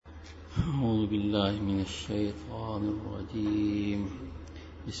بالله من الشيطان الرجيم.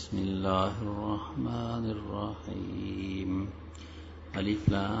 بسم الله الرحمن الرحيم. الف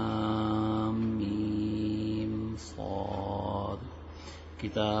لام ميم صاد.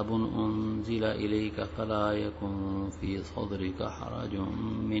 كتاب أنزل إليك فلا يكن في صدرك حرج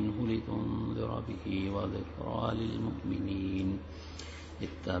منه لتنذر به وذكرى للمؤمنين.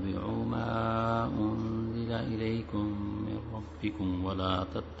 اتبعوا ما أنزل إليكم من ربكم ولا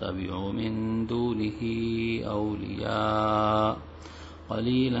تتبعوا من دونه أولياء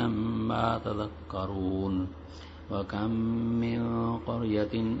قليلا ما تذكرون. وكم من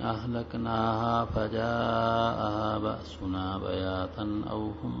قرية أهلكناها فجاءها بأسنا بياتا أو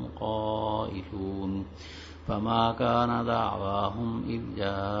هم قائلون فما كان دعواهم إذ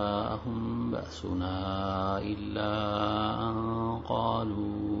جاءهم بأسنا إلا أن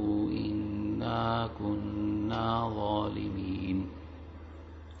قالوا إنا كنا ظالمين.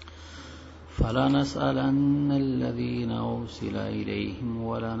 فلنسألن الذين أرسل إليهم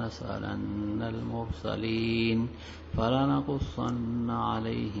ولنسألن المرسلين فلنقصن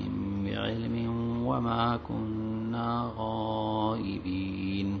عليهم بعلم وما كنا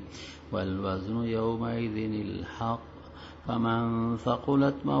غائبين. والوزن يومئذ الحق فمن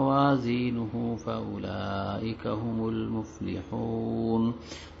ثقلت موازينه فأولئك هم المفلحون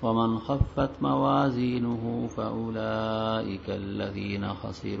ومن خفت موازينه فأولئك الذين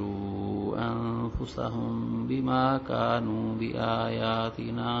خسروا أنفسهم بما كانوا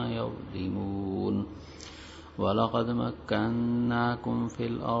بآياتنا يظلمون. ولقد مكناكم في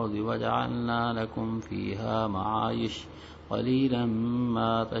الأرض وجعلنا لكم فيها معايش قليلا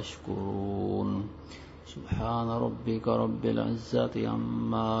ما تشكرون. سبحان ربك رب العزة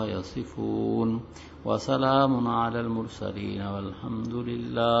عما يصفون وسلام على المرسلين والحمد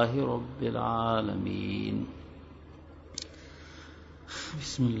لله رب العالمين.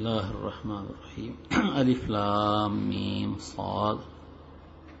 بسم الله الرحمن الرحیم. الف لام میم صاد.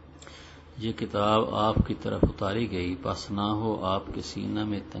 یہ کتاب آپ کی طرف اتاری گئی پس نہ ہو آپ کے سینہ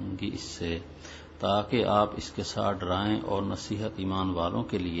میں تنگی اس سے تاکہ آپ اس کے ساتھ ڈرائیں اور نصیحت ایمان والوں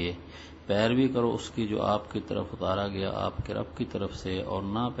کے لیے. پیروی کرو اس کی جو آپ کی طرف اتارا گیا آپ کے رب کی طرف سے اور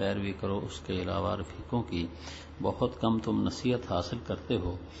نہ پیروی کرو اس کے علاوہ رفیقوں کی. بہت کم تم نصیحت حاصل کرتے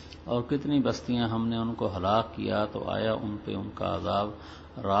ہو. اور کتنی بستیاں ہم نے ان کو ہلاک کیا تو آیا ان پہ ان کا عذاب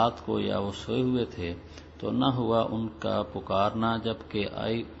رات کو یا وہ سوئے ہوئے تھے تو نہ ہوا ان کا پکارنا جبکہ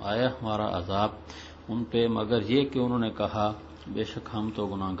آیا ہمارا عذاب ان پہ مگر یہ کہ انہوں نے کہا بے شک ہم تو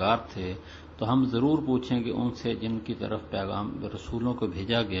گناہ گار تھے. تو ہم ضرور پوچھیں گے ان سے جن کی طرف پیغام رسولوں کو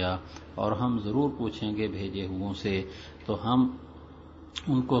بھیجا گیا اور ہم ضرور پوچھیں گے بھیجے ہوئوں سے تو ہم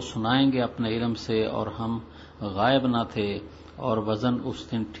ان کو سنائیں گے اپنے علم سے اور ہم غائب نہ تھے. اور وزن اس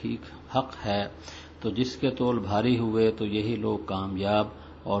دن ٹھیک حق ہے تو جس کے تول بھاری ہوئے تو یہی لوگ کامیاب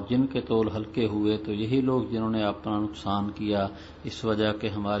اور جن کے تول ہلکے ہوئے تو یہی لوگ جنہوں نے اپنا نقصان کیا اس وجہ کہ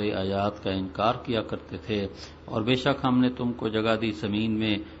ہماری آیات کا انکار کیا کرتے تھے. اور بے شک ہم نے تم کو جگہ دی زمین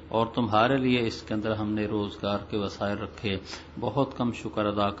میں اور تمہارے لیے اس کے اندر ہم نے روزگار کے وسائل رکھے. بہت کم شکر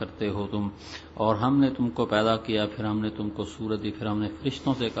ادا کرتے ہو تم. اور ہم نے تم کو پیدا کیا پھر ہم نے تم کو صورت دی پھر ہم نے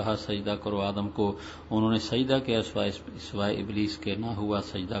فرشتوں سے کہا سجدہ کرو آدم کو انہوں نے سجدہ کیا سوائے ابلیس کے نہ ہوا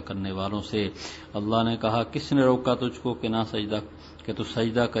سجدہ کرنے والوں سے. اللہ نے کہا کس نے روکا تجھ کو کہ نہ سجدہ کہ تو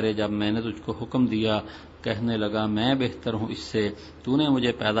سجدہ کرے جب میں نے تجھ کو حکم دیا. کہنے لگا میں بہتر ہوں اس سے تو نے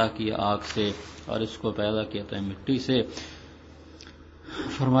مجھے پیدا کیا آگ سے اور اس کو پیدا کیا تو مٹی سے.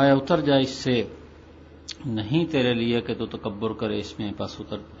 فرمایا اتر جا اس سے نہیں تیرے لیے کہ تو تکبر کرے اس میں پس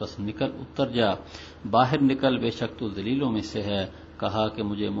نکل اتر جا باہر نکل بے شک تو ذلیلوں میں سے ہے. کہا کہ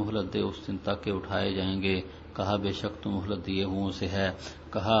مجھے مہلت دے اس دن تک کہ اٹھائے جائیں گے. کہا بے شک تو مہلت دیے ہوں سے ہے.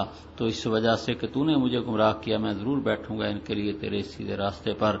 کہا تو اس وجہ سے کہ تو نے مجھے گمراہ کیا میں ضرور بیٹھوں گا ان کے لیے تیرے سیدھے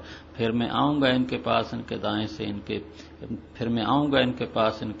راستے پر. پھر میں آؤں گا ان کے پاس ان کے دائیں سے پھر میں آؤں گا ان کے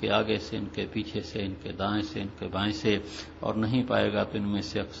پاس ان کے آگے سے ان کے پیچھے سے ان کے دائیں سے ان کے بائیں سے اور نہیں پائے گا تو ان میں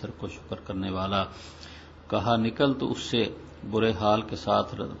سے اکثر کو شکر کرنے والا. کہا نکل تو اس سے برے حال کے ساتھ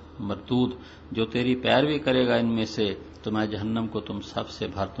مردود جو تیری پیروی کرے گا ان میں سے تو میں جہنم کو تم سب سے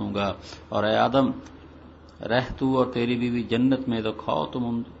بھر دوں گا. اور اے آدم رہ تو اور تیری بیوی جنت میں تو کھاؤ تم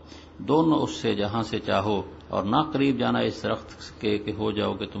دونوں اس سے جہاں سے چاہو اور نہ قریب جانا اس درخت کے کہ ہو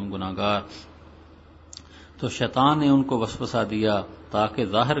جاؤ گے تم گناہ گار. تو شیطان نے ان کو وسوسہ دیا تاکہ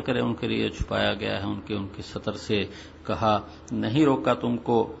ظاہر کرے ان کے لیے چھپایا گیا ہے ان کی سطر سے. کہا نہیں روکا تم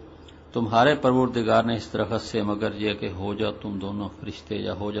کو تمہارے پروردگار نے اس درخت سے مگر یہ کہ ہو جاؤ تم دونوں فرشتے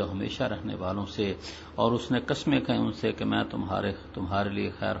یا ہو جاؤ ہمیشہ رہنے والوں سے. اور اس نے قسمیں کھائیں ان سے کہ میں تمہارے لیے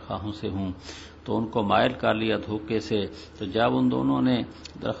خیر خواہوں سے ہوں. تو ان کو مائل کر لیا دھوکے سے، تو جب ان دونوں نے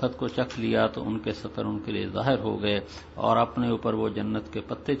درخت کو چکھ لیا تو ان کے سطر ان کے لیے ظاہر ہو گئے اور اپنے اوپر وہ جنت کے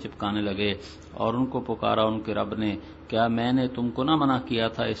پتے چپکانے لگے، اور ان کو پکارا ان کے رب نے، کیا میں نے تم کو نہ منع کیا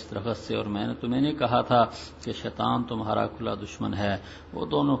تھا اس درخت سے، اور میں نے تمہیں نہیں کہا تھا کہ شیطان تمہارا کھلا دشمن ہے؟ وہ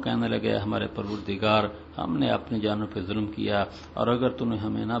دونوں کہنے لگے، ہمارے پروردگار، ہم نے اپنی جانوں پہ ظلم کیا، اور اگر تم نے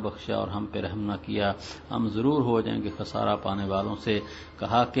ہمیں نہ بخشا اور ہم پہ رحم نہ کیا ہم ضرور ہو جائیں گے خسارہ پانے والوں سے۔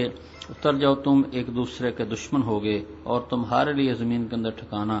 کہا کہ اتر جاؤ، تم ایک دوسرے کے دشمن ہوگے اور تمہارے لیے زمین کے اندر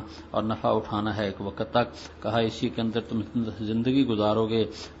ٹھکانا اور نفع اٹھانا ہے ایک وقت تک۔ کہا اسی کے اندر تم زندگی گزارو گے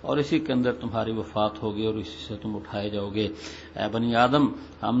اور اسی کے اندر تمہاری وفات ہوگی اور اسی سے تم اٹھائے جاؤ گے۔ اے بنی آدم،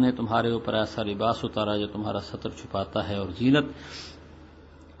 ہم نے تمہارے اوپر ایسا لباس اتارا جو تمہارا ستر چھپاتا ہے اور زینت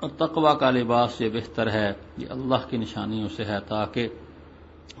اور تقوی کا لباس یہ بہتر ہے، یہ اللہ کی نشانیوں سے ہے تاکہ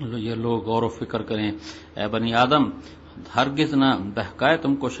یہ لوگ غور و فکر کریں۔ اے بنی آدم، ہرگز نہ بہکائے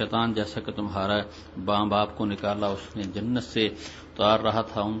تم کو شیطان، جیسا کہ تمہارا باں باپ کو نکالا اس نے جنت سے، اتار رہا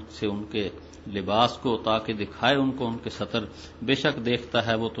تھا ان سے ان کے لباس کو تاکہ دکھائے ان کو ان کے ستر، بے شک دیکھتا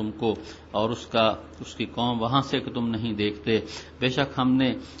ہے وہ تم کو اور اس کی قوم وہاں سے کہ تم نہیں دیکھتے۔ بے شک ہم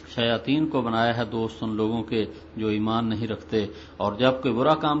نے شیاطین کو بنایا ہے دوست ان لوگوں کے جو ایمان نہیں رکھتے، اور جب کوئی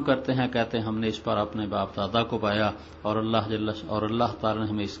برا کام کرتے ہیں کہتے ہیں ہم نے اس پر اپنے باپ دادا کو پایا اور اللہ تعالیٰ نے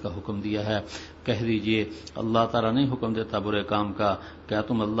ہمیں اس کا حکم دیا ہے۔ کہہ دیجئے اللہ تعالیٰ نہیں حکم دیتا برے کام کا، کیا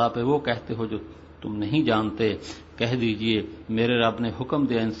تم اللہ پہ وہ کہتے ہو جو تم نہیں جانتے؟ کہہ دیجئے میرے رب نے حکم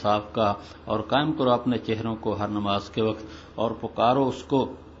دیا انصاف کا، اور قائم کرو اپنے چہروں کو ہر نماز کے وقت اور پکارو اس کو،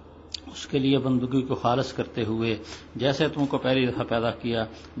 اس کے لیے بندگی کو خالص کرتے ہوئے، جیسے تم کو پہلی دفعہ پیدا کیا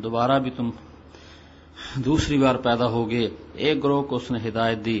دوبارہ بھی تم دوسری بار پیدا ہوگے۔ ایک گروہ کو اس نے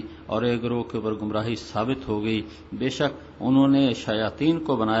ہدایت دی اور ایک گروہ کے اوپر گمراہی ثابت ہو گئی۔ بے شک انہوں نے شیاطین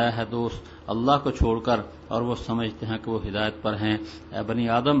کو بنایا ہے دوست اللہ کو چھوڑ کر، اور وہ سمجھتے ہیں کہ وہ ہدایت پر ہیں۔ اے بنی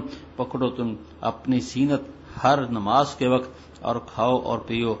آدم، پکڑو تم اپنی زینت ہر نماز کے وقت، اور کھاؤ اور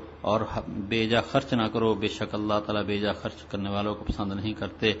پیو اور بے جا خرچ نہ کرو، بے شک اللہ تعالیٰ بے جا خرچ کرنے والوں کو پسند نہیں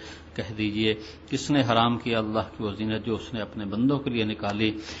کرتے۔ کہہ دیجئے کس نے حرام کیا اللہ کی وہ زینت جو اس نے اپنے بندوں کے لیے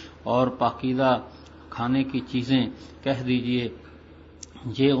نکالی اور پاکیزہ کھانے کی چیزیں؟ کہہ دیجئے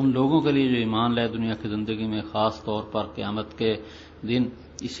یہ ان لوگوں کے لیے جو ایمان لائے دنیا کی زندگی میں، خاص طور پر قیامت کے دن۔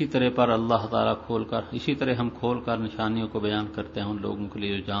 اسی طرح پر اللہ تعالیٰ اسی طرح ہم کھول کر نشانیوں کو بیان کرتے ہیں ان لوگوں کے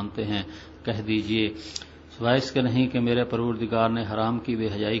لیے جو جانتے ہیں۔ کہہ دیجئے سوائے اس کے نہیں کہ میرے پروردگار نے حرام کی بے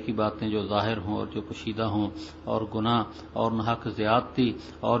حیائی کی باتیں جو ظاہر ہوں اور جو پوشیدہ ہوں، اور گناہ اور ناحق زیادتی،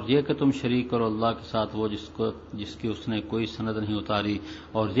 اور یہ کہ تم شریک کرو اللہ کے ساتھ وہ جس کی اس نے کوئی سند نہیں اتاری،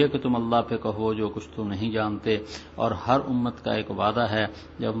 اور یہ کہ تم اللہ پہ کہو جو کچھ تم نہیں جانتے۔ اور ہر امت کا ایک وعدہ ہے،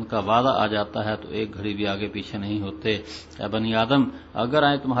 جب ان کا وعدہ آ جاتا ہے تو ایک گھڑی بھی آگے پیچھے نہیں ہوتے۔ اے بنی آدم، اگر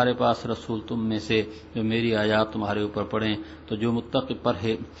آئے تمہارے پاس رسول تم میں سے جو میری آیات تمہارے اوپر پڑھیں تو جو متقی پر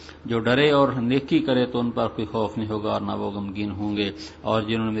ہے، جو ڈرے اور نیکی کرے تو ان پر کوئی خوف نہیں ہوگا اور نہ وہ غمگین ہوں گے، اور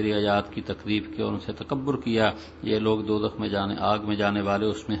جنہوں نے میری آیات کی تکذیب کی اور ان سے تکبر کیا یہ لوگ دوزخ میں آگ میں جانے والے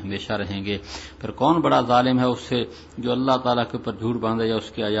اس میں ہمیشہ رہیں گے۔ پھر کون بڑا ظالم ہے اس سے جو اللہ تعالیٰ کے اوپر جھوٹ باندھے یا اس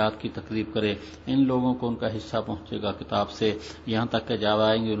کی آیات کی تکذیب کرے؟ ان لوگوں کو ان کا حصہ پہنچے گا کتاب سے، یہاں تک کہ جب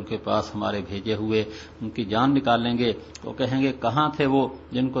آئیں گے ان کے پاس ہمارے بھیجے ہوئے، ان کی جان نکالیں گے، وہ کہیں گے کہاں تھے وہ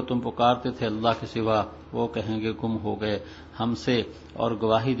جن کو تم پکارتے تھے اللہ کے سوا؟ وہ کہیں گے گم ہو گئے ہم سے، اور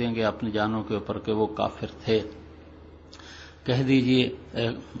گواہی دیں گے اپنی جانوں کے اوپر کہ وہ کافر تھے۔ کہہ دیجئے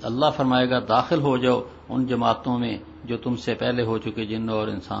اللہ فرمائے گا داخل ہو جاؤ ان جماعتوں میں جو تم سے پہلے ہو چکے جنوں اور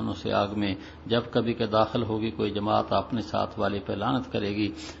انسانوں سے آگ میں۔ جب کبھی کہ داخل ہوگی کوئی جماعت اپنے ساتھ والے پہ لعنت کرے گی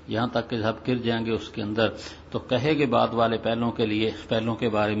یہاں تک کہ جب گر جائیں گے اس کے اندر، تو کہے گے بعد والے پہلوں کے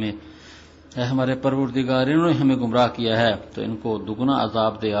بارے میں، اے ہمارے پروردگار انہوں نے ہمیں گمراہ کیا ہے تو ان کو دگنا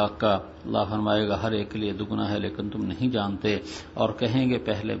عذاب دے آگ کا۔ اللہ فرمائے گا ہر ایک کے لیے دگنا ہے لیکن تم نہیں جانتے۔ اور کہیں گے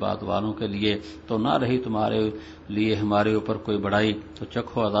پہلے بعد والوں کے لیے، تو نہ رہی تمہارے لیے ہمارے اوپر کوئی بڑائی، تو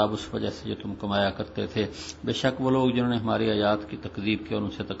چکھو عذاب اس وجہ سے جو تم کمایا کرتے تھے۔ بے شک وہ لوگ جنہوں نے ہماری آیات کی تکذیب کی اور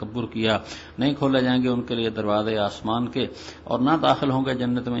ان سے تکبر کیا، نہیں کھولے جائیں گے ان کے لیے دروازے آسمان کے، اور نہ داخل ہوں گے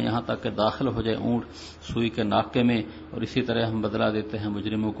جنت میں یہاں تک کہ داخل ہو جائے اونٹ سوئی کے ناکے میں۔ اور اسی طرح ہم بدلہ دیتے ہیں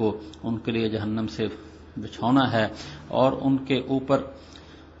مجرموں کو، ان کے لیے جہنم سے بچھونا ہے اور ان کے اوپر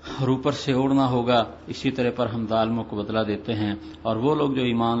سے اوڑھنا ہوگا۔ اسی طرح پر ہم ظالموں کو بدلہ دیتے ہیں۔ اور وہ لوگ جو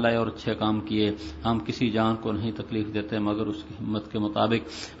ایمان لائے اور اچھے کام کیے، ہم کسی جان کو نہیں تکلیف دیتے مگر اس کی ہمت کے مطابق،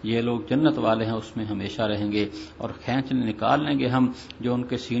 یہ لوگ جنت والے ہیں، اس میں ہمیشہ رہیں گے۔ اور کھینچ نکال لیں گے ہم جو ان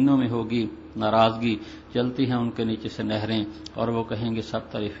کے سینوں میں ہوگی ناراضگی، چلتی ہیں ان کے نیچے سے نہریں، اور وہ کہیں گے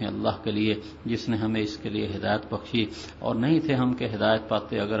سب تعریفیں اللہ کے لیے جس نے ہمیں اس کے لیے ہدایت بخشی، اور نہیں تھے ہم کہ ہدایت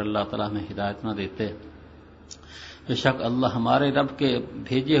پاتے اگر اللہ تعالیٰ ہمیں ہدایت نہ دیتے۔ بے شک اللہ ہمارے رب کے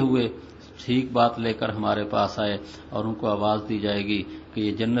بھیجے ہوئے ٹھیک بات لے کر ہمارے پاس آئے اور ان کو آواز دی جائے گی کہ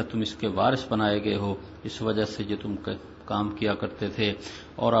یہ جنت تم اس کے وارث بنائے گئے ہو اس وجہ سے جو تم کام کیا کرتے تھے،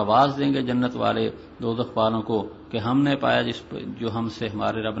 اور آواز دیں گے جنت والے دوزخ والوں کو کہ ہم نے پایا جو ہم سے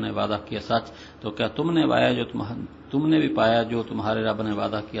ہمارے رب نے وعدہ کیا سچ، تو کیا تم نے بھی پایا جو تمہارے رب نے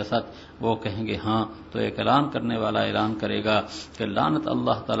وعدہ کیا سچ؟ وہ کہیں گے ہاں، تو ایک اعلان کرنے والا اعلان کرے گا کہ لعنت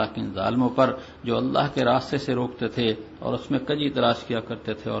اللہ تعالیٰ کے ان ظالموں پر جو اللہ کے راستے سے روکتے تھے اور اس میں کجی تلاش کیا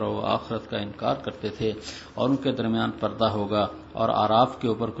کرتے تھے اور وہ آخرت کا انکار کرتے تھے، اور ان کے درمیان پردہ ہوگا، اور آراف کے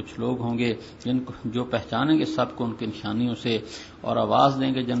اوپر کچھ لوگ ہوں گے جو پہچانیں گے سب کو ان کی نشانیوں سے، اور آواز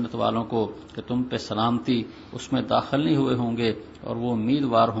دیں گے جنت والوں کو کہ تم پہ سلامتی، اس میں داخل نہیں ہوئے ہوں گے اور وہ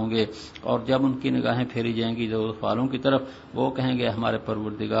امیدوار ہوں گے، اور جب ان کی نگاہیں پھیری جائیں گی دوزخ والوں کی طرف، وہ کہیں گے ہمارے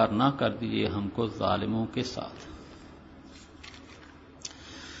پروردگار نہ کر دیجیے ہم کو ظالموں کے ساتھ۔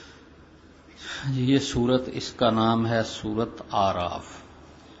 یہ سورت، اس کا نام ہے سورت آراف۔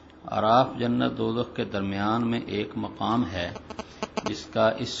 آراف جنت دوزخ کے درمیان میں ایک مقام ہے جس کا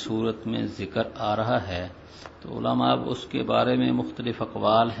اس سورت میں ذکر آ رہا ہے، تو علماء اس کے بارے میں مختلف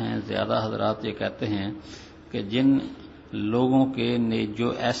اقوال ہیں۔ زیادہ حضرات یہ کہتے ہیں کہ جن لوگوں کے جو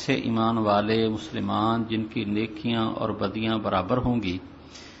ایسے ایمان والے مسلمان جن کی نیکیاں اور بدیاں برابر ہوں گی،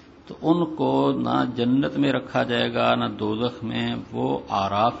 تو ان کو نہ جنت میں رکھا جائے گا نہ دوزخ میں، وہ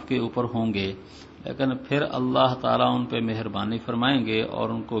آراف کے اوپر ہوں گے، لیکن پھر اللہ تعالیٰ ان پہ مہربانی فرمائیں گے اور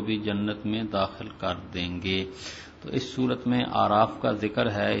ان کو بھی جنت میں داخل کر دیں گے۔ تو اس صورت میں آراف کا ذکر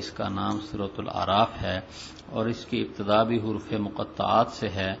ہے، اس کا نام سورۃ الآراف ہے، اور اس کی ابتدا بھی حروف مقطعات سے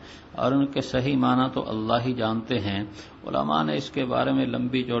ہے، اور ان کے صحیح معنی تو اللہ ہی جانتے ہیں۔ علماء نے اس کے بارے میں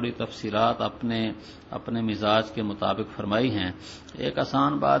لمبی چوڑی تفصیلات اپنے مزاج کے مطابق فرمائی ہیں۔ ایک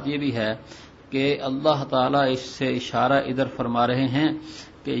آسان بات یہ بھی ہے کہ اللہ تعالیٰ اس سے اشارہ ادھر فرما رہے ہیں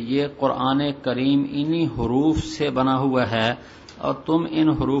کہ یہ قرآن کریم انہی حروف سے بنا ہوا ہے، اور تم ان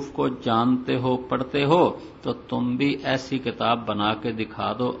حروف کو جانتے ہو، پڑھتے ہو، تو تم بھی ایسی کتاب بنا کے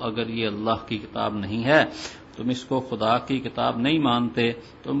دکھا دو۔ اگر یہ اللہ کی کتاب نہیں ہے، تم اس کو خدا کی کتاب نہیں مانتے،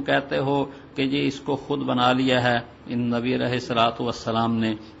 تم کہتے ہو کہ یہ اس کو خود بنا لیا ہے ان نبی علیہ الصلوۃ والسلام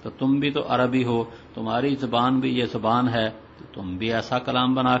نے، تو تم بھی تو عربی ہو، تمہاری زبان بھی یہ زبان ہے، تو تم بھی ایسا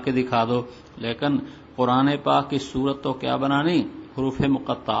کلام بنا کے دکھا دو۔ لیکن قرآن پاک کی صورت تو کیا بنانی، حروف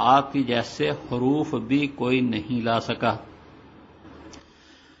مقطعات کی جیسے حروف بھی کوئی نہیں لا سکا۔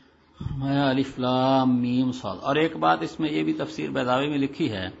 الف لام میم صاد۔ اور ایک بات اس میں یہ بھی تفسیر بیضاوی میں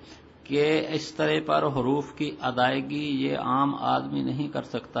لکھی ہے کہ اس طرح پر حروف کی ادائیگی یہ عام آدمی نہیں کر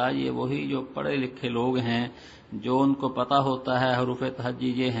سکتا، یہ وہی جو پڑھے لکھے لوگ ہیں، جو ان کو پتہ ہوتا ہے حروف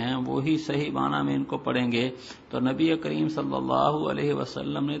تہجی یہ ہیں، وہی صحیح معنی میں ان کو پڑھیں گے۔ تو نبی کریم صلی اللہ علیہ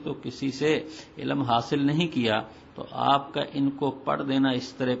وسلم نے تو کسی سے علم حاصل نہیں کیا، تو آپ کا ان کو پڑھ دینا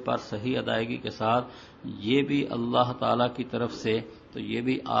اس طرح پر صحیح ادائیگی کے ساتھ، یہ بھی اللہ تعالی کی طرف سے، تو یہ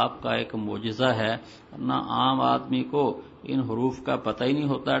بھی آپ کا ایک معجزہ ہے، ورنہ عام آدمی کو ان حروف کا پتہ ہی نہیں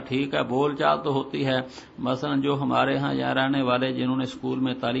ہوتا۔ ٹھیک ہے، بول چال تو ہوتی ہے، مثلا جو ہمارے ہاں یہاں رہنے والے جنہوں نے اسکول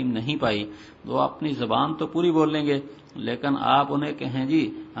میں تعلیم نہیں پائی، وہ اپنی زبان تو پوری بول لیں گے، لیکن آپ انہیں کہیں جی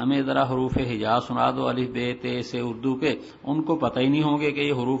ہمیں ذرا حروف ہجا سنا دو، الف ب ت سے اردو کے، ان کو پتہ ہی نہیں ہوں گے کہ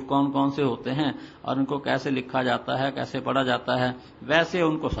یہ حروف کون کون سے ہوتے ہیں اور ان کو کیسے لکھا جاتا ہے، کیسے پڑھا جاتا ہے۔ ویسے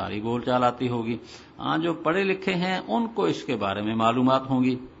ان کو ساری بول چال آتی ہوگی، ہاں جو پڑھے لکھے ہیں ان کو اس کے بارے میں معلومات ہوں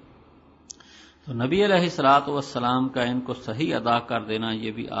گی۔ تو نبی علیہ الصلوۃ والسلام کا ان کو صحیح ادا کر دینا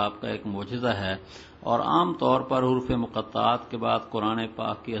یہ بھی آپ کا ایک معجزہ ہے۔ اور عام طور پر حروف مقطعات کے بعد قرآن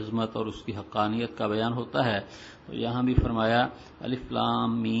پاک کی عظمت اور اس کی حقانیت کا بیان ہوتا ہے، تو یہاں بھی فرمایا الف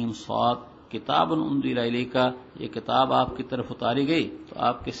لام میم صاد کتاب انزل الیک، یہ کتاب آپ کی طرف اتاری گئی تو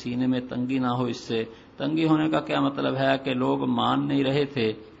آپ کے سینے میں تنگی نہ ہو۔ اس سے تنگی ہونے کا کیا مطلب ہے کہ لوگ مان نہیں رہے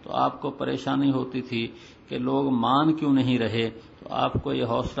تھے تو آپ کو پریشانی ہوتی تھی کہ لوگ مان کیوں نہیں رہے، تو آپ کو یہ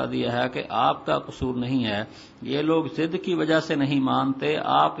حوصلہ دیا ہے کہ آپ کا قصور نہیں ہے، یہ لوگ ضد کی وجہ سے نہیں مانتے،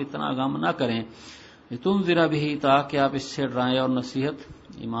 آپ اتنا غم نہ کریں۔ لتنذر به، تاکہ آپ اس سے ڈرائیں، اور نصیحت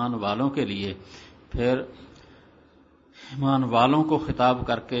ایمان والوں کے لیے۔ پھر ایمان والوں کو خطاب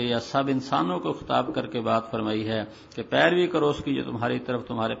کر کے یا سب انسانوں کو خطاب کر کے بات فرمائی ہے کہ پیروی کرو اس کی جو تمہاری طرف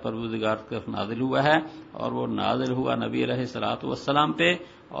تمہارے پروردگار کی طرف نازل ہوا ہے، اور وہ نازل ہوا نبی علیہ الصلوۃ والسلام پہ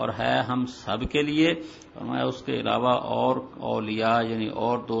اور ہے ہم سب کے لیے۔ فرمایا اس کے علاوہ اور اولیاء یعنی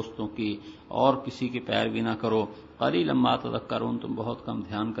اور دوستوں کی اور کسی کی پیروی نہ کرو، قلیلا ما تذکرون، تم بہت کم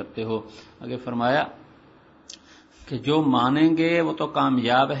دھیان کرتے ہو۔ آگے فرمایا کہ جو مانیں گے وہ تو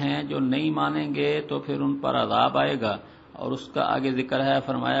کامیاب ہیں، جو نہیں مانیں گے تو پھر ان پر عذاب آئے گا، اور اس کا آگے ذکر ہے۔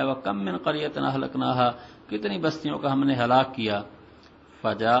 فرمایا وَكَمْ مِنْ قَرْيَةٍ أَهْلَكْنَاهَا، کتنی بستیوں کا ہم نے ہلاک کیا۔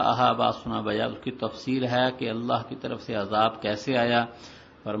 فَجَاءَهَا بَأْسُنَا بَيَاضًا، اس کی تفصیل ہے کہ اللہ کی طرف سے عذاب کیسے آیا۔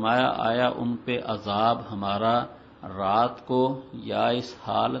 فرمایا آیا ان پہ عذاب ہمارا رات کو یا اس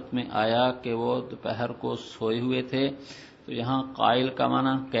حالت میں آیا کہ وہ دوپہر کو سوئے ہوئے تھے، تو یہاں قائل کا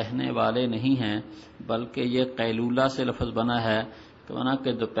معنی کہنے والے نہیں ہیں، بلکہ یہ قیلولہ سے لفظ بنا ہے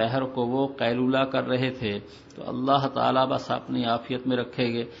کہ دوپہر کو وہ قیلولہ کر رہے تھے، تو اللہ تعالیٰ بس اپنی عافیت میں رکھے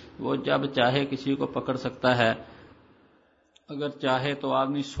گے، وہ جب چاہے کسی کو پکڑ سکتا ہے۔ اگر چاہے تو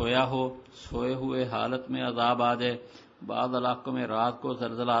آدمی سویا ہو، سوئے ہوئے حالت میں عذاب آ جائے۔ بعض علاقوں میں رات کو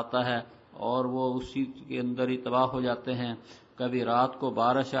زلزلہ آتا ہے اور وہ اسی کے اندر ہی تباہ ہو جاتے ہیں، کبھی رات کو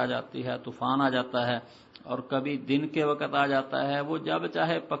بارش آ جاتی ہے، طوفان آ جاتا ہے، اور کبھی دن کے وقت آ جاتا ہے، وہ جب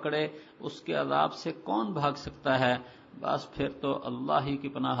چاہے پکڑے، اس کے عذاب سے کون بھاگ سکتا ہے؟ بس پھر تو اللہ ہی کی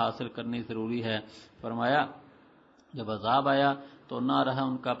پناہ حاصل کرنی ضروری ہے۔ فرمایا جب عذاب آیا تو نہ رہا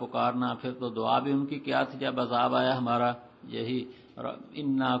ان کا پکارنا، پھر تو دعا بھی ان کی کیا تھی جب عذاب آیا ہمارا؟ یہی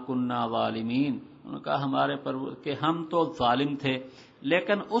انا کننا ظالمین، ان کا ہمارے پر کہ ہم تو ظالم تھے،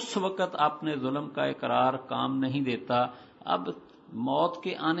 لیکن اس وقت اپنے ظلم کا اقرار کام نہیں دیتا۔ اب موت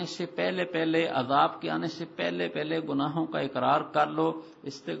کے آنے سے پہلے پہلے، عذاب کے آنے سے پہلے پہلے گناہوں کا اقرار کر لو،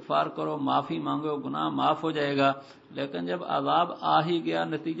 استغفار کرو، معافی مانگو، گناہ معاف ہو جائے گا۔ لیکن جب عذاب آ ہی گیا،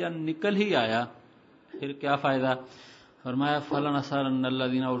 نتیجہ نکل ہی آیا، پھر کیا فائدہ؟ فرمایا فَلَنَسْأَلَنَّ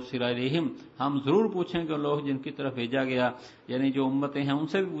الَّذِينَ أُرْسِلَ إِلَيْهِمْ، ہم ضرور پوچھیں گے لوگ جن کی طرف بھیجا گیا، یعنی جو امتیں ہیں ان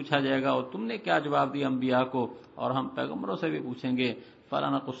سے بھی پوچھا جائے گا، اور تم نے کیا جواب دیا انبیاء کو، اور ہم پیغمبروں سے بھی پوچھیں گے۔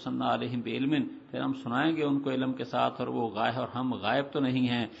 فَلَنَقُصَّنَّ عَلَيْهِمْ بِعِلْمٍ، پھر ہم سنائیں گے ان کو علم کے ساتھ، اور وہ غائب، اور ہم غائب تو نہیں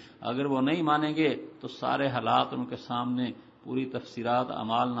ہیں۔ اگر وہ نہیں مانیں گے تو سارے حالات ان کے سامنے، پوری تفسیرات،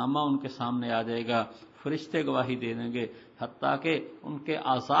 اعمال نامہ ان کے سامنے آ جائے گا، فرشتے گواہی دے دیں گے، حتیٰ کہ ان کے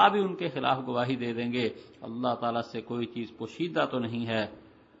اعضاء بھی ان کے خلاف گواہی دے دیں گے۔ اللہ تعالیٰ سے کوئی چیز پوشیدہ تو نہیں ہے۔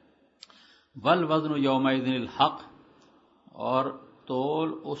 وَالْوَزْنُ يَوْمَئِذٍ الْحَقُّ، اور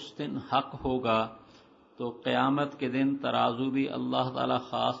تول اس دن حق ہوگا۔ تو قیامت کے دن ترازو بھی اللہ تعالیٰ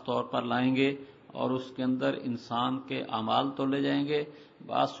خاص طور پر لائیں گے، اور اس کے اندر انسان کے اعمال تولے جائیں گے۔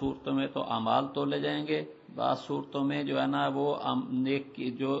 بعض صورتوں میں تو اعمال تولے جائیں گے، بعض صورتوں میں جو ہے نا وہ نیک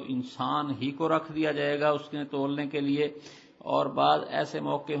جو انسان ہی کو رکھ دیا جائے گا اس کے تولنے کے لیے، اور بعض ایسے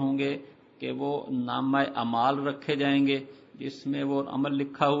موقع ہوں گے کہ وہ نامہ اعمال رکھے جائیں گے جس میں وہ عمل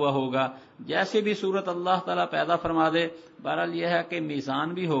لکھا ہوا ہوگا۔ جیسے بھی صورت اللہ تعالیٰ پیدا فرما دے، بہرحال یہ ہے کہ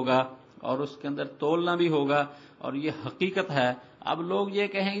میزان بھی ہوگا اور اس کے اندر تولنا بھی ہوگا، اور یہ حقیقت ہے۔ اب لوگ یہ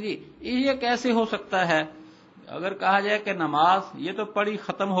کہیں گے جی یہ کیسے ہو سکتا ہے؟ اگر کہا جائے کہ نماز یہ تو پڑھی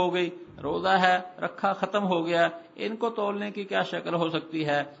ختم ہو گئی، روزہ ہے رکھا ختم ہو گیا، ان کو تولنے کی کیا شکل ہو سکتی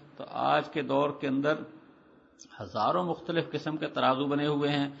ہے؟ تو آج کے دور کے اندر ہزاروں مختلف قسم کے ترازو بنے ہوئے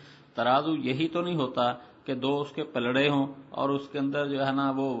ہیں۔ ترازو یہی تو نہیں ہوتا کہ دو اس کے پلڑے ہوں اور اس کے اندر جو ہے نا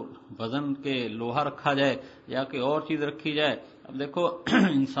وہ وزن کے لوہا رکھا جائے یا کہ اور چیز رکھی جائے۔ اب دیکھو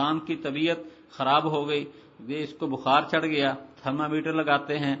انسان کی طبیعت خراب ہو گئی، یہ اس کو بخار چڑھ گیا، تھرمامیٹر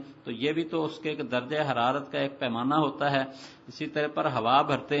لگاتے ہیں، تو یہ بھی تو اس کے ایک درجہ حرارت کا ایک پیمانہ ہوتا ہے۔ اسی طرح پر ہوا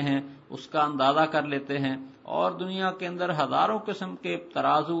بھرتے ہیں، اس کا اندازہ کر لیتے ہیں، اور دنیا کے اندر ہزاروں قسم کے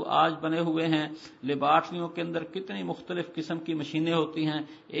ترازو آج بنے ہوئے ہیں۔ لیبارٹریوں کے اندر کتنی مختلف قسم کی مشینیں ہوتی ہیں،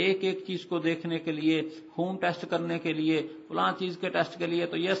 ایک ایک چیز کو دیکھنے کے لیے، خون ٹیسٹ کرنے کے لیے، فلاں چیز کے ٹیسٹ کے لیے،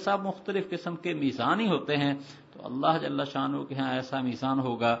 تو یہ سب مختلف قسم کے میزان ہی ہوتے ہیں۔ تو اللہ جل شانہ کے ہاں ایسا میزان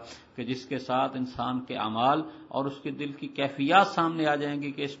ہوگا کہ جس کے ساتھ انسان کے اعمال اور اس کے دل کی کیفیات سامنے آ جائیں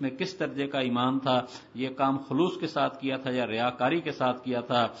گی کہ اس میں کس درجے کا ایمان تھا، یہ کام خلوص کے ساتھ کیا تھا یا ریاکاری کے ساتھ کیا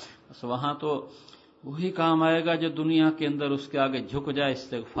تھا۔ بس وہاں تو وہی کام آئے گا جو دنیا کے اندر اس کے آگے جھک جائے،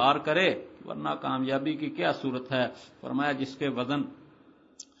 استغفار کرے، ورنہ کامیابی کی کیا صورت ہے؟ فرمایا جس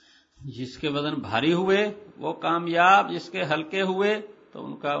کے وزن بھاری ہوئے وہ کامیاب، جس کے ہلکے ہوئے تو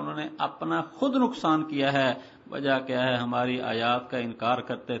انہوں نے اپنا خود نقصان کیا ہے۔ وجہ کیا ہے؟ ہماری آیات کا انکار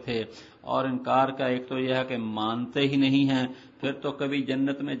کرتے تھے، اور انکار کا ایک تو یہ ہے کہ مانتے ہی نہیں ہیں، پھر تو کبھی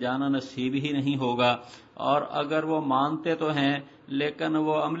جنت میں جانا نصیب ہی نہیں ہوگا، اور اگر وہ مانتے تو ہیں لیکن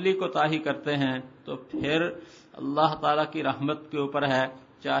وہ عملی کوتاہی کرتے ہیں تو پھر اللہ تعالیٰ کی رحمت کے اوپر ہے،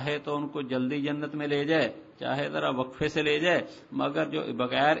 چاہے تو ان کو جلدی جنت میں لے جائے، چاہے ذرا وقفے سے لے جائے، مگر جو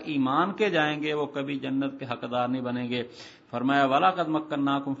بغیر ایمان کے جائیں گے وہ کبھی جنت کے حقدار نہیں بنیں گے۔ فرمایا وَلَقَدْ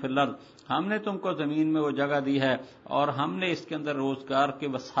مَكَّنَّاكُمْ فِي الْأَرْضِ، ہم نے تم کو زمین میں وہ جگہ دی ہے، اور ہم نے اس کے اندر روزگار کے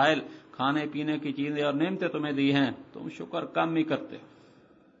وسائل، کھانے پینے کی چیزیں اور نعمتیں تمہیں دی ہیں، تم شکر کم ہی کرتے ہو۔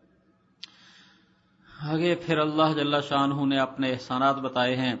 آگے پھر اللہ جل شانہ نے اپنے احسانات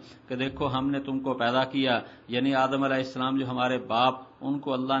بتائے ہیں کہ دیکھو ہم نے تم کو پیدا کیا، یعنی آدم علیہ السلام جو ہمارے باپ، ان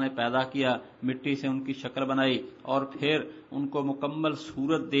کو اللہ نے پیدا کیا، مٹی سے ان کی شکل بنائی، اور پھر ان کو مکمل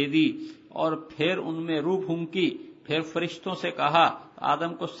صورت دے دی، اور پھر ان میں روح پھونکی، پھر فرشتوں سے کہا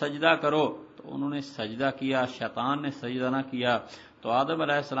آدم کو سجدہ کرو، تو انہوں نے سجدہ کیا، شیطان نے سجدہ نہ کیا۔ تو آدم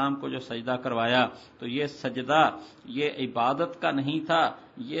علیہ السلام کو جو سجدہ کروایا، تو یہ سجدہ یہ عبادت کا نہیں تھا،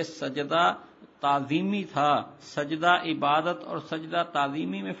 یہ سجدہ تعظیمی تھا. سجدہ عبادت اور سجدہ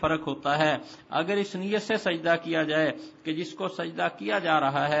تعظیمی میں فرق ہوتا ہے. اگر اس نیت سے سجدہ کیا جائے کہ جس کو سجدہ کیا جا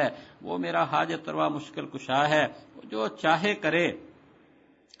رہا ہے وہ میرا حاجت روا مشکل کشا ہے، جو چاہے کرے،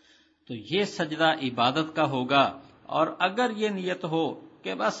 تو یہ سجدہ عبادت کا ہوگا. اور اگر یہ نیت ہو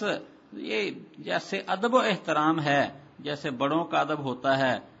کہ بس یہ جیسے ادب و احترام ہے، جیسے بڑوں کا ادب ہوتا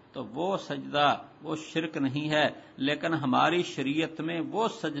ہے، تو وہ سجدہ وہ شرک نہیں ہے. لیکن ہماری شریعت میں وہ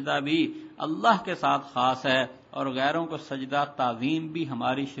سجدہ بھی اللہ کے ساتھ خاص ہے اور غیروں کو سجدہ تعظیم بھی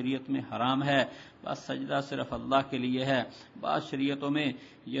ہماری شریعت میں حرام ہے. بس سجدہ صرف اللہ کے لیے ہے. بعض شریعتوں میں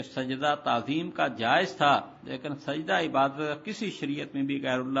یہ سجدہ تعظیم کا جائز تھا، لیکن سجدہ عبادت کسی شریعت میں بھی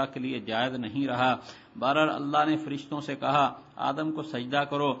غیر اللہ کے لیے جائز نہیں رہا. بہرحال اللہ نے فرشتوں سے کہا آدم کو سجدہ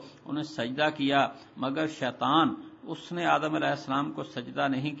کرو، انہیں سجدہ کیا، مگر شیطان اس نے آدم علیہ السلام کو سجدہ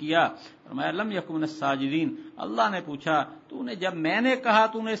نہیں کیا. فرمایا لم یکن من الساجدین. اللہ نے پوچھا تو نے جب میں نے کہا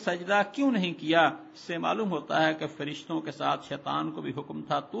تو نے سجدہ کیوں نہیں کیا؟ اس سے معلوم ہوتا ہے کہ فرشتوں کے ساتھ شیطان کو بھی حکم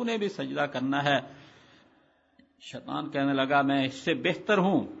تھا تو نے بھی سجدہ کرنا ہے. شیطان کہنے لگا میں اس سے بہتر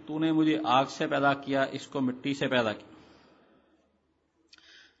ہوں، تو نے مجھے آگ سے پیدا کیا، اس کو مٹی سے پیدا کیا.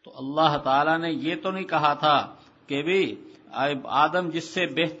 تو اللہ تعالیٰ نے یہ تو نہیں کہا تھا کہ بھی آدم جس سے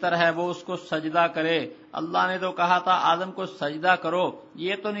بہتر ہے وہ اس کو سجدہ کرے. اللہ نے تو کہا تھا آدم کو سجدہ کرو.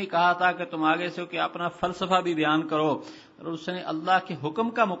 یہ تو نہیں کہا تھا کہ تم آگے سے کہ اپنا فلسفہ بھی بیان کرو. اور اس نے اللہ کے حکم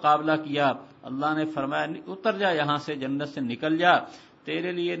کا مقابلہ کیا. اللہ نے فرمایا اتر جا یہاں سے، جنت سے نکل جا،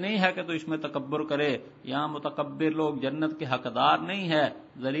 تیرے لیے نہیں ہے کہ تو اس میں تکبر کرے. یہاں متکبر لوگ جنت کے حقدار نہیں ہے،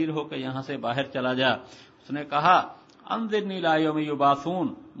 ذلیل ہو کے یہاں سے باہر چلا جا. اس نے کہا انظرنی الی یوم یبعثون،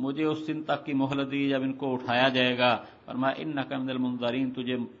 مجھے اس دن تک کی مہلت دی جب ان کو اٹھایا جائے گا. فرمایا انک من المنظرین،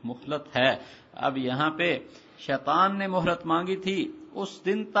 تجھے مہلت ہے. اب یہاں پہ شیطان نے مہلت مانگی تھی اس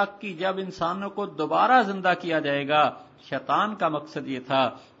دن تک کی جب انسانوں کو دوبارہ زندہ کیا جائے گا. شیطان کا مقصد یہ تھا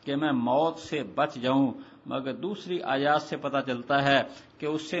کہ میں موت سے بچ جاؤں، مگر دوسری آیات سے پتہ چلتا ہے کہ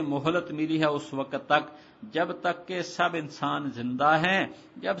اس سے مہلت ملی ہے اس وقت تک جب تک کہ سب انسان زندہ ہیں.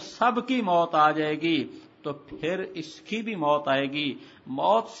 جب سب کی موت آ جائے گی تو پھر اس کی بھی موت آئے گی،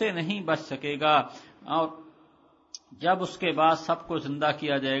 موت سے نہیں بچ سکے گا. اور جب اس کے بعد سب کو زندہ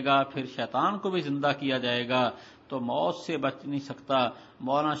کیا جائے گا پھر شیطان کو بھی زندہ کیا جائے گا تو موت سے بچ نہیں سکتا.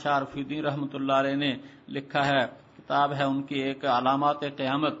 مولانا شاہ رفیع الدین رحمۃ اللہ علیہ نے لکھا ہے، کتاب ہے ان کی ایک علامات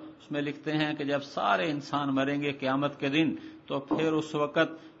قیامت، اس میں لکھتے ہیں کہ جب سارے انسان مریں گے قیامت کے دن تو پھر اس وقت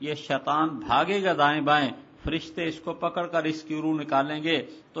یہ شیطان بھاگے گا دائیں بائیں، فرشتے اس کو پکڑ کر اس کی روح نکالیں گے.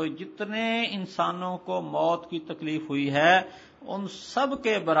 تو جتنے انسانوں کو موت کی تکلیف ہوئی ہے ان سب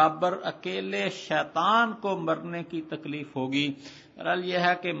کے برابر اکیلے شیطان کو مرنے کی تکلیف ہوگی. بہرحال یہ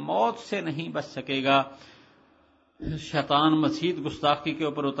ہے کہ موت سے نہیں بچ سکے گا. شیطان مزید گستاخی کے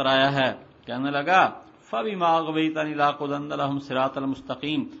اوپر اتر آیا ہے، کہنے لگا فَبِمَا أَغْوَيْتَنِي لَأَقْعُدَنَّ لَهُمْ صِرَاطَ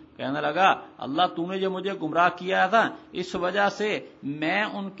الْمُسْتَقِيمَ. کہنے لگا اللہ تو نے جو مجھے گمراہ کیا تھا اس وجہ سے میں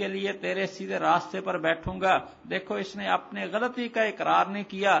ان کے لیے تیرے سیدھے راستے پر بیٹھوں گا. دیکھو اس نے اپنے غلطی کا اقرار نہیں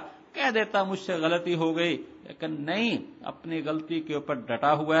کیا، کہہ دیتا مجھ سے غلطی ہو گئی، لیکن نہیں، اپنی غلطی کے اوپر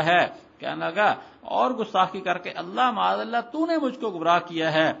ڈٹا ہوا ہے. کہنے لگا اور گستاخی کر کے اللہ معاذ اللہ تو نے مجھ کو گمراہ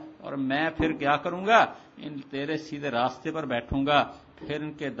کیا ہے اور میں پھر کیا کروں گا، ان تیرے سیدھے راستے پر بیٹھوں گا، پھر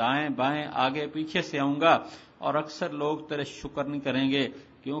ان کے دائیں بائیں آگے پیچھے سے آؤں گا. اور اکثر لوگ تیرے شکر نہیں کریں گے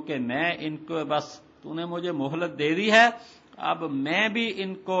کیونکہ میں ان کو بس تو نے مجھے مہلت دے دی ہے، اب میں بھی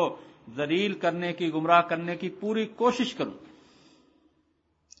ان کو ذلیل کرنے کی، گمراہ کرنے کی پوری کوشش کروں.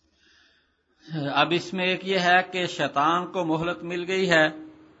 اب اس میں ایک یہ ہے کہ شیطان کو مہلت مل گئی ہے،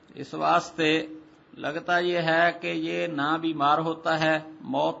 اس واسطے لگتا یہ ہے کہ یہ نہ بیمار ہوتا ہے،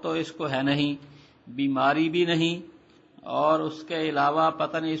 موت تو اس کو ہے نہیں، بیماری بھی نہیں، اور اس کے علاوہ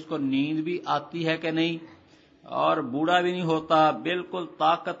پتہ نہیں اس کو نیند بھی آتی ہے کہ نہیں، اور بوڑھا بھی نہیں ہوتا، بالکل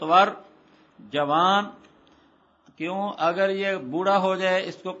طاقتور جوان. کیوں اگر یہ بوڑھا ہو جائے،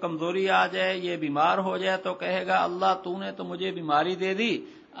 اس کو کمزوری آ جائے، یہ بیمار ہو جائے تو کہے گا اللہ تو نے تو مجھے بیماری دے دی،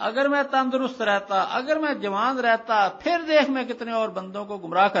 اگر میں تندرست رہتا، اگر میں جوان رہتا پھر دیکھ میں کتنے اور بندوں کو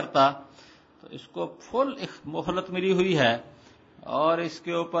گمراہ کرتا. تو اس کو فل مہلت ملی ہوئی ہے اور اس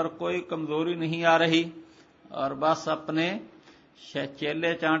کے اوپر کوئی کمزوری نہیں آ رہی اور بس اپنے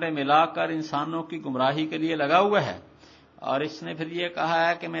چیلے چانٹے ملا کر انسانوں کی گمراہی کے لیے لگا ہوا ہے. اور اس نے پھر یہ کہا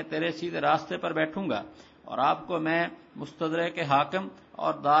ہے کہ میں تیرے سیدھے راستے پر بیٹھوں گا. اور آپ کو میں مستدرک کے حاکم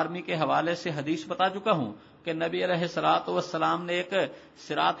اور دارمی کے حوالے سے حدیث بتا چکا ہوں کہ نبی علیہ الصلوۃ والسلام نے ایک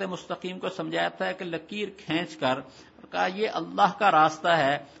صراط مستقیم کو سمجھایا تھا کہ لکیر کھینچ کر کہا یہ اللہ کا راستہ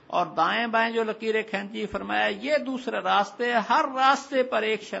ہے، اور دائیں بائیں جو لکیریں کھینچی فرمایا یہ دوسرے راستے، ہر راستے پر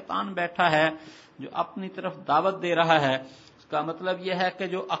ایک شیطان بیٹھا ہے جو اپنی طرف دعوت دے رہا ہے. اس کا مطلب یہ ہے کہ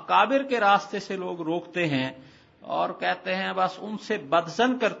جو اکابر کے راستے سے لوگ روکتے ہیں اور کہتے ہیں بس ان سے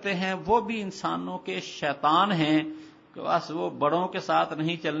بدزن کرتے ہیں، وہ بھی انسانوں کے شیطان ہیں کہ بس وہ بڑوں کے ساتھ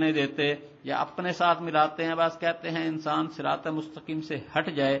نہیں چلنے دیتے یا اپنے ساتھ ملاتے ہیں، بس کہتے ہیں انسان صراط مستقیم سے ہٹ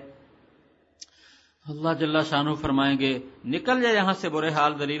جائے۔ اللہ جل شانہ فرمائیں گے نکل جائے یہاں سے برے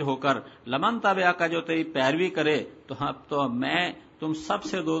حال ذلیل ہو کر، لمن تبعک کا جو تیری پیروی کرے تو میں تم سب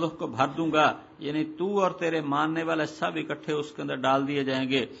سے دوزخ کو بھر دوں گا، یعنی تو اور تیرے ماننے والے سب اکٹھے اس کے اندر ڈال دیے جائیں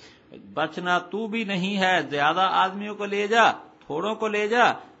گے۔ بچنا تو بھی نہیں ہے، زیادہ آدمیوں کو لے جا، تھوڑوں کو لے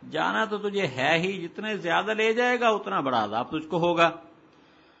جا، جانا تو تجھے ہے ہی، جتنے زیادہ لے جائے گا اتنا بڑا عذاب تجھ کو ہوگا۔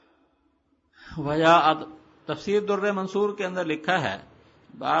 تفسیر در منصور کے اندر لکھا ہے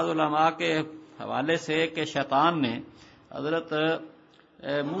بعض علماء کے حوالے سے کہ شیطان نے حضرت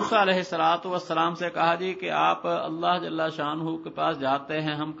موسیٰ علیہ الصلوۃ والسلام سے کہا جی کہ آپ اللہ جل شانہ کے پاس جاتے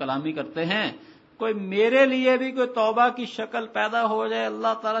ہیں، ہم کلامی کرتے ہیں، کوئی میرے لیے بھی کوئی توبہ کی شکل پیدا ہو جائے،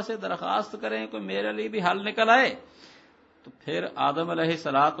 اللہ تعالیٰ سے درخواست کریں کوئی میرے لیے بھی حل نکل آئے۔ تو پھر آدم علیہ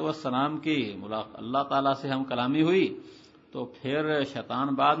الصلوۃ والسلام کی اللہ تعالیٰ سے ہم کلامی ہوئی، تو پھر شیطان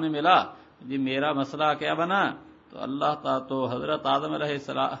بعد میں ملا جی میرا مسئلہ کیا بنا، تو اللہ تعالیٰ تو حضرت آدم علیہ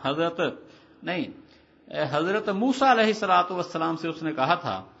السلام حضرت موسیٰ علیہ الصلوۃ والسلام سے اس نے کہا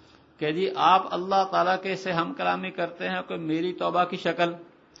تھا کہ جی آپ اللہ تعالیٰ کے سے ہم کلامی کرتے ہیں کوئی میری توبہ کی شکل،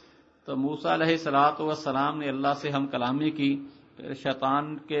 تو موسیٰ علیہ الصلوۃ والسلام نے اللہ سے ہم کلامی کی۔ پھر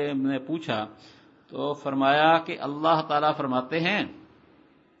شیطان کے نے پوچھا تو فرمایا کہ اللہ تعالیٰ فرماتے ہیں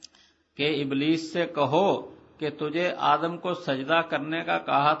کہ ابلیس سے کہو کہ تجھے آدم کو سجدہ کرنے کا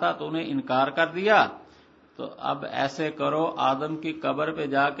کہا تھا تو نے انکار کر دیا، تو اب ایسے کرو آدم کی قبر پہ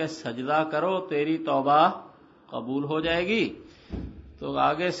جا کے سجدہ کرو، تیری توبہ قبول ہو جائے گی۔ تو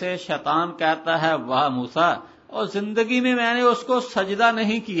آگے سے شیطان کہتا ہے واہ موسیٰ، اور زندگی میں نے اس کو سجدہ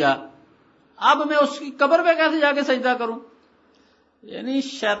نہیں کیا، اب میں اس کی قبر پہ کیسے جا کے سجدہ کروں؟ یعنی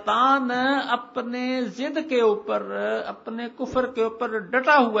شیطان اپنے ضد کے اوپر، اپنے کفر کے اوپر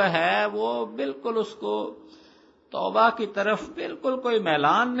ڈٹا ہوا ہے، وہ بالکل اس کو توبہ کی طرف بالکل کوئی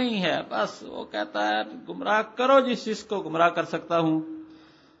میلان نہیں ہے، بس وہ کہتا ہے گمراہ کرو جس کو گمراہ کر سکتا ہوں۔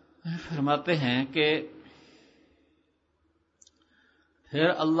 فرماتے ہیں کہ پھر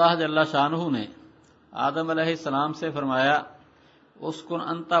اللہ جل شانہ نے آدم علیہ السلام سے فرمایا اسکن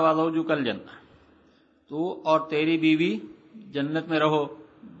انت وزوجک الجنہ، تو اور تیری بیوی جنت میں رہو،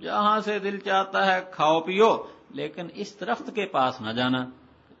 جہاں سے دل چاہتا ہے کھاؤ پیو، لیکن اس درخت کے پاس نہ جانا،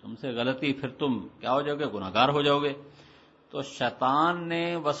 تم سے غلطی پھر تم کیا ہو جاؤ گے، گناہگار ہو جاؤ گے۔ تو شیطان نے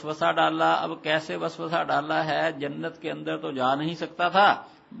وسوسہ ڈالا، اب کیسے وسوسہ ڈالا ہے، جنت کے اندر تو جا نہیں سکتا تھا،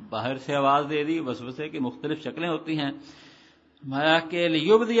 باہر سے آواز دے دی، وسوسے کی مختلف شکلیں ہوتی ہیں، مایا کہ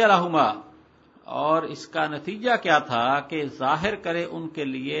لیبدی لہما، اور اس کا نتیجہ کیا تھا کہ ظاہر کرے ان کے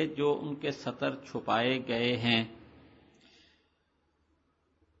لیے جو ان کے ستر چھپائے گئے ہیں۔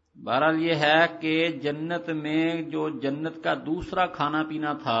 بہرحال یہ ہے کہ جنت میں جو جنت کا دوسرا کھانا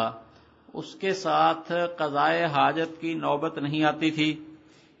پینا تھا اس کے ساتھ قضائے حاجت کی نوبت نہیں آتی تھی،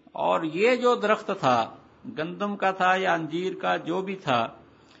 اور یہ جو درخت تھا گندم کا تھا یا انجیر کا جو بھی تھا،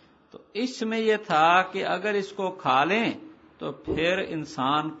 تو اس میں یہ تھا کہ اگر اس کو کھا لیں تو پھر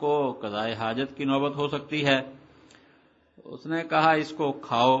انسان کو قضائے حاجت کی نوبت ہو سکتی ہے۔ اس نے کہا اس کو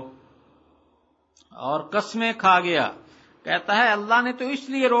کھاؤ، اور قسمیں کھا گیا، کہتا ہے اللہ نے تو اس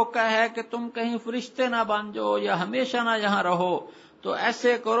لیے روکا ہے کہ تم کہیں فرشتے نہ بن جاؤ یا ہمیشہ نہ یہاں رہو، تو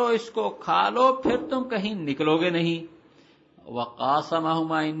ایسے کرو اس کو کھا لو پھر تم کہیں نکلو گے نہیں۔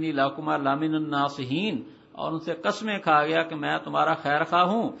 وقاسمہما انی لکما لمن الناصحین، اور ان سے قسمیں کھا گیا کہ میں تمہارا خیر خواہ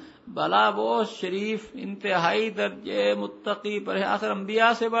ہوں۔ بھلا وہ شریف انتہائی درجے متقی پرہیزگار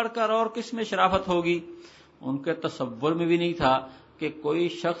انبیاء سے بڑھ کر اور کس میں شرافت ہوگی؟ ان کے تصور میں بھی نہیں تھا کہ کوئی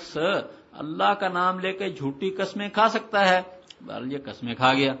شخص اللہ کا نام لے کے جھوٹی قسمیں کھا سکتا ہے، بہرحال یہ قسمیں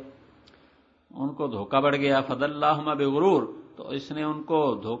کھا گیا، ان کو دھوکہ بڑھ گیا۔ فضلہما بغرور، تو اس نے ان کو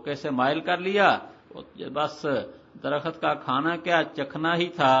دھوکے سے مائل کر لیا، بس درخت کا کھانا کیا چکھنا ہی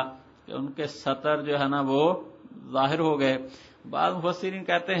تھا کہ ان کے سطر جو ہے نا وہ ظاہر ہو گئے۔ بعض مفسرین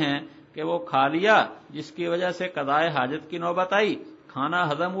کہتے ہیں کہ وہ کھا لیا جس کی وجہ سے قضائے حاجت کی نوبت آئی، کھانا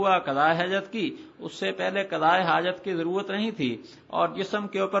ہضم ہوا قضائے حاجت کی، اس سے پہلے قضائے حاجت کی ضرورت نہیں تھی، اور جسم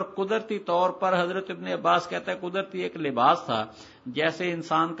کے اوپر قدرتی طور پر حضرت ابن عباس کہتا ہے قدرتی ایک لباس تھا، جیسے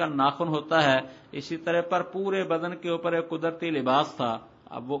انسان کا ناخن ہوتا ہے اسی طرح پر پورے بدن کے اوپر ایک قدرتی لباس تھا،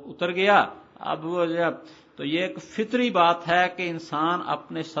 اب وہ اتر گیا، اب وہ تو یہ ایک فطری بات ہے کہ انسان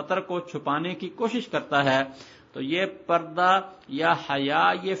اپنے سطر کو چھپانے کی کوشش کرتا ہے، تو یہ پردہ یا حیا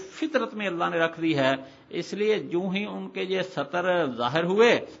یہ فطرت میں اللہ نے رکھ دی ہے، اس لیے جو ہی ان کے یہ سطر ظاہر ہوئے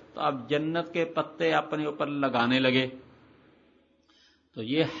تو اب جنت کے پتے اپنے اوپر لگانے لگے۔ تو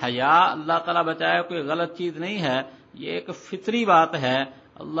یہ حیا اللہ تعالیٰ بچائے کوئی غلط چیز نہیں ہے، یہ ایک فطری بات ہے،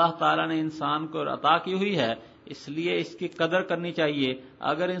 اللہ تعالیٰ نے انسان کو عطا کی ہوئی ہے، اس لیے اس کی قدر کرنی چاہیے.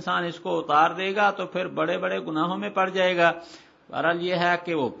 اگر انسان اس کو اتار دے گا تو پھر بڑے بڑے گناہوں میں پڑ جائے گا. بہرحال یہ ہے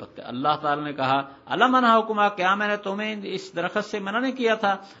کہ وہ اللہ تعالی نے کہا الم انہاکما، کیا میں نے تمہیں اس درخت سے منع نہیں کیا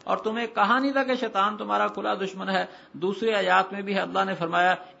تھا اور تمہیں کہا نہیں تھا کہ شیطان تمہارا کھلا دشمن ہے. دوسری آیات میں بھی اللہ نے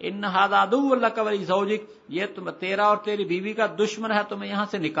فرمایا ان ھذا عدو لک ولزوجک، یہ تیرا اور تیری بیوی کا دشمن ہے، تمہیں یہاں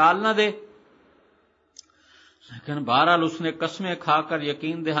سے نکال نہ دے. لیکن بہرحال اس نے قسمیں کھا کر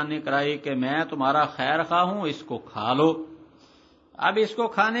یقین دہانی کرائی کہ میں تمہارا خیر خواہ ہوں، اس کو کھا لو. اب اس کو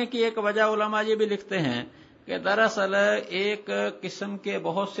کھانے کی ایک وجہ علماء یہ بھی لکھتے ہیں کہ دراصل ایک قسم کے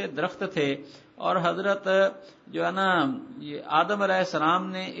بہت سے درخت تھے اور حضرت جو ہے نا یہ آدم علیہ السلام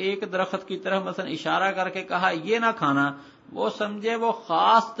نے ایک درخت کی طرف مثلا اشارہ کر کے کہا یہ نہ کھانا، وہ سمجھے وہ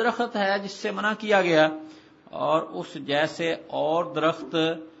خاص درخت ہے جس سے منع کیا گیا، اور اس جیسے اور درخت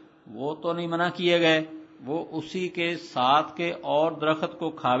وہ تو نہیں منع کیے گئے، وہ اسی کے ساتھ کے اور درخت کو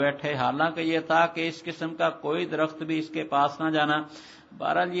کھا بیٹھے، حالانکہ یہ تھا کہ اس قسم کا کوئی درخت بھی اس کے پاس نہ جانا.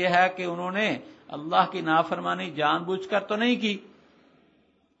 بہرحال یہ ہے کہ انہوں نے اللہ کی نافرمانی جان بوجھ کر تو نہیں کی،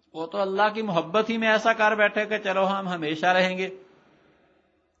 وہ تو اللہ کی محبت ہی میں ایسا کر بیٹھے کہ چلو ہم ہمیشہ رہیں گے.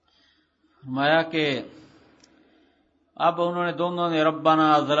 فرمایا کہ اب انہوں نے دونوں نے ربنا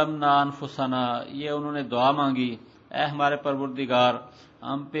ظلمنا انفسنا، یہ انہوں نے دعا مانگی، اے ہمارے پروردگار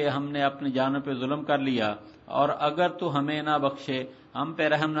ہم نے اپنی جانوں پہ ظلم کر لیا، اور اگر تو ہمیں نہ بخشے، ہم پہ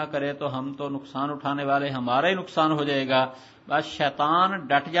رحم نہ کرے تو ہم تو نقصان اٹھانے والے، ہمارا ہی نقصان ہو جائے گا. بس شیطان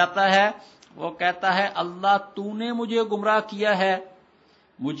ڈٹ جاتا ہے، وہ کہتا ہے اللہ تو نے مجھے گمراہ کیا ہے،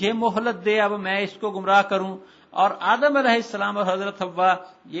 مجھے مہلت دے اب میں اس کو گمراہ کروں. اور آدم علیہ السلام اور حضرت حوا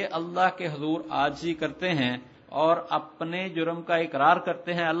یہ اللہ کے حضور عاجزی کرتے ہیں اور اپنے جرم کا اقرار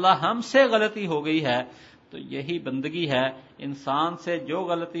کرتے ہیں، اللہ ہم سے غلطی ہو گئی ہے. تو یہی بندگی ہے، انسان سے جو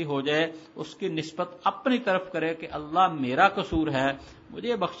غلطی ہو جائے اس کی نسبت اپنی طرف کرے کہ اللہ میرا قصور ہے،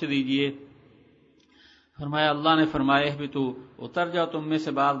 مجھے بخش دیجئے. فرمایا اللہ نے فرمایا بھی تو اتر جاؤ، تم میں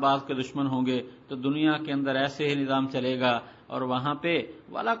سے بعض کے دشمن ہوں گے، تو دنیا کے اندر ایسے ہی نظام چلے گا، اور وہاں پہ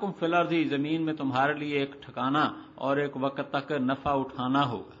وَلَكُمْ فِي الْأَرْضِ، زمین میں تمہارے لیے ایک ٹھکانہ اور ایک وقت تک نفع اٹھانا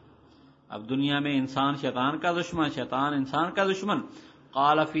ہوگا. اب دنیا میں انسان شیطان کا دشمن، شیطان انسان کا دشمن.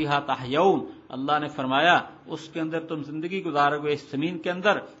 قال فیہا تحیون، اللہ نے فرمایا اس کے اندر تم زندگی گزارو گے، اس زمین کے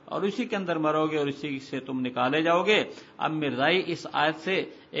اندر، اور اسی کے اندر مرو گے اور اسی سے تم نکالے جاؤ گے. اب مرزائی اس آیت سے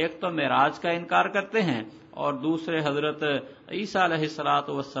ایک تو معراج کا انکار کرتے ہیں اور دوسرے حضرت عیسیٰ علیہ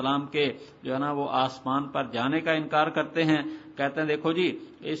السلام کے جو ہے نا وہ آسمان پر جانے کا انکار کرتے ہیں. کہتے ہیں دیکھو جی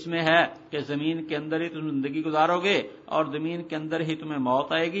اس میں ہے کہ زمین کے اندر ہی تم زندگی گزارو گے اور زمین کے اندر ہی تمہیں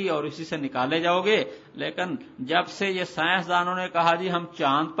موت آئے گی اور اسی سے نکالے جاؤ گے. لیکن جب سے یہ سائنسدانوں نے کہا جی ہم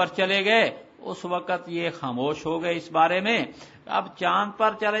چاند پر چلے گئے، اس وقت یہ خاموش ہو گئے اس بارے میں. اب چاند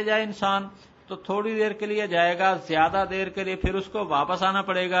پر چلے جائے انسان تو تھوڑی دیر کے لیے جائے گا، زیادہ دیر کے لیے پھر اس کو واپس آنا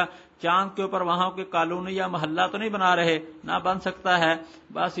پڑے گا. چاند کے اوپر وہاں کے کالونی یا محلہ تو نہیں بنا رہے، نہ بن سکتا ہے.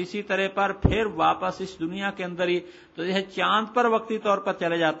 بس اسی طرح پر پھر واپس اس دنیا کے اندر ہی تو یہ چاند پر وقتی طور پر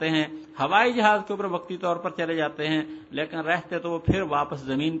چلے جاتے ہیں، ہوائی جہاز کے اوپر وقتی طور پر چلے جاتے ہیں، لیکن رہتے تو وہ پھر واپس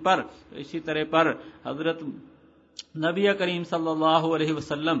زمین پر. تو اسی طرح پر حضرت نبی کریم صلی اللہ علیہ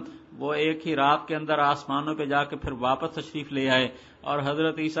وسلم وہ ایک ہی رات کے اندر آسمانوں پہ جا کے پھر واپس تشریف لے آئے، اور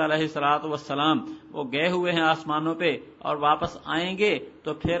حضرت عیسیٰ علیہ السلام وہ گئے ہوئے ہیں آسمانوں پہ اور واپس آئیں گے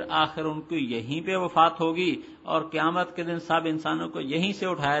تو پھر آخر ان کی یہیں پہ وفات ہوگی اور قیامت کے دن سب انسانوں کو یہیں سے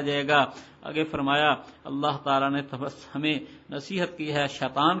اٹھایا جائے گا. آگے فرمایا اللہ تعالیٰ نے ہمیں نصیحت کی ہے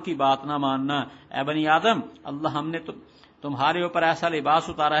شیطان کی بات نہ ماننا. اے بنی آدم، اللہ ہم نے تمہارے اوپر ایسا لباس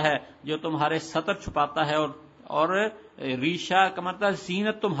اتارا ہے جو تمہارے ستر چھپاتا ہے اور ریشہ کا مطلب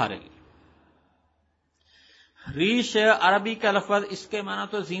زینت تمہارے لیے. ریش عربی کا لفظ اس کے معنی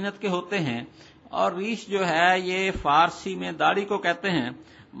تو زینت کے ہوتے ہیں، اور ریش جو ہے یہ فارسی میں داڑھی کو کہتے ہیں.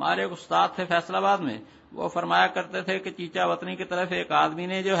 ہمارے ایک استاد تھے فیصل آباد میں، وہ فرمایا کرتے تھے کہ چیچا وطنی کی طرف ایک آدمی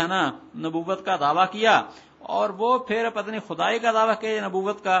نے جو ہے نا نبوت کا دعویٰ کیا، اور وہ پھر پتہ نہیں خدائی کا دعویٰ کیا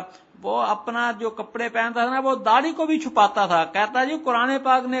نبوت کا، وہ اپنا جو کپڑے پہنتا تھا نا وہ داڑھی کو بھی چھپاتا تھا. کہتا جی قرآن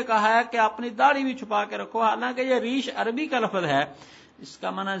پاک نے کہا ہے کہ اپنی داڑھی بھی چھپا کے رکھو، حالانکہ یہ ریش عربی کا لفظ ہے، اس کا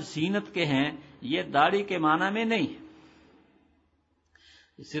معنی زینت کے ہیں، یہ داڑھی کے معنی میں نہیں ہے.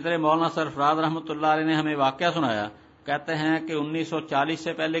 اسی طرح مولانا سرفراز رحمۃ اللہ علیہ نے ہمیں واقعہ سنایا. کہتے ہیں کہ 1940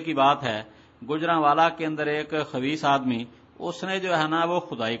 سے پہلے کی بات ہے، گجرانوالا کے اندر ایک خبیث آدمی، اس نے جو ہے نا وہ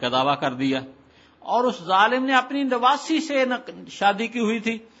خدائی کا دعویٰ کر دیا، اور اس ظالم نے اپنی نواسی سے شادی کی ہوئی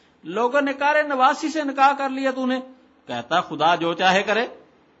تھی. لوگوں نے کہا نواسی سے نکاح کر لیا تو نے؟ کہتا خدا جو چاہے کرے،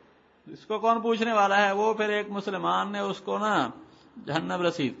 اس کو کون پوچھنے والا ہے. وہ پھر ایک مسلمان نے اس کو نا جہنم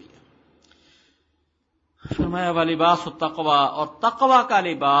رسید کیا. فرمایا لباس التقوی، اور تقوی کا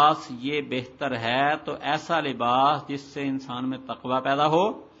لباس یہ بہتر ہے. تو ایسا لباس جس سے انسان میں تقوی پیدا ہو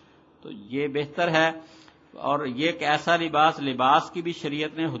تو یہ بہتر ہے. اور یہ ایک ایسا لباس کی بھی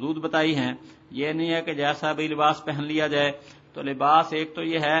شریعت نے حدود بتائی ہیں. یہ نہیں ہے کہ جیسا بھی لباس پہن لیا جائے. تو لباس ایک تو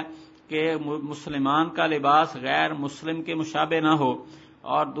یہ ہے کہ مسلمان کا لباس غیر مسلم کے مشابہ نہ ہو،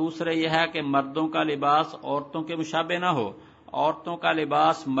 اور دوسرے یہ ہے کہ مردوں کا لباس عورتوں کے مشابہ نہ ہو، عورتوں کا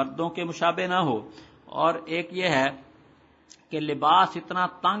لباس مردوں کے مشابہ نہ ہو. اور ایک یہ ہے کہ لباس اتنا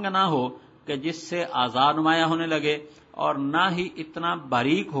تنگ نہ ہو کہ جس سے اعضاء نمایاں ہونے لگے، اور نہ ہی اتنا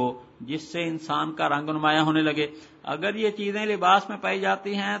باریک ہو جس سے انسان کا رنگ نمایاں ہونے لگے. اگر یہ چیزیں لباس میں پائی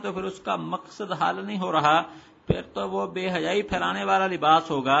جاتی ہیں تو پھر اس کا مقصد حل نہیں ہو رہا، پھر تو وہ بے حیائی پھیلانے والا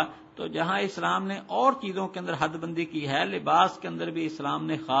لباس ہوگا. تو جہاں اسلام نے اور چیزوں کے اندر حد بندی کی ہے، لباس کے اندر بھی اسلام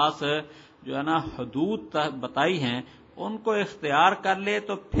نے خاص جو ہے نا حدود بتائی ہیں، ان کو اختیار کر لے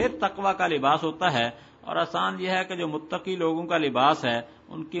تو پھر تقوی کا لباس ہوتا ہے. اور آسان یہ ہے کہ جو متقی لوگوں کا لباس ہے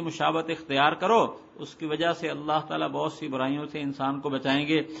ان کی مشابہت اختیار کرو، اس کی وجہ سے اللہ تعالیٰ بہت سی برائیوں سے انسان کو بچائیں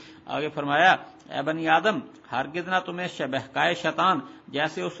گے. آگے فرمایا، اے بنی آدم ہرگز نہ تمہیں بہکائے شیطان،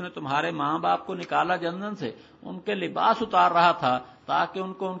 جیسے اس نے تمہارے ماں باپ کو نکالا جنت سے، ان کے لباس اتار رہا تھا تاکہ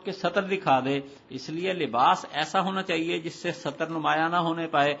ان کو ان کے سطر دکھا دے. اس لیے لباس ایسا ہونا چاہیے جس سے سطر نمایاں نہ ہونے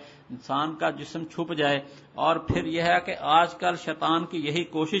پائے، انسان کا جسم چھپ جائے. اور پھر یہ ہے کہ آج کل شیطان کی یہی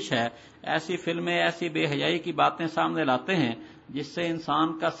کوشش ہے، ایسی فلمیں ایسی بے حیائی کی باتیں سامنے لاتے ہیں جس سے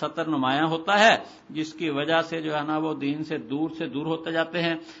انسان کا سطر نمایاں ہوتا ہے، جس کی وجہ سے جو ہے نا وہ دین سے دور ہوتے جاتے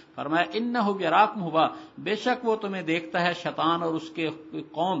ہیں. فرمایا انہ یراکم ہوا، بے شک وہ تمہیں دیکھتا ہے شیطان اور اس کے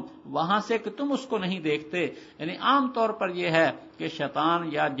قوم وہاں سے کہ تم اس کو نہیں دیکھتے. یعنی عام طور پر یہ ہے کہ شیطان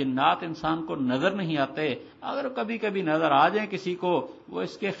یا جنات انسان کو نظر نہیں آتے، اگر کبھی کبھی نظر آ جائیں کسی کو وہ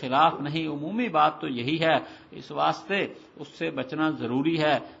اس کے خلاف نہیں. عمومی بات تو یہی ہے، اس واسطے اس سے بچنا ضروری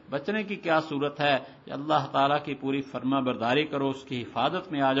ہے. بچنے کی کیا صورت ہے کہ اللہ تعالیٰ کی پوری فرما برداری کرو، اس کی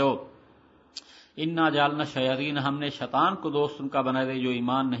حفاظت میں آ جاؤ. انا جعلنا شیاطین، ہم نے شیطان کو دوست ان کا بنا دے جو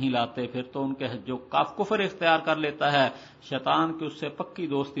ایمان نہیں لاتے. پھر تو ان کے جو کفر اختیار کر لیتا ہے شیطان کی اس سے پکی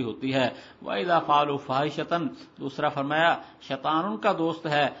دوستی ہوتی ہے. وَإِذَا فَعَلُوا فَاحِشَةً، دوسرا فرمایا شیطان ان کا دوست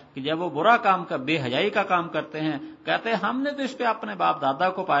ہے کہ جب وہ برا کام کا بے حیائی کا کام کرتے ہیں کہتے ہیں ہم نے تو اس پہ اپنے باپ دادا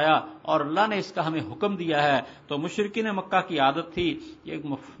کو پایا اور اللہ نے اس کا ہمیں حکم دیا ہے. تو مشرکین مکہ کی عادت تھی،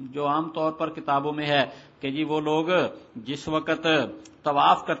 جو عام طور پر کتابوں میں ہے کہ جی وہ لوگ جس وقت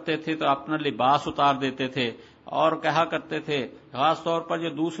طواف کرتے تھے تو اپنا لباس اتار دیتے تھے، اور کہا کرتے تھے خاص طور پر جو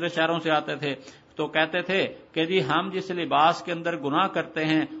دوسرے شہروں سے آتے تھے تو کہتے تھے کہ جی ہم جس لباس کے اندر گناہ کرتے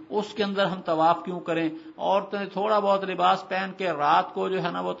ہیں اس کے اندر ہم طواف کیوں کریں. عورتیں تھوڑا بہت لباس پہن کے رات کو جو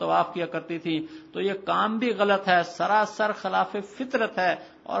ہے نا وہ طواف کیا کرتی تھی. تو یہ کام بھی غلط ہے، سراسر خلاف فطرت ہے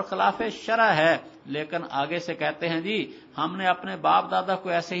اور خلاف شرع ہے. لیکن آگے سے کہتے ہیں جی ہم نے اپنے باپ دادا کو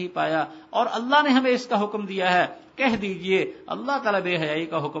ایسے ہی پایا اور اللہ نے ہمیں اس کا حکم دیا ہے. کہہ دیجئے اللہ تعالیٰ بے حیائی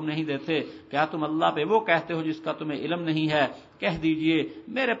کا حکم نہیں دیتے، کیا تم اللہ پہ وہ کہتے ہو جس کا تمہیں علم نہیں ہے؟ کہہ دیجئے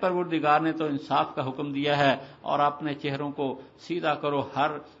میرے پروردگار نے تو انصاف کا حکم دیا ہے اور اپنے چہروں کو سیدھا کرو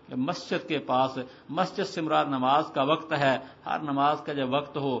ہر مسجد کے پاس. مسجد سے مراد نماز کا وقت ہے، ہر نماز کا جب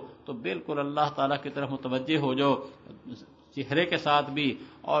وقت ہو تو بالکل اللہ تعالیٰ کی طرف متوجہ ہو جاؤ، چہرے کے ساتھ بھی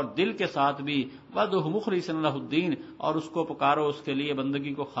اور دل کے ساتھ بھی. وَدْعُوهُ مُخْلِصًا لَهُ الدِّينَ، اور اس کو پکارو اس کے لیے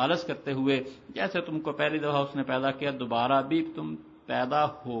بندگی کو خالص کرتے ہوئے، جیسے تم کو پہلی دفعہ اس نے پیدا کیا دوبارہ بھی تم پیدا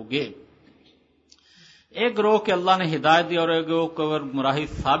ہوگے. ایک گروہ کے اللہ نے ہدایت دی اور ایک گروہ کو گمراہی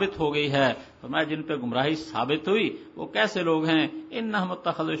ثابت ہو گئی ہے. فرمایا جن پہ گمراہی ثابت ہوئی وہ کیسے لوگ ہیں؟ انہم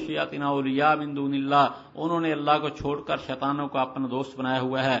اتخذوا الشیاطین اولیاء من دون اللہ، انہوں نے اللہ کو چھوڑ کر شیطانوں کو اپنا دوست بنایا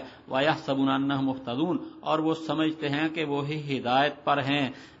ہوا ہے. ویحسبون انہم مہتدون، اور وہ سمجھتے ہیں کہ وہی ہدایت پر ہیں.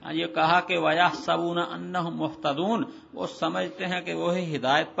 یہ کہا کہ ویحسبون انہم مہتدون، وہ سمجھتے ہیں کہ وہی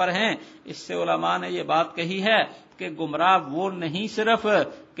ہدایت پر ہیں. اس سے علماء نے یہ بات کہی ہے کہ گمراہ وہ نہیں صرف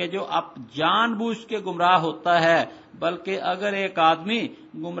کہ جو اب جان بوجھ کے گمراہ ہوتا ہے، بلکہ اگر ایک آدمی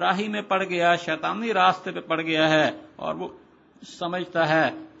گمراہی میں پڑ گیا، شیطانی راستے پہ پڑ گیا ہے اور وہ سمجھتا ہے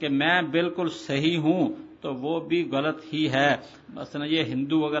کہ میں بالکل صحیح ہوں تو وہ بھی غلط ہی ہے. مثلا یہ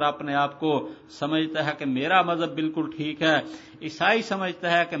ہندو اگر اپنے آپ کو سمجھتا ہے کہ میرا مذہب بالکل ٹھیک ہے، عیسائی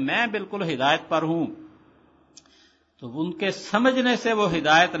سمجھتا ہے کہ میں بالکل ہدایت پر ہوں، تو ان کے سمجھنے سے وہ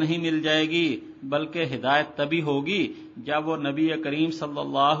ہدایت نہیں مل جائے گی، بلکہ ہدایت تبھی ہوگی جب وہ نبی کریم صلی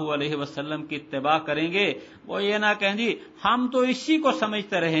اللہ علیہ وسلم کی اتباع کریں گے. وہ یہ نہ کہیں جی ہم تو اسی کو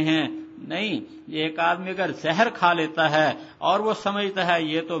سمجھتے رہے ہیں. نہیں، یہ ایک آدمی اگر زہر کھا لیتا ہے اور وہ سمجھتا ہے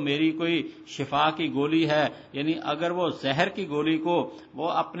یہ تو میری کوئی شفا کی گولی ہے، یعنی اگر وہ زہر کی گولی کو وہ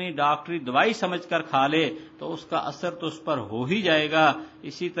اپنی ڈاکٹری دوائی سمجھ کر کھا لے تو اس کا اثر تو اس پر ہو ہی جائے گا.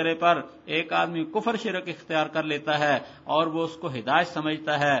 اسی طرح پر ایک آدمی کفر شرک اختیار کر لیتا ہے اور وہ اس کو ہدایت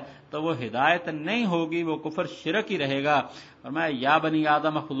سمجھتا ہے تو وہ ہدایت نہیں ہوگی، وہ کفر شرک ہی رہے گا. فرمایا یا بنی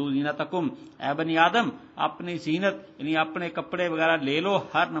آدم خذوا زینتکم، اے بنی آدم اپنی زینت یعنی اپنے کپڑے وغیرہ لے لو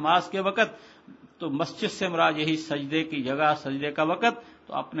ہر نماز کے وقت. تو مسجد سے مراد یہی سجدے کی جگہ، سجدے کا وقت،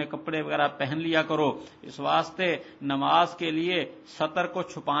 تو اپنے کپڑے وغیرہ پہن لیا کرو۔ اس واسطے نماز کے لیے سطر کو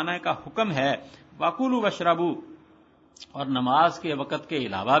چھپانے کا حکم ہے۔ وَكُلُوا وَاشْرَبُوا، اور نماز کے وقت کے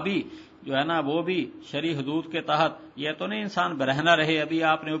علاوہ بھی جو ہے نا وہ بھی شرعی حدود کے تحت، یہ تو نہیں انسان برہنہ رہے۔ ابھی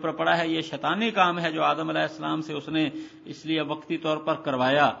آپ نے اوپر پڑھا ہے یہ شیطانی کام ہے جو آدم علیہ السلام سے اس نے اس لیے وقتی طور پر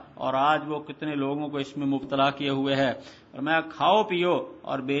کروایا، اور آج وہ کتنے لوگوں کو اس میں مبتلا کیے ہوئے ہے۔ اور میں کھاؤ پیو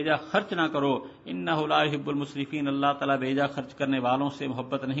اور بیجا خرچ نہ کرو، انہ لا یحب المسرفین، اللہ تعالیٰ بیجا خرچ کرنے والوں سے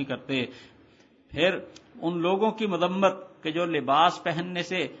محبت نہیں کرتے۔ پھر ان لوگوں کی مذمت کہ جو لباس پہننے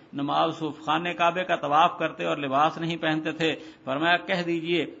سے نماز خانہ کعبے کا طواف کرتے اور لباس نہیں پہنتے تھے، فرمایا کہہ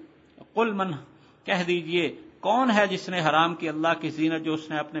دیجئے قل من، کہہ دیجئے کون ہے جس نے حرام کی اللہ کی زینت جو اس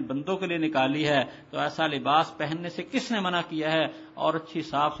نے اپنے بندوں کے لیے نکالی ہے، تو ایسا لباس پہننے سے کس نے منع کیا ہے، اور اچھی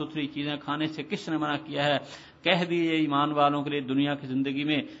صاف ستھری چیزیں کھانے سے کس نے منع کیا ہے؟ کہہ دیجئے ایمان والوں کے لیے دنیا کی زندگی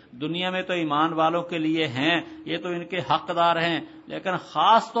میں، دنیا میں تو ایمان والوں کے لیے ہیں، یہ تو ان کے حقدار ہیں، لیکن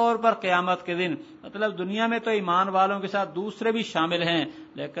خاص طور پر قیامت کے دن، مطلب دنیا میں تو ایمان والوں کے ساتھ دوسرے بھی شامل ہیں،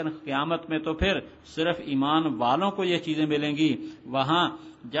 لیکن قیامت میں تو پھر صرف ایمان والوں کو یہ چیزیں ملیں گی۔ وہاں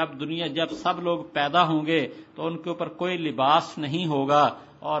جب سب لوگ پیدا ہوں گے تو ان کے اوپر کوئی لباس نہیں ہوگا،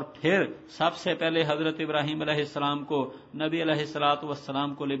 اور پھر سب سے پہلے حضرت ابراہیم علیہ السلام کو، نبی علیہ الصلوۃ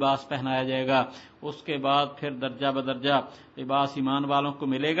والسلام کو لباس پہنایا جائے گا، اس کے بعد پھر درجہ بدرجہ لباس ایمان والوں کو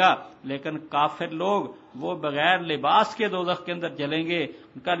ملے گا، لیکن کافر لوگ وہ بغیر لباس کے دوزخ کے اندر جلیں گے۔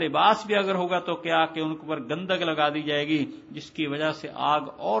 ان کا لباس بھی اگر ہوگا تو کیا کہ ان کے اوپر گندگ لگا دی جائے گی، جس کی وجہ سے آگ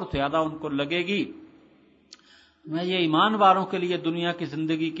اور زیادہ ان کو لگے گی۔ میں یہ ایمان والوں کے لیے دنیا کی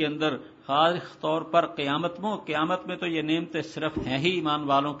زندگی کے اندر خاص طور پر قیامت میں تو یہ نعمتیں صرف ہیں ہی ایمان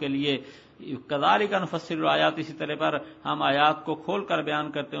والوں کے لیے۔ کذالک نفصل الآیات، اسی طرح پر ہم آیات کو کھول کر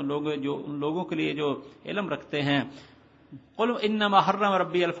بیان کرتے ہیں ان لوگوں کے لیے جو علم رکھتے ہیں۔ قل انما حرم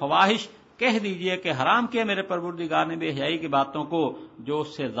ربی الفواحش، کہہ دیجئے کہ حرام کیا میرے پروردگار نے بے حیائی کی باتوں کو جو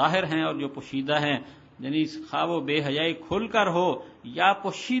اس سے ظاہر ہیں اور جو پوشیدہ ہیں، یعنی خواہ وہ بے حیائی کھل کر ہو یا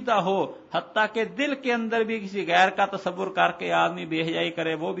پوشیدہ ہو، حتیٰ کہ دل کے اندر بھی کسی غیر کا تصور کر کے آدمی بے حیائی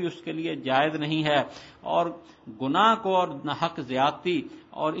کرے، وہ بھی اس کے لیے جائز نہیں ہے۔ اور گناہ کو اور ناحق زیادتی،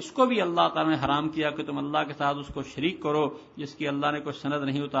 اور اس کو بھی اللہ تعالیٰ نے حرام کیا کہ تم اللہ کے ساتھ اس کو شریک کرو جس کی اللہ نے کوئی سند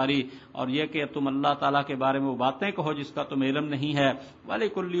نہیں اتاری، اور یہ کہ تم اللہ تعالیٰ کے بارے میں وہ باتیں کہو جس کا تم علم نہیں ہے۔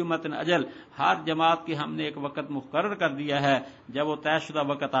 وَلِكُلِّ أُمَّةٍ اجل، ہر جماعت کی ہم نے ایک وقت مقرر کر دیا ہے، جب وہ طے شدہ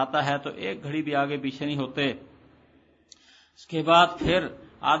وقت آتا ہے تو ایک گھڑی بھی آگے پیچھے نہیں ہوتے۔ اس کے بعد پھر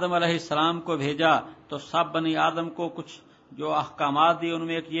آدم علیہ السلام کو بھیجا تو سب بنی آدم کو کچھ جو احکامات دیے، ان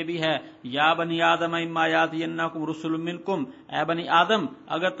میں ایک یہ بھی ہے، یا بنی آدم اما یاتینکم رسل منکم، اے بنی آدم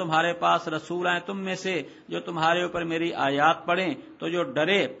اگر تمہارے پاس رسول آئیں تم میں سے جو تمہارے اوپر میری آیات پڑھیں تو جو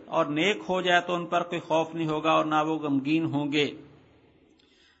ڈرے اور نیک ہو جائے تو ان پر کوئی خوف نہیں ہوگا اور نہ وہ غمگین ہوں گے۔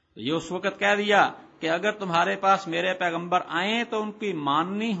 یہ اس وقت کہہ دیا کہ اگر تمہارے پاس میرے پیغمبر آئیں تو ان کی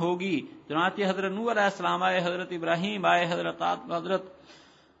ماننی ہوگی۔ چنانچہ حضرت نوح علیہ السلام آئے، حضرت ابراہیم آئے، حضرت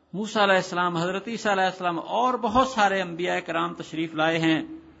موسیٰ علیہ السلام، حضرت عیسیٰ علیہ السلام، اور بہت سارے انبیاء کرام تشریف لائے ہیں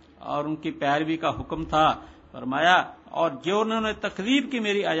اور ان کی پیروی کا حکم تھا۔ فرمایا اور جو انہوں نے تکذیب کی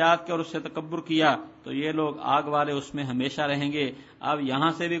میری آیات کے اور اس سے تکبر کیا تو یہ لوگ آگ والے اس میں ہمیشہ رہیں گے۔ اب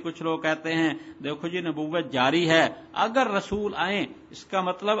یہاں سے بھی کچھ لوگ کہتے ہیں دیکھو جی نبوت جاری ہے، اگر رسول آئیں، اس کا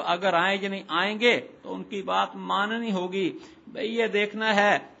مطلب اگر آئیں یعنی آئیں گے تو ان کی بات ماننی ہوگی۔ بھئی یہ دیکھنا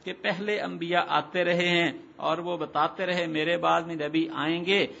ہے کہ پہلے انبیاء آتے رہے ہیں اور وہ بتاتے رہے میرے بعد میں نبی آئیں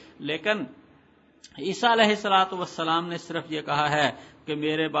گے، لیکن عیسیٰ علیہ السلام نے صرف یہ کہا ہے کہ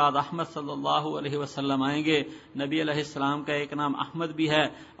میرے بعد احمد صلی اللہ علیہ وسلم آئیں گے۔ نبی علیہ السلام کا ایک نام احمد بھی ہے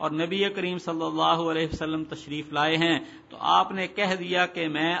اور نبی کریم صلی اللہ علیہ وسلم تشریف لائے ہیں، تو آپ نے کہہ دیا کہ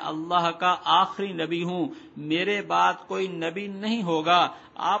میں اللہ کا آخری نبی ہوں، میرے بعد کوئی نبی نہیں ہوگا۔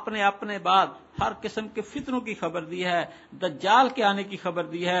 آپ نے اپنے بعد ہر قسم کے فتنوں کی خبر دی ہے، دجال کے آنے کی خبر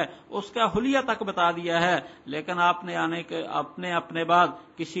دی ہے، اس کا حلیہ تک بتا دیا ہے، لیکن آپ نے اپنے بعد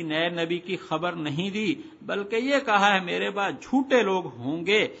کسی نئے نبی کی خبر نہیں دی، بلکہ یہ کہا ہے میرے بعد جھوٹے لوگ ہوں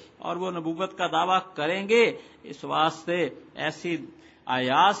گے اور وہ نبوت کا دعویٰ کریں گے۔ اس واسطے ایسی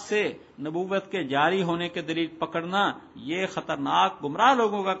آیات سے نبوت کے جاری ہونے کے دلیل پکڑنا یہ خطرناک گمراہ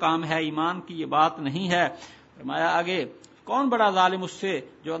لوگوں کا کام ہے، ایمان کی یہ بات نہیں ہے۔ فرمایا آگے کون بڑا ظالم اس سے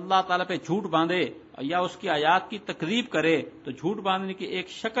جو اللہ تعالیٰ پہ جھوٹ باندھے یا اس کی آیات کی تکذیب کرے۔ تو جھوٹ باندھنے کی ایک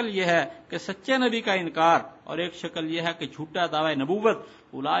شکل یہ ہے کہ سچے نبی کا انکار، اور ایک شکل یہ ہے کہ جھوٹا دعوی نبوت۔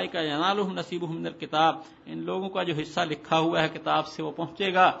 اولئک ینالہم نصیبہم من الکتاب، ان لوگوں کا جو حصہ لکھا ہوا ہے کتاب سے وہ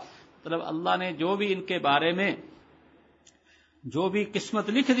پہنچے گا۔ مطلب اللہ نے جو بھی ان کے بارے میں جو بھی قسمت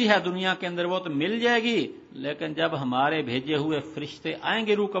لکھ دی ہے دنیا کے اندر وہ تو مل جائے گی، لیکن جب ہمارے بھیجے ہوئے فرشتے آئیں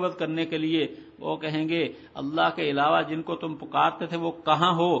گے روح قبض کرنے کے لیے، وہ کہیں گے اللہ کے علاوہ جن کو تم پکارتے تھے وہ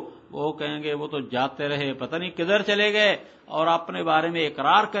کہاں ہو؟ وہ کہیں گے وہ تو جاتے رہے، پتہ نہیں کدھر چلے گئے، اور اپنے بارے میں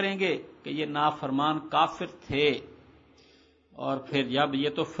اقرار کریں گے کہ یہ نافرمان کافر تھے۔ اور پھر جب یہ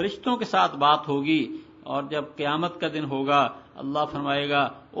تو فرشتوں کے ساتھ بات ہوگی، اور جب قیامت کا دن ہوگا اللہ فرمائے گا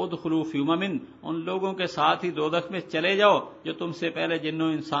ادخلوا فی امم، ان لوگوں کے ساتھ ہی دوزخ میں چلے جاؤ جو تم سے پہلے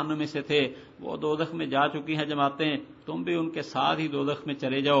جنوں انسانوں میں سے تھے، وہ دوزخ میں جا چکی ہیں جماعتیں، تم بھی ان کے ساتھ ہی دوزخ میں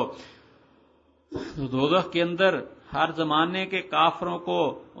چلے جاؤ۔ تو دوزخ کے اندر ہر زمانے کے کافروں کو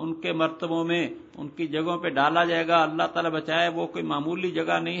ان کے مرتبوں میں ان کی جگہوں پہ ڈالا جائے گا۔ اللہ تعالیٰ بچائے، وہ کوئی معمولی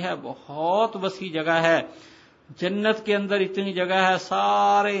جگہ نہیں ہے، بہت وسیع جگہ ہے۔ جنت کے اندر اتنی جگہ ہے،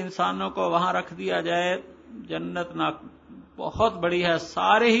 سارے انسانوں کو وہاں رکھ دیا جائے، جنت نہ بہت بڑی ہے،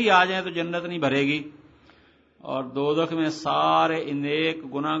 سارے ہی آ جائیں تو جنت نہیں بھرے گی۔ اور دوزخ میں سارے نیک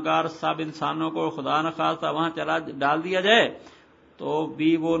گناہگار سب انسانوں کو خدا نخواستہ وہاں چلا ڈال دیا جائے تو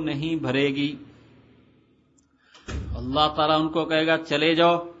بھی وہ نہیں بھرے گی۔ اللہ تعالیٰ ان کو کہے گا چلے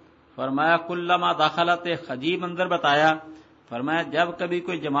جاؤ۔ فرمایا کلما دخلت، ایک عجیب منظر بتایا، فرمایا جب کبھی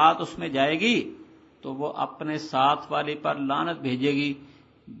کوئی جماعت اس میں جائے گی تو وہ اپنے ساتھ والی پر لعنت بھیجے گی۔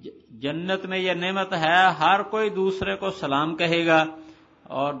 جنت میں یہ نعمت ہے، ہر کوئی دوسرے کو سلام کہے گا،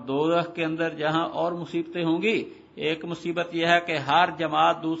 اور دوزخ کے اندر جہاں اور مصیبتیں ہوں گی، ایک مصیبت یہ ہے کہ ہر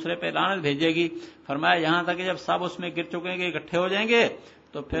جماعت دوسرے پہ لعنت بھیجے گی۔ فرمایا یہاں تک کہ جب سب اس میں گر چکیں گے، اکٹھے ہو جائیں گے،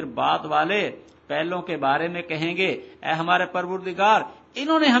 تو پھر بعد والے پہلوں کے بارے میں کہیں گے اے ہمارے پروردگار،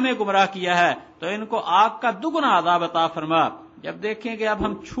 انہوں نے ہمیں گمراہ کیا ہے تو ان کو آگ کا دگنا عذاب عطا فرما۔ جب دیکھیں گے اب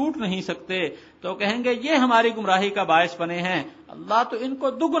ہم چھوٹ نہیں سکتے تو کہیں گے یہ ہماری گمراہی کا باعث بنے ہیں، اللہ تو ان کو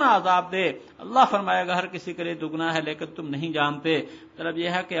دگنا عذاب دے۔ اللہ فرمائے گا ہر کسی کے لیے دگنا ہے لیکن تم نہیں جانتے۔ مطلب یہ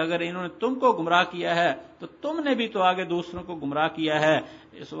ہے کہ اگر انہوں نے تم کو گمراہ کیا ہے تو تم نے بھی تو آگے دوسروں کو گمراہ کیا ہے،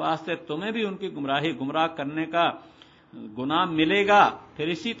 اس واسطے تمہیں بھی ان کی گمراہ کرنے کا گناہ ملے گا۔ پھر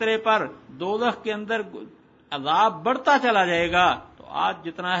اسی طرح پر دوزخ کے اندر عذاب بڑھتا چلا جائے گا، تو آج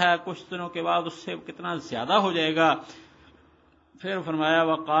جتنا ہے کچھ دنوں کے بعد اس سے کتنا زیادہ ہو جائے گا۔ پھر فرمایا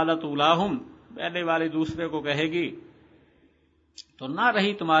وقالت اولاہم، پہلے والی دوسرے کو کہے گی تو نہ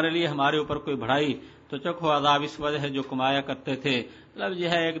رہی تمہارے لیے ہمارے اوپر کوئی بڑھائی، تو چکھو عذاب اس وجہ ہے جو کمایا کرتے تھے۔ مطلب یہ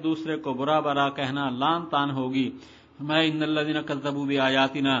ہے ایک دوسرے کو برا برا کہنا، لان تان ہوگی۔ فرمایا ان الذین کذبوا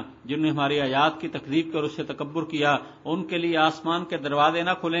بآیاتنا، جنہوں نے ہماری آیات کی تکذیب کر اس سے تکبر کیا، ان کے لیے آسمان کے دروازے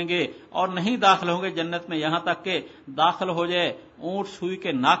نہ کھلیں گے اور نہیں داخل ہوں گے جنت میں یہاں تک کہ داخل ہو جائے اونٹ سوئی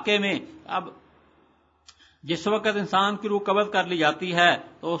کے ناکے میں۔ اب جس وقت انسان کی روح قبض کر لی جاتی ہے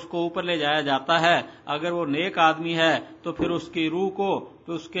تو اس کو اوپر لے جایا جاتا ہے، اگر وہ نیک آدمی ہے تو پھر اس کی روح کو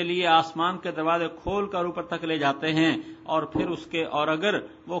تو اس کے لیے آسمان کے دروازے کھول کر اوپر تک لے جاتے ہیں، اور اگر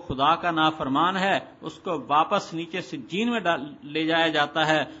وہ خدا کا نافرمان ہے اس کو واپس نیچے سجین میں لے جایا جاتا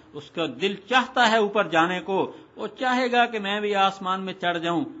ہے۔ اس کا دل چاہتا ہے اوپر جانے کو، وہ چاہے گا کہ میں بھی آسمان میں چڑھ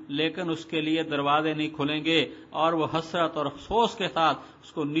جاؤں، لیکن اس کے لیے دروازے نہیں کھلیں گے اور وہ حسرت اور افسوس کے ساتھ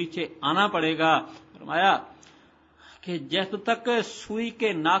اس کو نیچے آنا پڑے گا۔ فرمایا کہ جب تک سوئی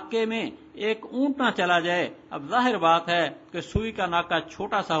کے ناکے میں ایک اونٹ نہ چلا جائے، اب ظاہر بات ہے کہ سوئی کا ناکا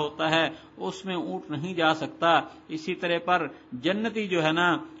چھوٹا سا ہوتا ہے، اس میں اونٹ نہیں جا سکتا۔ اسی طرح پر جنتی جو ہے نا،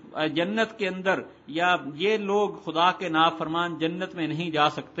 جنت کے اندر یا یہ لوگ خدا کے نافرمان جنت میں نہیں جا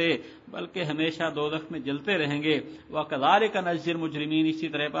سکتے بلکہ ہمیشہ دوزخ میں جلتے رہیں گے۔ وَكَذَلِكَ نَجْزِي الْمُجْرِمِينَ، اسی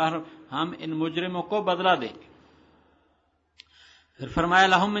طرح پر ہم ان مجرموں کو بدلہ دیں گے۔ پھر فرمایا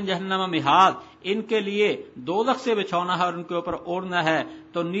لہم من جہنم مہاد، ان کے لیے دوزخ سے بچھونا ہے اور ان کے اوپر اوڑھنا ہے،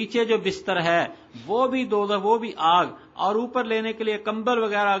 تو نیچے جو بستر ہے وہ بھی دوزخ، وہ بھی آگ، اور اوپر لینے کے لیے کمبل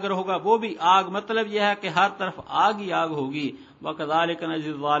وغیرہ اگر ہوگا وہ بھی آگ۔ مطلب یہ ہے کہ ہر طرف آگ ہی آگ ہوگی۔ وَكَذَلِكَ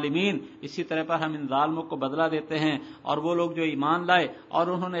نَجْزِي الظَّالِمِينَ، اسی طرح پر ہم ان ظالموں کو بدلہ دیتے ہیں۔ اور وہ لوگ جو ایمان لائے اور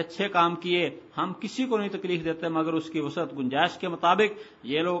انہوں نے اچھے کام کیے، ہم کسی کو نہیں تکلیف دیتے مگر اس کی وسعت گنجائش کے مطابق،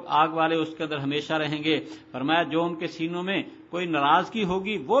 یہ لوگ آگ والے اس کے اندر ہمیشہ رہیں گے۔ فرمایا جو ان کے سینوں میں کوئی ناراضگی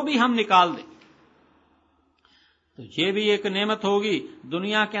ہوگی وہ بھی ہم نکال دیں۔ تو یہ بھی ایک نعمت ہوگی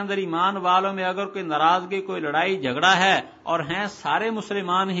دنیا کے اندر، ایمان والوں میں اگر کوئی ناراضگی، کوئی لڑائی جھگڑا ہے اور ہیں سارے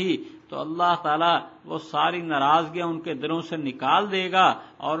مسلمان ہی، تو اللہ تعالیٰ وہ ساری ناراضگیاں ان کے دلوں سے نکال دے گا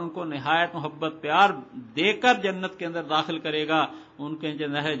اور ان کو نہایت محبت پیار دے کر جنت کے اندر داخل کرے گا، ان کے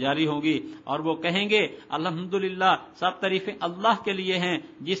نہر جاری ہوگی، اور وہ کہیں گے الحمدللہ، سب تعریفیں اللہ کے لیے ہیں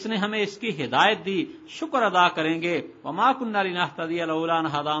جس نے ہمیں اس کی ہدایت دی، شکر ادا کریں گے۔ وما كنا لنهتدي لولا ان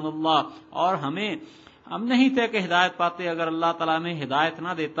هدانا اللہ، اور ہم نہیں تھے کہ ہدایت پاتے اگر اللہ تعالیٰ میں ہدایت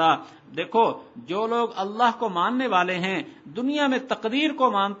نہ دیتا۔ دیکھو جو لوگ اللہ کو ماننے والے ہیں، دنیا میں تقدیر کو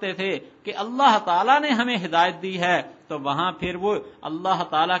مانتے تھے کہ اللہ تعالیٰ نے ہمیں ہدایت دی ہے، تو وہاں پھر وہ اللہ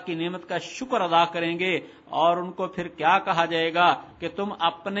تعالیٰ کی نعمت کا شکر ادا کریں گے، اور ان کو پھر کیا کہا جائے گا کہ تم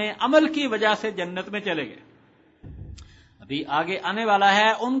اپنے عمل کی وجہ سے جنت میں چلے گئے۔ ابھی آگے آنے والا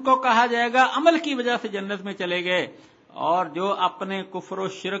ہے، ان کو کہا جائے گا عمل کی وجہ سے جنت میں چلے گئے، اور جو اپنے کفر و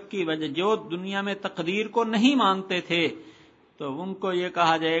شرک کی وجہ جو دنیا میں تقدیر کو نہیں مانتے تھے تو ان کو یہ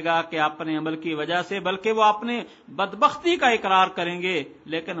کہا جائے گا کہ اپنے عمل کی وجہ سے، بلکہ وہ اپنے بدبختی کا اقرار کریں گے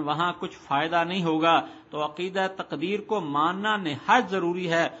لیکن وہاں کچھ فائدہ نہیں ہوگا۔ تو عقیدہ تقدیر کو ماننا نہایت ضروری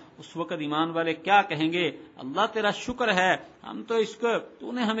ہے۔ اس وقت ایمان والے کیا کہیں گے؟ اللہ تیرا شکر ہے، ہم تو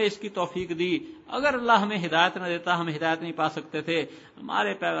تو نے ہمیں اس کی توفیق دی، اگر اللہ ہمیں ہدایت نہ دیتا ہم ہدایت نہیں پا سکتے تھے۔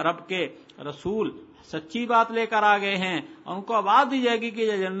 ہمارے رب کے رسول سچی بات لے کر آ گئے ہیں اور ان کو آواز دی جائے گی کہ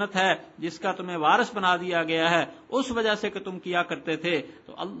یہ جنت ہے جس کا تمہیں وارث بنا دیا گیا ہے اس وجہ سے کہ تم کیا کرتے تھے۔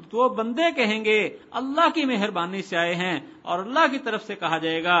 تو وہ بندے کہیں گے اللہ کی مہربانی سے آئے ہیں، اور اللہ کی طرف سے کہا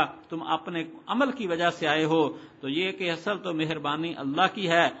جائے گا تم اپنے عمل کی وجہ سے آئے ہو۔ تو یہ کہ اصل تو مہربانی اللہ کی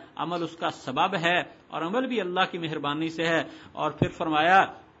ہے، عمل اس کا سبب ہے، اور عمل بھی اللہ کی مہربانی سے ہے۔ اور پھر فرمایا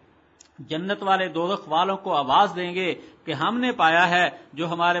جنت والے دوزخ والوں کو آواز دیں گے کہ ہم نے پایا ہے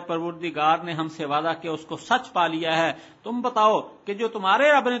جو ہمارے پروردگار نے ہم سے وعدہ کیا اس کو سچ پا لیا ہے، تم بتاؤ کہ جو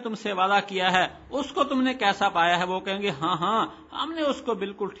تمہارے رب نے تم سے وعدہ کیا ہے اس کو تم نے کیسا پایا ہے؟ وہ کہیں گے ہاں ہاں ہم نے اس کو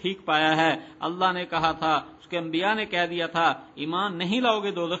بالکل ٹھیک پایا ہے، اللہ نے کہا تھا، اس کے انبیاء نے کہہ دیا تھا ایمان نہیں لاؤ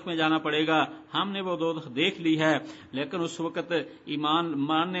گے دوزخ میں جانا پڑے گا، ہم نے وہ دوزخ دیکھ لی ہے۔ لیکن اس وقت ایمان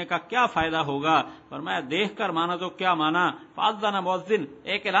ماننے کا کیا فائدہ ہوگا؟ فرمایا دیکھ کر مانا تو کیا مانا، فاذن مؤذن،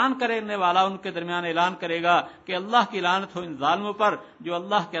 ایک اعلان کرنے والا ان کے درمیان اعلان کرے گا کہ اللہ کی لعنت ہو ان ظالموں پر جو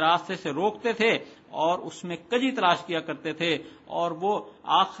اللہ کے راستے سے روکتے تھے اور اس میں کجی تلاش کیا کرتے تھے، اور وہ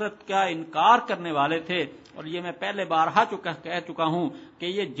آخرت کا انکار کرنے والے تھے۔ اور یہ میں پہلے بارہا کہہ چکا ہوں کہ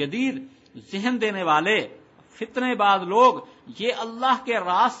یہ جدید ذہن دینے والے فتنے باز لوگ یہ اللہ کے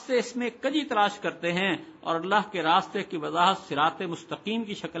راستے اس میں کجی تلاش کرتے ہیں، اور اللہ کے راستے کی وضاحت صراط مستقیم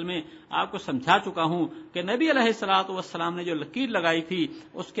کی شکل میں آپ کو سمجھا چکا ہوں کہ نبی علیہ الصلوۃ والسلام نے جو لکیر لگائی تھی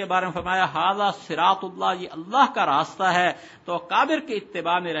اس کے بارے میں فرمایا ھذا صراط اللہ، یہ اللہ کا راستہ ہے۔ تو کابر کے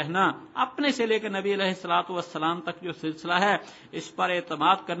اتباع میں رہنا، اپنے سے لے کے نبی علیہ الصلوۃ والسلام تک جو سلسلہ ہے اس پر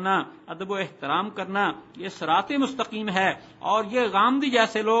اعتماد کرنا، ادب و احترام کرنا، یہ صراط مستقیم ہے۔ اور یہ غامدی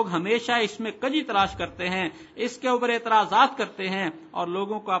جیسے لوگ ہمیشہ اس میں کجی تلاش کرتے ہیں، اس کے اوپر اعتراضات کرتے ہیں اور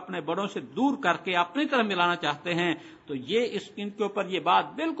لوگوں کو اپنے بڑوں سے دور کر کے اپنی طرف ملانا چاہتے ہیں، تو یہ ان کے اوپر یہ بات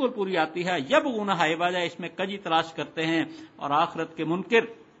بالکل پوری آتی ہے، یبغون حیواجہ، اس میں کجی تلاش کرتے ہیں اور آخرت کے منکر۔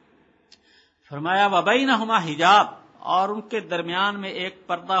 فرمایا وبینہما حجاب، اور ان کے درمیان میں ایک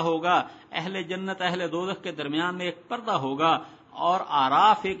پردہ ہوگا، اہل جنت اہل دوزخ کے درمیان میں ایک پردہ ہوگا۔ اور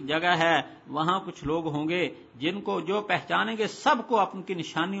آراف ایک جگہ ہے، وہاں کچھ لوگ ہوں گے جن کو جو پہچانیں گے سب کو اپن کی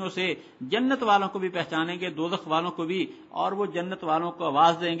نشانیوں سے، جنت والوں کو بھی پہچانیں گے دوزخ والوں کو بھی، اور وہ جنت والوں کو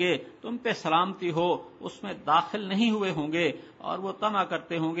آواز دیں گے تم پہ سلامتی ہو، اس میں داخل نہیں ہوئے ہوں گے اور وہ طمع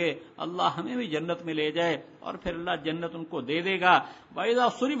کرتے ہوں گے اللہ ہمیں بھی جنت میں لے جائے، اور پھر اللہ جنت ان کو دے دے گا۔ وَإِذَا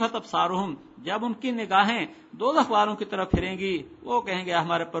صُرِفَتْ أَبْصَارُهُمْ، جب ان کی نگاہیں دوزخ والوں کی طرف پھریں گی وہ کہیں گے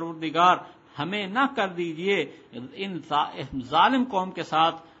ہمارے پروردگار ہمیں نہ کر دیجئے ان ظالم قوم کے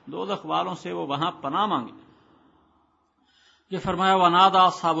ساتھ، دوزخ والوں سے وہ وہاں پناہ مانگے۔ یہ فرمایا وَنَادَىٰ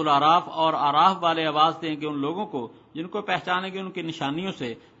أَصْحَابُ الْأَعْرَافِ، اور آراف والے آواز دیں گے ان لوگوں کو جن کو پہچانیں گے ان کی نشانیوں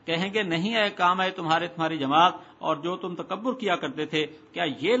سے، کہیں گے نہیں آئے کام آئے تمہاری جماعت اور جو تم تکبر کیا کرتے تھے، کیا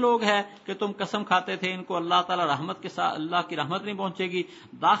یہ لوگ ہیں کہ تم قسم کھاتے تھے ان کو اللہ تعالی رحمت کے ساتھ اللہ کی رحمت نہیں پہنچے گی،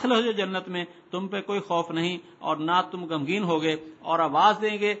 داخل ہو جو جنت میں تم پہ کوئی خوف نہیں اور نہ تم غمگین ہوگے۔ اور آواز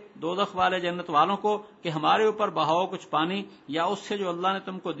دیں گے دوزخ والے جنت والوں کو کہ ہمارے اوپر بہاؤ کچھ پانی یا اس سے جو اللہ نے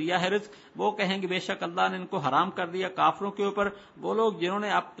تم کو دیا ہے رزق، وہ کہیں گے بے شک اللہ نے ان کو حرام کر دیا کافروں کے اوپر، وہ لوگ جنہوں نے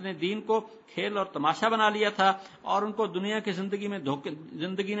اپنے دین کو کھیل اور تماشا بنا لیا تھا اور ان کو دنیا کی زندگی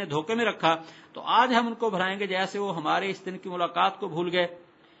نے دھوکے میں رکھا، تو آج ہم ان کو بھرائیں گے جیسے وہ ہمارے اس دن کی ملاقات کو بھول گئے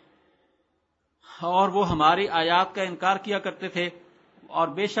اور وہ ہماری آیات کا انکار کیا کرتے تھے۔ اور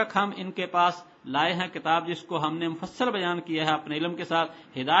بے شک ہم ان کے پاس لائے ہیں کتاب جس کو ہم نے مفصل بیان کیا ہے اپنے علم کے ساتھ،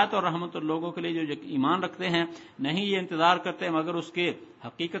 ہدایت اور رحمت لوگوں کے لیے جو ایمان رکھتے ہیں، نہیں یہ انتظار کرتے مگر اس کے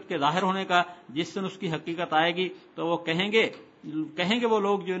حقیقت کے ظاہر ہونے کا، جس دن اس کی حقیقت آئے گی تو وہ کہیں گے وہ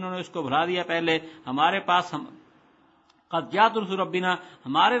لوگ جو انہوں نے اس کو بھلا دیا پہلے، ہمارے پاس قد جاءت رسل ربنا،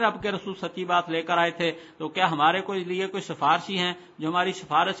 ہمارے رب کے رسول سچی بات لے کر آئے تھے، تو کیا ہمارے لیے کوئی سفارشی ہیں جو ہماری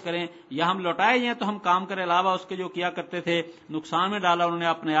سفارش کریں، یا ہم لوٹائے جائیں تو ہم کام کریں علاوہ اس کے جو کیا کرتے تھے، نقصان میں ڈالا انہوں نے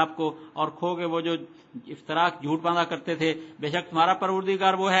اپنے آپ کو اور کھو گئے وہ جو افتراق جھوٹ باندھا کرتے تھے۔ بے شک تمہارا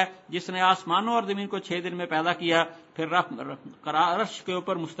پروردگار وہ ہے جس نے آسمانوں اور زمین کو 6 دن میں پیدا کیا، پھر عرش کے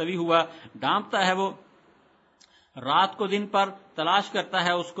اوپر مستوی ہوا، ڈھانپتا ہے وہ رات کو دن پر، تلاش کرتا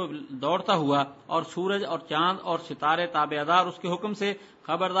ہے اس کو دوڑتا ہوا، اور سورج اور چاند اور ستارے تابعدار اس کے حکم سے،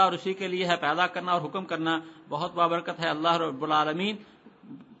 خبردار اسی کے لیے ہے پیدا کرنا اور حکم کرنا، بہت بابرکت ہے اللہ رب العالمین،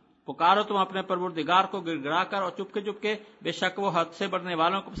 پکارو تم اپنے پروردگار کو گڑ گڑا کر اور چپکے چپکے، بے شک وہ حد سے بڑھنے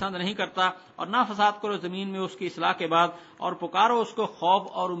والوں کو پسند نہیں کرتا، اور نہ فساد کرو زمین میں اس کی اصلاح کے بعد، اور پکارو اس کو خوف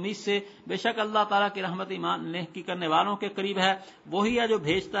اور امید سے، بے شک اللہ تعالیٰ کی رحمت ایمان نیکی کرنے والوں کے قریب ہے، وہی ہے جو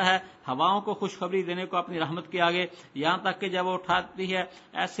بھیجتا ہے ہواؤں کو خوشخبری دینے کو اپنی رحمت کے آگے، یہاں تک کہ جب وہ اٹھاتی ہے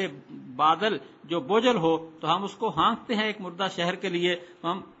ایسے بادل جو بوجھل ہو تو ہم اس کو ہانکتے ہیں ایک مردہ شہر کے لیے،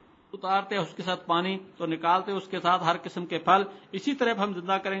 ہم اتارتے اس کے ساتھ پانی تو نکالتے اس کے ساتھ ہر قسم کے پھل، اسی طرح ہم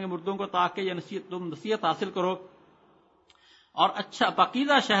زندہ کریں گے مردوں کو تاکہ یہ تم نصیحت حاصل کرو، اور اچھا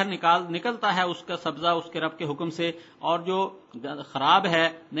پاکیزہ شہر نکلتا ہے اس کا سبزہ اس کے رب کے حکم سے، اور جو خراب ہے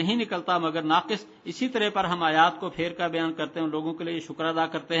نہیں نکلتا مگر ناقص، اسی طرح پر ہم آیات کو پھیر کر بیان کرتے ہیں، ان لوگوں کے لیے شکر ادا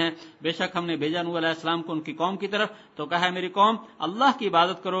کرتے ہیں۔ بے شک ہم نے بھیجا نوح علیہ السلام کو ان کی قوم کی طرف، تو کہا ہے میری قوم اللہ کی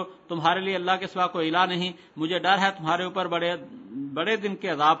عبادت کرو، تمہارے لیے اللہ کے سوا کوئی الہ نہیں، مجھے ڈر ہے تمہارے اوپر بڑے دن کے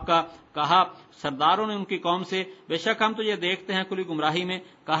عذاب کا۔ کہا سرداروں نے ان کی قوم سے بے شک ہم تو یہ دیکھتے ہیں کلی گمراہی میں۔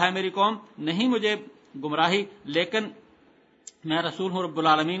 کہا ہے میری قوم نہیں مجھے گمراہی، لیکن میں رسول ہوں رب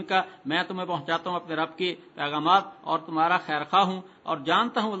العالمین کا، میں تمہیں پہنچاتا ہوں اپنے رب کے پیغامات اور تمہارا خیر خواہ ہوں، اور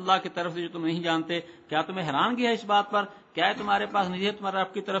جانتا ہوں اللہ کی طرف سے جو تم نہیں جانتے۔ کیا تمہیں حیرانگی ہے اس بات پر؟ کیا ہے تمہارے پاس نہیں ہے تمہارے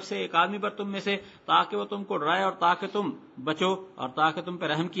رب کی طرف سے ایک آدمی پر تم میں سے، تاکہ وہ تم کو ڈرائے اور تاکہ تم بچو اور تاکہ تم پہ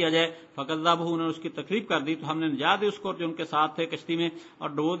رحم کیا جائے؟ فکذبوہ، انہوں نے اس کی تکذیب کر دی، تو ہم نے نجات دی اس کو جو ان کے ساتھ تھے کشتی میں، اور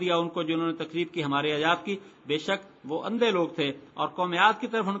ڈبو دیا ان کو جنہوں نے تکذیب کی ہماری آیات کی، بے شک وہ اندھے لوگ تھے۔ اور قوم عاد کی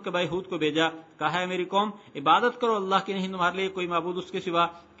طرف ان کے بھائی ہود کو بھیجا، کہا ہے میری قوم عبادت کرو اللہ کی، نہیں تمہارے لیے کوئی معبود اس کے سوا،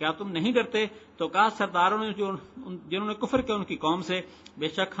 کیا تم نہیں ڈرتے؟ تو کہا سرداروں نے جنہوں نے کفر کیا ان کی قوم سے، بے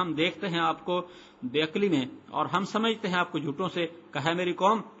شک ہم دیکھتے ہیں آپ کو بے عقلی میں اور ہم سمجھتے ہیں آپ کو جھوٹوں سے۔ کہا میری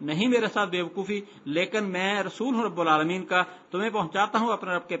قوم نہیں میرے ساتھ بے وقوفی، لیکن میں رسول ہوں رب العالمین کا، تمہیں پہنچاتا ہوں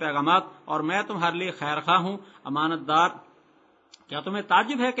اپنے رب کے پیغامات، اور میں تمہارے لیے خیر خواہ ہوں، امانت دار۔ کیا تمہیں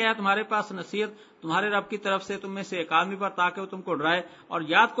تعجب ہے کہ ہے تمہارے پاس نصیحت تمہارے رب کی طرف سے تم میں سے ایک آدمی پر تاکہ وہ تم کو ڈرائے؟ اور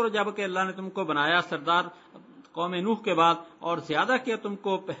یاد کرو جب کہ اللہ نے تم کو بنایا سردار قوم نوح کے بعد، اور زیادہ کیا تم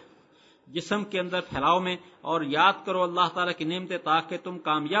کو جسم کے اندر پھیلاؤ میں، اور یاد کرو اللہ تعالیٰ کی نعمتیں تاکہ تم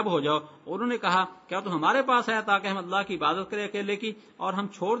کامیاب ہو جاؤ۔ انہوں نے کہا کیا تو ہمارے پاس ہے تاکہ ہم اللہ کی عبادت کریں اکیلے کی، اور ہم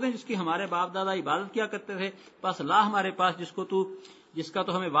چھوڑ دیں جس کی ہمارے باپ دادا عبادت کیا کرتے تھے؟ بس لا ہمارے پاس جس کا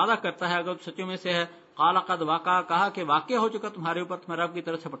تو ہمیں وعدہ کرتا ہے اگر سچوں میں سے ہے۔ قال قد واقع، کہا کہ واقع ہو چکا تمہارے اوپر تمہارے رب کی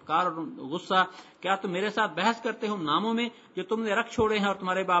طرف سے پھٹکار اور غصہ، کیا تم میرے ساتھ بحث کرتے ہو ناموں میں جو تم نے رکھ چھوڑے ہیں اور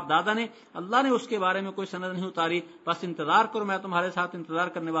تمہارے باپ دادا نے؟ اللہ نے اس کے بارے میں کوئی سند نہیں اتاری، بس انتظار کرو، میں تمہارے ساتھ انتظار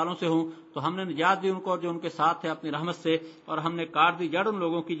کرنے والوں سے ہوں۔ تو ہم نے نجات دی ان کو اور جو ان کے ساتھ تھے اپنی رحمت سے، اور ہم نے کاٹ دی جڑ ان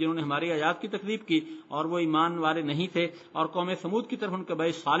لوگوں کی جنہوں نے ہماری آیات کی تکذیب کی اور وہ ایمان والے نہیں تھے۔ اور قوم سمود کی طرف ان کے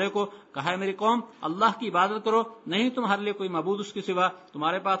بھائی صالح کو کہا ہے میری قوم اللہ کی عبادت کرو، نہیں تمہارے لیے کوئی معبود اس کے سوا،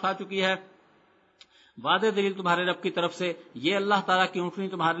 تمہارے پاس آ چکی ہے واضح دلیل تمہارے رب کی طرف سے، یہ اللہ تعالیٰ کی اونٹنی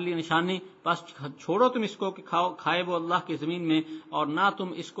تمہارے لیے نشانی، بس چھوڑو تم اس کو کہ کھائے وہ اللہ کی زمین میں، اور نہ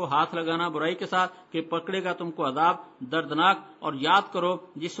تم اس کو ہاتھ لگانا برائی کے ساتھ کہ پکڑے گا تم کو عذاب دردناک۔ اور یاد کرو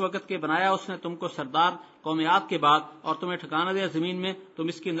جس وقت کے بنایا اس نے تم کو سردار قوم عاد کے بعد، اور تمہیں ٹھکانہ دیا زمین میں، تم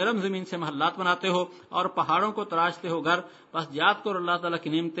اس کی نرم زمین سے محلات بناتے ہو اور پہاڑوں کو تراشتے ہو گھر، بس یاد کرو اللہ تعالیٰ کی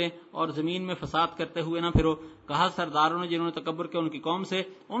نعمتیں اور زمین میں فساد کرتے ہوئے نہ پھرو۔ کہا سرداروں نے جنہوں نے تکبر کیا ان کی قوم سے،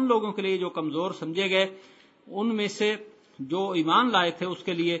 ان لوگوں کے لیے جو کمزور سمجھے گئے ان میں سے جو ایمان لائے تھے اس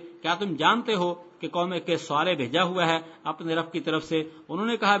کے لیے، کیا تم جانتے ہو کہ قوم کے صالح بھیجا ہوا ہے اپنے رب کی طرف سے؟ انہوں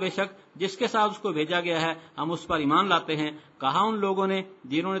نے کہا بے شک جس کے ساتھ اس کو بھیجا گیا ہے ہم اس پر ایمان لاتے ہیں۔ کہا ان لوگوں نے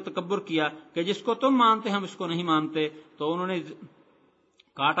جنہوں نے تکبر کیا کہ جس کو تم مانتے ہم اس کو نہیں مانتے، تو انہوں نے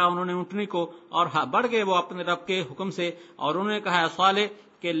کاٹا انہوں نے اونٹنی کو اور بڑھ گئے وہ اپنے رب کے حکم سے، اور انہوں نے کہا صالح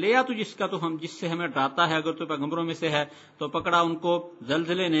کہ لے آ تو جس سے ہمیں ڈراتا ہے، اگر تو پیغمبروں میں سے ہے۔ تو پکڑا ان کو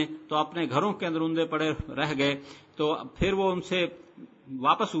زلزلے نے تو اپنے گھروں کے اندر اوندے پڑے رہ گئے۔ تو پھر وہ ان سے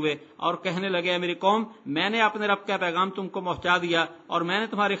واپس ہوئے اور کہنے لگے میری قوم میں نے اپنے رب کا پیغام تم کو پہنچا دیا اور میں نے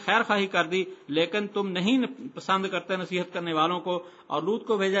تمہاری خیر خواہی کر دی، لیکن تم نہیں پسند کرتے نصیحت کرنے والوں کو۔ اور لوط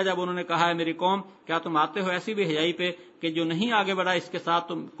کو بھیجا جب انہوں نے کہا ہے میری قوم کیا تم آتے ہو ایسی بھی حیائی پہ کہ جو نہیں آگے بڑھا اس کے ساتھ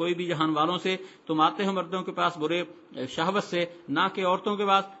تم کوئی بھی جہان والوں سے، تم آتے ہو مردوں کے پاس برے شہوت سے نہ کہ عورتوں کے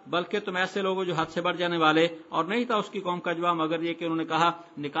پاس، بلکہ تم ایسے لوگ جو حد سے بڑھ جانے والے۔ اور نہیں تھا اس کی قوم کا جواب مگر یہ کہ انہوں نے کہا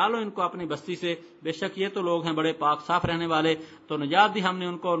نکالو ان کو اپنی بستی سے، بے شک یہ تو لوگ ہیں بڑے پاک صاف رہنے والے۔ تو نجات دی ہم نے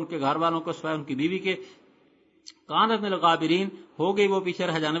ان کو ان کے گھر والوں کو سوائے ان کی بیوی کے۔ کانت من الغابرین، ہو گئی وہ پیچھے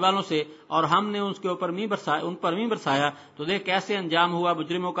رہ جانے والوں سے، اور ہم نے ان کے اوپر ان پر مینہ برسایا۔ تو دیکھ کیسے انجام ہوا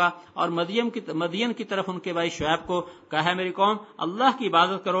مجرموں کا۔ اور مدین کی طرف ان کے بھائی شعیب کو کہا ہے میری قوم اللہ کی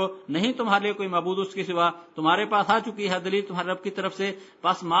عبادت کرو، نہیں تمہارے لیے کوئی معبود اس کے سوا، تمہارے پاس آ چکی ہے دلیل تمہارے رب کی طرف سے،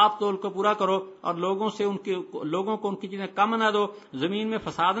 بس ماپ تول کو پورا کرو اور لوگوں کو ان کی چیزیں کم نہ دو، زمین میں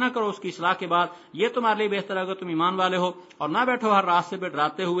فساد نہ کرو اس کی اصلاح کے بعد، یہ تمہارے لیے بہتر ہے اگر تم ایمان والے ہو۔ اور نہ بیٹھو ہر راستے پہ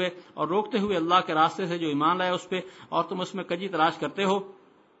ڈراتے ہوئے اور روکتے ہوئے اللہ کے راستے سے جو ایمان لائے اس پہ، اور تم اس میں کجی تلاش کرتے ہو۔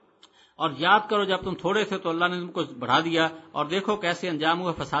 اور یاد کرو جب تم تھوڑے تھے تو اللہ نے تم کو بڑھا دیا، اور دیکھو کیسے انجام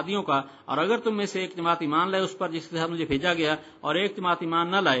ہوا فسادیوں کا۔ اور اگر تم میں سے ایک جماعت ایمان لائے اس پر جس کے ساتھ مجھے بھیجا گیا، اور ایک جماعت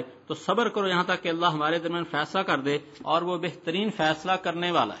ایمان نہ لائے، تو صبر کرو یہاں تک کہ اللہ ہمارے درمیان فیصلہ کر دے، اور وہ بہترین فیصلہ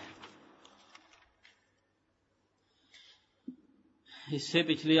کرنے والا ہے۔ اس سے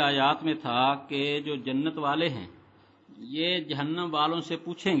پچھلی آیات میں تھا کہ جو جنت والے ہیں یہ جہنم والوں سے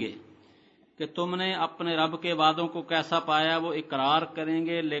پوچھیں گے کہ تم نے اپنے رب کے وعدوں کو کیسا پایا۔ وہ اقرار کریں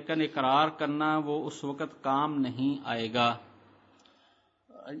گے، لیکن اقرار کرنا وہ اس وقت کام نہیں آئے گا۔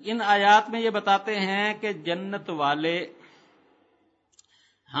 ان آیات میں یہ بتاتے ہیں کہ جنت والے،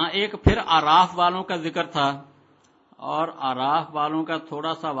 ہاں ایک پھر آراف والوں کا ذکر تھا، اور آراف والوں کا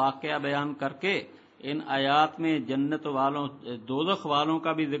تھوڑا سا واقعہ بیان کر کے ان آیات میں جنت والوں دوزخ والوں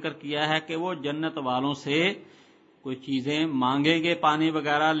کا بھی ذکر کیا ہے کہ وہ جنت والوں سے کوئی چیزیں مانگیں گے، پانی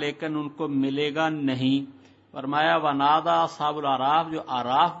وغیرہ، لیکن ان کو ملے گا نہیں۔ فرمایا ونادا اصحاب الاعراف، جو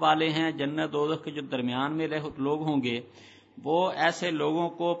آراف والے ہیں جنت دوزخ کے جو درمیان میں لوگ ہوں گے، وہ ایسے لوگوں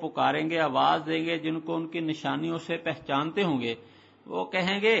کو پکاریں گے، آواز دیں گے جن کو ان کی نشانیوں سے پہچانتے ہوں گے۔ وہ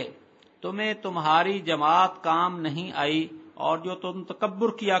کہیں گے تمہیں تمہاری جماعت کام نہیں آئی، اور جو تم تکبر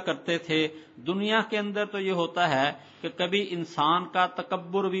کیا کرتے تھے۔ دنیا کے اندر تو یہ ہوتا ہے کہ کبھی انسان کا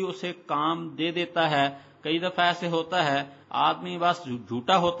تکبر بھی اسے کام دے دیتا ہے۔ کئی دفعہ ایسے ہوتا ہے آدمی بس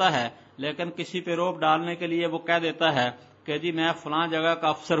جھوٹا ہوتا ہے، لیکن کسی پہ روب ڈالنے کے لیے وہ کہہ دیتا ہے کہ جی میں فلاں جگہ کا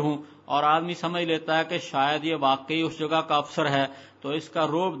افسر ہوں، اور آدمی سمجھ لیتا ہے کہ شاید یہ واقعی اس جگہ کا افسر ہے، تو اس کا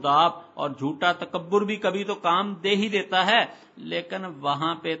روب داب اور جھوٹا تکبر بھی کبھی تو کام دے ہی دیتا ہے، لیکن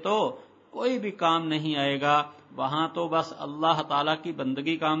وہاں پہ تو کوئی بھی کام نہیں آئے گا۔ وہاں تو بس اللہ تعالیٰ کی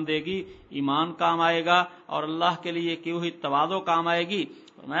بندگی کام دے گی، ایمان کام آئے گا، اور اللہ کے لیے کی ہوئی تواضع کام آئے گی۔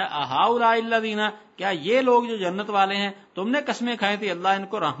 میں اہؤلاء الذین، کیا یہ لوگ جو جنت والے ہیں تم نے قسمیں کھائی تھی اللہ ان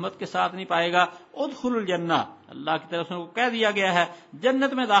کو رحمت کے ساتھ نہیں پائے گا؟ ادخلوا الجنہ، اللہ کی طرف سے ان کو کہہ دیا گیا ہے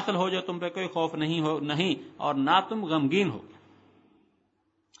جنت میں داخل ہو جو تم پہ کوئی خوف نہیں اور نہ تم غمگین ہو۔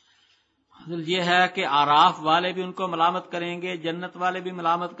 یہ ہے کہ آراف والے بھی ان کو ملامت کریں گے، جنت والے بھی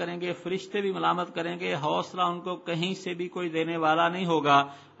ملامت کریں گے، فرشتے بھی ملامت کریں گے، حوصلہ ان کو کہیں سے بھی کوئی دینے والا نہیں ہوگا،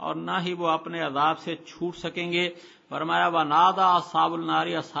 اور نہ ہی وہ اپنے عذاب سے چھوٹ سکیں گے۔ فرمایا وَنَادَى أَصْحَابُ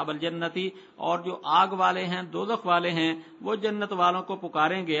النَّارِ أَصْحَابَ الْجَنَّةِ، اور جو آگ والے ہیں، دوزخ والے ہیں، وہ جنت والوں کو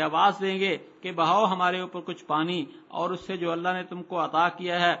پکاریں گے، آواز دیں گے کہ بہاؤ ہمارے اوپر کچھ پانی، اور اس سے جو اللہ نے تم کو عطا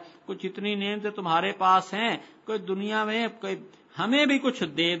کیا ہے، کچھ اتنی نعمتیں تمہارے پاس ہیں، کوئی دنیا میں کوئی ہمیں بھی کچھ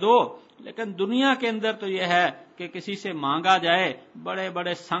دے دو۔ لیکن دنیا کے اندر تو یہ ہے کہ کسی سے مانگا جائے، بڑے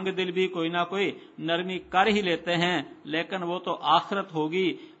بڑے سنگ دل بھی کوئی نہ کوئی نرمی کر ہی لیتے ہیں، لیکن وہ تو آخرت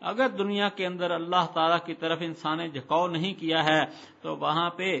ہوگی۔ اگر دنیا کے اندر اللہ تعالیٰ کی طرف انسان نے جھکاؤ نہیں کیا ہے تو وہاں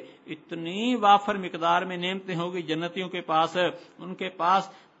پہ اتنی وافر مقدار میں نعمتیں ہوگی جنتیوں کے پاس، ان کے پاس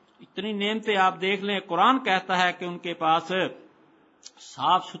اتنی نعمتیں آپ دیکھ لیں، قرآن کہتا ہے کہ ان کے پاس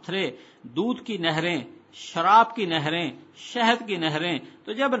صاف ستھرے دودھ کی نہریں، شراب کی نہریں، شہد کی نہریں۔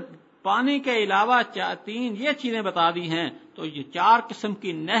 تو جب پانی کے علاوہ تین یہ چیزیں بتا دی ہیں تو یہ 4 قسم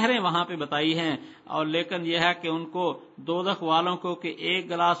کی نہریں وہاں پہ بتائی ہیں، اور لیکن یہ ہے کہ ان کو دوزخ والوں کو کہ ایک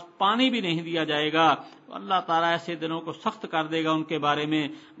گلاس پانی بھی نہیں دیا جائے گا۔ اللہ تعالیٰ ایسے دنوں کو سخت کر دے گا ان کے بارے میں،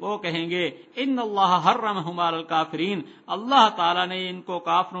 وہ کہیں گے ان اللہ حرمہم علی الکافرین، اللہ تعالیٰ نے ان کو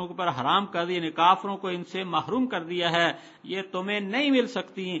کافروں پر حرام کر دیا، یعنی کافروں کو ان سے محروم کر دیا ہے، یہ تمہیں نہیں مل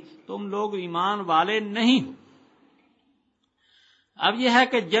سکتی، تم لوگ ایمان والے نہیں ہو۔ اب یہ ہے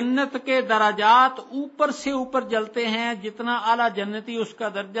کہ جنت کے درجات اوپر سے اوپر جلتے ہیں، جتنا اعلیٰ جنتی اس کا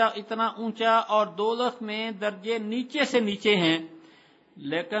درجہ اتنا اونچا، اور دوزخ میں درجے نیچے سے نیچے ہیں۔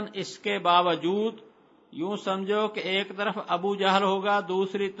 لیکن اس کے باوجود یوں سمجھو کہ ایک طرف ابو جہل ہوگا،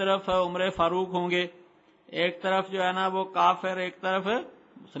 دوسری طرف عمر فاروق ہوں گے، ایک طرف جو ہے نا وہ کافر، ایک طرف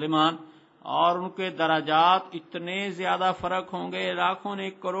مسلمان، اور ان کے درجات اتنے زیادہ فرق ہوں گے، لاکھوں نے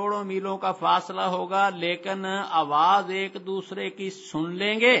کروڑوں میلوں کا فاصلہ ہوگا، لیکن آواز ایک دوسرے کی سن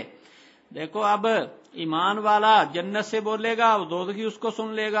لیں گے۔ دیکھو اب ایمان والا جنت سے بولے گا، دوزخی اس کو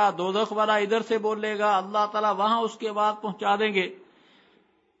سن لے گا، دوزخ والا ادھر سے بولے گا، اللہ تعالیٰ وہاں اس کی آواز پہنچا دیں گے۔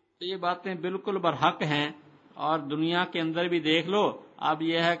 تو یہ باتیں بالکل برحق ہیں، اور دنیا کے اندر بھی دیکھ لو، اب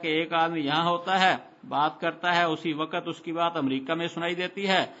یہ ہے کہ ایک آدمی یہاں ہوتا ہے، بات کرتا ہے، اسی وقت اس کی بات امریکہ میں سنائی دیتی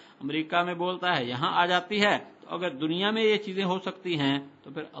ہے، امریکہ میں بولتا ہے یہاں آ جاتی ہے۔ تو اگر دنیا میں یہ چیزیں ہو سکتی ہیں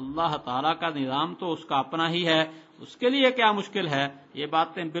تو پھر اللہ تعالیٰ کا نظام تو اس کا اپنا ہی ہے، اس کے لیے کیا مشکل ہے؟ یہ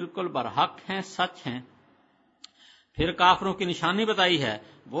باتیں بالکل برحق ہیں، سچ ہیں۔ پھر کافروں کی نشانی بتائی ہے،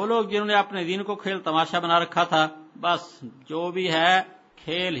 وہ لوگ جنہوں نے اپنے دین کو کھیل تماشا بنا رکھا تھا، بس جو بھی ہے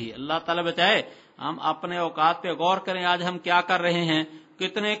کھیل ہی۔ اللہ تعالیٰ بچائے ہم اپنے اوقات پہ غور کریں، آج ہم کیا کر رہے ہیں،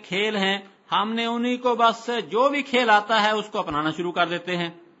 کتنے کھیل ہیں، ہم نے انہی کو بس جو بھی کھیل آتا ہے اس کو اپنانا شروع کر دیتے ہیں۔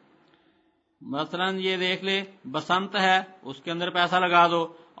 مثلا یہ دیکھ لے بسنت ہے، اس کے اندر پیسہ لگا دو،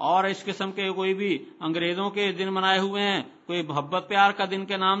 اور اس قسم کے کوئی بھی انگریزوں کے دن منائے ہوئے ہیں، کوئی محبت پیار کا دن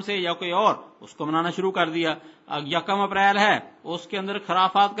کے نام سے یا کوئی اور، اس کو منانا شروع کر دیا۔ 1 اپریل ہے، اس کے اندر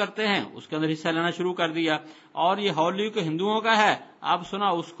خرافات کرتے ہیں، اس کے اندر حصہ لینا شروع کر دیا۔ اور یہ ہولی کو ہندوؤں کا ہے، اب سنا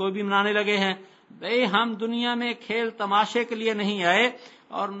اس کو بھی منانے لگے ہیں۔ بھئی ہم دنیا میں کھیل تماشے کے لیے نہیں آئے،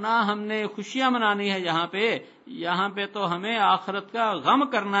 اور نہ ہم نے خوشیاں منانی ہے یہاں پہ تو ہمیں آخرت کا غم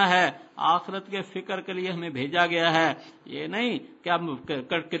کرنا ہے، آخرت کے فکر کے لیے ہمیں بھیجا گیا ہے۔ یہ نہیں کہ اب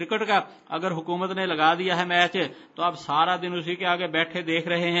کرکٹ کا اگر حکومت نے لگا دیا ہے میچ تو اب سارا دن اسی کے آگے بیٹھے دیکھ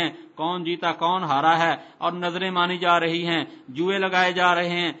رہے ہیں کون جیتا کون ہارا ہے، اور نظریں مانی جا رہی ہیں، جوئے لگائے جا رہے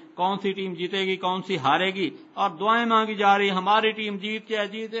ہیں کون سی ٹیم جیتے گی کون سی ہارے گی، اور دعائیں مانگی جا رہی ہماری ٹیم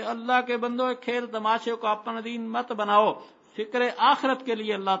جیتے۔ اللہ کے بندو، کھیل تماشے کو اپنا دین مت بناؤ، فکر آخرت کے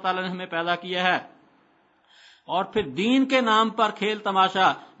لیے اللہ تعالی نے ہمیں پیدا کیا ہے۔ اور پھر دین کے نام پر کھیل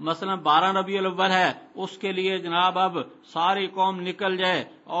تماشا، مثلا 12 ربیع الاول ہے، اس کے لیے جناب اب ساری قوم نکل جائے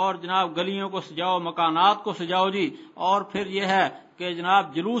اور جناب گلیوں کو سجاؤ، مکانات کو سجاؤ جی، اور پھر یہ ہے کہ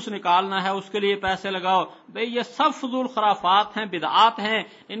جناب جلوس نکالنا ہے، اس کے لیے پیسے لگاؤ۔ بھئی یہ سب فضول خرافات ہیں، بدعات ہیں،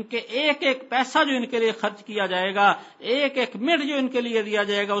 ان کے ایک ایک پیسہ جو ان کے لیے خرچ کیا جائے گا، ایک ایک منٹ جو ان کے لیے دیا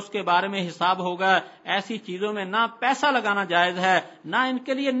جائے گا، اس کے بارے میں حساب ہوگا۔ ایسی چیزوں میں نہ پیسہ لگانا جائز ہے، نہ ان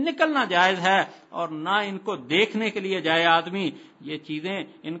کے لیے نکلنا جائز ہے، اور نہ ان کو دیکھنے کے لیے جائے آدمی۔ یہ چیزیں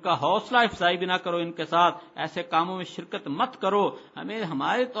ان کا حوصلہ افزائی بھی نہ کرو، ان کے ساتھ ایسے کاموں میں شرکت مت کرو۔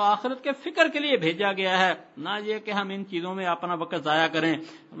 ہمارے تو آخرت کے فکر کے لیے بھیجا گیا ہے، نہ یہ کہ ہم ان چیزوں میں اپنا وقت ضائع کریں۔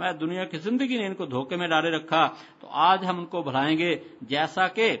 میں دنیا کی زندگی نے ان کو دھوکے میں ڈالے رکھا، تو آج ہم ان کو بھلائیں گے جیسا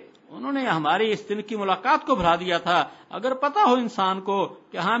کہ انہوں نے ہماری اس دن کی ملاقات کو بھلا دیا تھا۔ اگر پتا ہو انسان کو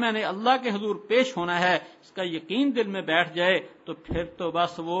کہ ہاں میں نے اللہ کے حضور پیش ہونا ہے، اس کا یقین دل میں بیٹھ جائے، تو پھر تو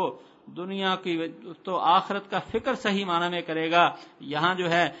بس وہ دنیا کی تو آخرت کا فکر صحیح معنی میں کرے گا۔ یہاں جو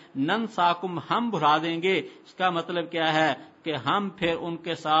ہے نن ساکم، ہم بھلا دیں گے، اس کا مطلب کیا ہے کہ ہم پھر ان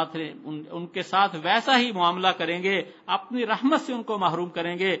کے ساتھ ویسا ہی معاملہ کریں گے، اپنی رحمت سے ان کو محروم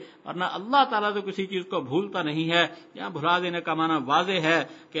کریں گے، ورنہ اللہ تعالیٰ تو کسی چیز کو بھولتا نہیں ہے۔ یہاں بھلا دینے کا معنی واضح ہے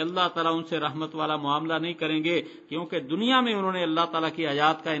کہ اللہ تعالیٰ ان سے رحمت والا معاملہ نہیں کریں گے، کیونکہ دنیا میں انہوں نے اللہ تعالیٰ کی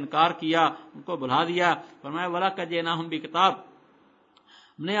آیات کا انکار کیا، ان کو بھلا دیا۔ فرمایا وَلَقَدْ جِئْنَاهُم بِكِتَابٍ،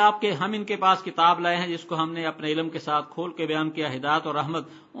 ہم ان کے پاس کتاب لائے ہیں جس کو ہم نے اپنے علم کے ساتھ کھول کے بیان کیا، ہدایت اور رحمت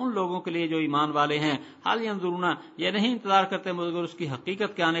ان لوگوں کے لیے جو ایمان والے ہیں۔ حال ینظرون، یہ نہیں انتظار کرتے مگر اس کی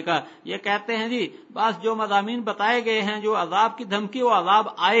حقیقت کے آنے کا۔ یہ کہتے ہیں جی بس جو مضامین بتائے گئے ہیں، جو عذاب کی دھمکی، وہ عذاب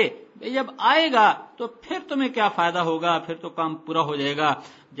آئے، جب آئے گا تو پھر تمہیں کیا فائدہ ہوگا، پھر تو کام پورا ہو جائے گا۔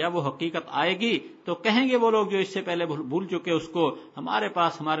 جب وہ حقیقت آئے گی تو کہیں گے وہ لوگ جو اس سے پہلے بھول چکے اس کو، ہمارے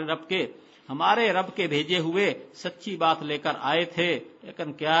پاس ہمارے رب کے بھیجے ہوئے سچی بات لے کر آئے تھے،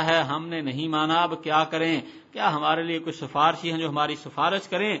 لیکن کیا ہے ہم نے نہیں مانا، اب کیا کریں؟ کیا ہمارے لیے کوئی سفارشی ہیں جو ہماری سفارش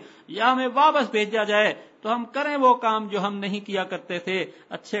کریں، یا ہمیں واپس بھیجا جائے تو ہم کریں وہ کام جو ہم نہیں کیا کرتے تھے،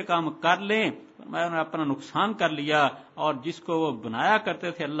 اچھے کام کر لیں۔ میں نے اپنا نقصان کر لیا، اور جس کو وہ بنایا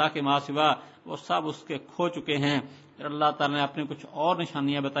کرتے تھے اللہ کے ماں سوا، وہ سب اس کے کھو چکے ہیں۔ پھر اللہ تعالیٰ نے اپنی کچھ اور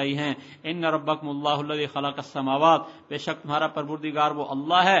نشانیاں بتائی ہیں۔ ان ربکم اللہ الذی خلق السماوات، بے شک تمہارا پروردگار وہ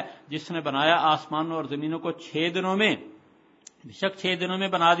اللہ ہے جس نے بنایا آسمانوں اور زمینوں کو 6 دنوں میں، بے شک 6 دنوں میں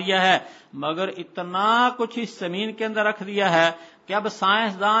بنا دیا ہے، مگر اتنا کچھ اس زمین کے اندر رکھ دیا ہے کہ اب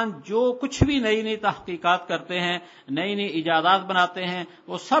سائنسدان جو کچھ بھی نئی نئی تحقیقات کرتے ہیں، نئی نئی ایجادات بناتے ہیں،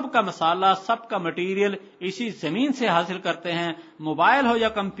 وہ سب کا مسالہ، سب کا مٹیریل اسی زمین سے حاصل کرتے ہیں۔ موبائل ہو یا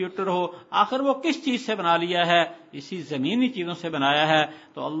کمپیوٹر ہو، آخر وہ کس چیز سے بنا لیا ہے؟ اسی زمینی چیزوں سے بنایا ہے۔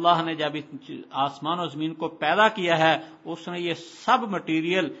 تو اللہ نے جب آسمان و زمین کو پیدا کیا ہے، اس نے یہ سب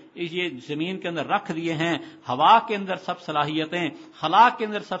مٹیریل یہ زمین کے اندر رکھ دیے ہیں۔ ہوا کے اندر سب صلاحیتیں، خلا کے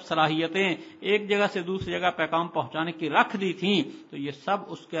اندر سب صلاحیتیں، ایک جگہ سے دوسری جگہ پیغام پہنچانے کی رکھ دی تھیں، تو یہ سب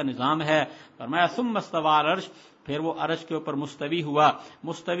اس کا نظام ہے۔ فرمایا ثم استوى على العرش، پھر وہ عرش کے اوپر مستوی ہوا۔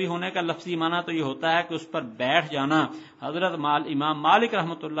 مستوی ہونے کا لفظی معنی تو یہ ہوتا ہے کہ اس پر بیٹھ جانا۔ حضرت امام مالک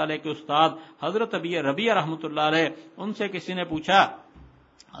رحمۃ اللہ علیہ کے استاد حضرت ابی ربیعہ رحمۃ اللہ علیہ، ان سے کسی نے پوچھا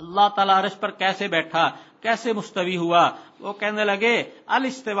اللہ تعالیٰ عرش پر کیسے بیٹھا، کیسے مستوی ہوا؟ وہ کہنے لگے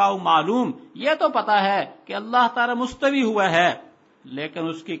الاستواء معلوم، یہ تو پتا ہے کہ اللہ تعالیٰ مستوی ہوا ہے، لیکن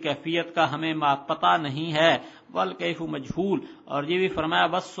اس کی کیفیت کا ہمیں پتہ نہیں ہے، والکیف مجہول۔ اور یہ بھی فرمایا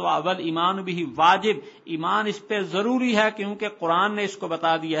والایمان بہ واجب، ایمان اس پہ ضروری ہے کیونکہ قرآن نے اس کو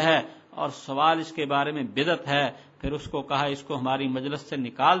بتا دیا ہے، اور سوال اس کے بارے میں بدعت ہے۔ پھر اس کو کہا اس کو ہماری مجلس سے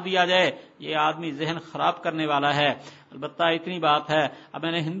نکال دیا جائے، یہ آدمی ذہن خراب کرنے والا ہے۔ البتہ اتنی بات ہے، اب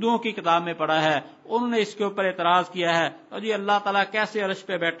میں نے ہندوؤں کی کتاب میں پڑھا ہے، انہوں نے اس کے اوپر اعتراض کیا ہے، اور یہ اللہ تعالیٰ کیسے عرش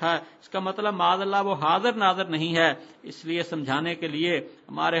پہ بیٹھا ہے؟ اس کا مطلب معاذ اللہ وہ حاضر ناظر نہیں ہے۔ اس لیے سمجھانے کے لیے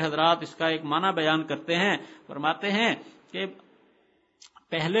ہمارے حضرات اس کا ایک معنی بیان کرتے ہیں، فرماتے ہیں کہ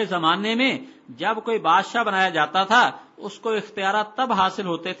پہلے زمانے میں جب کوئی بادشاہ بنایا جاتا تھا اس کو اختیارات تب حاصل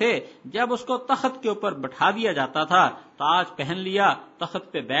ہوتے تھے جب اس کو تخت کے اوپر بٹھا دیا جاتا تھا، تاج پہن لیا،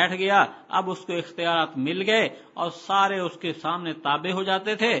 تخت پہ بیٹھ گیا، اب اس کو اختیارات مل گئے اور سارے اس کے سامنے تابع ہو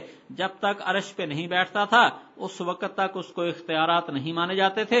جاتے تھے۔ جب تک عرش پہ نہیں بیٹھتا تھا اس وقت تک اس کو اختیارات نہیں مانے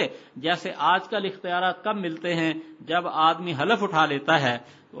جاتے تھے۔ جیسے آج کل اختیارات کب ملتے ہیں؟ جب آدمی حلف اٹھا لیتا ہے۔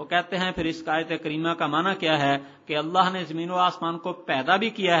 وہ کہتے ہیں پھر اس آیت کریمہ کا معنی کیا ہے کہ اللہ نے زمین و آسمان کو پیدا بھی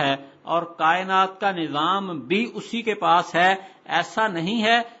کیا ہے اور کائنات کا نظام بھی اسی کے پاس ہے، ایسا نہیں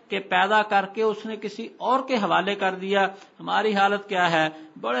ہے کہ پیدا کر کے اس نے کسی اور کے حوالے کر دیا۔ ہماری حالت کیا ہے؟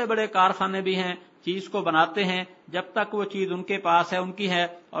 بڑے بڑے کارخانے بھی ہیں، چیز کو بناتے ہیں، جب تک وہ چیز ان کے پاس ہے ان کی ہے،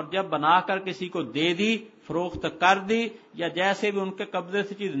 اور جب بنا کر کسی کو دے دی، فروخت کر دی، یا جیسے بھی ان کے قبضے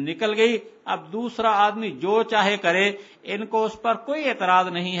سے چیز نکل گئی، اب دوسرا آدمی جو چاہے کرے، ان کو اس پر کوئی اعتراض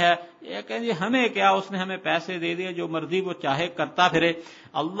نہیں ہے۔ یہ کہیں جی ہمیں کیا، اس نے ہمیں پیسے دے دیے، جو مرضی وہ چاہے کرتا پھرے۔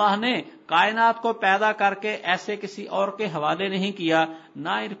 اللہ نے کائنات کو پیدا کر کے ایسے کسی اور کے حوالے نہیں کیا،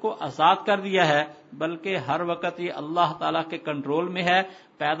 نہ ان کو آزاد کر دیا ہے، بلکہ ہر وقت یہ اللہ تعالیٰ کے کنٹرول میں ہے۔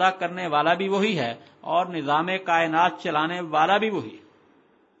 پیدا کرنے والا بھی وہی ہے اور نظام کائنات چلانے والا بھی وہی ہے۔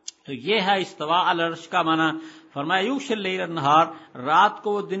 تو یہ ہے استواء علی العرش کا معنی۔ فرمایا یغشی اللیل النہار، رات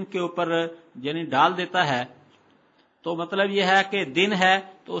کو وہ دن کے اوپر یعنی ڈال دیتا ہے۔ تو مطلب یہ ہے کہ دن ہے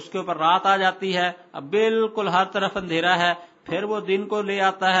تو اس کے اوپر رات آ جاتی ہے، اب بالکل ہر طرف اندھیرا ہے، پھر وہ دن کو لے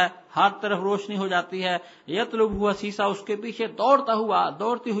آتا ہے، ہر طرف روشنی ہو جاتی ہے۔ یطلبہ حثیثا، اس کے پیچھے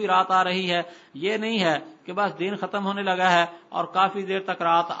دوڑتی ہوئی رات آ رہی ہے۔ یہ نہیں ہے کہ بس دن ختم ہونے لگا ہے اور کافی دیر تک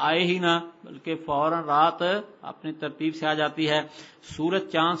رات آئے ہی نہ، بلکہ فوراً رات اپنی ترتیب سے آ جاتی ہے۔ سورج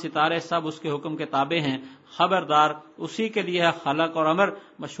چاند ستارے سب اس کے حکم کے تابع ہیں۔ خبردار اسی کے لیے ہے خلق اور امر۔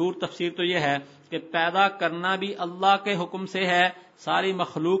 مشہور تفسیر تو یہ ہے کہ پیدا کرنا بھی اللہ کے حکم سے ہے، ساری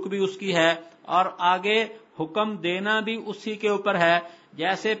مخلوق بھی اس کی ہے، اور آگے حکم دینا بھی اسی کے اوپر ہے۔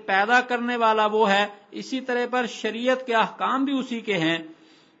 جیسے پیدا کرنے والا وہ ہے، اسی طرح پر شریعت کے احکام بھی اسی کے ہیں۔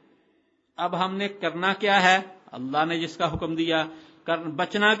 اب ہم نے کرنا کیا ہے؟ اللہ نے جس کا حکم دیا۔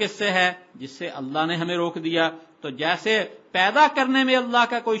 بچنا کس سے ہے؟ جس سے اللہ نے ہمیں روک دیا۔ تو جیسے پیدا کرنے میں اللہ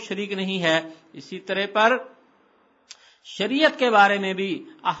کا کوئی شریک نہیں ہے، اسی طرح پر شریعت کے بارے میں بھی،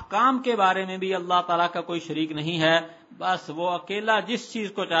 احکام کے بارے میں بھی اللہ تعالیٰ کا کوئی شریک نہیں ہے۔ بس وہ اکیلا جس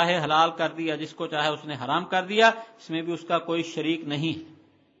چیز کو چاہے حلال کر دیا، جس کو چاہے اس نے حرام کر دیا، اس میں بھی اس کا کوئی شریک نہیں ہے۔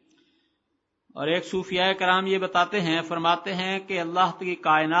 اور ایک صوفیاء کرام یہ بتاتے ہیں، فرماتے ہیں کہ اللہ کی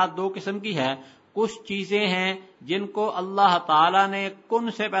کائنات دو قسم کی ہے۔ کچھ چیزیں ہیں جن کو اللہ تعالیٰ نے کن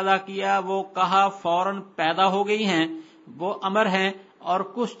سے پیدا کیا، وہ کہا فوراً پیدا ہو گئی ہیں، وہ امر ہیں، اور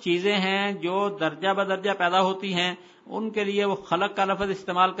کچھ چیزیں ہیں جو درجہ بدرجہ پیدا ہوتی ہیں، ان کے لیے وہ خلق کا لفظ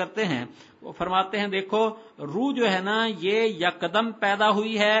استعمال کرتے ہیں۔ وہ فرماتے ہیں دیکھو روح جو ہے نا، یہ یکدم پیدا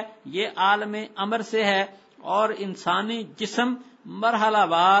ہوئی ہے، یہ عالم امر سے ہے، اور انسانی جسم مرحلہ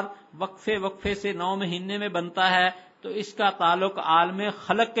وار وقفے وقفے سے 9 مہینے میں بنتا ہے، تو اس کا تعلق عالم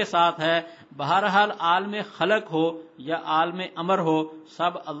خلق کے ساتھ ہے۔ بہرحال عالم خلق ہو یا عالم امر ہو،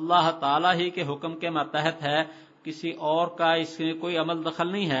 سب اللہ تعالیٰ ہی کے حکم کے ماتحت ہے، کسی اور کا اس میں کوئی عمل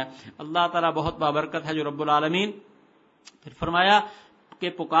دخل نہیں ہے۔ اللہ تعالیٰ بہت بابرکت ہے جو رب العالمین۔ پھر فرمایا کہ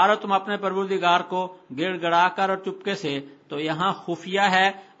پکارو تم اپنے پروردگار کو گڑ گڑا کر اور چپکے سے۔ تو یہاں خفیہ ہے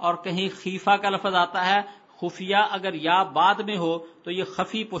اور کہیں خیفہ کا لفظ آتا ہے۔ خفیہ اگر یا بعد میں ہو تو یہ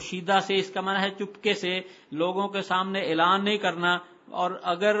خفی پوشیدہ سے، اس کا معنی ہے چپکے سے، لوگوں کے سامنے اعلان نہیں کرنا، اور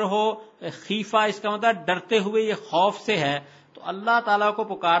اگر ہو خیفہ اس کا مطلب ڈرتے ہوئے، یہ خوف سے ہے۔ تو اللہ تعالیٰ کو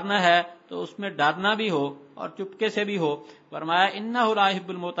پکارنا ہے تو اس میں ڈرنا بھی ہو اور چپکے سے بھی ہو۔ فرمایا انہ لا یحب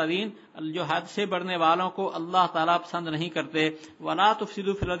المعتدین، جو حد سے بڑھنے والوں کو اللہ تعالیٰ پسند نہیں کرتے۔ ولا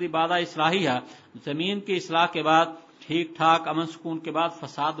تفسدوا فی الارض بعد اصلاحها، زمین کی اصلاح کے بعد، ٹھیک ٹھاک امن سکون کے بعد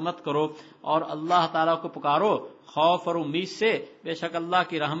فساد مت کرو، اور اللہ تعالیٰ کو پکارو خوف اور امید سے، بے شک اللہ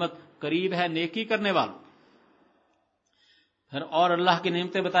کی رحمت قریب ہے نیکی کرنے والوں۔ پھر اور اللہ کی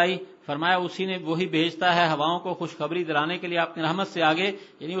نعمتیں بتائی، فرمایا اسی نے وہی بھیجتا ہے ہواؤں کو خوشخبری دلانے کے لیے اپنی رحمت سے آگے،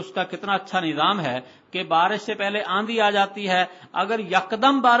 یعنی اس کا کتنا اچھا نظام ہے کہ بارش سے پہلے آندھی آ جاتی ہے، اگر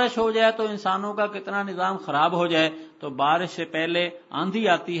یکدم بارش ہو جائے تو انسانوں کا کتنا نظام خراب ہو جائے، تو بارش سے پہلے آندھی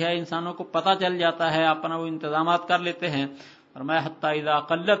آتی ہے، انسانوں کو پتہ چل جاتا ہے، اپنا وہ انتظامات کر لیتے ہیں۔ فرمایا حتی اذا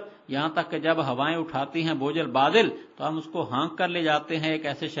قلت، یہاں تک کہ جب ہوائیں اٹھاتی ہیں بوجھل بادل، تو ہم اس کو ہانک کر لے جاتے ہیں ایک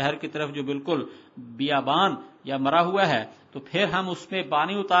ایسے شہر کی طرف جو بالکل بیابان یا مرا ہوا ہے، تو پھر ہم اس میں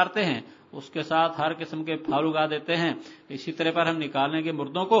پانی اتارتے ہیں، اس کے ساتھ ہر قسم کے پھل اگا دیتے ہیں، اسی طرح پر ہم نکالیں گے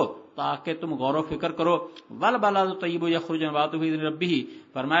مردوں کو تاکہ تم غور و فکر کرو۔ والبلد الطیب یخرج نباتہ بإذن ربہ،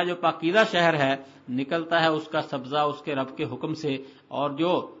 فرمایا جو پاکیزہ شہر ہے نکلتا ہے اس کا سبزہ اس کے رب کے حکم سے، اور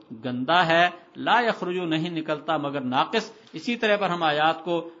جو گندا ہے لا یخرج نہیں نکلتا مگر ناقص۔ اسی طرح پر ہم آیات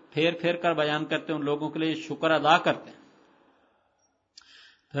کو پھیر پھیر کر بیان کرتے ہیں، ان لوگوں کے لیے شکر ادا کرتے ہیں۔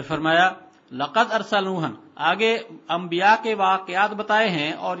 پھر فرمایا लक़द अरसल नूहन, आगे अंबिया के वाक़यात बताए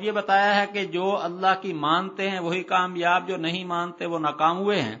हैं और ये बताया है कि जो अल्लाह की मानते हैं वही कामयाब, जो नहीं मानते वो नाकाम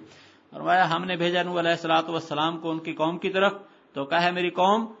हुए हैं। फरमाया हमने भेजा नूह अलैहिस्सलातु वस्सलाम को उनकी कौम की तरफ, तो कहा मेरी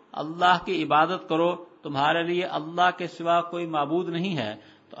कौम अल्लाह की इबादत करो, तुम्हारे लिए अल्लाह के सिवा कोई माबूद नहीं है।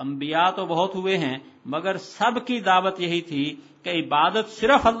 तो अंबिया तो बहुत हुए हैं मगर सब की दावत यही थी कि इबादत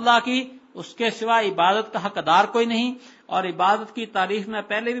सिर्फ अल्लाह की, उसके सिवा इबादत का हकदार कोई नहीं। और इबादत की तारीफ मैं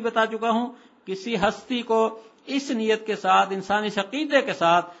पहले भी बता चुका हूं, किसी हस्ती को इस नियत के साथ, इंसानी अकीदे के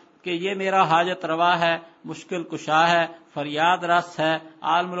साथ कि ये मेरा हाजत रवा है, मुश्किल कुशा है, फरियाद रस है,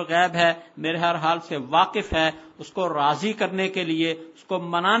 आलमुल गैब है, मेरे हर हाल से वाकिफ है, उसको राजी करने के लिए, उसको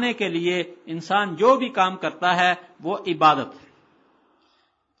मनाने के लिए इंसान जो भी काम करता है वो इबादत है।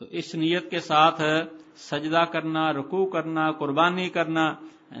 तो इस नियत के साथ सजदा करना, रुकू करना, कुर्बानी करना,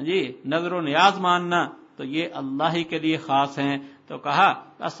 जी नजर नियाज मानना, तो ये अल्लाह ही के लिए खास हैं। तो कहा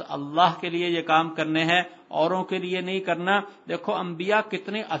बस अल्लाह के लिए ये काम करने हैं, औरों के लिए नहीं करना। देखो अंबिया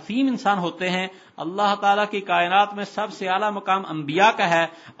कितने असीम इंसान होते हैं। अल्लाह ताला की कायनात में सबसे आला मकाम अंबिया का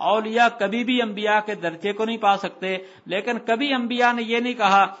है। औलिया कभी भी अंबिया के दर्जे को नहीं पा सकते, लेकिन कभी अंबिया ने ये नहीं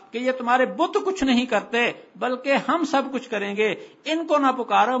कहा कि ये तुम्हारे बुत कुछ नहीं करते बल्कि हम सब कुछ करेंगे, इनको ना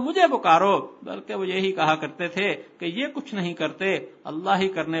पुकारो मुझे पुकारो, बल्कि वो यही कहा करते थे कि ये कुछ नहीं करते, अल्लाह ही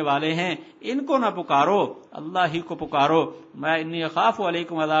करने वाले हैं, इनको ना पुकारो, अल्लाह ही को पुकारो। मैं इन्नी अखाफु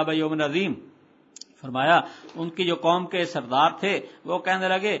अलैकुम अज़ाब यौमिन अज़ीम। फरमाया उनकी जो कौम के सरदार थे वो कहने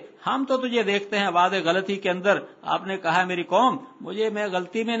लगे हम तो तुझे देखते हैं वादे गलती के अंदर। आपने कहा मेरी कौम मैं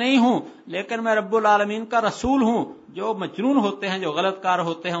गलती में नहीं हूं, लेकिन मैं रब्बुल आलमीन का रसूल हूं। जो मजनून होते हैं, जो गलतकार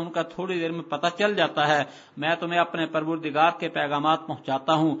होते हैं, उनका थोड़ी देर में पता चल जाता है। मैं तुम्हें अपने परवरदिगार के पैगामात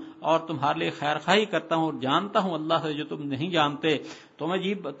पहुंचाता हूं और तुम्हारे लिए खैर खाही करता हूं और जानता हूं अल्लाह से जो तुम नहीं जानते।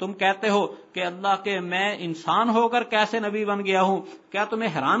 तुम कहते हो कि अल्लाह के मैं इंसान होकर कैसे नबी बन गया हूं। क्या तुम्हें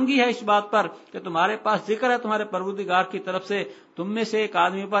हैरानगी है इस बात पर कि तुम्हारे पास जिक्र है तुम्हारे परवरदिगार की तरफ से तुम में से एक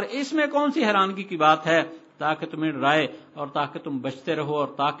आदमी पर, इसमें कौन सी हैरानगी की बात है, ताकि तुम्हें डराए और ताकि तुम बचते रहो और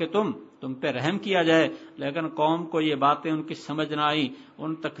ताकि तुम पे रहम किया जाए। लेकिन कौम को ये बातें उनकी समझ न आई,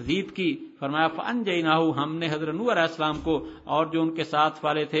 उन तकजीब की। फरमाया फअनजयनाहु, हमने हजरत नूह अलैहिस्सलाम को और जो उनके साथ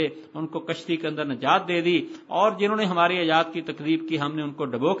वाले थे उनको कश्ती के अंदर नजात दे दी, और जिन्होंने हमारी आयात की तकजीब की हमने उनको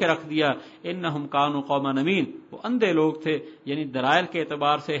डबो के रख दिया। इन्नहुम कानू कौमन अमीन, वो अंधे लोग थे, यानी दलाइल के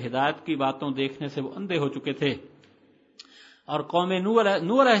एतबार से हिदायत की बातों देखने से वो अंधे हो चुके थे। और कौम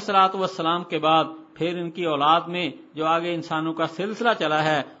नूह अलैहिस्सलातु वस्सलाम के बाद फिर इनकी औलाद में जो आगे इंसानों का सिलसिला चला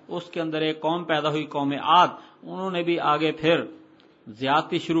है उसके अंदर एक कौम पैदा हुई, कौम आद। उन्होंने भी आगे फिर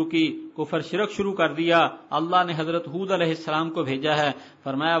ज्यादती शुरू की, कुफर शिरक शुरू कर दिया। अल्लाह ने हजरत हूद अलैहिस्सलाम को भेजा है।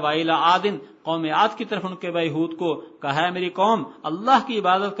 फरमाया वाइला आदिन, कौम आद की तरफ उनके भाई हूद को कहा है मेरी कौम अल्लाह की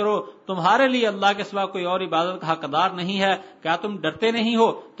इबादत करो, तुम्हारे लिए अल्लाह के सिवा कोई और इबादत का हकदार नहीं है, क्या तुम डरते नहीं हो।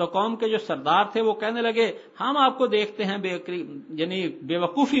 तो कौम के जो सरदार थे वो कहने लगे हम आपको देखते हैं यानी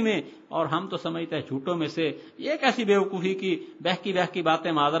बेवकूफी में, और हम तो समझते हैं झूठों में से। ये कैसी बेवकूफी की बहकी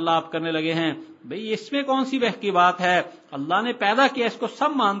बातें मादल्ला आप करने लगे हैं। भाई इसमें कौन सी बहकी बात है, अल्लाह ने पैदा किया, इसको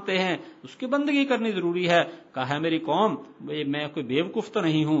सब मानते हैं, उसकी बंदगी करनी जरूरी है। कहा मेरी कौम मैं कोई बेवकूफ तो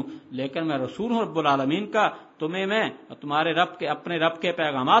नहीं हूं, लेकिन मैं रसूल हूं रब्बुल आलमीन का, तुम्हें मैं तुम्हारे अपने रब के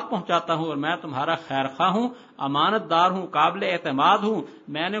पैगामात पहुंचाता हूं और मैं तुम्हारा खैर खा हूं, अमानतदार हूं, काबिल एतमाद हूं।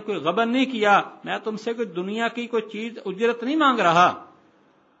 मैंने कोई गबन नहीं किया, मैं तुमसे कोई दुनिया की कोई चीज उजरत नहीं मांग रहा।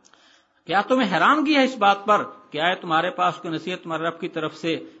 क्या तुम्हें हैरानगी है इस बात पर, क्या है तुम्हारे पास कोई नसीहत तुम्हारे रब की तरफ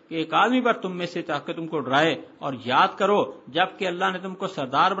से कि एक आदमी पर तुम में से ताकि तुमको डराए। और याद करो जबकि अल्लाह ने तुमको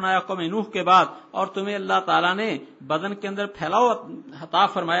सरदार बनाया कौम नूह के बाद, और तुम्हें अल्लाह ताला ने बदन के अंदर फैलाव अता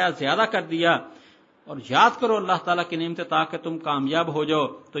फरमाया, ज्यादा कर दिया। और याद करो अल्लाह ताला की नेमतें ताकि तुम कामयाब हो जाओ।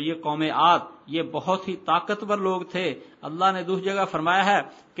 तो ये कौम आद ये बहुत ही ताकतवर लोग थे। अल्लाह ने दूसरी जगह फरमाया है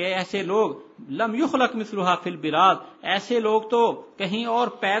कि ऐसे लोग लम युखलक मिसलुहा फिल बिलाद, ऐसे लोग तो कहीं और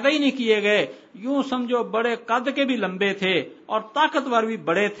पैदा ही नहीं किए गए। यूं समझो बड़े कद के भी लंबे थे और ताकतवर भी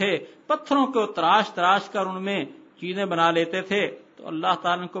बड़े थे, पत्थरों को तराश तराश कर उनमें चीजें बना लेते थे। तो अल्लाह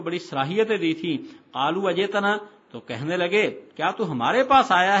ताला ने को बड़ी सलाहियतें दी थी। आलू अजेतना, तो कहने लगे क्या तू हमारे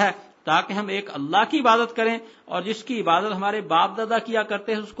पास आया है ताकि हम एक अल्लाह की इबादत करें और जिसकी इबादत हमारे बाप दादा किया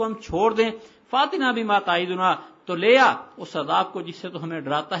करते हैं उसको हम छोड़ दें। फातिना भी माताइदुना, तो ले आ उस अजाब को जिससे तो हमें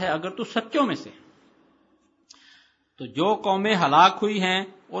डराता है अगर तू सच्चों में से। तो जो कौमें हलाक हुई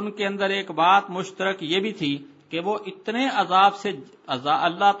हैं उनके अंदर एक बात मुश्तरक ये भी थी कि वो इतने अजाब से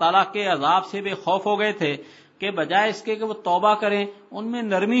अल्लाह ताला के अजाब से बेखौफ हो गए थे कि बजाय इसके कि वो तौबा करें उनमें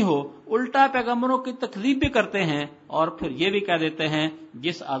नरमी हो, उल्टा पैगंबरों की तकलीफ भी करते हैं और फिर ये भी कह देते हैं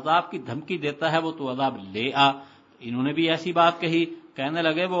जिस अजाब की धमकी देता है वो तो अजाब ले आ। इन्होंने भी ऐसी बात कही, कहने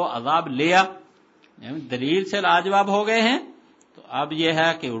लगे वो अजाब ले आ, दलील से लाजवाब हो गए हैं। तो अब ये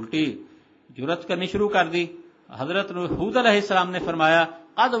है कि उल्टी जुरत करनी शुरू कर दी। हजरत हूद अलैहिस्सलाम ने फरमाया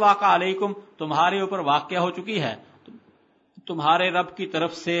कद वाक़ा अलैकुम, तुम्हारे ऊपर वाक़या हो चुकी है तुम्हारे रब की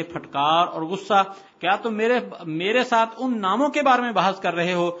तरफ से फटकार और गुस्सा। क्या तुम मेरे साथ उन नामों के बारे में बहस कर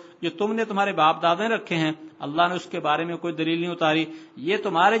रहे हो जो तुमने तुम्हारे बाप दादा ने रखे हैं? अल्लाह ने उसके बारे में कोई दलील नहीं उतारी। ये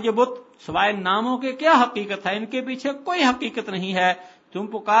तुम्हारे जो बुत सिवाय नामों के क्या हकीकत है, इनके पीछे कोई हकीकत नहीं है। तुम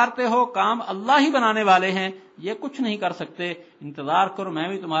पुकारते हो काम अल्लाह ही बनाने वाले हैं, ये कुछ नहीं कर सकते। इंतजार करो, मैं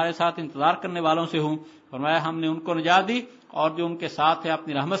भी तुम्हारे साथ इंतजार करने वालों से हूं। फरमाया हमने उनको निजात दी और जो उनके साथ है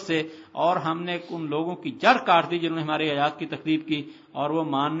अपनी रहमत से, और हमने उन लोगों की जड़ काट दी जिन्होंने हमारी आयात की तकदीब की और वो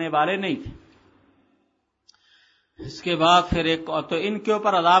मानने वाले नहीं थे। इसके बाद फिर तो इनके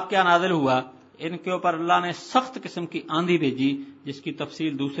ऊपर अजाब क्या नाजिल हुआ, इनके ऊपर अल्लाह ने सख्त किस्म की आंधी भेजी, जिसकी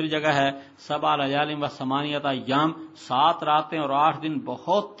तफसील दूसरी जगह है। सबा लयालिम व समानियत अय्याम, 7 रातें और 8 दिन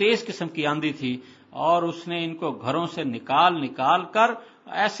बहुत तेज किस्म की आंधी थी, और उसने इनको घरों से निकाल कर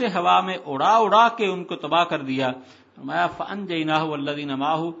ऐसे हवा में उड़ा उड़ा के उनको तबाह कर दिया। फरमाया फअनजयनाहु वल्लज़ीना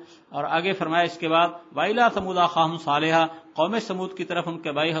माहू, और आगे फरमाया इसके बाद वाइला समूद अखाहुम सालेहा, कौम समूद की तरफ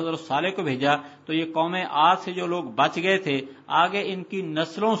उनके भाई हजरत सालेह को भेजा। तो ये कौम आद से जो लोग बच गए थे, आगे इनकी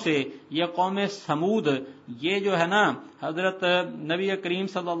नस्लों से ये कौम समूद, ये जो है ना, हजरत नबी करीम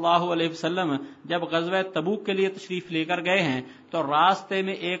सल्लल्लाहु अलैहि वसल्लम जब गज़वा तबूक के लिए तशरीफ लेकर गए हैं तो रास्ते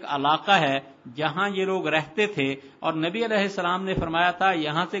में एक इलाका है जहां ये लोग रहते थे, और नबी अलैहिस्सलाम ने फरमाया था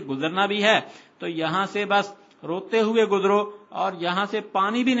यहां से गुजरना भी है तो यहां से बस रोते हुए गुजरो, और यहां से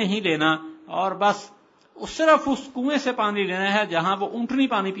पानी भी नहीं लेना, और बस सिर्फ उस कुएं से पानी लेना है जहां वो ऊंटनी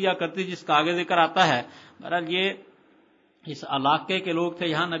पानी पिया करती, जिसका आगे जिक्र आता है। बहरहाल ये इस इलाके के लोग थे,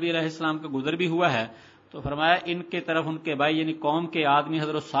 यहां नबी अलैहिस्सलाम का गुजर भी हुआ है। तो फरमाया इनके तरफ उनके भाई यानी कौम के आदमी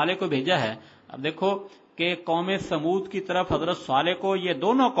हजरत सालेह को भेजा है। अब देखो कि कौम समूद की तरफ हजरत सालेह को, ये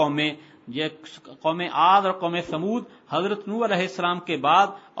दोनों कौमें, ये कौम आद और कौम समूद हजरत नूह अलैहिस्सलाम के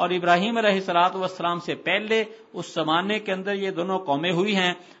बाद और इब्राहिम अलैहिस्सलातु वस्सलाम से पहले उस जमाने के अंदर ये दोनों कौमें हुई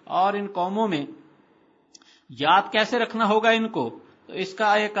हैं। और इन कौमों में याद कैसे रखना होगा इनको, तो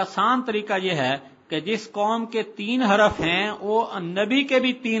इसका एक आसान तरीका यह है कि जिस कौम के 3 हरफ हैं वो नबी के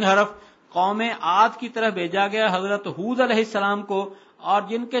भी 3 हरफ कौम आद की तरफ भेजा गया हजरत हूद अलैहिस्सलाम को, और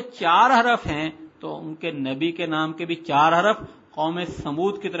जिनके 4 हरफ हैं तो उनके नबी के नाम के भी 4 हरफ कौम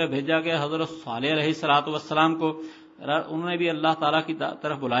समूद की तरफ भेजा गया हजरत सालेह अलैहिस्सलातु वस्सलाम को। उन्होंने भी अल्लाह ताला की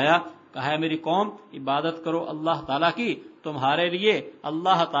तरफ बुलाया, कहा है मेरी कौम इबादत करो अल्लाह ताला की, तुम्हारे लिए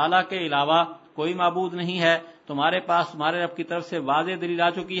अल्लाह ताला के अलावा कोई माबूद नहीं है। तुम्हारे पास तुम्हारे रब की तरफ से वाज़ेह दलील आ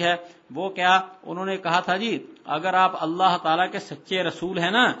चुकी है। वो क्या, उन्होंने कहा था जी अगर आप अल्लाह ताला के सच्चे रसूल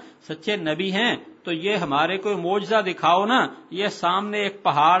हैं ना, सच्चे नबी हैं, तो ये हमारे कोई मोजज़ा दिखाओ ना। ये सामने एक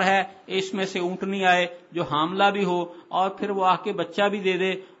पहाड़ है, इसमें से ऊंटनी आए जो हामला भी हो और फिर वो आके बच्चा भी दे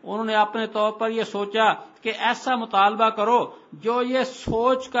दे। उन्होंने अपने तौर पर ये सोचा कि ऐसा मुतालबा करो जो ये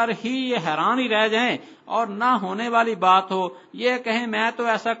सोच कर ही ये हैरान ही रह जाएं और ना होने वाली बात हो, ये कहें मैं तो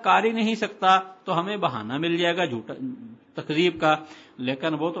ऐसा कर ही नहीं सकता, तो हमें बहाना मिल जाएगा झूठा तकजीब का।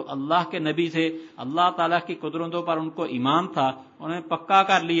 लेकिन वो तो अल्लाह के नबी थे, अल्लाह ताला की कुदरतों पर उनको ईमान था। उन्होंने पक्का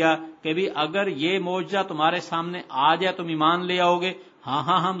कर लिया कि भी अगर ये मौजज़ा तुम्हारे सामने आ जाए तुम ईमान ले आओगे। हाँ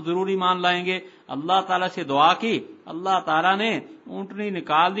हाँ हम जरूर ईमान लाएंगे। अल्लाह ताला से दुआ की, अल्लाह ताला ने ऊंटनी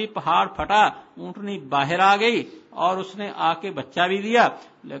निकाल दी, पहाड़ फटा, ऊंटनी बाहर आ गई और उसने आके बच्चा भी दिया।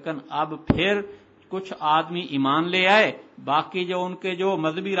 लेकिन अब फिर कुछ आदमी ईमान ले आए, बाकी जो उनके जो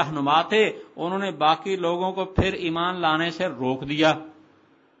मजहबी रहनुमा थे उन्होंने बाकी लोगों को फिर ईमान लाने से रोक दिया।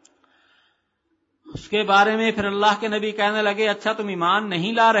 उसके बारे में फिर अल्लाह के नबी कहने लगे अच्छा तुम ईमान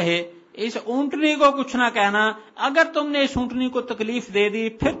नहीं ला रहे, इस ऊंटनी को कुछ ना कहना, अगर तुमने इस ऊंटनी को तकलीफ दे दी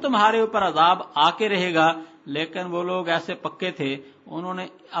फिर तुम्हारे ऊपर अजाब आके रहेगा। लेकिन वो लोग ऐसे पक्के थे, उन्होंने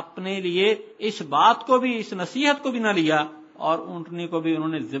अपने लिए इस बात को भी, इस नसीहत को भी ना लिया और ऊंटनी को भी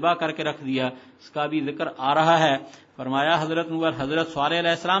उन्होंने ज़िबा करके रख दिया। इसका भी जिक्र आ रहा है। फरमाया हजरत नूह हजरत सालेह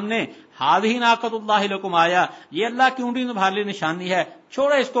अलैहिस्सलाम ने हाज़िही नाक़तुल्लाहि लकुम आया, ये अल्लाह की ऊंटनी तुम्हारे लिए निशानी है,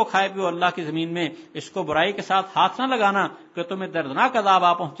 छोड़ो इसको, खाए पियो अल्लाह की जमीन में, इसको बुराई के साथ हाथ ना लगाना कि तुम्हें दर्दनाक अज़ाब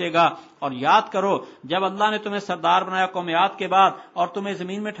आ पहुंचेगा। और याद करो जब अल्लाह ने तुम्हें सरदार बनाया कौम आद के बाद और तुम्हें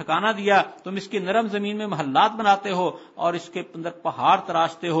जमीन में ठिकाना दिया, तुम इसकी नरम जमीन में महल्लात बनाते हो और इसके अंदर पहाड़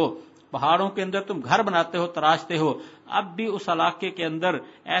तराशते हो, पहाड़ों के अंदर तुम घर बनाते हो, तराशते हो। अब भी उस इलाके के अंदर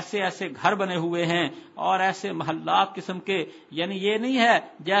ऐसे ऐसे घर बने हुए हैं और ऐसे महल्लात किस्म के, यानी ये नहीं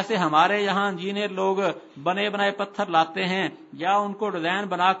है जैसे हमारे यहाँ इंजीनियर लोग बने बनाए पत्थर लाते हैं या उनको डिजाइन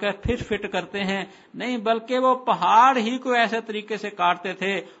बनाकर फिर फिट करते हैं, नहीं, बल्कि वो पहाड़ ही को ऐसे तरीके से काटते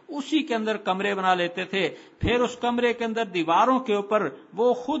थे, उसी के अंदर कमरे बना लेते थे, फिर उस कमरे के अंदर दीवारों के ऊपर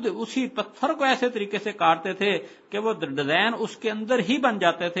वो खुद उसी पत्थर को ऐसे तरीके से काटते थे कि वो डिजाइन उसके अंदर ही बन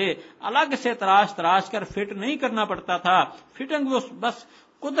जाते थे, अलग से तराश कर फिट नहीं करना पड़ता लगता था, फिटिंग वो बस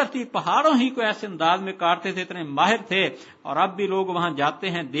कुदरती पहाड़ों ही को ऐसे अंदाज में काटते थे, इतने माहिर थे। और अब भी लोग वहां जाते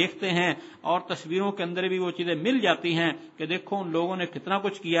हैं, देखते हैं, और तस्वीरों के अंदर भी वो चीजें मिल जाती हैं कि देखो उन लोगों ने कितना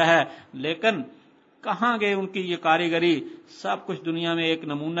कुछ किया है, लेकिन कहाँ गए उनकी ये कारीगरी। सब कुछ दुनिया में एक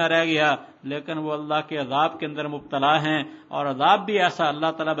नमूना रह गया, लेकिन वो अल्लाह के अजाब के अंदर मुब्तला हैं। और अजाब भी ऐसा,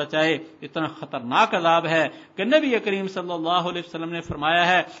 अल्लाह ताला बचाए, इतना खतरनाक अजाब है कि नबी करीम सल्लल्लाहु अलैहि वसल्लम ने फरमाया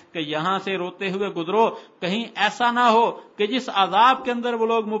है कि यहां से रोते हुए गुजरो, कहीं ऐसा ना हो कि जिस अजाब के अंदर वो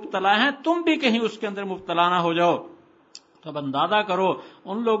लोग मुब्तला हैं तुम भी कहीं उसके अंदर मुब्तला ना हो जाओ। तो अब अंदाजा करो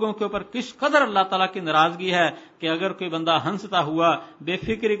उन लोगों के ऊपर किस कदर अल्लाह ताला की नाराजगी है कि अगर कोई बंदा हंसता हुआ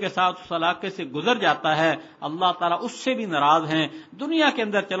बेफिक्री के साथ उस इलाके से गुजर जाता है, अल्लाह ताला उससे भी नाराज हैं। दुनिया के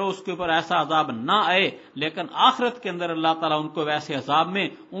अंदर चलो उसके ऊपर ऐसा अजाब ना आए, लेकिन आखिरत के अंदर अल्लाह ताला उनको वैसे अजाब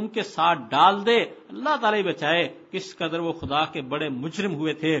में उनके साथ डाल दे, अल्लाह ताला ही बचाए। किस कदर वो खुदा के बड़े मुजरिम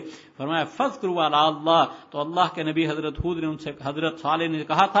हुए थे। फरमाया फज़्कुरू अला अल्लाह, तो अल्लाह के नबी हजरत हूद ने उनसे, हजरत सालेह ने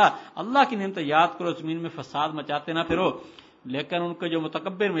कहा था, अल्लाह की नेमत याद करो, जमीन में फसाद मचाते ना फिरो। लेकिन उनके जो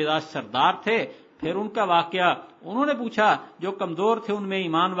मुतकब्बिर मिजाज सरदार थे, फिर उनका वाकया, उन्होंने पूछा जो कमजोर थे उनमें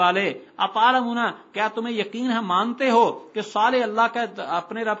ईमान वाले, अतालमुना, क्या तुम्हें यकीन है, मानते हो कि सालेह अल्लाह का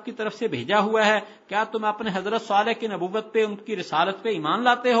अपने रब की तरफ से भेजा हुआ है? क्या तुम अपने हजरत सालेह की नबूवत पे, उनकी रिसालत पे ईमान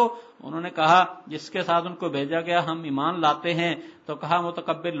लाते हो? उन्होंने कहा जिसके साथ उनको भेजा गया हम ईमान लाते हैं। तो कहा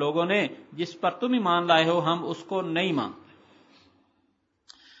मुतकब्बिर लोगों ने, जिस पर तुम ईमान लाए हो हम उसको नहीं मानते।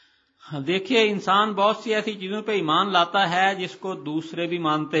 देखिए, इंसान बहुत सी ऐसी चीजों पे ईमान लाता है जिसको दूसरे भी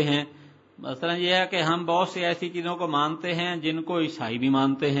मानते हैं। मसलन यह है कि हम बहुत सी ऐसी चीजों को मानते हैं जिनको ईसाई भी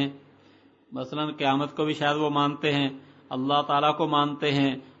मानते हैं। मसलन क़यामत को भी शायद वो मानते हैं, अल्लाह ताला को मानते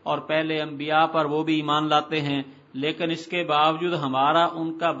हैं, और पहले अंबिया पर वो भी ईमान लाते हैं। लेकिन इसके बावजूद हमारा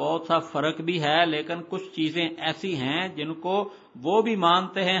उनका बहुत सा फर्क भी है। लेकिन कुछ चीजें ऐसी हैं जिनको वो भी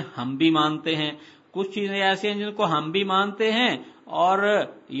मानते हैं, हम भी मानते हैं। कुछ चीजें ऐसी हैं जिनको हम भी मानते हैं और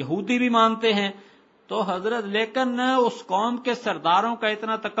यहूदी भी मानते हैं। तो हजरत, लेकिन उस कौम के सरदारों का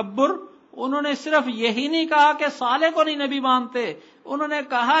इतना तकब्बुर, उन्होंने सिर्फ यही नहीं कहा कि साले को नहीं नबी मानते, उन्होंने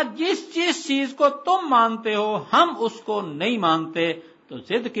कहा जिस जिस चीज को तुम मानते हो हम उसको नहीं मानते। तो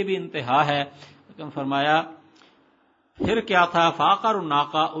जिद की भी इंतहा है। लेकिन फरमाया फिर क्या था, फाकर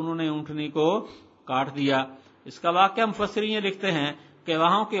नाका, उन्होंने ऊंटनी को काट दिया। इसका वाकया मुफस्सिरीन लिखते हैं कि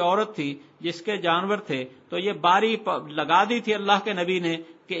वहां की औरत थी जिसके जानवर थे, तो ये बारी लगा दी थी अल्लाह के नबी ने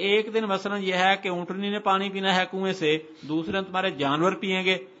कि एक दिन मसलन यह है कि ऊंटनी ने पानी पीना है कुएं से, दूसरे दिन तुम्हारे जानवर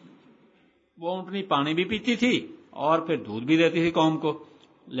पिएंगे। वो ऊंटनी पानी भी पीती थी और फिर दूध भी देती थी कौम को।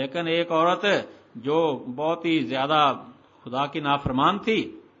 लेकिन एक औरत जो बहुत ही ज्यादा खुदा की नाफरमान थी,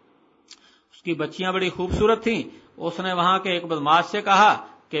 उसकी बच्चियां बड़ी खूबसूरत थीं, उसने वहां के एक बदमाश से कहा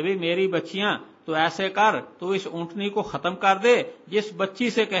कि भी मेरी बच्चियां, तो ऐसे कर, तो इस ऊंटनी को खत्म कर दे, जिस बच्ची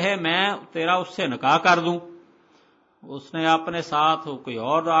से कहे मैं तेरा उससे निकाह कर दूं। उसने अपने साथ कोई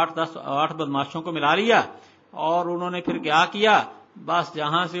और 8 बदमाशों को मिला लिया और उन्होंने फिर क्या किया, बस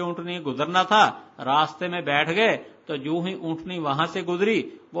जहां से ऊंटनी गुजरना था रास्ते में बैठ गए। तो यूं ही ऊंटनी वहां से गुजरी,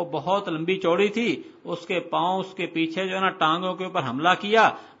 वो बहुत लंबी चौड़ी थी, उसके पांव उसके पीछे जो है ना टांगों के ऊपर हमला किया,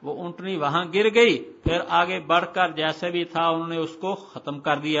 वो ऊंटनी वहां गिर गई। फिर आगे बढ़कर जैसे भी था उन्होंने उसको खत्म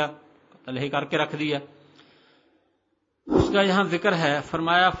कर दिया, कत्ल ही करके रख दिया। उसका यहां जिक्र है,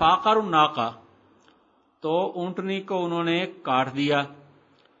 फरमाया फाकर नाका, तो ऊंटनी को उन्होंने काट दिया।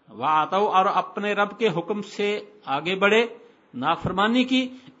 वातौ, और अपने रब के हुक्म से आगे बढ़े, नाफरमानी की।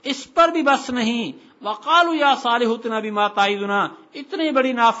 इस पर भी बस नहीं, वकालू या सालिह उतना भी माताइदुना, इतनी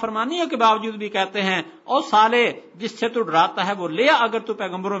बड़ी नाफरमानियों के बावजूद भी कहते हैं और साले जिससे तू डराता है वो ले आ अगर तू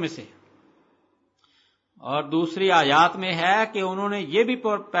पैगंबरों में से। और दूसरी आयात में है कि उन्होंने ये भी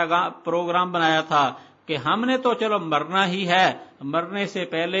प्रोग्राम बनाया था कि हमने तो चलो मरना ही है, मरने से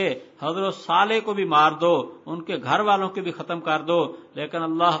पहले हजरत साले को भी मार दो, उनके घर वालों को भी खत्म कर दो। लेकिन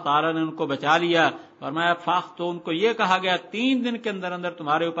अल्लाह ताला ने उनको बचा लिया। फरमाया फाख, तो उनको ये कहा गया 3 दिन के अंदर अंदर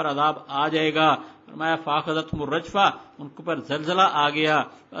तुम्हारे ऊपर अजाब आ जाएगा। फरमाया फाखदतहुमुर रजफा, उनके ऊपर जलजला आ गया।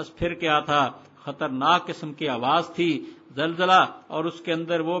 बस फिर क्या था, खतरनाक किस्म की आवाज थी, जलजला, और उसके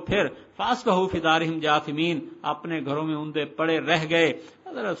अंदर वो फिर फासबहू फिदारिहिम जाथिमीन, अपने घरों में उंधे पड़े रह गए।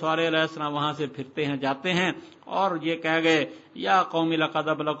 हज़रत सालेह अलैहिस्सलाम वहां से फिरते हैं जाते हैं और ये कह गए, या कौमी लक़द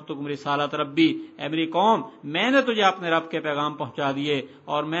अबलग़तुकुम रिसालत रब्बी, ऐ मेरी कौम मैंने तुझे अपने रब के पैगाम पहुंचा दिए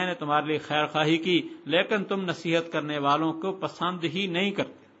और मैंने तुम्हारे लिए खैर खाही की, लेकिन तुम नसीहत करने वालों को पसंद ही नहीं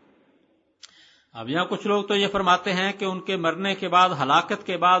करते। अब यहां कुछ लोग तो ये फरमाते हैं कि उनके मरने के बाद, हलाकत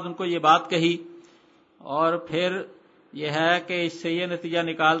के बाद उनको ये बात कही, और फिर यह है कि इससे ये नतीजा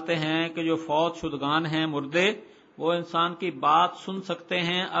निकालते हैं कि जो फौत शुदगान हैं, मुर्दे, वो इंसान की बात सुन सकते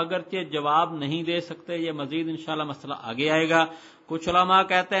हैं अगरचे जवाब नहीं दे सकते। ये मजीद इंशाल्लाह मसला आगे आएगा। کچھ علماء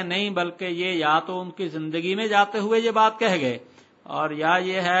کہتے ہیں نہیں، بلکہ یہ یا تو ان کی زندگی میں جاتے ہوئے یہ بات کہہ گئے، اور یا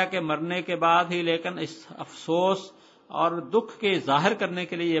یہ ہے کہ مرنے کے بعد ہی، لیکن اس افسوس اور دکھ کے ظاہر کرنے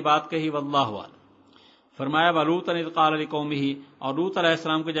کے لیے یہ بات کہی، واللہ اعلم۔ فرمایا وَلُوطًا اذ قال لقومہ، اور لوط علیہ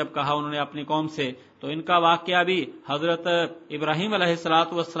السلام کو جب کہا انہوں نے اپنی قوم سے، تو ان کا واقعہ بھی حضرت ابراہیم علیہ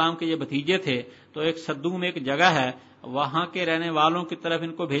السلام کے یہ بھتیجے تھے، تو ایک صدوم ایک جگہ ہے، وہاں کے رہنے والوں کی طرف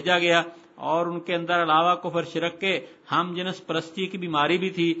ان کو بھیجا گیا، اور ان کے اندر علاوہ کفر شرک کے ہم جنس پرستی کی بیماری بھی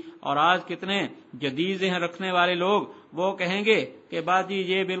تھی۔ اور آج کتنے جدید ذہن رکھنے والے لوگ وہ کہیں گے کہ باجی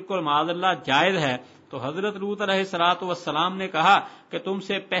یہ بالکل معاذ اللہ جائز ہے، تو حضرت لوط علیہ السلام نے کہا کہ تم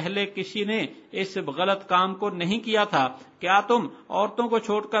سے پہلے کسی نے اس غلط کام کو نہیں کیا تھا، کیا تم عورتوں کو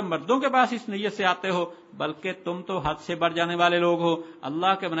چھوڑ کر مردوں کے پاس اس نیت سے آتے ہو؟ بلکہ تم تو حد سے بڑھ جانے والے لوگ ہو،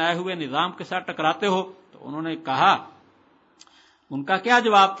 اللہ کے بنائے ہوئے نظام کے ساتھ ٹکراتے ہو۔ تو انہوں نے کہا، ان کا کیا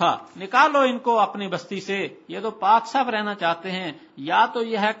جواب تھا؟ نکالو ان کو اپنی بستی سے، یہ تو پاک صاف رہنا چاہتے ہیں۔ یا تو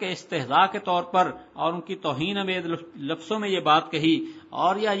یہ ہے کہ استہزاء کے طور پر اور ان کی توہین آمیز لفظوں میں یہ بات کہی،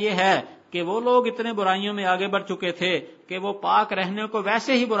 اور یا یہ ہے کہ وہ لوگ اتنے برائیوں میں آگے بڑھ چکے تھے کہ وہ پاک رہنے کو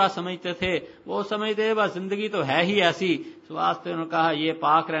ویسے ہی برا سمجھتے تھے، وہ سمجھتے بس زندگی تو ہے ہی ایسی، اس واسطے انہوں نے کہا یہ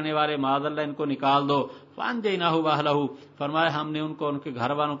پاک رہنے والے معاذ اللہ ان کو نکال دو۔ فَأَنجَيْنَاهُ وَأَهْلَهُ، فرمایا ہم نے ان کو ان کے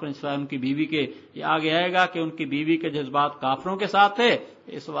گھر والوں کو سوائے ان کی بیوی کے، یہ آگے آئے گا کہ ان کی بیوی کے جذبات کافروں کے ساتھ تھے،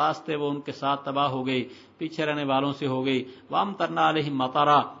 اس واسطے وہ ان کے ساتھ تباہ ہو گئی، پیچھے رہنے والوں سے ہو گئی۔ وَأَمْطَرْنَا عَلَيْهِمْ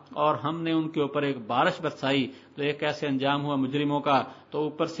مَطَرًا، اور ہم نے ان کے اوپر ایک بارش برسائی۔ تو ایک ایسے انجام ہوا مجرموں کا، تو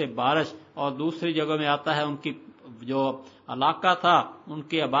اوپر سے بارش، اور دوسری جگہ میں آتا ہے ان کی جو علاقہ تھا ان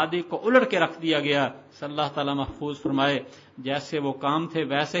کی آبادی کو الٹ کے رکھ دیا گیا۔ صلی اللہ تعالیٰ محفوظ فرمائے، جیسے وہ کام تھے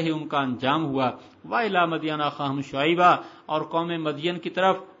ویسے ہی ان کا انجام ہوا۔ وَإِلَىٰ مَدْيَنَ أَخَاهُمْ شُعَيْبًا، اور قوم مدین کی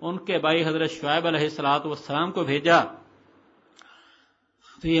طرف ان کے بھائی حضرت شعیب علیہ السلام کو بھیجا۔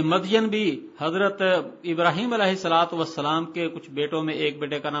 تو یہ مدین بھی حضرت ابراہیم علیہ السلام کے کچھ بیٹوں میں ایک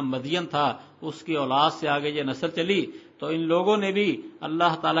بیٹے کا نام مدین تھا، اس کی اولاد سے آگے یہ نسل چلی۔ تو ان لوگوں نے بھی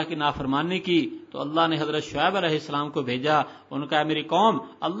اللہ تعالیٰ کی نافرمانی کی، تو اللہ نے حضرت شعیب علیہ السلام کو بھیجا، ان کا میری قوم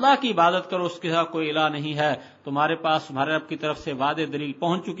اللہ کی عبادت کرو، اس کے ساتھ کوئی الہ نہیں ہے، تمہارے پاس تمہارے رب کی طرف سے وعدے دلیل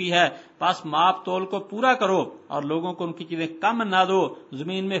پہنچ چکی ہے، پس ماپ تول کو پورا کرو، اور لوگوں کو ان کی چیزیں کم نہ دو،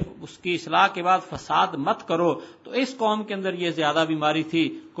 زمین میں اس کی اصلاح کے بعد فساد مت کرو۔ تو اس قوم کے اندر یہ زیادہ بیماری تھی،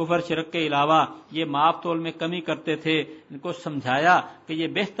 کفر شرک کے علاوہ یہ ماپ تول میں کمی کرتے تھے۔ ان کو سمجھایا کہ یہ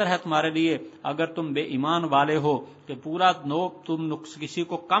بہتر ہے تمہارے لیے اگر تم بے ایمان والے ہو کہ پورا تم نقص کسی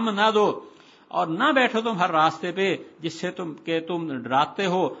کو کم نہ دو، اور نہ بیٹھو تم ہر راستے پہ جس سے تم ڈراتے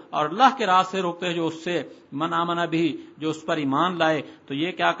ہو، اور اللہ کے راستے روکتے ہو جو اس سے من آمنا بھی، جو اس پر ایمان لائے۔ تو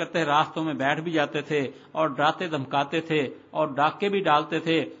یہ کیا کرتے ہیں، راستوں میں بیٹھ بھی جاتے تھے اور ڈراتے دھمکاتے تھے اور ڈاکے بھی ڈالتے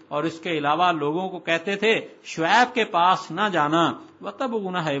تھے، اور اس کے علاوہ لوگوں کو کہتے تھے شعیب کے پاس نہ جانا،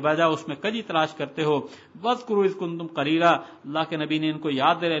 وَتَبْغُونَ عِوَجًا، اس میں کجی تلاش کرتے ہو۔ وَاذْكُرُوا إِذْ كُنتُمْ قَلِيلًا، اللہ کے نبی نے ان کو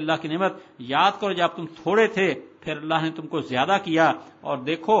یاد دے، اللہ کی نعمت یاد کرو جب تم تھوڑے تھے، پھر اللہ نے تم کو زیادہ کیا، اور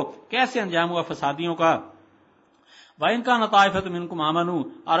دیکھو کیسے انجام ہوا فسادیوں کا۔ وَإِنْ كَانَ طَائِفَةٌ مِّنكُمْ آمَنُوا،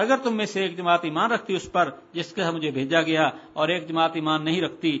 اور اگر تم میں سے ایک جماعت ایمان رکھتی اس پر جس کے مجھے بھیجا گیا، اور ایک جماعت ایمان نہیں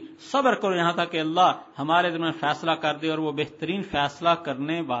رکھتی، صبر کرو یہاں تک کہ اللہ ہمارے درمیان فیصلہ کر دے، اور وہ بہترین فیصلہ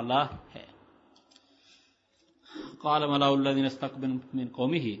کرنے والا ہے۔ قال ملأ الذين استكبروا من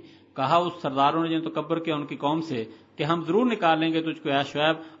قومه، کہا اس سرداروں نے جن تکبر کیا ان کی قوم سے کہ ہم ضرور نکال لیں گے تجھ کو اے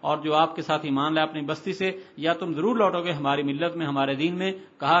شعیب اور جو آپ کے ساتھ ایمان لائے اپنی بستی سے، یا تم ضرور لوٹو گے ہماری ملت میں، ہمارے دین میں۔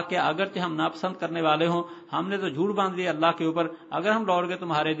 کہا کہ اگرچہ ہم ناپسند کرنے والے ہوں، ہم نے تو جھوٹ باندھ دیا اللہ کے اوپر، اگر ہم لوٹ گئے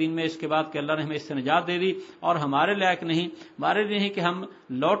تمہارے دین میں اس کے بعد کہ اللہ نے ہمیں اس سے نجات دے دی، اور ہمارے لائق نہیں، ہمارے لیے نہیں کہ ہم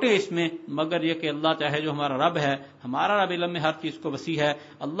لوٹے اس میں، مگر یہ کہ اللہ چاہے جو ہمارا رب ہے، ہمارا رب علم میں ہر چیز کو وسیع ہے،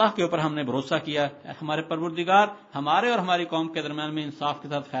 اللہ کے اوپر ہم نے بھروسہ کیا۔ ہمارے پروردگار ہمارے اور ہماری قوم کے درمیان میں انصاف کے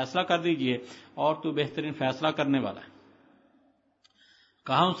ساتھ فیصلہ کر دیجئے، اور تو بہترین فیصلہ کرنے والا ہے۔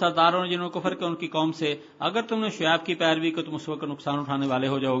 کہا ان سرداروں نے جنہوں نے کفر کیا ان کی قوم سے، اگر تم نے شعیب کی پیروی کو تم اس وقت نقصان اٹھانے والے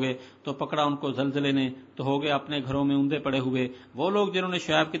ہو جاؤ گے۔ تو پکڑا ان کو زلزلے نے، تو ہو گئے اپنے گھروں میں اوندے پڑے ہوئے وہ لوگ جنہوں نے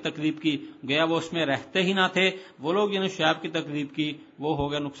شعیب کی تکذیب کی، گیا وہ اس میں رہتے ہی نہ تھے، وہ لوگ جنہوں نے شعیب کی تکذیب کی وہ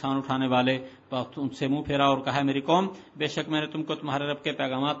ہو گئے نقصان اٹھانے والے۔ ان سے منہ پھیرا اور کہا میری قوم، بے شک میں نے تم کو تمہارے رب کے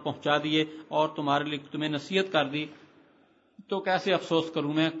پیغامات پہنچا دیے اور تمہارے لیے تمہیں نصیحت کر دی، تو کیسے افسوس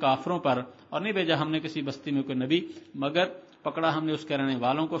کروں میں کافروں پر، اور نہیں بھیجا ہم نے کسی بستی میں کوئی نبی، مگر پکڑا ہم نے اس کے رہنے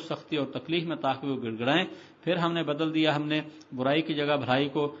والوں کو سختی اور تکلیف میں تاکہ وہ گڑ گڑائیں، پھر ہم نے بدل دیا ہم نے برائی کی جگہ بھلائی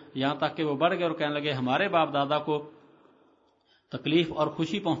کو، یہاں تک کہ وہ بڑھ گئے اور کہنے لگے ہمارے باپ دادا کو تکلیف اور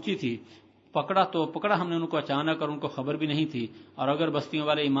خوشی پہنچی تھی، پکڑا ہم نے ان کو اچانک اور ان کو خبر بھی نہیں تھی، اور اگر بستیوں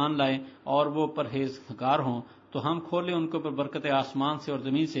والے ایمان لائیں اور وہ پرہیزگار ہوں تو ہم کھولے ان کے اوپر برکت آسمان سے اور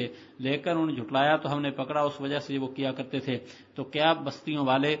زمین سے، لیکن انہوں نے جھٹلایا تو ہم نے پکڑا اس وجہ سے وہ کیا کرتے تھے۔ تو کیا بستیوں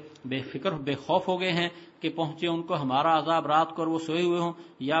والے بے فکر بے خوف ہو گئے ہیں کہ پہنچے ان کو ہمارا عذاب رات کو اور وہ سوئے ہوئے ہوں،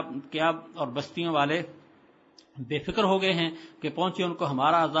 یا کیا اور بستیوں والے بے فکر ہو گئے ہیں کہ پہنچے ان کو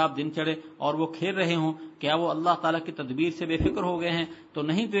ہمارا عذاب دن چڑھے اور وہ کھیل رہے ہوں؟ کیا وہ اللہ تعالیٰ کی تدبیر سے بے فکر ہو گئے ہیں؟ تو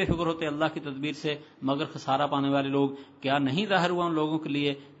نہیں بے فکر ہوتے اللہ کی تدبیر سے مگر خسارہ پانے والے لوگ۔ کیا نہیں ظاہر ہوا ان لوگوں کے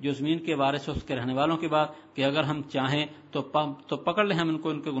لیے جو زمین کے وارث اس کے رہنے والوں کے بعد کہ اگر ہم چاہیں تو پکڑ لیں ہم ان کو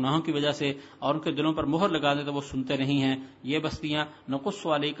ان کے گناہوں کی وجہ سے اور ان کے دلوں پر مہر لگا دیں تو وہ سنتے نہیں ہیں۔ یہ بستیاں نقص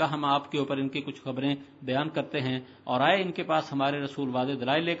علیک، ہم آپ کے اوپر ان کی کچھ خبریں بیان کرتے ہیں، اور آئے ان کے پاس ہمارے رسول واضح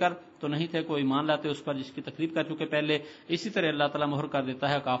دلائل لے کر تو نہیں تھے کوئی ایمان لاتے اس پر جس کی تکلیف کر چکے پہلے۔ اسی طرح اللہ تعالیٰ مہر کر دیتا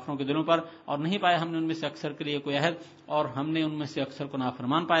ہے کافروں کے دلوں پر، اور نہیں پایا ہم نے ان میں سے اکثر کے لیے کوئی عہد، اور ہم نے ان میں سے اکثر کو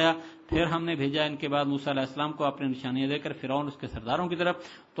نافرمان پایا۔ پھر ہم نے بھیجا ان کے بعد موسیٰ علیہ السلام کو اپنی نشانیاں دے کر فرعون اس کے سرداروں کی طرف،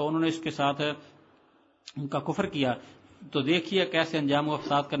 تو انہوں نے اس کے ساتھ ان کا کفر کیا۔ تو دیکھیے کیسے انجام ہوا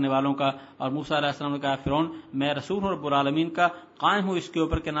فساد کرنے والوں کا۔ اور موسیٰ علیہ السلام نے کہا فرعون میں رسول ہوں رب العالمین کا، قائم ہوں اس کے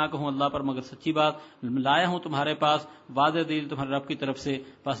اوپر کہ نہ کہوں اللہ پر مگر سچی بات، لایا ہوں تمہارے پاس واضح دلیل تمہارے رب کی طرف سے،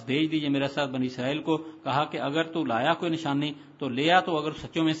 بس بھیج دیجیے میرے ساتھ بنی اسرائیل کو۔ کہا کہ اگر تو لایا کوئی نشانی تو لیا، تو اگر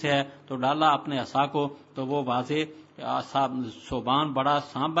سچوں میں سے ہے تو ڈالا اپنے عصا کو تو وہ واضح صوبان بڑا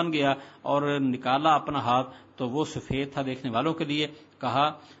سانپ بن گیا، اور نکالا اپنا ہاتھ تو وہ سفید تھا دیکھنے والوں کے لیے۔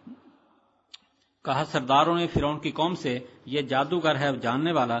 کہا سرداروں نے فرعون کی قوم سے یہ جادوگر ہے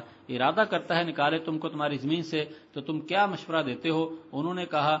جاننے والا، ارادہ کرتا ہے نکالے تم کو تمہاری زمین سے، تو تم کیا مشورہ دیتے ہو؟ انہوں نے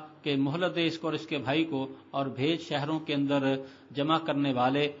کہا کہ مہلت دے اس کو اور اس کے بھائی کو، اور بھیج شہروں کے اندر جمع کرنے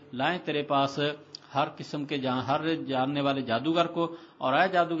والے لائیں تیرے پاس ہر قسم کے ہر جاننے والے جادوگر کو۔ اور آئے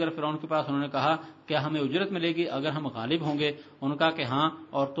جادوگر فرعون کے پاس، انہوں نے کہا کیا ہمیں اجرت ملے گی اگر ہم غالب ہوں گے؟ انہوں نے کہا کہ ہاں،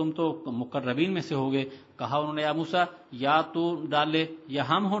 اور تم تو مقربین میں سے ہوگے۔ کہا انہوں نے یا موسیٰ یا تو ڈالے یا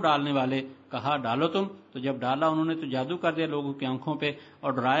ہم ہوں ڈالنے والے؟ کہا ڈالو تم۔ تو جب ڈالا انہوں نے تو جادو کر دیا لوگوں کی آنکھوں پہ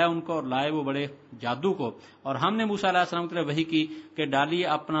اور ڈرایا ان کو، اور لائے وہ بڑے جادو کو۔ اور ہم نے موسیٰ علیہ السلام کی طرف وحی کی کہ ڈالیے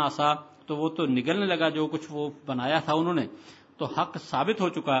اپنا عصا، تو وہ تو نگلنے لگا جو کچھ وہ بنایا تھا انہوں نے، تو حق ثابت ہو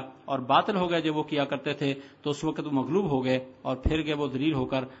چکا اور باطل ہو گیا جو وہ کیا کرتے تھے، تو اس وقت وہ مغلوب ہو گئے اور پھر گئے وہ ذلیل ہو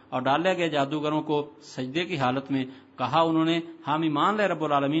کر، اور ڈالے گئے جادوگروں کو سجدے کی حالت میں۔ کہا انہوں نے ہم ایمان لائے رب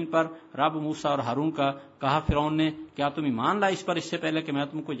العالمین پر، رب موسیٰ اور ہارون کا۔ کہا فرعون نے کیا تم ایمان لائے اس پر اس سے پہلے کہ میں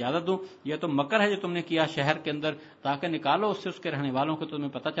تم کو اجازت دوں؟ یہ تو مکر ہے جو تم نے کیا شہر کے اندر، تاکہ نکالو اس سے اس کے رہنے والوں کو، تمہیں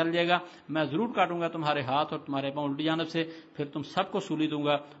پتہ چل جائے گا، میں ضرور کاٹوں گا تمہارے ہاتھ اور تمہارے پاؤں الٹی جانب سے، پھر تم سب کو سولی دوں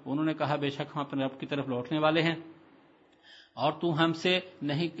گا۔ انہوں نے کہا بے شک ہم اپنے رب کی طرف لوٹنے والے ہیں، اور تو ہم سے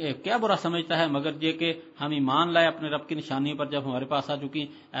نہیں کیا برا سمجھتا ہے مگر یہ کہ ہم ایمان لائے اپنے رب کی نشانیوں پر جب ہمارے پاس آ چکی۔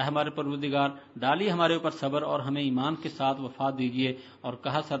 اے ہمارے پروردگار ڈالی ہمارے اوپر صبر اور ہمیں ایمان کے ساتھ وفات دیجیے۔ اور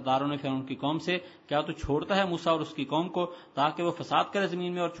کہا سرداروں نے فرعون کی قوم سے کیا تو چھوڑتا ہے موسیٰ اور اس کی قوم کو تاکہ وہ فساد کرے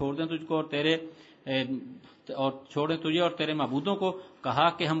زمین میں اور چھوڑ دیں تجھ کو اور چھوڑیں تجھے اور تیرے معبودوں کو؟ کہا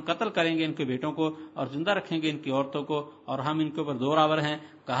کہ ہم قتل کریں گے ان کے بیٹوں کو اور زندہ رکھیں گے ان کی عورتوں کو، اور ہم ان کے اوپر زور آور ہیں۔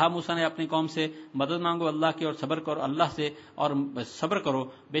 کہا موسیٰ نے اپنی قوم سے مدد مانگو اللہ کی اور صبر کرو اللہ سے، اور صبر کرو،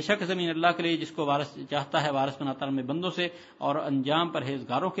 بے شک زمین اللہ کے لیے جس کو وارث چاہتا ہے وارث بناتا ہے ہمیں بندوں سے، اور انجام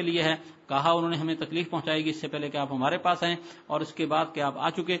پرہیزگاروں کے لیے ہے۔ کہا انہوں نے ہمیں تکلیف پہنچائے گی اس سے پہلے کہ آپ ہمارے پاس آئیں اور اس کے بعد کہ آپ آ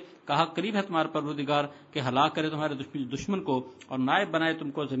چکے۔ کہا قریب ہے تمہارا پروردگار کہ ہلاک کرے تمہارے دشمن کو اور نائب بنائے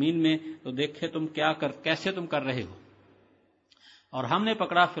تم کو زمین میں، تو دیکھے تم کیسے تم کر رہے ہو۔ اور ہم نے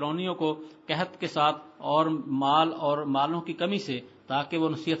پکڑا فرعونیوں کو قحط کے ساتھ اور مالوں کی کمی سے تاکہ وہ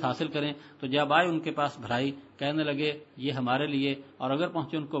نصیحت حاصل کریں، تو جب آئے ان کے پاس بھرائی کہنے لگے یہ ہمارے لیے، اور اگر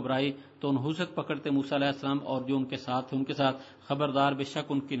پہنچے ان کو بھرائی تو نحوست پکڑتے موسیٰ علیہ السلام اور جو ان کے ساتھ تھے ان کے ساتھ، خبردار بے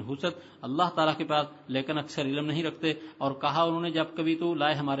شک ان کی نحوست اللہ تعالیٰ کے پاس لیکن اکثر علم نہیں رکھتے۔ اور کہا انہوں نے جب کبھی تو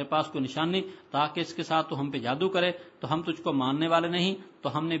لائے ہمارے پاس کوئی نشانی تاکہ اس کے ساتھ تو ہم پہ جادو کرے تو ہم تجھ کو ماننے والے نہیں،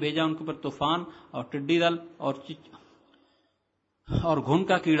 تو ہم نے بھیجا ان کے اوپر طوفان اور ٹڈی دل اور گھن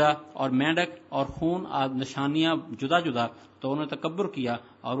کا کیڑا اور مینڈک اور خون نشانیاں جدا جدا، تو انہوں نے تکبر کیا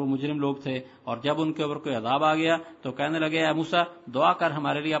اور وہ مجرم لوگ تھے۔ اور جب ان کے اوپر کوئی عذاب آ گیا تو کہنے لگے اے موسیٰ دعا کر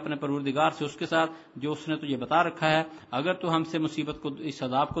ہمارے لیے اپنے پروردگار سے اس کے ساتھ جو اس نے تجھے بتا رکھا ہے، اگر تو ہم سے مصیبت کو اس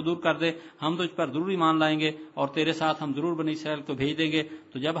عذاب کو دور کر دے ہم تجھ پر ضرور ایمان لائیں گے اور تیرے ساتھ ہم ضرور بنی اسرائیل کو بھیج دیں گے۔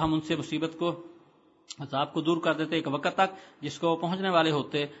 تو جب ہم ان سے مصیبت کو عذاب کو دور کر دیتے ایک وقت تک جس کو وہ پہنچنے والے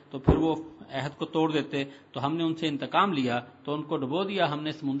ہوتے، تو پھر وہ عہد کو توڑ دیتے، تو ہم نے ان سے انتقام لیا تو ان کو ڈبو دیا ہم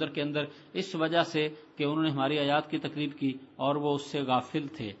نے سمندر کے اندر اس وجہ سے کہ انہوں نے ہماری آیات کی تکذیب کی اور وہ اس سے غافل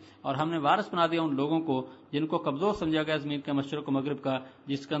تھے۔ اور ہم نے وارث بنا دیا ان لوگوں کو جن کو کمزور سمجھا گیا زمین کے مشرق و مغرب کا،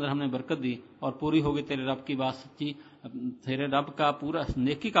 جس کے اندر ہم نے برکت دی اور پوری ہوگی تیرے رب کی بات سچی، تیرے رب کا پورا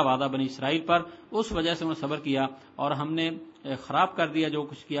نیکی کا وعدہ بنی اسرائیل پر، اس وجہ سے انہوں نے صبر کیا۔ اور ہم نے خراب کر دیا جو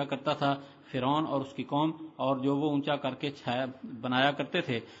کچھ کیا کرتا تھا فرعون اور اس کی قوم، اور جو وہ اونچا کر کے بنایا کرتے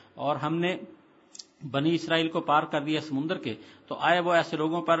تھے، اور ہم نے بنی اسرائیل کو پار کر دیا سمندر کے، تو آئے وہ ایسے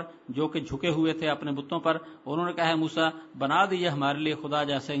لوگوں پر جو کہ جھکے ہوئے تھے اپنے بتوں پر. انہوں نے کہا ہے موسیٰ بنا دیجیے ہمارے لیے خدا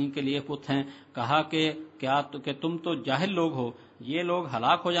جیسے ان کے لیے بت ہیں. کہا کہ تم تو جاہل لوگ ہو، یہ لوگ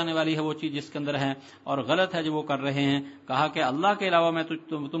ہلاک ہو جانے والی ہے وہ چیز جس کے اندر ہے، اور غلط ہے جو وہ کر رہے ہیں. کہا کہ اللہ کے علاوہ میں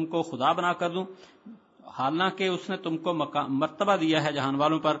تم کو خدا بنا کر دوں، حالانکہ اس نے تم کو مرتبہ دیا ہے جہان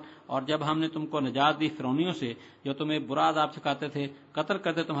والوں پر. اور جب ہم نے تم کو نجات دی فرعونیوں سے جو تمہیں برا عذاب سکھاتے تھے، قتل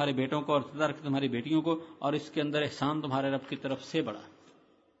کرتے تمہارے بیٹوں کو اور سزا رکھتے تمہاری بیٹیوں کو، اور اس کے اندر احسان تمہارے رب کی طرف سے بڑا.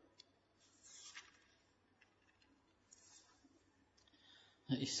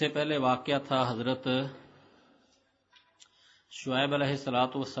 اس سے پہلے واقعہ تھا حضرت شعیب علیہ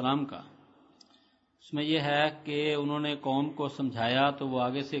السلام کا. اس میں یہ ہے کہ انہوں نے قوم کو سمجھایا تو وہ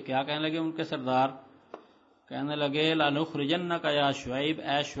آگے سے کیا کہنے لگے، ان کے سردار کہنے لگے لَنُخْرِجَنَّكَ يَا شعیب،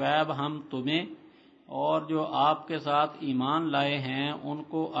 اے شعیب ہم تمہیں اور جو آپ کے ساتھ ایمان لائے ہیں ان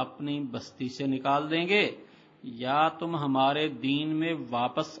کو اپنی بستی سے نکال دیں گے، یا تم ہمارے دین میں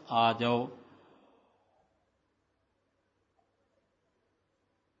واپس آ جاؤ.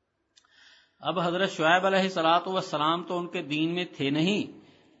 اب حضرت شعیب علیہ السلام تو ان کے دین میں تھے نہیں،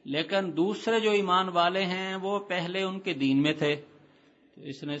 لیکن دوسرے جو ایمان والے ہیں وہ پہلے ان کے دین میں تھے. تو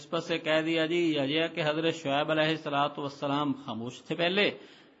اس نسبت سے کہہ دیا جی یہ کہ حضرت شعیب علیہ السلام خاموش تھے پہلے،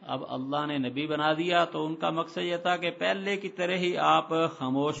 اب اللہ نے نبی بنا دیا تو ان کا مقصد یہ تھا کہ پہلے کی طرح ہی آپ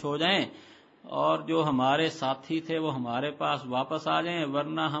خاموش ہو جائیں اور جو ہمارے ساتھی تھے وہ ہمارے پاس واپس آ جائیں،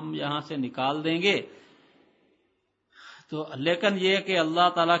 ورنہ ہم یہاں سے نکال دیں گے. تو لیکن یہ کہ اللہ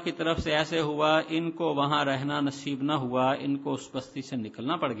تعالیٰ کی طرف سے ایسے ہوا، ان کو وہاں رہنا نصیب نہ ہوا، ان کو اس بستی سے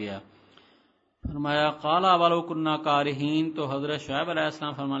نکلنا پڑ گیا. فرمایا قَالَ وَلَوْ كُنَّا كَارِهِينَ، تو حضرت شعیب علیہ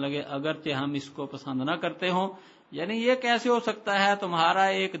السلام فرمانے لگے اگرچہ ہم اس کو پسند نہ کرتے ہوں، یعنی یہ کیسے ہو سکتا ہے تمہارا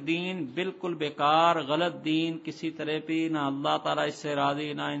ایک دین بالکل بیکار غلط دین، کسی طرح بھی نہ اللہ تعالیٰ اس سے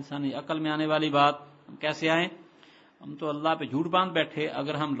راضی، نہ انسانی عقل میں آنے والی بات، ہم کیسے آئیں؟ ہم تو اللہ پہ جھوٹ باندھ بیٹھے.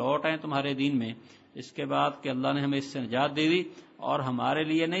 اگر ہم لوٹ آئیں تمہارے دین میں اس کے بعد کہ اللہ نے ہمیں اس سے نجات دے دی، اور ہمارے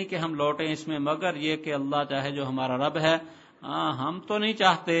لیے نہیں کہ ہم لوٹیں اس میں، مگر یہ کہ اللہ چاہے جو ہمارا رب ہے. ہم تو نہیں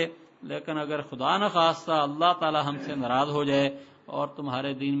چاہتے، لیکن اگر خدا نہ خواستہ اللہ تعالی ہم سے ناراض ہو جائے اور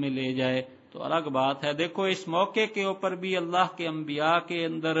تمہارے دین میں لے جائے تو الگ بات ہے. دیکھو اس موقع کے اوپر بھی اللہ کے انبیاء کے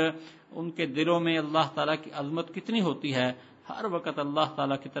اندر ان کے دلوں میں اللہ تعالیٰ کی عظمت کتنی ہوتی ہے، ہر وقت اللہ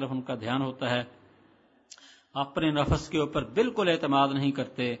تعالیٰ کی طرف ان کا دھیان ہوتا ہے، اپنے نفس کے اوپر بالکل اعتماد نہیں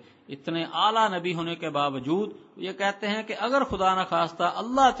کرتے. اتنے اعلیٰ نبی ہونے کے باوجود یہ کہتے ہیں کہ اگر خدا نہ خواستہ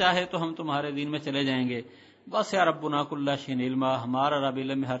اللہ چاہے تو ہم تمہارے دین میں چلے جائیں گے. بس یا ربنا کل شیء علما، ہمارا رب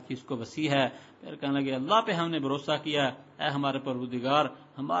علم میں ہر چیز کو وسیع ہے. پھر کہنے لگے اللہ پہ ہم نے بھروسہ کیا، اے ہمارے پروردگار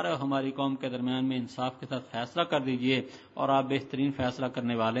ہمارے اور ہماری قوم کے درمیان میں انصاف کے ساتھ فیصلہ کر دیجئے، اور آپ بہترین فیصلہ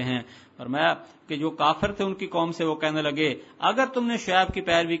کرنے والے ہیں. فرمایا کہ جو کافر تھے ان کی قوم سے وہ کہنے لگے اگر تم نے شعیب کی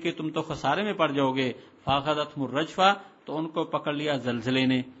پیروی کی تم تو خسارے میں پڑ جاؤ گے. فاخذتهم الرجفہ، تو ان کو پکڑ لیا زلزلے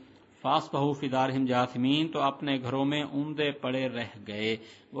نے. فاصبحوا فی دارہم جاثمین، تو اپنے گھروں میں اوندے پڑے رہ گئے.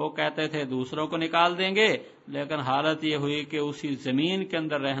 وہ کہتے تھے دوسروں کو نکال دیں گے، لیکن حالت یہ ہوئی کہ اسی زمین کے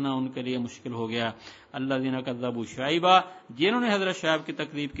اندر رہنا ان کے لیے مشکل ہو گیا. الذین کذبوا شعیبا، جنہوں نے حضرت شعیب کی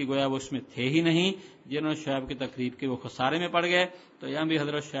تکذیب کی گویا وہ اس میں تھے ہی نہیں، جنہوں نے شعیب کی تکذیب کی وہ خسارے میں پڑ گئے. تو یہاں بھی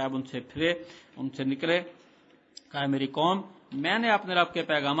حضرت شعیب ان سے پھرے، ان سے نکلے. کہا میری قوم میں نے اپنے رب کے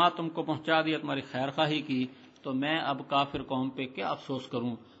پیغامات تم کو پہنچا دیا، تمہاری خیر خواہی کی، تو میں اب کافر قوم پہ کیا افسوس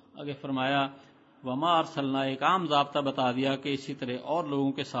کروں. آگے فرمایا وما ارسلنا، ایک عام ضابطہ بتا دیا کہ اسی طرح اور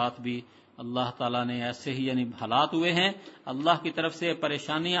لوگوں کے ساتھ بھی اللہ تعالیٰ نے ایسے ہی یعنی حالات ہوئے ہیں، اللہ کی طرف سے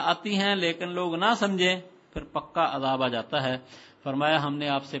پریشانیاں آتی ہیں لیکن لوگ نہ سمجھیں پھر پکا عذاب آ جاتا ہے. فرمایا ہم نے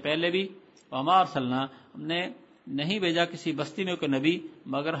آپ سے پہلے بھی وما ارسلنا، ہم نے نہیں بھیجا کسی بستی میں کوئی نبی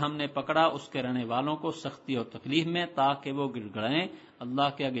مگر ہم نے پکڑا اس کے رہنے والوں کو سختی اور تکلیف میں تاکہ وہ گڑ گڑائیں، اللہ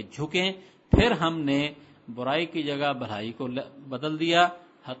کے آگے جھکیں. پھر ہم نے برائی کی جگہ بھلائی کو بدل دیا،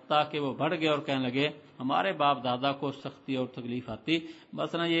 حتیٰ کہ وہ بڑھ گئے اور کہنے لگے ہمارے باپ دادا کو سختی اور تکلیف آتی.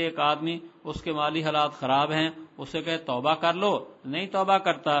 مثلا یہ ایک آدمی اس کے مالی حالات خراب ہیں، اسے کہے توبہ کر لو، نہیں توبہ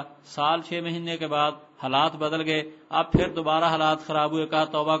کرتا، سال 6 مہینے کے بعد حالات بدل گئے، اب پھر دوبارہ حالات خراب ہوئے، کہا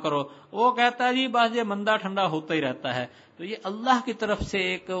توبہ کرو، وہ کہتا ہے جی بس یہ مندہ ٹھنڈا ہوتا ہی رہتا ہے. تو یہ اللہ کی طرف سے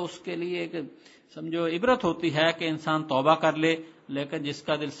ایک اس کے لیے ایک سمجھو عبرت ہوتی ہے کہ انسان توبہ کر لے، لیکن جس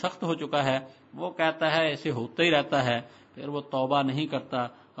کا دل سخت ہو چکا ہے وہ کہتا ہے ایسے ہوتا ہی رہتا ہے، پھر وہ توبہ نہیں کرتا.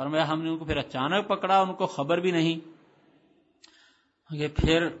 اور ہم نے ان کو پھر اچانک پکڑا، ان کو خبر بھی نہیں. یہ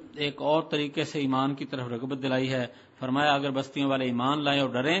پھر ایک اور طریقے سے ایمان کی طرف رغبت دلائی ہے. فرمایا اگر بستیوں والے ایمان لائیں اور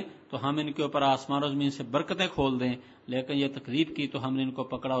ڈریں تو ہم ان کے اوپر آسمان و زمین سے برکتیں کھول دیں، لیکن یہ تکذیب کی تو ہم نے ان کو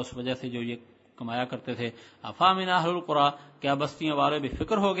پکڑا اس وجہ سے جو یہ کمایا کرتے تھے. افامن اہل القری، کیا بستیوں والے بے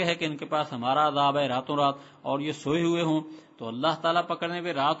فکر ہو گئے ہیں کہ ان کے پاس ہمارا عذاب ہے راتوں رات اور یہ سوئے ہوئے ہوں؟ تو اللہ تعالیٰ پکڑنے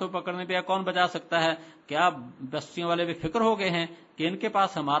پہ، راتوں پکڑنے پہ کون بچا سکتا ہے؟ کیا بستیوں والے بے فکر ہو گئے ہیں کہ ان کے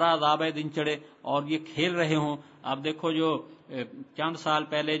پاس ہمارا عذاب ہے دن چڑھے اور یہ کھیل رہے ہوں؟ آپ دیکھو جو چند سال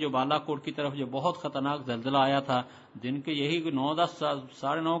پہلے جو بالا کوٹ کی طرف جو بہت خطرناک زلزلہ آیا تھا، دن کے یہی 9-10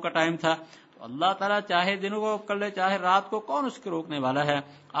 9:30 کا ٹائم تھا. تو اللہ تعالیٰ چاہے دن کو کر لے چاہے رات کو، کون اس کے روکنے والا ہے؟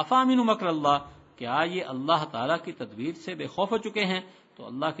 افامن مکر اللہ، کیا یہ اللہ تعالیٰ کی تدبیر سے بے خوف ہو چکے ہیں؟ تو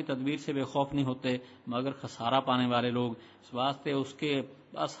اللہ کی تدبیر سے بے خوف نہیں ہوتے مگر خسارہ پانے والے لوگ. اس واسطے اس کے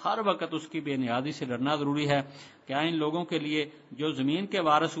بس ہر وقت اس کی بے نیازی سے ڈرنا ضروری ہے. کیا ان لوگوں کے لیے جو زمین کے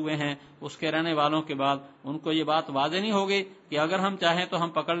وارث ہوئے ہیں اس کے رہنے والوں کے بعد ان کو یہ بات واضح نہیں ہوگی کہ اگر ہم چاہیں تو ہم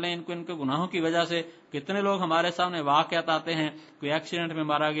پکڑ لیں ان کو ان کے گناہوں کی وجہ سے؟ کتنے لوگ ہمارے سامنے واقعات آتے ہیں، کوئی ایکسیڈنٹ میں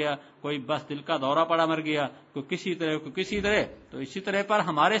مارا گیا، کوئی بس دل کا دورہ پڑا مر گیا، کوئی کسی طرح. تو اسی طرح پر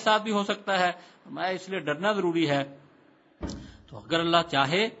ہمارے ساتھ بھی ہو سکتا ہے. اس لیے ڈرنا ضروری ہے. تو اگر اللہ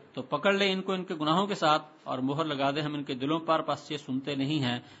چاہے تو پکڑ لے ان کو ان کے گناہوں کے ساتھ اور مہر لگا دے ہم ان کے دلوں پر، پس یہ سنتے نہیں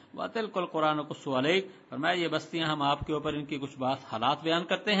ہیں. وَتِلْكَ الْقُرْآنُ نَقُصُّ عَلَيْكَ، فرمایا یہ بستیاں ہم آپ کے اوپر ان کی کچھ بات حالات بیان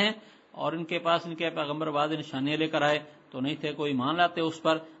کرتے ہیں. اور ان کے پاس ان کے پیغمبر واضح نشانیاں لے کر آئے تو نہیں تھے، کوئی مان لاتے اس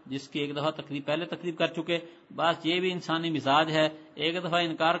پر جس کی ایک دفعہ پہلے تکذیب کر چکے. بس یہ بھی انسانی مزاج ہے، ایک دفعہ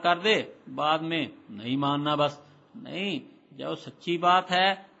انکار کر دے بعد میں نہیں ماننا. بس نہیں، جو سچی بات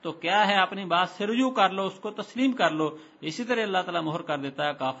ہے تو کیا ہے، اپنی بات سے رجوع کر لو، اس کو تسلیم کر لو. اسی طرح اللہ تعالیٰ مہر کر دیتا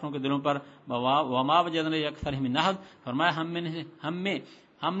ہے کافروں کے دلوں پر. وما وجدنا لأکثرہم من عہد، فرمایا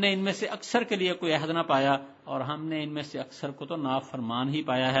ہم نے ان میں سے اکثر کے لیے کوئی عہد نہ پایا اور ہم نے ان میں سے اکثر کو تو نافرمان ہی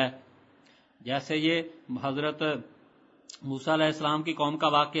پایا ہے. جیسے یہ حضرت موسیٰ علیہ السلام کی قوم کا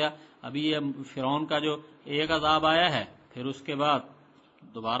واقعہ، ابھی یہ فرعون کا جو ایک عذاب آیا ہے، پھر اس کے بعد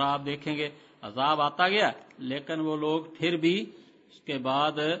دوبارہ آپ دیکھیں گے عذاب آتا گیا، لیکن وہ لوگ پھر بھی اس کے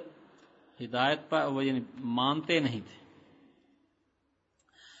بعد ہدایت پر وہ یعنی مانتے نہیں تھے.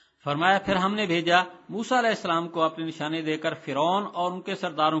 فرمایا پھر ہم نے بھیجا موسیٰ علیہ السلام کو اپنی نشانی دے کر فرعون اور ان کے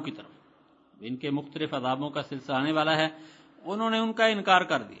سرداروں کی طرف. ان کے مختلف عذابوں کا سلسلہ آنے والا ہے. انہوں نے ان کا انکار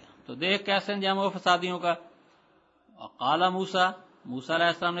کر دیا تو دیکھ کیسے انجام ہو فسادیوں کا. قال موسیٰ علیہ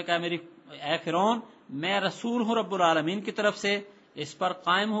السلام نے کہا اے فرعون، میں رسول ہوں رب العالمین کی طرف سے، اس پر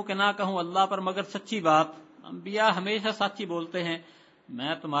قائم ہوں کہ نہ کہوں اللہ پر مگر سچی بات. انبیاء ہمیشہ سچ ہی بولتے ہیں.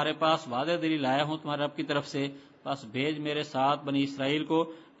 میں تمہارے پاس واضح دلیل لایا ہوں تمہارے رب کی طرف سے، بس بھیج میرے ساتھ بنی اسرائیل کو.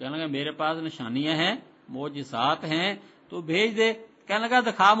 کہنے لگا میرے پاس نشانیاں ہیں، معجزات ہیں، تو بھیج دے. کہنے لگا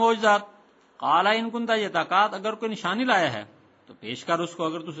دکھا معجزات. قال ان کنت یتقات، اگر کوئی نشانی لایا ہے تو پیش کر اس کو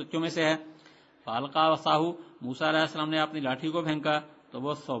اگر تو سچوں میں سے ہے. فالقا عصاہ، موسیٰ علیہ السلام نے اپنی لاٹھی کو پھینکا تو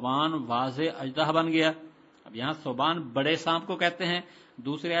وہ ثعبان واضح اژدہا بن گیا. اب یہاں ثعبان بڑے سانپ کو کہتے ہیں.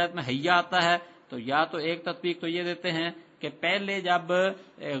 دوسری آیت میں حیہ آتا ہے. تو یا تو ایک تطبیق تو یہ دیتے ہیں کہ پہلے جب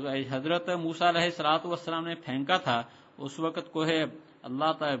حضرت موسیٰ علیہ السلام نے پھینکا تھا اس وقت کوہ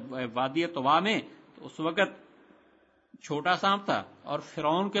اللہ تعالی وادی طوا میں، تو اس وقت چھوٹا سانپ تھا اور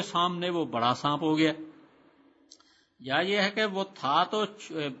فرعون کے سامنے وہ بڑا سانپ ہو گیا. یا یہ ہے کہ وہ تھا تو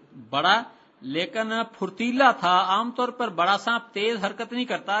بڑا لیکن پھرتیلا تھا. عام طور پر بڑا سانپ تیز حرکت نہیں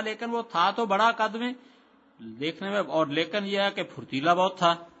کرتا، لیکن وہ تھا تو بڑا قد میں دیکھنے میں، اور لیکن یہ ہے کہ پھرتیلا بہت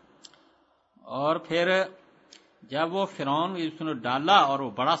تھا. اور پھر جب وہ فرعون اس نے ڈالا اور وہ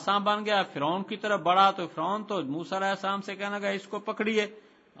بڑا سانپ بن گیا فرعون کی طرف بڑا، تو فرعون تو موسیٰ علیہ السلام سے کہنے لگا اس کو پکڑیے.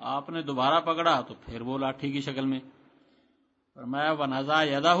 آپ نے دوبارہ پکڑا تو پھر وہ لاٹھی کی شکل میں. فرمایا ونزع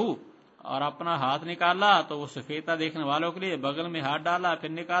یدہ، اور اپنا ہاتھ نکالا تو وہ سفیدہ دیکھنے والوں کے لیے بغل میں ہاتھ ڈالا، پھر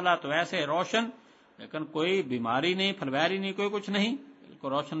نکالا تو ایسے روشن، لیکن کوئی بیماری نہیں، پھلویری نہیں، کوئی کچھ نہیں، بالکل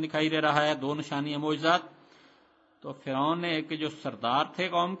روشن دکھائی دے رہا ہے. 2 نشانیاں معجزات. تو فرعون نے ایک جو سردار تھے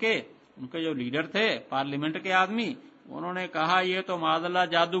قوم کے، ان کے جو لیڈر تھے پارلیمنٹ کے آدمی، انہوں نے کہا یہ تو معاذ اللہ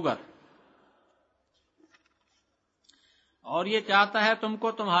جادوگر، اور یہ چاہتا ہے تم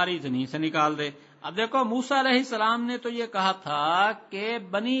کو تمہاری زمین سے نکال دے. اب دیکھو موسیٰ علیہ السلام نے تو یہ کہا تھا کہ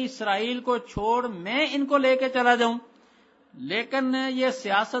بنی اسرائیل کو چھوڑ میں ان کو لے کے چلا جاؤں، لیکن یہ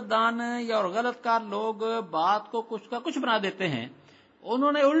سیاستدان یا غلط کار لوگ بات کو کچھ کا کچھ بنا دیتے ہیں.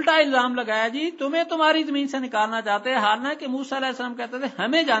 انہوں نے الٹا الزام لگایا جی تمہیں تمہاری زمین سے نکالنا چاہتے ہیں، حالانکہ موسیٰ علیہ السلام کہتے تھے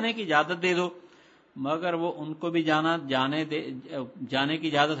ہمیں جانے کی اجازت دے دو، مگر وہ ان کو بھی جانے کی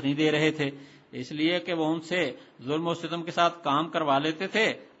اجازت نہیں دے رہے تھے، اس لیے کہ وہ ان سے ظلم و ستم کے ساتھ کام کروا لیتے تھے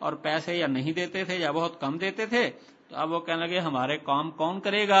اور پیسے یا نہیں دیتے تھے یا بہت کم دیتے تھے. تو اب وہ کہنے لگے ہمارے کام کون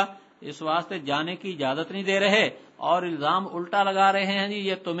کرے گا، اس واسطے جانے کی اجازت نہیں دے رہے اور الزام الٹا لگا رہے ہیں جی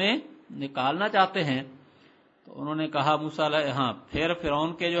یہ تمہیں نکالنا چاہتے ہیں. تو انہوں نے کہا موسیٰ علیہ پھر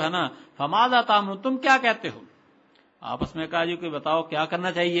فرعون کے جو ہے نا فماذا تامرون، تم کیا کہتے ہو؟ آپس میں کہا جی کوئی بتاؤ کیا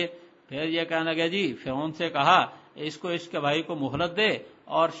کرنا چاہیے. پھر یہ کہنے لگے جی فرعون سے کہا اس کو اس کے بھائی کو مہلت دے،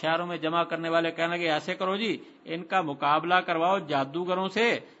 اور شہروں میں جمع کرنے والے کہنے لگے ایسے کرو جی، ان کا مقابلہ کرواؤ جادوگروں سے،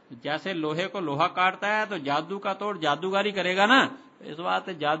 جیسے لوہے کو لوہا کاٹتا ہے تو جادو کا توڑ جادوگری کرے گا نا، اس بات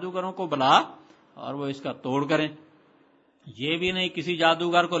جادوگروں کو بلا اور وہ اس کا توڑ کریں۔ یہ بھی نہیں کسی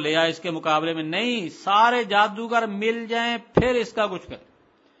جادوگر کو لے آئے اس کے مقابلے میں، نہیں، سارے جادوگر مل جائیں پھر اس کا کچھ کریں۔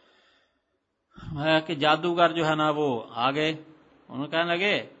 کہ جادوگر جو ہے نا وہ آگئے، انہوں نے کہنے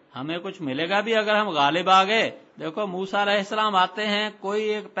لگے ہمیں کچھ ملے گا بھی اگر ہم غالب آ گئے۔ دیکھو موسیٰ علیہ السلام آتے ہیں، کوئی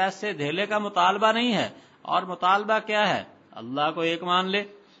ایک پیسے دھیلے کا مطالبہ نہیں ہے، اور مطالبہ کیا ہے؟ اللہ کو ایک مان لے،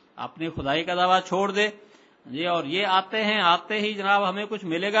 اپنی خدائی کا دعویٰ چھوڑ دے جی، اور یہ آتے ہیں، آتے ہی جناب ہمیں کچھ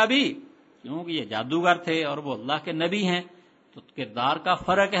ملے گا بھی، کیونکہ یہ جادوگر تھے اور وہ اللہ کے نبی ہیں، تو کردار کا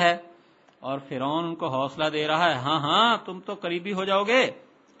فرق ہے۔ اور فرعون ان کو حوصلہ دے رہا ہے، ہاں ہاں تم تو قریبی ہو جاؤ گے،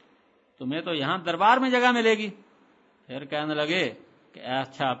 تمہیں تو یہاں دربار میں جگہ ملے گی۔ پھر کہنے لگے کہ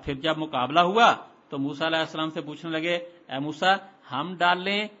اچھا، پھر جب مقابلہ ہوا تو موسیٰ علیہ السلام سے پوچھنے لگے اے موسیٰ ہم ڈال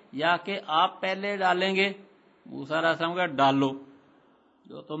لیں یا کہ آپ پہلے ڈالیں گے؟ موسیٰ علیہ السلام کا ڈال لو،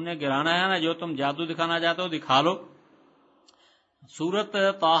 جو تم نے گرانا ہے نا، جو تم جادو دکھانا چاہتے ہو دکھا لو۔ سورت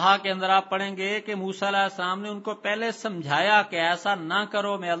طٰہٰ کے اندر آپ پڑھیں گے کہ موسیٰ علیہ السلام نے ان کو پہلے سمجھایا کہ ایسا نہ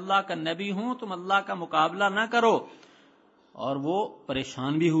کرو، میں اللہ کا نبی ہوں، تم اللہ کا مقابلہ نہ کرو، اور وہ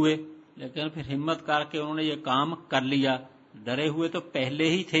پریشان بھی ہوئے، لیکن پھر ہمت کر کے انہوں نے یہ کام کر لیا۔ ڈرے ہوئے تو پہلے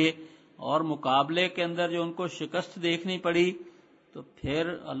ہی تھے، اور مقابلے کے اندر جو ان کو شکست دیکھنی پڑی تو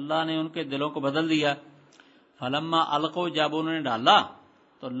پھر اللہ نے ان کے دلوں کو بدل دیا۔ فلما القوا، جب انہوں نے ڈالا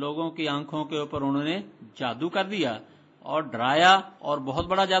تو لوگوں کی آنکھوں کے اوپر انہوں نے جادو کر دیا اور ڈرایا، اور بہت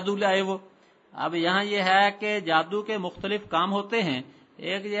بڑا جادو لائے وہ۔ اب یہاں یہ ہے کہ جادو کے مختلف کام ہوتے ہیں،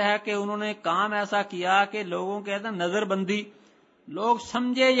 ایک یہ ہے کہ انہوں نے کام ایسا کیا کہ لوگوں کے نظر بندی، لوگ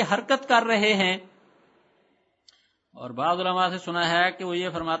سمجھے یہ حرکت کر رہے ہیں۔ اور بعض علماء سے سنا ہے کہ وہ یہ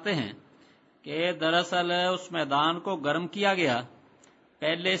فرماتے ہیں کہ دراصل اس میدان کو گرم کیا گیا،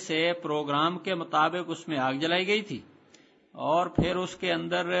 پہلے سے پروگرام کے مطابق اس میں آگ جلائی گئی تھی، اور پھر اس کے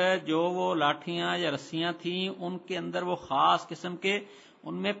اندر جو وہ لاٹھیاں یا رسیاں تھیں ان کے اندر وہ خاص قسم کے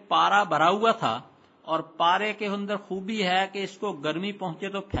ان میں پارا بھرا ہوا تھا، اور پارے کے اندر خوبی ہے کہ اس کو گرمی پہنچے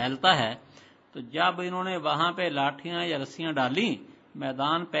تو پھیلتا ہے۔ تو جب انہوں نے وہاں پہ لاٹھیاں یا رسیاں ڈالی،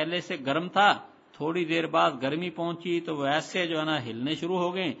 میدان پہلے سے گرم تھا، تھوڑی دیر بعد گرمی پہنچی تو وہ ایسے جو ہے نا ہلنے شروع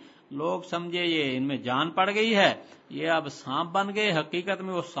ہو گئے، لوگ سمجھے یہ ان میں جان پڑ گئی ہے، یہ اب سانپ بن گئے، حقیقت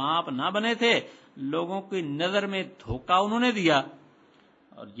میں وہ سانپ نہ بنے تھے، لوگوں کی نظر میں دھوکہ انہوں نے دیا۔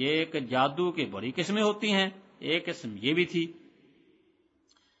 اور یہ ایک جادو کی بڑی قسمیں ہوتی ہیں، ایک قسم یہ بھی تھی۔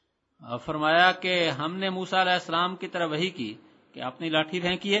 فرمایا کہ ہم نے موسیٰ علیہ السلام کی طرف وحی کی کہ اپنی لاٹھی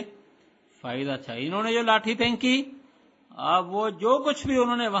پھینکیے، فائدہ اچھا، انہوں نے جو لاٹھی پھینکی، اب وہ جو کچھ بھی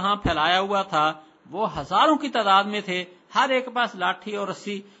انہوں نے وہاں پھیلایا ہوا تھا وہ ہزاروں کی تعداد میں تھے، ہر ایک پاس لاٹھی اور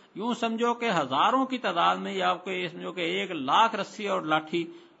رسی، یوں سمجھو کہ ہزاروں کی تعداد میں، یا آپ کو یہ سمجھو کہ 1,00,000 رسی اور لاٹھی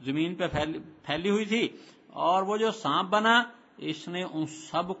زمین پہ پھیلی ہوئی تھی۔ اور وہ جو سانپ بنا، اس نے ان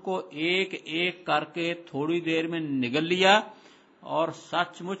سب کو ایک ایک کر کے تھوڑی دیر میں نگل لیا، اور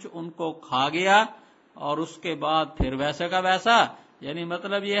سچ مچ ان کو کھا گیا، اور اس کے بعد پھر ویسے کا ویسا، یعنی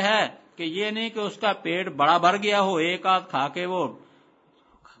مطلب یہ ہے کہ یہ نہیں کہ اس کا پیٹ بڑا بھر گیا ہو، ایک آدھ کھا کے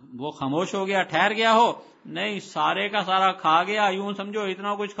وہ خاموش ہو گیا، ٹھہر گیا ہو، نہیں، سارے کا سارا کھا گیا، یوں سمجھو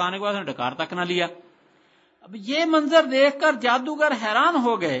اتنا کچھ کھانے کے بعد ڈکار تک نہ لیا۔ اب یہ منظر دیکھ کر جادوگر حیران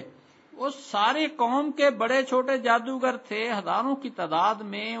ہو گئے، وہ ساری قوم کے بڑے چھوٹے جادوگر تھے، ہزاروں کی تعداد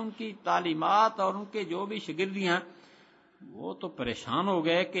میں، ان کی تعلیمات اور ان کے جو بھی شاگردیاں، وہ تو پریشان ہو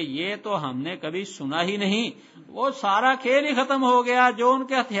گئے کہ یہ تو ہم نے کبھی سنا ہی نہیں، وہ سارا کھیل ہی ختم ہو گیا، جو ان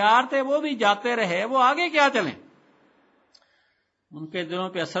کے ہتھیار تھے وہ بھی جاتے رہے، وہ آگے کیا چلیں؟ ان کے دلوں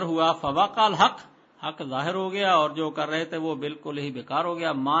پہ اثر ہوا، فوقع الحق، حق ظاہر ہو گیا، اور جو کر رہے تھے وہ بالکل ہی بیکار ہو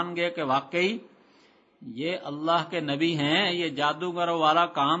گیا، مان گئے کہ واقعی یہ اللہ کے نبی ہیں، یہ جادوگروں والا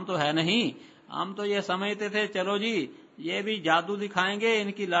کام تو ہے نہیں۔ ہم تو یہ سمجھتے تھے چلو جی یہ بھی جادو دکھائیں گے،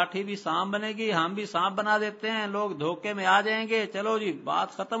 ان کی لاٹھی بھی سانپ بنے گی، ہم بھی سانپ بنا دیتے ہیں، لوگ دھوکے میں آ جائیں گے، چلو جی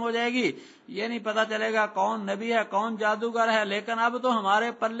بات ختم ہو جائے گی، یہ نہیں پتا چلے گا کون نبی ہے کون جادوگر ہے۔ لیکن اب تو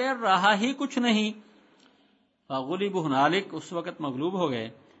ہمارے پلے رہا ہی کچھ نہیں۔ فغلبوا ہنالک، اس وقت مغلوب ہو گئے،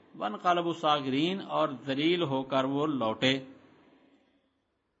 وانقلبوا صاغرین، اور ذلیل ہو کر وہ لوٹے۔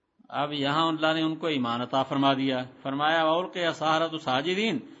 اب یہاں اللہ نے ان کو ایمان عطا فرما دیا، فرمایا وَأُلْقِيَ السَّحَرَةُ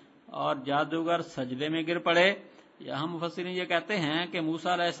ساجدین، اور جادوگر سجدے میں گر پڑے۔ یہاں مفسرین یہ کہتے ہیں کہ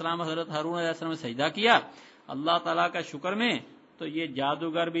موسیٰ علیہ السلام حضرت ہارون علیہ السلام نے سجدہ کیا اللہ تعالیٰ کا شکر میں، تو یہ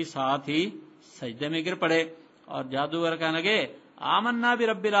جادوگر بھی ساتھ ہی سجدے میں گر پڑے، اور جادوگر کہنے لگے آمنا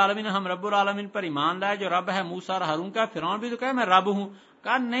برب العالمین، ہم رب العالمین پر ایمان لائے جو رب ہے موسیٰ اور ہارون کا۔ فرعون بھی تو کہے میں رب ہوں،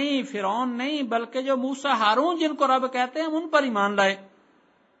 کہا نہیں فرعون نہیں، بلکہ جو موسیٰ ہارون جن کو رب کہتے ہیں ان پر ایمان لائے۔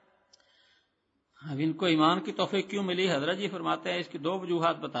 اب ان کو ایمان کی توفیق کیوں ملی؟ حضرت جی فرماتے ہیں اس کی دو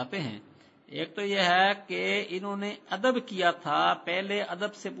وجوہات بتاتے ہیں۔ ایک تو یہ ہے کہ انہوں نے ادب کیا تھا، پہلے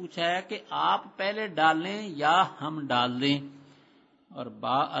ادب سے پوچھا ہے کہ آپ پہلے ڈال لیں یا ہم ڈال دیں، اور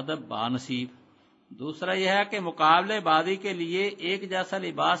با ادب با نصیب۔ دوسرا یہ ہے کہ مقابلے بازی کے لیے ایک جیسا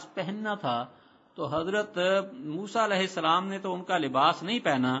لباس پہننا تھا، تو حضرت موسیٰ علیہ السلام نے تو ان کا لباس نہیں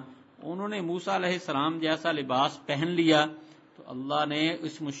پہنا، انہوں نے موسیٰ علیہ السلام جیسا لباس پہن لیا، تو اللہ نے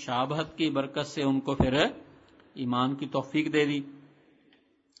اس مشابہت کی برکت سے ان کو پھر ایمان کی توفیق دے دی۔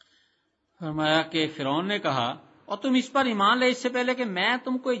 فرمایا کہ فرعون نے کہا اور تم اس پر ایمان لے اس سے پہلے کہ میں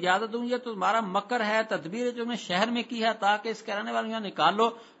تم کو اجازت دوں، یہ تو تمہارا مکر ہے، تدبیر جو میں شہر میں کی ہے تاکہ اس کے رہنے والوں نکال لو،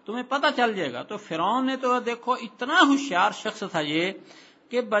 تمہیں پتہ چل جائے گا۔ تو فرعون نے تو دیکھو اتنا ہوشیار شخص تھا یہ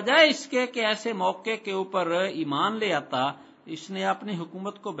کہ بجائے اس کے کہ ایسے موقع کے اوپر ایمان لے آتا، اس نے اپنی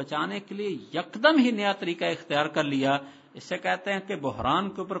حکومت کو بچانے کے لیے یکدم ہی نیا طریقہ اختیار کر لیا۔ اس سے کہتے ہیں کہ بحران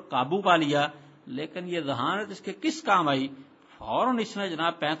کے اوپر قابو پا لیا۔ لیکن یہ ذہانت اس کے کس کام آئی؟ فوراً اس نے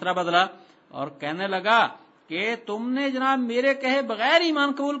جناب پینترا بدلا اور کہنے لگا کہ تم نے جناب میرے کہے بغیر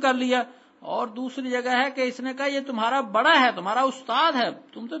ایمان قبول کر لیا۔ اور دوسری جگہ ہے کہ اس نے کہا یہ تمہارا بڑا ہے، تمہارا استاد ہے،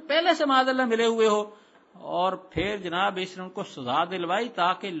 تم تو پہلے سے معاذ اللہ ملے ہوئے ہو۔ اور پھر جناب اس نے ان کو سزا دلوائی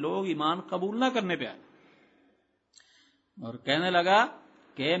تاکہ لوگ ایمان قبول نہ کرنے پہ آئے، اور کہنے لگا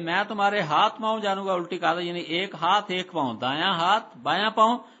کہ میں تمہارے ہاتھ پاؤں جانوں گا، الٹی قاعدہ یعنی ایک ہاتھ ایک پاؤں، دایاں ہاتھ بایاں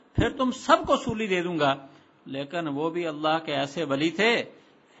پاؤں، پھر تم سب کو سولی دے دوں گا۔ لیکن وہ بھی اللہ کے ایسے ولی تھے،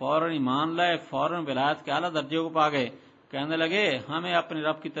 فوراً ایمان لائے، فوراً ولایت کے اعلیٰ درجے کو پا گئے۔ کہنے لگے ہمیں اپنے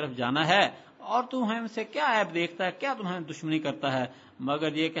رب کی طرف جانا ہے، اور تو ہم سے کیا عیب دیکھتا ہے، کیا تمہیں دشمنی کرتا ہے،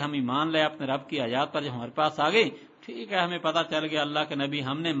 مگر یہ کہ ہم ایمان لائے اپنے رب کی آیات پر، جب ہمارے پاس آ گئی ٹھیک ہے، ہمیں پتا چل گیا اللہ کے نبی،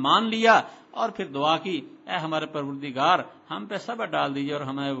 ہم نے مان لیا، اور پھر دعا کی اے ہمارے پروردگار ہم پہ صبر ڈال دیجئے اور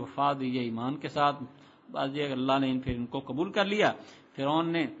ہمیں وفا دیجئے ایمان کے ساتھ۔ بس یہ اللہ نے پھر ان کو قبول کر لیا۔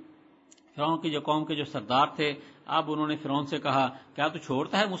 فرعون کی جو قوم کے جو سردار تھے، اب انہوں نے فرعون سے کہا کیا تو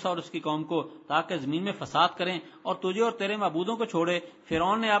چھوڑتا ہے موسیٰ اور اس کی قوم کو تاکہ زمین میں فساد کریں اور تجھے اور تیرے معبودوں کو چھوڑے؟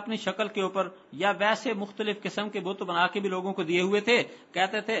 فرعون نے اپنی شکل کے اوپر یا ویسے مختلف قسم کے بت بنا کے بھی لوگوں کو دیے ہوئے تھے،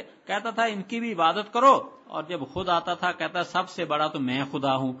 کہتا تھا ان کی بھی عبادت کرو، اور جب خود آتا تھا کہتا سب سے بڑا تو میں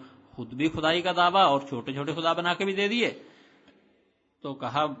خدا ہوں، خود بھی خدائی کا دعویٰ اور چھوٹے چھوٹے خدا بنا کے بھی دے دیے۔ تو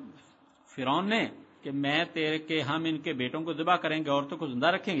کہا فرعون نے کہ میں تیرے کے ہم ان کے بیٹوں کو ذبح کریں گے، عورتوں کو زندہ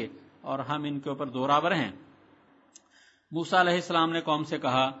رکھیں گے، اور ہم ان کے اوپر زورآور ہیں۔ موسیٰ علیہ السلام نے قوم سے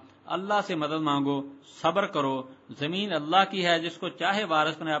کہا اللہ سے مدد مانگو، صبر کرو، زمین اللہ کی ہے، جس کو چاہے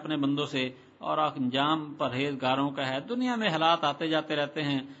وارث بنائے اپنے بندوں سے، اور انجام پرہیزگاروں کا ہے۔ دنیا میں حالات آتے جاتے رہتے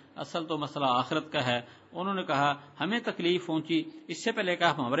ہیں، اصل تو مسئلہ آخرت کا ہے۔ انہوں نے کہا ہمیں تکلیف پہنچی اس سے پہلے کہ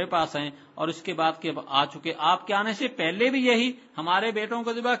آپ ہمارے پاس آئیں، اور اس کے بعد کہ آ چکے، آپ کے آنے سے پہلے بھی یہی ہمارے بیٹوں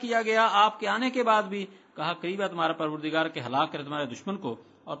کو ذبح کیا گیا، آپ کے آنے کے بعد بھی۔ کہا قریب ہے تمہارا پروردگار کے ہلاک کرے تمہارے دشمن کو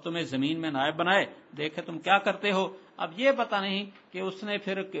اور تمہیں زمین میں نائب بنائے، دیکھے تم کیا کرتے ہو۔ اب یہ پتہ نہیں کہ اس نے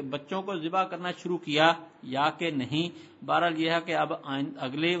پھر بچوں کو ذبح کرنا شروع کیا یا کہ نہیں، بہرحال یہ ہے کہ اب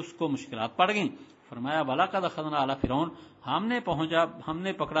اگلے اس کو مشکلات پڑ گئیں۔ فرمایا وَلَقَدْ أَخَذْنَا عَلَى فِرْعَوْنَ، ہم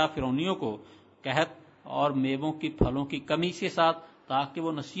نے پکڑا فرعونیوں کو قحط اور میووں کی پھلوں کی کمی کے ساتھ تاکہ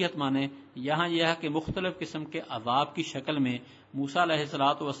وہ نصیحت مانے۔ یہاں یہ ہے کہ مختلف قسم کے عذاب کی شکل میں موسیٰ علیہ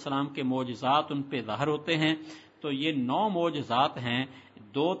السلام کے معجزات ان پہ ظاہر ہوتے ہیں۔ تو یہ 9 معجزات ہیں،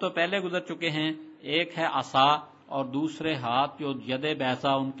 2 تو پہلے گزر چکے ہیں، ایک ہے عصا اور دوسرے ہاتھ جو ید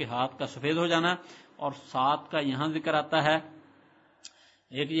بیضا، ان کے ہاتھ کا سفید ہو جانا، اور 7 کا یہاں ذکر آتا ہے۔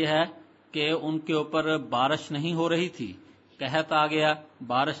 ایک یہ ہے کہ ان کے اوپر بارش نہیں ہو رہی تھی، قحط آ گیا،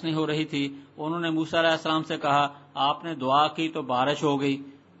 بارش نہیں ہو رہی تھی، انہوں نے موسیٰ علیہ السلام سے کہا آپ نے دعا کی تو بارش ہو گئی،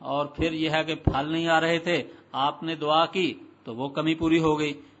 اور پھر یہ ہے کہ پھل نہیں آ رہے تھے، آپ نے دعا کی تو وہ کمی پوری ہو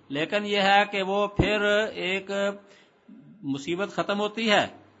گئی۔ لیکن یہ ہے کہ وہ پھر ایک مصیبت ختم ہوتی ہے،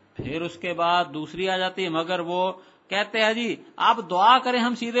 پھر اس کے بعد دوسری آ جاتی ہے، مگر وہ کہتے ہیں جی آپ دعا کریں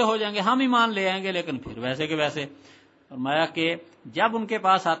ہم سیدھے ہو جائیں گے، ہم ایمان لے آئیں گے، لیکن پھر ویسے کے ویسے۔ فرمایا کہ جب ان کے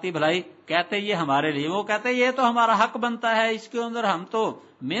پاس آتی بھلائی کہتے یہ ہمارے لیے، وہ کہتے یہ تو ہمارا حق بنتا ہے، اس کے اندر ہم تو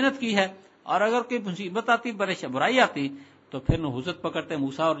محنت کی ہے، اور اگر کوئی مصیبت آتی، برائی آتی تو پھر نحوست پکڑتے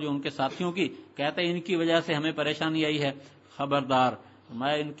موسیٰ اور جو ان کے ساتھیوں کی، کہتے ان کی وجہ سے ہمیں پریشانی آئی ہے، خبردار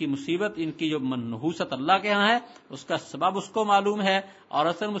میں ان کی مصیبت، ان کی جو نحوست اللہ کے ہاں ہے اس کا سبب اس کو معلوم ہے، اور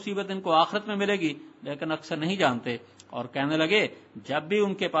اصل مصیبت ان کو آخرت میں ملے گی، لیکن اکثر نہیں جانتے۔ اور کہنے لگے جب بھی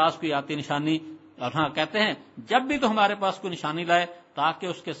ان کے پاس کوئی آتی نشانی، اور ہاں کہتے ہیں جب بھی تو ہمارے پاس کوئی نشانی لائے تاکہ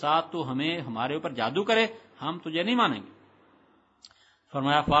اس کے ساتھ تو ہمارے اوپر جادو کرے، ہم تجھے نہیں مانیں گے۔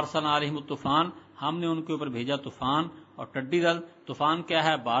 فرمایا فارسلنا علیہم الطوفان، ہم نے ان کے اوپر بھیجا طوفان اور ٹڈی دل۔ طوفان کیا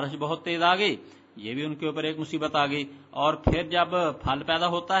ہے؟ بارش بہت تیز آ گئی، یہ بھی ان کے اوپر ایک مصیبت آ گئی۔ اور پھر جب پھل پیدا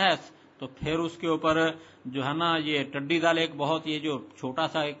ہوتا ہے تو پھر اس کے اوپر جو ہے نا یہ ٹڈی دل ایک بہت یہ جو چھوٹا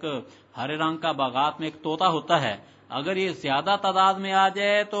سا ایک ہرے رنگ کا باغات میں ایک طوطا ہوتا ہے، اگر یہ زیادہ تعداد میں آ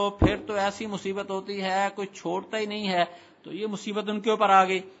جائے تو پھر تو ایسی مصیبت ہوتی ہے کوئی چھوڑتا ہی نہیں ہے، تو یہ مصیبت ان کے اوپر آ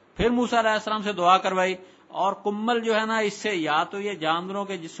گئی۔ پھر موسیٰ علیہ السلام سے دعا کروائی، اور کمل جو ہے نا اس سے یا تو یہ جانوروں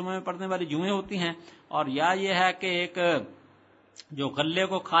کے جسموں میں پڑنے والی جوئیں ہوتی ہیں، اور یا یہ ہے کہ ایک جو غلے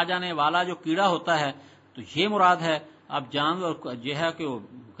کو کھا جانے والا جو کیڑا ہوتا ہے، تو یہ مراد ہے۔ اب جانور یہ ہے کہ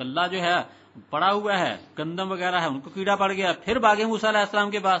غلہ جو ہے پڑا ہوا ہے، گندم وغیرہ ہے، ان کو کیڑا پڑ گیا، پھر بھاگے موسیٰ علیہ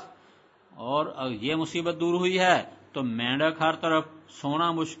السلام کے پاس، اور یہ مصیبت دور ہوئی ہے تو مینڈک ہر طرف،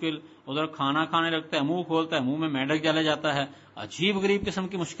 سونا مشکل، ادھر کھانا کھانے لگتا ہے، منہ کھولتا ہے منہ میں مینڈک چلے جاتا ہے، عجیب غریب قسم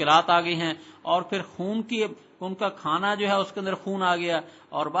کی مشکلات آ گئی ہیں، اور پھر خون کی ان کا کھانا جو ہے اس کے اندر خون آ گیا،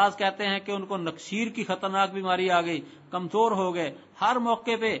 اور بعض کہتے ہیں کہ ان کو نکسیر کی خطرناک بیماری آ گئی، کمزور ہو گئے، ہر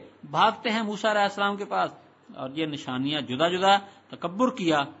موقع پہ بھاگتے ہیں موسیٰ علیہ السلام کے پاس، اور یہ نشانیاں جدا جدا، تکبر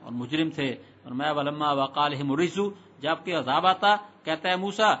کیا اور مجرم تھے۔ اور میں ولما وقالہم الرجز، جب کہ عذاب آتا کہتا ہے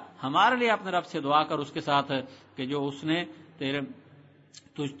موسیٰ ہمارے لیے اپنے رب سے دعا کر اس کے ساتھ کہ جو اس نے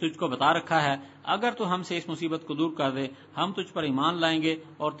تجھ کو بتا رکھا ہے، اگر تو ہم سے اس مصیبت کو دور کر دے ہم تجھ پر ایمان لائیں گے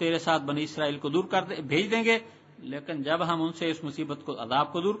اور تیرے ساتھ بنی اسرائیل کو دور کر دے بھیج دیں گے۔ لیکن جب ہم ان سے اس مصیبت کو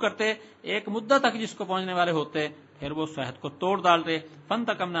عذاب کو دور کرتے، ایک مدت تک جس کو پہنچنے والے ہوتے، پھر وہ صحت کو توڑ ڈالتے،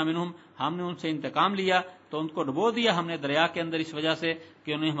 فانتقمنا منہم، ہم نے ان سے انتقام لیا، تو ان کو ڈبو دیا ہم نے دریا کے اندر اس وجہ سے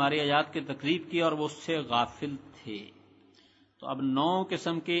کہ انہیں ہماری آیات کی تکذیب کی اور وہ اس سے غافل تھے۔ تو اب 9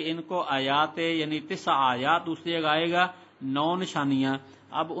 قسم کی ان کو آیات، یعنی 9 آیات دوسری جگہ آئے گا، 9 نشانیاں۔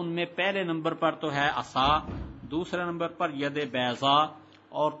 اب ان میں پہلے نمبر پر تو ہے عصا، دوسرے نمبر پر ید بیضاء،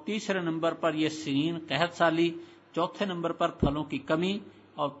 اور تیسرے نمبر پر یہ سنین قحط سالی، چوتھے نمبر پر پھلوں کی کمی،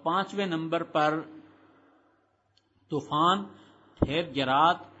 اور 5ویں نمبر پر طوفان، پھر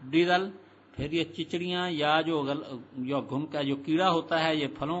جراد، ڈیدل، پھر یہ چچڑیاں یا جو گھن کا جو کیڑا ہوتا ہے، یہ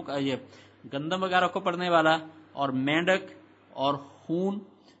پھلوں کا یہ گندم وغیرہ کو پڑنے والا، اور مینڈک اور خون۔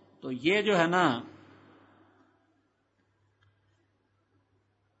 تو یہ جو ہے نا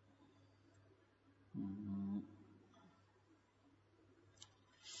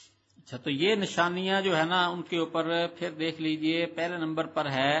اچھا، تو یہ نشانیاں جو ہے نا ان کے اوپر پھر دیکھ لیجئے، پہلے نمبر پر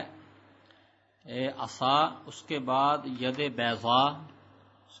ہے عصا، اس کے بعد ید بیضاء،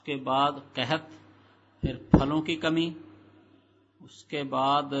 اس کے بعد قحط، پھر پھلوں کی کمی، اس کے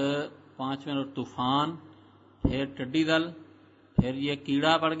بعد 5ویں اور طوفان، پھر ٹڈی دل، پھر یہ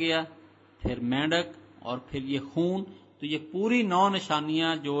کیڑا پڑ گیا، پھر مینڈک، اور پھر یہ خون۔ تو یہ پوری 9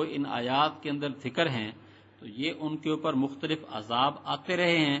 نشانیاں جو ان آیات کے اندر ذکر ہیں، تو یہ ان کے اوپر مختلف عذاب آتے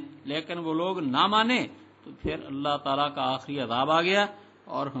رہے ہیں، لیکن وہ لوگ نہ مانے تو پھر اللہ تعالیٰ کا آخری عذاب آ گیا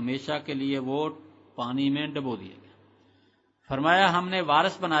اور ہمیشہ کے لیے وہ پانی میں ڈبو دیا گیا۔ فرمایا ہم نے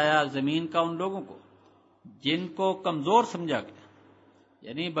وارث بنایا زمین کا ان لوگوں کو جن کو کمزور سمجھا گیا،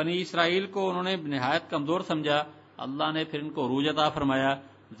 یعنی بنی اسرائیل کو انہوں نے نہایت کمزور سمجھا، اللہ نے پھر ان کو عروج عطا فرمایا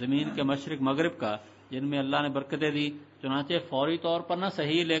زمین کے مشرق مغرب کا، جن میں اللہ نے برکتیں دی۔ چنانچہ فوری طور پر نہ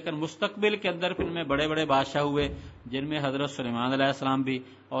صحیح، لیکن مستقبل کے اندر پھر میں بڑے بڑے بادشاہ ہوئے، جن میں حضرت سلیمان علیہ السلام بھی،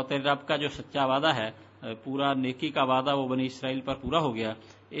 اور تیرے رب کا جو سچا وعدہ ہے، پورا نیکی کا وعدہ، وہ بنی اسرائیل پر پورا ہو گیا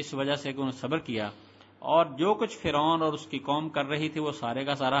اس وجہ سے کہ انہوں نے صبر کیا، اور جو کچھ فرعون اور اس کی قوم کر رہی تھی وہ سارے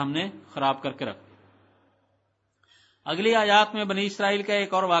کا سارا ہم نے خراب کر کے رکھ دیا۔ اگلی آیات میں بنی اسرائیل کا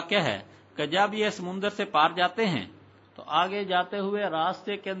ایک اور واقعہ ہے کہ جب یہ سمندر سے پار جاتے ہیں تو آگے جاتے ہوئے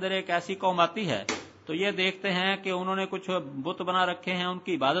راستے کے اندر ایک ایسی قوم آتی ہے، تو یہ دیکھتے ہیں کہ انہوں نے کچھ بت بنا رکھے ہیں، ان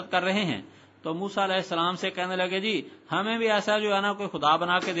کی عبادت کر رہے ہیں، تو موسیٰ علیہ السلام سے کہنے لگے جی ہمیں بھی ایسا جو ہے نا کوئی خدا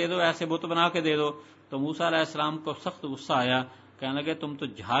بنا کے دے دو، ایسے بت بنا کے دے دو۔ تو موسیٰ علیہ السلام کو سخت غصہ آیا، کہنے لگے تم تو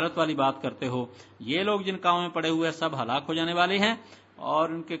جہالت والی بات کرتے ہو، یہ لوگ جن کاموں میں پڑے ہوئے سب ہلاک ہو جانے والے ہیں اور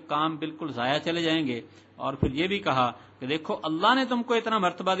ان کے کام بالکل ضائع چلے جائیں گے۔ اور پھر یہ بھی کہا کہ دیکھو اللہ نے تم کو اتنا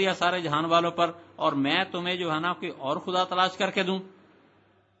مرتبہ دیا سارے جہان والوں پر، اور میں تمہیں جو ہے نا کوئی اور خدا تلاش کر کے دوں۔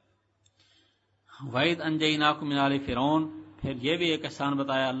 وَإِذْ أَنْجَيْنَاكُمْ مِنْ آلِ فِرْعَوْنَ، پھر یہ بھی ایک احسان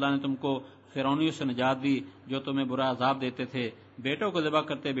بتایا اللہ نے تم کو فرعونیوں سے نجات دی جو تمہیں برا عذاب دیتے تھے، بیٹوں کو ذبح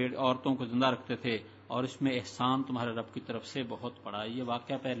کرتے، عورتوں کو زندہ رکھتے تھے، اور اس میں احسان تمہارے رب کی طرف سے بہت بڑا۔ یہ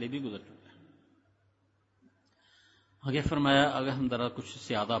واقعہ پہلے بھی گزر چکا ہے۔ آگے فرمایا، اگر ہم ذرا کچھ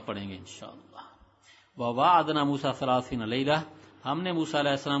زیادہ پڑھیں گے انشاءاللہ۔ وَوَعَدْنَا مُوسَىٰ 30 لَيْلَةً، ہم نے موسیٰ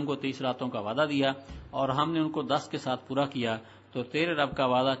علیہ السلام کو 30 راتوں کا وعدہ دیا اور ہم نے ان کو 10 کے ساتھ پورا کیا، تو تیرے رب کا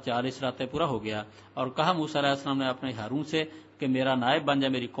وعدہ 40 راتیں پورا ہو گیا۔ اور کہا موسیٰ علیہ السلام نے اپنے ہارون سے کہ میرا نائب بن جا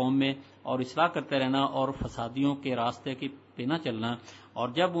میری قوم میں، اور اصلاح کرتے رہنا اور فسادیوں کے راستے کی پہ نہ چلنا۔ اور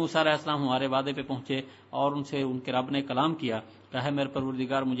جب موسیٰ علیہ السلام ہمارے وعدے پہ پہنچے اور ان سے ان کے رب نے کلام کیا، کہا میرے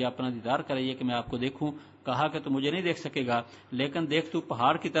پروردگار مجھے اپنا دیدار کرائیے کہ میں آپ کو دیکھوں، کہا کہ تو مجھے نہیں دیکھ سکے گا، لیکن دیکھ تو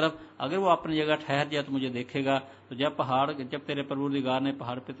پہاڑ کی طرف، اگر وہ اپنی جگہ ٹھہر جائے تو مجھے دیکھے گا۔ تو جب تیرے پروردگار نے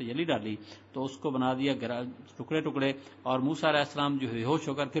پہاڑ پہ تجلی ڈالی تو اس کو بنا دیا ٹکڑے ٹکڑے، اور موسیٰ علیہ السلام جو بے ہوش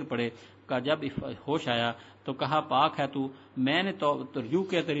ہو کر گر پڑے۔ جب ہوش آیا تو کہا پاک ہے تو، میں نے تو رجوع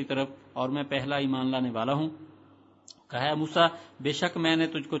کیا تیری طرف اور میں پہلا ایمان لانے والا ہوں۔ کہا موسیٰ بے شک میں نے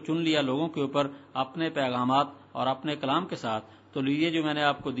تجھ کو چن لیا لوگوں کے اوپر اپنے پیغامات اور اپنے کلام کے ساتھ، تو لیجیے جو میں نے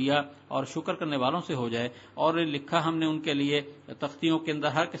آپ کو دیا اور شکر کرنے والوں سے ہو جائے۔ اور لکھا ہم نے ان کے لیے تختیوں کے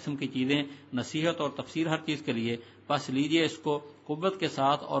اندر ہر قسم کی چیزیں، نصیحت اور تفسیر ہر چیز کے لیے، بس لیجیے اس کو قوت کے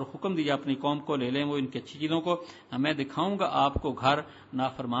ساتھ اور حکم دیجیے اپنی قوم کو لے لیں وہ ان کی اچھی چیزوں کو، میں دکھاؤں گا آپ کو گھر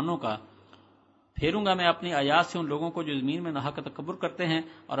نافرمانوں کا، پھیروں گا میں اپنی آیات سے ان لوگوں کو جو زمین میں ناحق تکبر کرتے ہیں،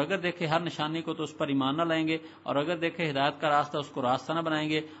 اور اگر دیکھے ہر نشانی کو تو اس پر ایمان نہ لائیں گے، اور اگر دیکھے ہدایت کا راستہ اس کو راستہ نہ بنائیں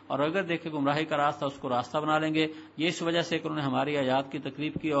گے، اور اگر دیکھے گمراہی کا راستہ اس کو راستہ بنا لیں گے۔ یہ اس وجہ سے کہ انہوں نے ہماری آیات کی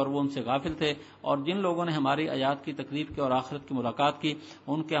تکذیب کی اور وہ ان سے غافل تھے، اور جن لوگوں نے ہماری آیات کی تکذیب کی اور آخرت کی ملاقات کی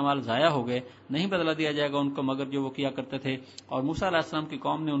ان کے اعمال ضائع ہو گئے، نہیں بدلہ دیا جائے گا ان کو مگر جو وہ کیا کرتے تھے۔ اور موسیٰ علیہ السلام کی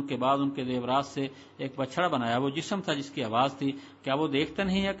قوم نے ان کے بعد ان کے زیورات سے ایک بچڑا بنایا، وہ جسم تھا جس کی آواز تھی، کیا وہ دیکھتے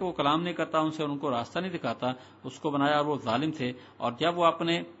نہیں ہے کہ وہ کلام نہیں کرتا ان سے اور ان کو راستہ نہیں دکھاتا؟ اس کو بنایا اور وہ ظالم تھے۔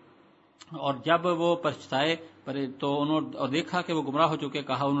 اور جب وہ پچھتائے تو اور دیکھا کہ وہ گمراہ ہو چکے،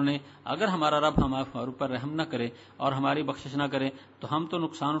 کہا انہوں نے اگر ہمارا رب ہمارے اوپر رحم نہ کرے اور ہماری بخشش نہ کرے تو ہم تو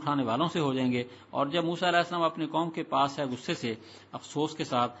نقصان اٹھانے والوں سے ہو جائیں گے۔ اور جب موسیٰ علیہ السلام اپنی قوم کے پاس ہے غصے سے، افسوس کے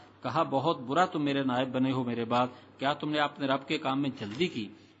ساتھ، کہا بہت برا تم میرے نائب بنے ہو میرے بعد، کیا تم نے اپنے رب کے کام میں جلدی کی؟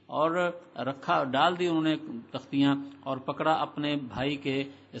 اور ڈال دی انہوں نے تختیاں اور پکڑا اپنے بھائی کے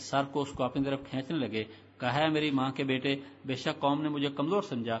سر کو، اس کو اپنی طرف کھینچنے لگے۔ کہا ہے میری ماں کے بیٹے، بے شک قوم نے مجھے کمزور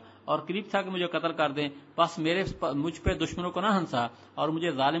سمجھا اور قریب تھا کہ مجھے قتل کر دیں، بس مجھ پہ دشمنوں کو نہ ہنسا اور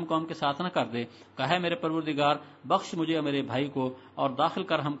مجھے ظالم قوم کے ساتھ نہ کر دے۔ کہا ہے میرے پروردگار بخش مجھے اور میرے بھائی کو اور داخل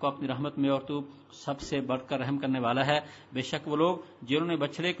کر ہم کو اپنی رحمت میں، اور تو سب سے بڑھ کر رحم کرنے والا ہے۔ بے شک وہ لوگ جنہوں نے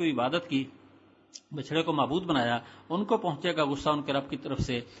بچڑے کی عبادت کی، بچڑے کو معبود بنایا، ان کو پہنچے گا غصہ ان کے رب کی طرف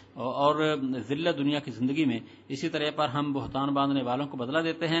سے اور ذلت دنیا کی زندگی میں۔ اسی طرح پر ہم بہتان باندھنے والوں کو بدلہ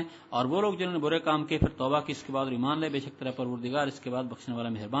دیتے ہیں، اور وہ لوگ جنہوں نے برے کام کیے پھر توبہ کی اس کے بعد ایمان لے، بے شک تیرا پروردگار اس کے بعد بخشنے والا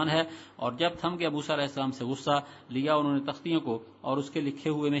مہربان ہے۔ اور جب تھم گیا موسیٰ علیہ السلام سے غصہ، لیا انہوں نے تختیوں کو اور اس کے لکھے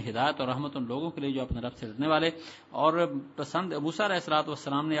ہوئے میں ہدایت اور رحمت ان لوگوں کے لیے جو اپنے رب سے ڈرنے والے اور پسند۔ موسیٰ علیہ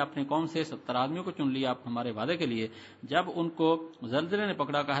السلام نے اپنے قوم سے 70 آدمیوں کو چن لیا ہمارے وعدے کے لیے، جب ان کو زلزلے نے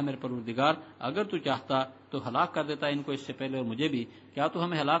پکڑا، کہا میرے پروردگار اگر تو چاہتا تو ہلاک کر دیتا ان کو اس سے پہلے اور مجھے بھی، کیا تو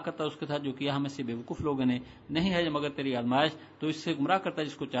ہمیں ہلاک کرتا اس کے ساتھ جو کیا ہمیں سے بے وقوف لوگوں نے؟ نہیں ہے مگر تیری آزمائش، تو اس سے گمراہ کرتا ہے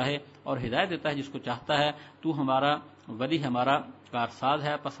جس کو چاہے اور ہدایت دیتا ہے جس کو چاہتا ہے۔ تو ہمارا ولی، ہمارا کارساز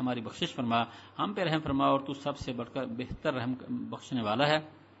ہے، پس ہماری بخشش فرما، ہم پہ رحم فرما، اور تو سب سے بڑھ کر بہتر رحم بخشنے والا ہے۔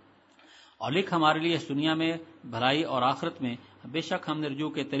 اور لکھ ہمارے لیے اس دنیا میں بھلائی اور آخرت میں، بے شک ہم نے رجوع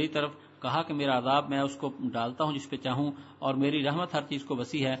کے تیری طرف، کہا کہ میرا عذاب میں اس کو ڈالتا ہوں جس پہ چاہوں، اور میری رحمت ہر چیز کو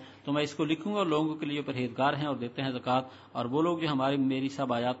وسیع ہے، تو میں اس کو لکھوں گا اور لوگوں کے لیے جو پرہیزگار ہیں اور دیتے ہیں زکوٰۃ، اور وہ لوگ جو میری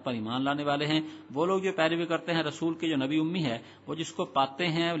سب آیات پر ایمان لانے والے ہیں، وہ لوگ جو پیروی کرتے ہیں رسول کے جو نبی امی ہے، وہ جس کو پاتے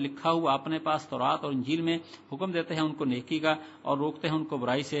ہیں لکھا ہوا اپنے پاس تورات اور انجیل میں، حکم دیتے ہیں ان کو نیکی کا اور روکتے ہیں ان کو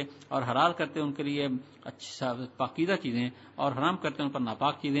برائی سے، اور حلال کرتے ہیں ان کے لیے اچھا پاکیزہ چیزیں اور حرام کرتے ہیں ان پر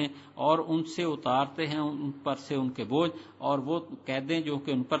ناپاک چیزیں، اور ان سے اتارتے ہیں ان پر سے ان کے بوجھ اور وہ قیدیں جو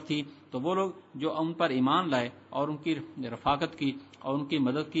کہ ان پر تھی، تو وہ لوگ جو ان پر ایمان لائے اور ان کی رفاقت کی اور ان کی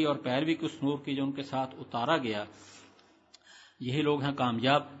مدد کی اور پیروی کی اس نور کی جو ان کے ساتھ اتارا گیا، یہی لوگ ہیں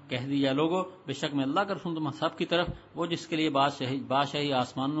کامیاب۔ کہہ دیا لوگو بے شک میں اللہ کا رسول تم سب کی طرف، وہ جس کے لیے بادشاہی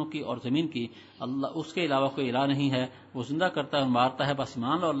آسمانوں کی اور زمین کی، اللہ اس کے علاوہ کوئی الہ نہیں ہے، وہ زندہ کرتا ہے اور مارتا ہے، بس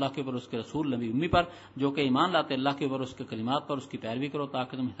ایمان لو اللہ کے اوپر، اس کے رسول نبی امی پر، جو کہ ایمان لاتے اللہ کے اوپر، اس کے کلمات پر، اس کی پیروی کرو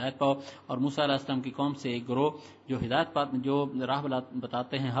تاکہ تم ہدایت پاؤ۔ اور موسیٰ علیہ السلام کی قوم سے ایک گروہ جو جو راہ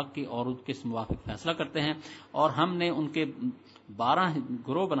بتاتے ہیں حق کی اور ان کے موافق فیصلہ کرتے ہیں، اور ہم نے ان کے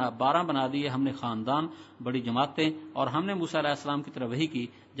 12 بنا دیے، ہم نے خاندان، بڑی جماعتیں، اور ہم نے موسیٰ علیہ السلام کی طرف وحی کی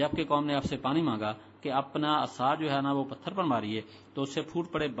جبکہ قوم نے آپ سے پانی مانگا کہ اپنا عصا جو ہے نا وہ پتھر پر ماریے، تو اس سے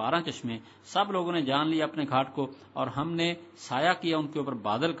پھوٹ پڑے 12 چشمے، سب لوگوں نے جان لیا اپنے گھاٹ کو، اور ہم نے سایہ کیا ان کے اوپر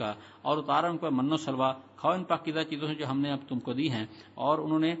بادل کا اور اتارا ان پر من و سلوا، کھاؤ ان پاکیزہ چیزوں سے جو ہم نے اب تم کو دی ہیں، اور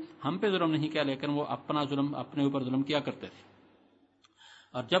انہوں نے ہم پہ ظلم نہیں کیا لیکن وہ اپنے اوپر ظلم کیا کرتے تھے۔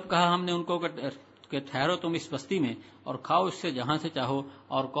 اور جب کہا ہم نے ان کو کہ ٹھہرو تم اس بستی میں اور کھاؤ اس سے جہاں سے چاہو،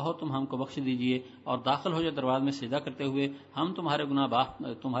 اور کہو تم ہم کو بخش دیجئے اور داخل ہو جائے دروازے میں سجدہ کرتے ہوئے، ہم تمہارے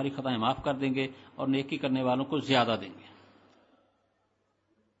گناہ تمہاری خطائیں معاف کر دیں گے اور نیکی کرنے والوں کو زیادہ دیں گے۔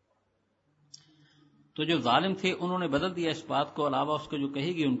 تو جو ظالم تھے انہوں نے بدل دیا اس بات کو، علاوہ اس کو جو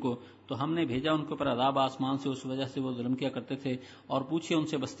کہے گی ان کو، تو ہم نے بھیجا ان کے اوپر عذاب آسمان سے اس وجہ سے وہ ظلم کیا کرتے تھے۔ اور پوچھئے ان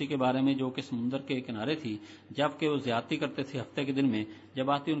سے بستی کے بارے میں جو کہ سمندر کے کنارے تھی، جبکہ وہ زیادتی کرتے تھے ہفتے کے دن میں،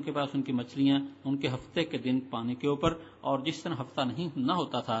 جب آتی ان کے پاس ان کی مچھلیاں ان کے ہفتے کے دن پانی کے اوپر، اور جس دن ہفتہ نہ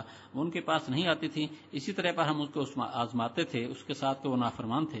ہوتا تھا وہ ان کے پاس نہیں آتی تھی، اسی طرح پر ہم ان کو آزماتے تھے اس کے ساتھ کہ وہ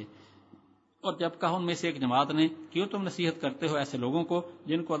نافرمان تھے۔ اور جب کہا ان میں سے ایک جماعت نے، کیوں تم نصیحت کرتے ہو ایسے لوگوں کو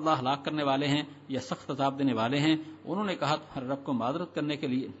جن کو اللہ ہلاک کرنے والے ہیں یا سخت عذاب دینے والے ہیں؟ انہوں نے کہا تمہارے رب کو معذرت کرنے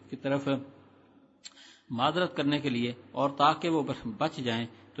کے لیے اور تاکہ وہ بچ جائیں،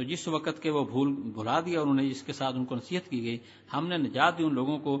 تو جس وقت کے وہ بھلا دیا انہوں نے جس کے ساتھ ان کو نصیحت کی گئی، ہم نے نجات دی ان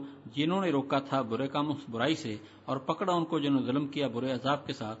لوگوں کو جنہوں نے روکا تھا برے کاموں برائی سے، اور پکڑا ان کو جنہوں نے ظلم کیا برے عذاب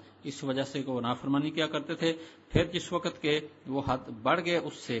کے ساتھ، اس وجہ سے کہ وہ نافرمانی کیا کرتے تھے۔ پھر جس وقت کے وہ حد بڑھ گئے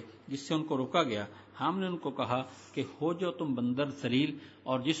اس سے جس سے ان کو روکا گیا، ہم نے ان کو کہا کہ ہو جو تم بندر ذلیل،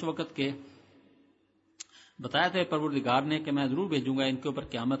 اور جس وقت کے بتایا تھا پروردگار نے کہ میں ضرور بھیجوں گا ان کے اوپر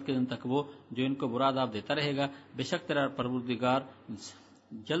قیامت کے دن تک وہ جو ان کو برا عذاب دیتا رہے گا، بے شک تیرا پروردگار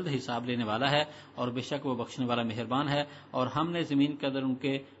جلد حساب لینے والا ہے اور بے شک وہ بخشنے والا مہربان ہے۔ اور ہم نے زمین کے اندر ان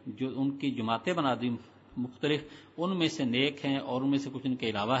کی جماعتیں بنا دی مختلف، ان میں سے نیک ہیں اور ان میں سے کچھ ان کے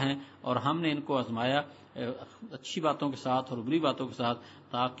علاوہ ہیں، اور ہم نے ان کو آزمایا اچھی باتوں کے ساتھ اور بری باتوں کے ساتھ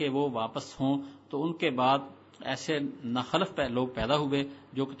تاکہ وہ واپس ہوں۔ تو ان کے بعد ایسے ناخلف لوگ پیدا ہوئے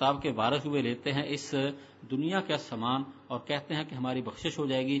جو کتاب کے وارث ہوئے، لیتے ہیں اس دنیا کا سامان اور کہتے ہیں کہ ہماری بخشش ہو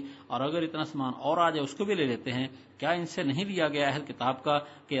جائے گی، اور اگر اتنا سامان اور آ جائے اس کو بھی لے لیتے ہیں۔ کیا ان سے نہیں لیا گیا اہل کتاب کا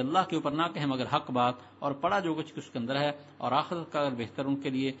کہ اللہ کے اوپر نہ کہیں مگر حق بات، اور پڑھا جو کچھ اس کے اندر ہے، اور آخرت کا اگر بہتر ان کے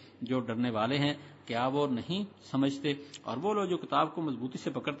لیے جو ڈرنے والے ہیں، کیا وہ نہیں سمجھتے؟ اور وہ لوگ جو کتاب کو مضبوطی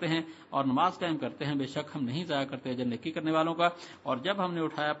سے پکڑتے ہیں اور نماز قائم کرتے ہیں، بے شک ہم نہیں ضائع کرتے اجر نیکی کرنے والوں کا۔ اور جب ہم نے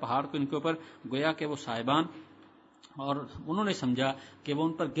اٹھایا پہاڑ کو ان کے اوپر گویا کہ وہ صاحبان، اور انہوں نے سمجھا کہ وہ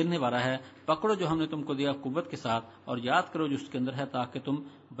ان پر گرنے والا ہے، پکڑو جو ہم نے تم کو دیا قوت کے ساتھ، اور یاد کرو جو اس کے اندر ہے تاکہ تم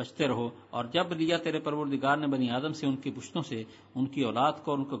بچتے رہو۔ اور جب لیا تیرے پروردگار نے بنی آدم سے ان کی پشتوں سے ان کی اولاد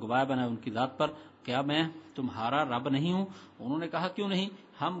کو، اور ان کو گواہ بنایا ان کی ذات پر، کیا میں تمہارا رب نہیں ہوں؟ انہوں نے کہا کیوں نہیں،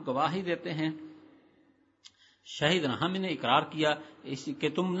 ہم گواہی دیتے ہیں، شہید نہ، ہم انہیں اقرار کیا اس کہ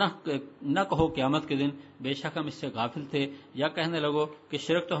تم نہ کہو قیامت کے دن بے شک ہم اس سے غافل تھے، یا کہنے لگو کہ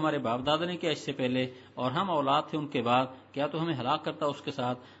شرک تو ہمارے باپ دادا نے کیا اس سے پہلے اور ہم اولاد تھے ان کے بعد، کیا تو ہمیں ہلاک کرتا اس کے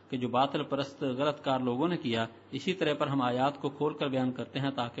ساتھ کہ جو باطل پرست غلط کار لوگوں نے کیا۔ اسی طرح پر ہم آیات کو کھول کر بیان کرتے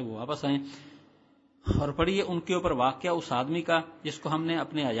ہیں تاکہ وہ واپس آئیں۔ اور پڑھیے ان کے اوپر واقعہ اس آدمی کا جس کو ہم نے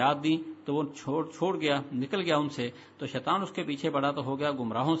اپنے آیات دی تو وہ چھوڑ گیا، نکل گیا ان سے، تو شیطان اس کے پیچھے بڑھا تو ہو گیا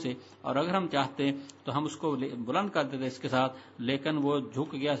گمراہوں سے، اور اگر ہم چاہتے تو ہم اس کو بلند کر دیتے اس کے ساتھ، لیکن وہ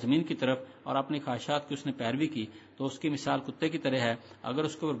جھک گیا زمین کی طرف اور اپنی خواہشات کی اس نے پیروی کی، تو اس کی مثال کتے کی طرح ہے، اگر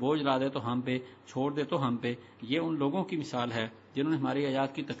اس کے اوپر بوجھ لا دے تو ہم پہ، چھوڑ دے تو ہم پہ۔ یہ ان لوگوں کی مثال ہے جنہوں نے ہماری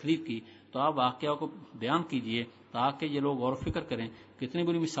آیات کی تکذیب کی۔ تو آپ واقعہ کو بیان کیجئے تاکہ یہ لوگ غور و فکر کریں، کتنی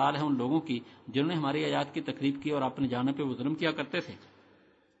بری مثال ہے ان لوگوں کی جنہوں نے ہماری آیات کی تکذیب کی اور اپنے جانب پہ وہ ظلم کیا کرتے تھے۔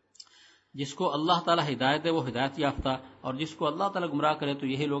 جس کو اللہ تعالی ہدایت دے وہ ہدایت یافتہ، اور جس کو اللہ تعالی گمراہ کرے تو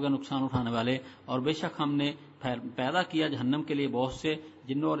یہی لوگ ہیں نقصان اٹھانے والے۔ اور بے شک ہم نے پیدا کیا جہنم کے لیے بہت سے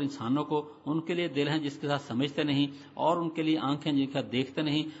جنوں اور انسانوں کو، ان کے لیے دل ہیں جس کے ساتھ سمجھتے نہیں، اور ان کے لیے آنکھیں جن کے ساتھ دیکھتے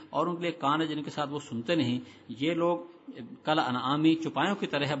نہیں، اور ان کے لیے کان ہیں جن کے ساتھ وہ سنتے نہیں۔ یہ لوگ کل انعامی چپایوں کی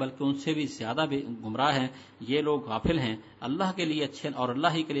طرح ہے، بلکہ ان سے بھی زیادہ گمراہ ہیں۔ یہ لوگ غافل ہیں۔ اللہ کے لیے اچھے اور اللہ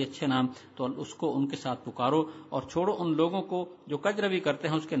ہی کے لیے اچھے نام، تو اس کو ان کے ساتھ پکارو، اور چھوڑو ان لوگوں کو جو کجروی کرتے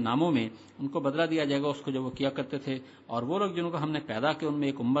ہیں اس کے ناموں میں، ان کو بدلہ دیا جائے گا اس کو جو وہ کیا کرتے تھے۔ اور وہ لوگ جنہوں کو ہم نے پیدا کیا ان میں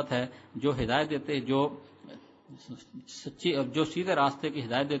ایک امت ہے جو ہدایت دیتے، جو سیدھے راستے کی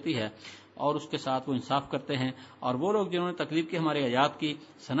ہدایت دیتی ہے، اور اس کے ساتھ وہ انصاف کرتے ہیں۔ اور وہ لوگ جنہوں نے تکذیب کی ہماری آیات کی،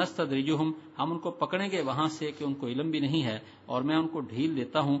 سنستدرجہم، ہم ان کو پکڑیں گے وہاں سے کہ ان کو علم بھی نہیں ہے، اور میں ان کو ڈھیل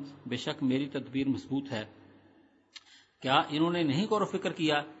دیتا ہوں، بے شک میری تدبیر مضبوط ہے۔ کیا انہوں نے نہیں غور و فکر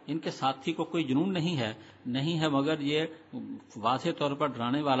کیا؟ ان کے ساتھی کو کوئی جنون نہیں ہے مگر یہ واضح طور پر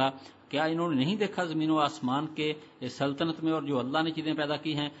ڈرانے والا۔ کیا انہوں نے نہیں دیکھا زمین و آسمان کے سلطنت میں اور جو اللہ نے چیزیں پیدا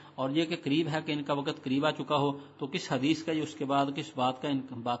کی ہیں، اور یہ کہ قریب ہے کہ ان کا وقت قریب آ چکا ہو، تو کس حدیث کا یہ اس کے بعد کس بات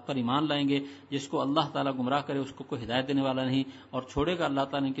پر ایمان لائیں گے؟ جس کو اللہ تعالیٰ گمراہ کرے اس کو کوئی ہدایت دینے والا نہیں، اور چھوڑے گا اللہ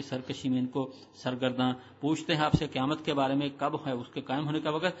تعالیٰ ان کی سرکشی میں ان کو سرگرداں۔ پوچھتے ہیں آپ سے قیامت کے بارے میں کب ہے اس کے قائم ہونے کا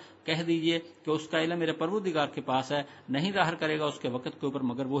وقت، کہہ دیجئے کہ اس کا علم میرے پروردگار کے پاس ہے، نہیں ظاہر کرے گا اس کے وقت کے اوپر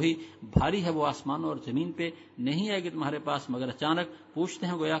مگر وہی، بھاری ہے وہ آسمان اور زمین پہ، نہیں آئے گی تمہارے پاس مگر اچانک۔ پوچھتے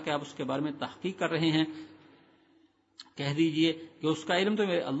ہیں گویا کہ آپ اس کے بارے میں تحقیق کر رہے ہیں، کہہ دیجئے کہ اس کا علم تو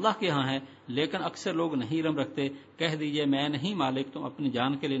میرے اللہ کے ہاں ہے، لیکن اکثر لوگ نہیں علم رکھتے۔ کہہ دیجئے میں نہیں مالک تم اپنی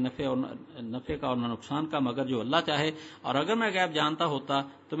جان کے لیے نفع کا اور نہ نقصان کا مگر جو اللہ چاہے، اور اگر میں غیب جانتا ہوتا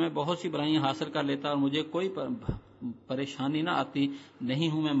تو میں بہت سی برائیاں حاصل کر لیتا اور مجھے کوئی پریشانی نہ آتی، نہیں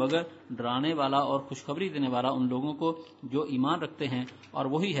ہوں میں مگر ڈرانے والا اور خوشخبری دینے والا ان لوگوں کو جو ایمان رکھتے ہیں، اور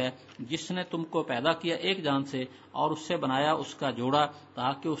وہی ہے جس نے تم کو پیدا کیا ایک جان سے اور اس سے بنایا اس کا جوڑا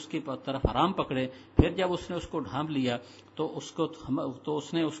تاکہ اس کی طرف حرام پکڑے، پھر جب اس نے اس کو ڈھانپ لیا تو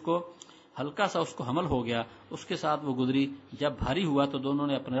اس نے اس کو ہلکا سا اس کو حمل ہو گیا، اس کے ساتھ وہ گزری، جب بھاری ہوا تو دونوں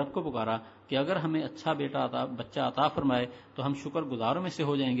نے اپنے رب کو پکارا کہ اگر ہمیں اچھا بچہ عطا فرمائے تو ہم شکر گزاروں میں سے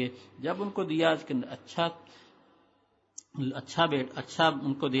ہو جائیں گے۔ جب ان کو دیا اچھا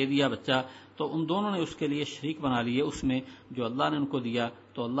ان کو دے دیا بچہ تو ان دونوں نے اس کے لیے شریک بنا لیے اس میں جو اللہ نے ان کو دیا،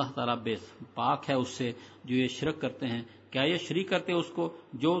 تو اللہ تعالیٰ بے پاک ہے اس سے جو یہ شرک کرتے ہیں۔ کیا یہ شریک کرتے اس کو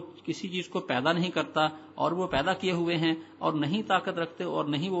جو کسی چیز کو پیدا نہیں کرتا اور وہ پیدا کیے ہوئے ہیں اور نہیں طاقت رکھتے اور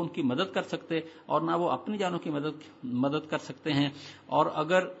نہیں وہ ان کی مدد کر سکتے اور نہ وہ اپنی جانوں کی مدد کر سکتے ہیں، اور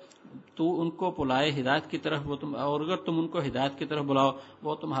اگر تو ان کو بلائے ہدایت کی طرف اور اگر تم ان کو ہدایت کی طرف بلاؤ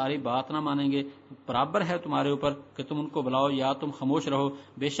وہ تمہاری بات نہ مانیں گے، برابر ہے تمہارے اوپر کہ تم ان کو بلاؤ یا تم خاموش رہو،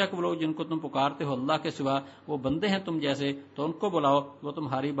 بے شک وہ لوگ جن کو تم پکارتے ہو اللہ کے سوا وہ بندے ہیں تم جیسے، تو ان کو بلاؤ وہ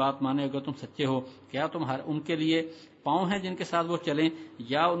تمہاری بات مانے اگر تم سچے ہو۔ کیا ان کے لیے پاؤں ہیں جن کے ساتھ وہ چلیں،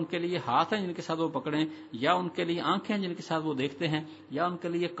 یا ان کے لیے ہاتھ ہیں جن کے ساتھ وہ پکڑیں، یا ان کے لیے آنکھیں ہیں جن کے ساتھ وہ دیکھتے ہیں، یا ان کے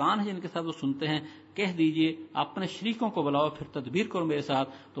لیے کان ہیں جن کے ساتھ وہ سنتے ہیں؟ کہہ دیجئے اپنے شریکوں کو بلاؤ پھر تدبیر کرو میرے ساتھ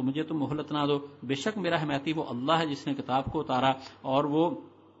تو مجھے تم مہلت نہ دو، بے شک میرا حمایتی وہ اللہ ہے جس نے کتاب کو اتارا اور وہ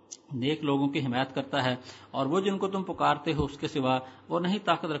نیک لوگوں کی حمایت کرتا ہے، اور وہ جن کو تم پکارتے ہو اس کے سوا وہ نہیں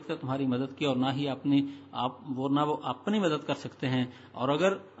طاقت رکھتے تمہاری مدد کی اور نہ ہی وہ اپنی مدد کر سکتے ہیں، اور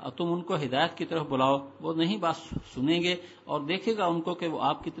اگر تم ان کو ہدایت کی طرف بلاؤ وہ نہیں بات سنیں گے، اور دیکھے گا ان کو کہ وہ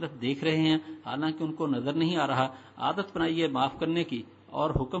آپ کی طرف دیکھ رہے ہیں حالانکہ ان کو نظر نہیں آ رہا۔ عادت بنائیے معاف کرنے کی اور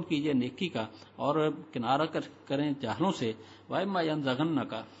حکم کیجئے نیکی کا اور کنارہ کریں جاہلوں سے، وَإِمَّا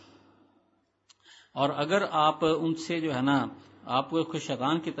يَنزَغَنَّكَ، اور اگر آپ ان سے جو ہے نا آپ کو کوئی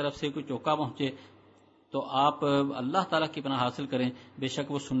شیطان کی طرف سے کوئی چوکا پہنچے تو آپ اللہ تعالیٰ کی پناہ حاصل کریں، بے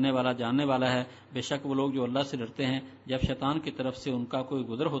شک وہ سننے والا جاننے والا ہے۔ بے شک وہ لوگ جو اللہ سے ڈرتے ہیں جب شیطان کی طرف سے ان کا کوئی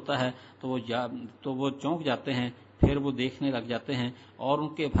گزر ہوتا ہے تو وہ چونک جاتے ہیں، پھر وہ دیکھنے لگ جاتے ہیں اور ان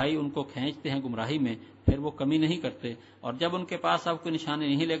کے بھائی ان کو کھینچتے ہیں گمراہی میں، پھر وہ کمی نہیں کرتے، اور جب ان کے پاس آپ کوئی نشانی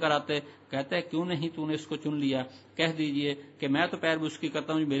نہیں لے کر آتے کہتے ہیں کیوں نہیں تو نے اس کو چن لیا؟ کہہ دیجئے کہ میں تو پیروی اس کی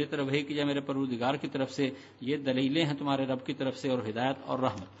کرتا ہوں میری طرف وحی کی جائے میرے پروردگار کی طرف سے، یہ دلیلیں ہیں تمہارے رب کی طرف سے اور ہدایت اور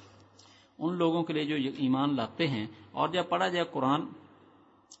رحمت ان لوگوں کے لیے جو ایمان لاتے ہیں۔ اور جب پڑھا جائے قرآن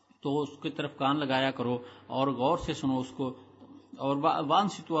تو اس کی طرف کان لگایا کرو اور غور سے سنو اس کو، اور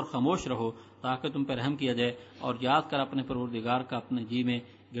وانصتو اور خاموش رہو تاکہ تم پر رحم کیا جائے، اور یاد کر اپنے پروردگار کا اپنے جی میں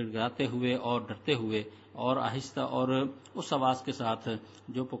گڑ گڑاتے ہوئے اور ڈرتے ہوئے اور آہستہ اور اس آواز کے ساتھ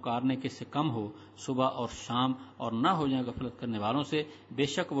جو پکارنے کے سے کم ہو صبح اور شام، اور نہ ہو جائیں غفلت کرنے والوں سے، بے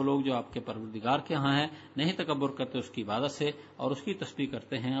شک وہ لوگ جو آپ کے پروردگار کے ہاں ہیں نہیں تکبر کرتے اس کی عبادت سے اور اس کی تسبیح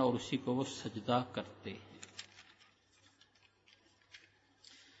کرتے ہیں اور اسی کو وہ سجدہ کرتے ہیں۔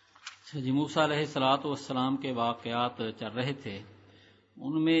 جی موسیٰ علیہ الصلوۃ والسلام کے واقعات چل رہے تھے،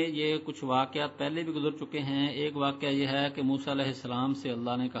 ان میں یہ کچھ واقعات پہلے بھی گزر چکے ہیں۔ ایک واقعہ یہ ہے کہ موسیٰ علیہ السلام سے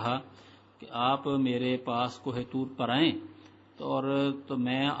اللہ نے کہا کہ آپ میرے پاس کوہ طور پر آئیں تو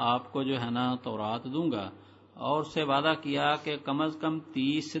میں آپ کو جو ہے نا تورات دوں گا، اور اس سے وعدہ کیا کہ کم از کم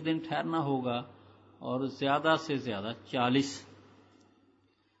 30 دن ٹھہرنا ہوگا اور زیادہ سے زیادہ 40۔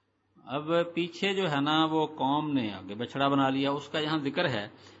 اب پیچھے جو ہے نا وہ قوم نے آگے بچڑا بنا لیا، اس کا یہاں ذکر ہے۔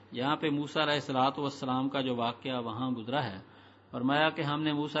 یہاں پہ موسیٰ علیہ الصلوۃ والسلام کا جو واقعہ وہاں گزرا ہے، فرمایا کہ ہم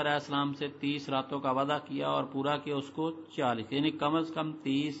نے موسیٰ علیہ السلام سے 30 راتوں کا وعدہ کیا اور پورا کیا اس کو 40، یعنی کم از کم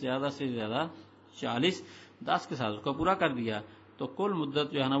 30 زیادہ سے زیادہ 40، 10 کے ساتھ اس کو پورا کر دیا تو کل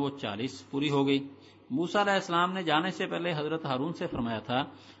مدت جو ہے نا وہ 40 پوری ہو گئی۔ موسیٰ علیہ السلام نے جانے سے پہلے حضرت ہارون سے فرمایا تھا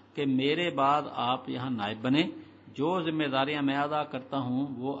کہ میرے بعد آپ یہاں نائب بنے، جو ذمہ داریاں میں ادا کرتا ہوں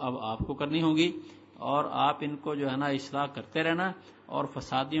وہ اب آپ کو کرنی ہوں گی، اور آپ ان کو جو ہے نا اصلاح کرتے رہنا اور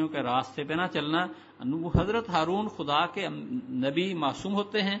فسادیوں کے راستے پہ نہ چلنا۔ حضرت ہارون خدا کے نبی معصوم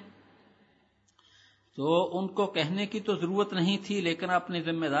ہوتے ہیں تو ان کو کہنے کی تو ضرورت نہیں تھی، لیکن اپنی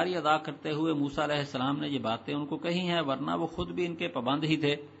ذمہ داری ادا کرتے ہوئے موسیٰ علیہ السلام نے یہ باتیں ان کو کہی ہیں، ورنہ وہ خود بھی ان کے پابند ہی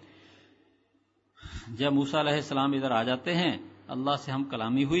تھے۔ جب موسیٰ علیہ السلام ادھر آ جاتے ہیں، اللہ سے ہم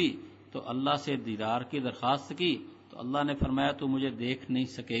کلامی ہوئی تو اللہ سے دیدار کی درخواست کی تو اللہ نے فرمایا تو مجھے دیکھ نہیں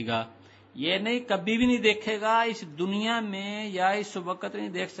سکے گا، یہ نہیں کبھی بھی نہیں دیکھے گا، اس دنیا میں یا اس وقت نہیں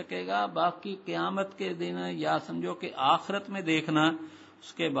دیکھ سکے گا، باقی قیامت کے دن یا سمجھو کہ آخرت میں دیکھنا،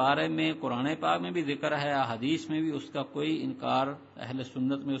 اس کے بارے میں قرآن پاک میں بھی ذکر ہے، حدیث میں بھی اس کا کوئی انکار اہل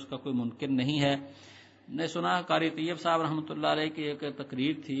سنت میں اس کا کوئی منکر نہیں ہے۔ نے سنا قاری طیب صاحب رحمۃ اللہ علیہ کی ایک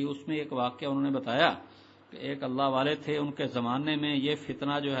تقریر تھی، اس میں ایک واقعہ انہوں نے بتایا کہ ایک اللہ والے تھے، ان کے زمانے میں یہ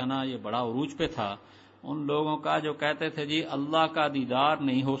فتنہ جو ہے نا یہ بڑا عروج پہ تھا، ان لوگوں کا جو کہتے تھے جی اللہ کا دیدار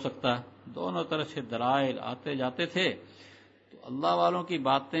نہیں ہو سکتا، دونوں طرف سے دلائل آتے جاتے تھے، تو اللہ والوں کی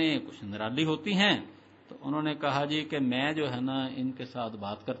باتیں کچھ نرالی ہوتی ہیں، تو انہوں نے کہا جی کہ میں جو ہے نا ان کے ساتھ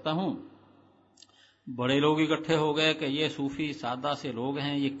بات کرتا ہوں۔ بڑے لوگ اکٹھے ہو گئے کہ یہ صوفی سادہ سے لوگ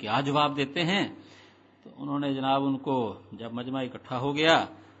ہیں، یہ کیا جواب دیتے ہیں؟ تو انہوں نے جناب ان کو جب مجمع اکٹھا ہو گیا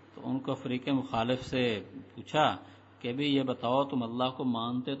تو ان کو فریق مخالف سے پوچھا کہ بھی یہ بتاؤ تم اللہ کو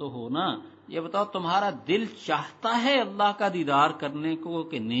مانتے تو ہو نا، یہ بتاؤ تمہارا دل چاہتا ہے اللہ کا دیدار کرنے کو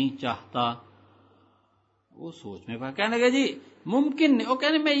کہ نہیں چاہتا؟ وہ سوچ میں پڑا، کہنے لگے جی ممکن نہیں، وہ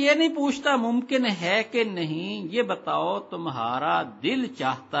کہنے میں یہ نہیں پوچھتا ممکن ہے کہ نہیں، یہ بتاؤ تمہارا دل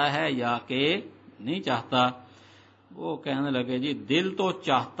چاہتا ہے یا کہ نہیں چاہتا؟ وہ کہنے لگے جی دل تو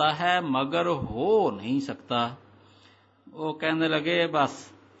چاہتا ہے مگر ہو نہیں سکتا۔ وہ کہنے لگے بس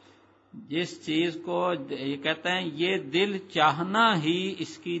جس چیز کو یہ کہتے ہیں یہ دل چاہنا ہی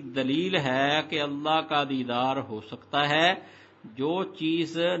اس کی دلیل ہے کہ اللہ کا دیدار ہو سکتا ہے، جو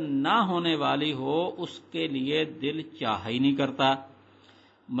چیز نہ ہونے والی ہو اس کے لیے دل چاہ ہی نہیں کرتا۔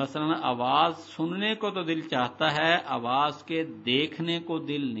 مثلا آواز سننے کو تو دل چاہتا ہے، آواز کے دیکھنے کو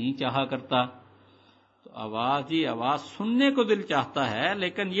دل نہیں چاہا کرتا۔ تو آواز سننے کو دل چاہتا ہے،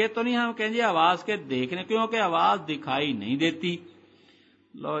 لیکن یہ تو نہیں ہم کہیں گے آواز کے دیکھنے، کیونکہ آواز دکھائی نہیں دیتی۔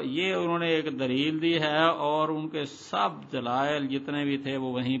 یہ انہوں نے ایک دلیل دی ہے، اور ان کے سب دلائل جتنے بھی تھے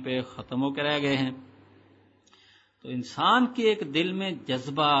وہ وہیں پہ ختم ہو کے رہ گئے ہیں۔ تو انسان کے ایک دل میں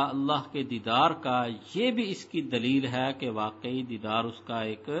جذبہ اللہ کے دیدار کا، یہ بھی اس کی دلیل ہے کہ واقعی دیدار اس کا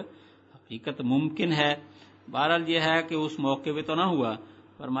ایک حقیقت ممکن ہے۔ بہرحال یہ ہے کہ اس موقع پہ تو نہ ہوا،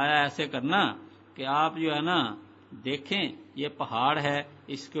 فرمایا ایسے کرنا کہ آپ جو ہے نا دیکھیں یہ پہاڑ ہے،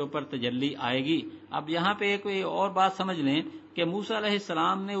 اس کے اوپر تجلی آئے گی۔ اب یہاں پہ ایک اور بات سمجھ لیں کہ موسیٰ علیہ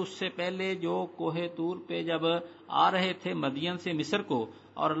السلام نے اس سے پہلے جو کوہ طور پہ جب آ رہے تھے مدین سے مصر کو،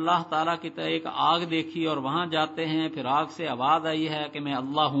 اور اللہ تعالیٰ کی طرح ایک آگ دیکھی، اور وہاں جاتے ہیں پھر آگ سے آواز آئی ہے کہ میں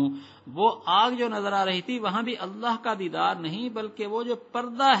اللہ ہوں، وہ آگ جو نظر آ رہی تھی وہاں بھی اللہ کا دیدار نہیں، بلکہ وہ جو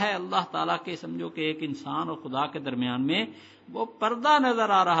پردہ ہے اللہ تعالیٰ کے، سمجھو کہ ایک انسان اور خدا کے درمیان میں وہ پردہ نظر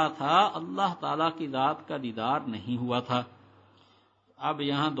آ رہا تھا، اللہ تعالیٰ کی ذات کا دیدار نہیں ہوا تھا۔ اب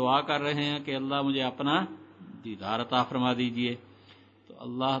یہاں دعا کر رہے ہیں کہ اللہ مجھے اپنا دیدار عطا فرما دیجئے، تو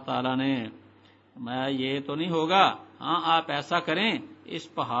اللہ تعالیٰ نے میں یہ تو نہیں ہوگا، ہاں آپ ایسا کریں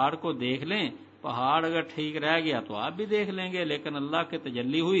اس پہاڑ کو دیکھ لیں، پہاڑ اگر ٹھیک رہ گیا تو آپ بھی دیکھ لیں گے، لیکن اللہ کی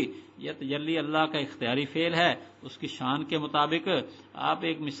تجلی ہوئی، یہ تجلی اللہ کا اختیاری فعل ہے، اس کی شان کے مطابق آپ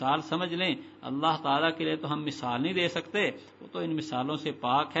ایک مثال سمجھ لیں۔ اللہ تعالیٰ کے لیے تو ہم مثال نہیں دے سکتے، وہ تو ان مثالوں سے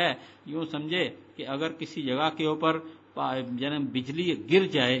پاک ہے۔ یوں سمجھے کہ اگر کسی جگہ کے اوپر بجلی گر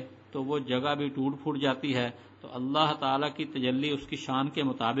جائے تو وہ جگہ بھی ٹوٹ پھوٹ جاتی ہے، تو اللہ تعالیٰ کی تجلی اس کی شان کے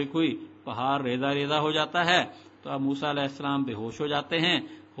مطابق ہوئی، پہاڑ ریزہ ریزہ ہو جاتا ہے، تو اب موسیٰ علیہ السلام بے ہوش ہو جاتے ہیں،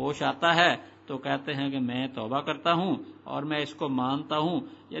 ہوش آتا ہے تو کہتے ہیں کہ میں توبہ کرتا ہوں اور میں اس کو مانتا ہوں،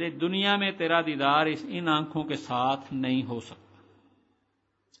 یعنی دنیا میں تیرا دیدار ان آنکھوں کے ساتھ نہیں ہو سکتا۔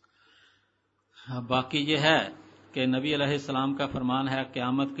 باقی یہ ہے کہ نبی علیہ السلام کا فرمان ہے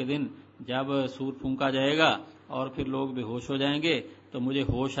قیامت کے دن جب سور پھونکا جائے گا اور پھر لوگ بے ہوش ہو جائیں گے تو مجھے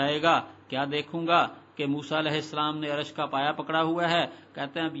ہوش آئے گا، کیا دیکھوں گا کہ موسیٰ علیہ السلام نے عرش کا پایا پکڑا ہوا ہے۔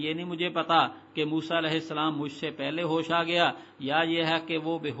 کہتے ہیں اب یہ نہیں مجھے پتا کہ موسیٰ علیہ السلام مجھ سے پہلے ہوش آ گیا یا یہ ہے کہ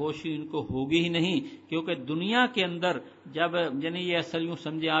وہ بے ہوشی ان کو ہوگی ہی نہیں، کیونکہ دنیا کے اندر جب یعنی یہ اصل یوں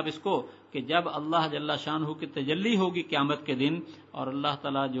سمجھے آپ اس کو کہ جب اللہ جل شانہ کی تجلی ہوگی قیامت کے دن اور اللہ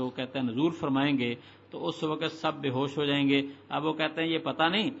تعالیٰ جو کہتے ہیں نزول فرمائیں گے تو اس وقت سب بے ہوش ہو جائیں گے۔ اب وہ کہتے ہیں یہ پتہ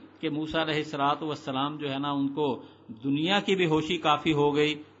نہیں کہ موسیٰ علیہ السلام جو ہے نا ان کو دنیا کی بے ہوشی کافی ہو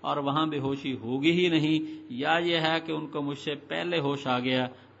گئی اور وہاں بے ہوشی ہوگی ہی نہیں، یا یہ ہے کہ ان کو مجھ سے پہلے ہوش آ گیا۔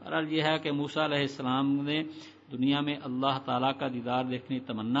 اور یہ ہے کہ موسیٰ علیہ السلام نے دنیا میں اللہ تعالیٰ کا دیدار دیکھنے کی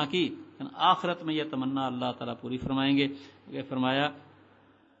تمنا کی، آخرت میں یہ تمنا اللہ تعالیٰ پوری فرمائیں گے۔ یہ فرمایا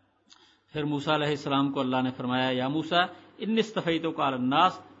پھر موسیٰ علیہ السلام کو اللہ نے فرمایا یا موسیٰ انی اصطفیتک علی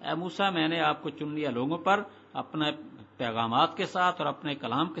الناس، اے موسیٰ میں نے آپ کو چن لیا لوگوں پر، اپنے پیغامات کے ساتھ اور اپنے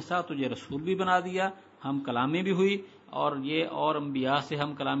کلام کے ساتھ تجھے رسول بھی بنا دیا، ہم کلامی بھی ہوئی، اور یہ اور انبیاء سے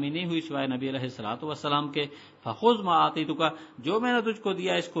ہم کلامی نہیں ہوئی سوائے نبی علیہ السلام کے۔ فخذ ما آتیتک، جو میں نے تجھ کو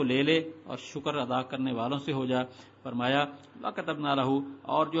دیا اس کو لے لے اور شکر ادا کرنے والوں سے ہو جا۔ فرمایا وَكَتَبْنَا لَهُ،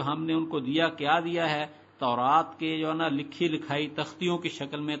 اور جو ہم نے ان کو دیا کیا دیا ہے، تورات کے جو نا لکھی لکھائی تختیوں کی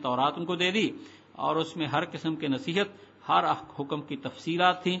شکل میں تورات ان کو دے دی، اور اس میں ہر قسم کے نصیحت، ہر حکم کی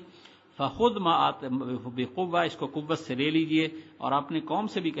تفصیلات تھیں۔ فخذ ما بقوہ، اس کو قوت سے لے لیجئے، اور اپنی قوم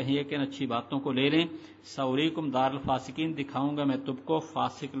سے بھی کہیے کہ ان اچھی باتوں کو لے لیں۔ سوریکم دار الفاسقین، دکھاؤں گا میں تم کو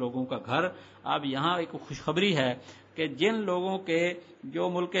فاسق لوگوں کا گھر۔ اب یہاں ایک خوشخبری ہے کہ جن لوگوں کے جو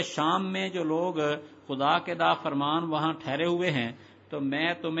ملک شام میں جو لوگ خدا کے نافرمان وہاں ٹھہرے ہوئے ہیں، تو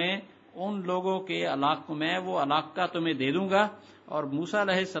میں تمہیں ان لوگوں کے علاقوں میں وہ علاقہ تمہیں دے دوں گا. اور موسیٰ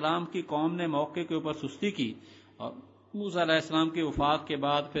علیہ السلام کی قوم نے موقع کے اوپر سستی کی، اور موسیٰ علیہ السلام کی وفات کے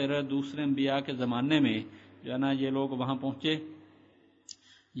بعد پھر دوسرے انبیاء کے زمانے میں جو ہے نا یہ لوگ وہاں پہنچے.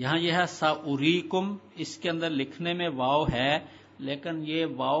 یہاں یہ ہے ساوریکم، اس کے اندر لکھنے میں واو ہے لیکن یہ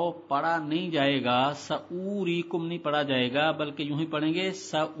واو پڑھا نہیں جائے گا، ساوریکم نہیں پڑھا جائے گا بلکہ یوں ہی پڑھیں گے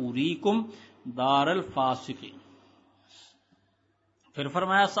ساوریکم دار الفاسقین. پھر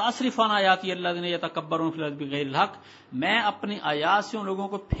فرمایا ساصرف عن آیاتی الذین یتکبرون فی الارض بغیر الحق، میں اپنی آیات سے ان لوگوں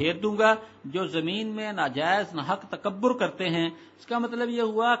کو پھیر دوں گا جو زمین میں ناجائز ناحق تکبر کرتے ہیں. اس کا مطلب یہ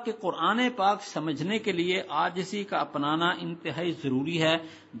ہوا کہ قرآن پاک سمجھنے کے لیے عاجزی کا اپنانا انتہائی ضروری ہے.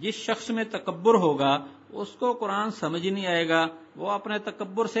 جس شخص میں تکبر ہوگا اس کو قرآن سمجھ نہیں آئے گا، وہ اپنے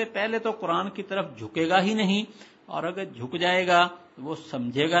تکبر سے پہلے تو قرآن کی طرف جھکے گا ہی نہیں، اور اگر جھک جائے گا وہ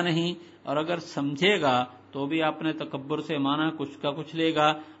سمجھے گا نہیں، اور اگر سمجھے گا تو بھی اپنے تکبر سے معنی کچھ کا کچھ لے گا،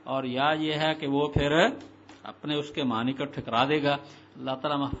 اور یا یہ ہے کہ وہ پھر اپنے اس کے معنی کو ٹھکرا دے گا. اللہ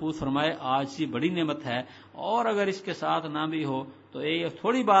تعالیٰ محفوظ فرمائے عاجزی بڑی نعمت ہے، اور اگر اس کے ساتھ نہ بھی ہو تو یہ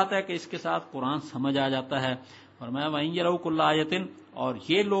تھوڑی بات ہے کہ اس کے ساتھ قرآن سمجھ آ جاتا ہے. فرمایا وَإِن يَرَوْا كُلَّ آیَةٍ، اور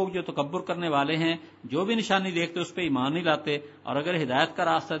یہ لوگ جو تکبر کرنے والے ہیں جو بھی نشانی دیکھتے اس پہ ایمان نہیں لاتے، اور اگر ہدایت کا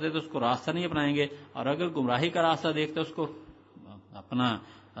راستہ دے تو اس کو راستہ نہیں اپنائیں گے، اور اگر گمراہی کا راستہ دیکھتے اس کو اپنا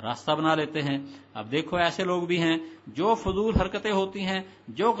راستہ بنا لیتے ہیں. اب دیکھو ایسے لوگ بھی ہیں جو فضول حرکتیں ہوتی ہیں،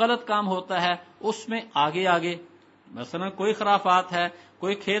 جو غلط کام ہوتا ہے اس میں آگے آگے، مثلا کوئی خرافات ہے،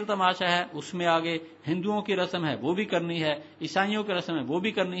 کوئی کھیل تماشا ہے اس میں آگے، ہندوؤں کی رسم ہے وہ بھی کرنی ہے، عیسائیوں کی رسم ہے وہ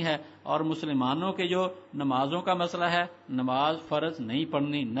بھی کرنی ہے، اور مسلمانوں کے جو نمازوں کا مسئلہ ہے، نماز فرض نہیں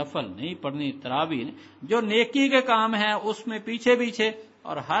پڑھنی، نفل نہیں پڑھنی، تراویح نہیں، جو نیکی کے کام ہیں اس میں پیچھے پیچھے،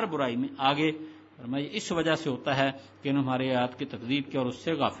 اور ہر برائی میں آگے. فرمایا اس وجہ سے ہوتا ہے کہ انہوں نے ہماری آیات کی تکذیب کی اور اس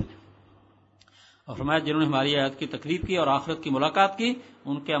سے غافل ہیں. اور فرمایا جنہوں نے ہماری آیات کی تکذیب کی اور آخرت کی ملاقات کی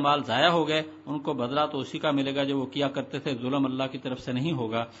ان کے اعمال ضائع ہو گئے، ان کو بدلہ تو اسی کا ملے گا جو وہ کیا کرتے تھے، ظلم اللہ کی طرف سے نہیں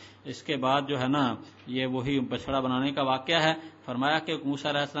ہوگا. اس کے بعد جو ہے نا یہ وہی بچڑا بنانے کا واقعہ ہے. فرمایا کہ موسیٰ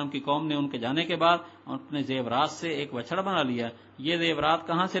علیہ السلام کی قوم نے ان کے جانے کے بعد اپنے زیورات سے ایک بچڑا بنا لیا. یہ زیورات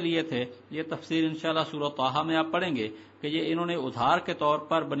کہاں سے لیے تھے یہ تفسیر انشاءاللہ سورہ طٰہٰ میں آپ پڑھیں گے کہ یہ انہوں نے ادھار کے طور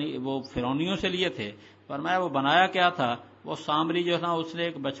پر وہ فرعونیوں سے لیے تھے. فرمایا وہ بنایا کیا تھا، وہ سامری جو ہے نا اس نے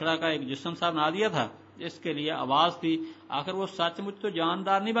ایک بچڑا کا ایک جسم سا بنا دیا تھا، اس کے لیے آواز تھی. آخر وہ سچ مچ تو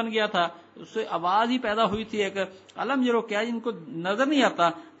جاندار نہیں بن گیا تھا، اس سے آواز ہی پیدا ہوئی تھی ایک علم جرو. کیا ان کو نظر نہیں آتا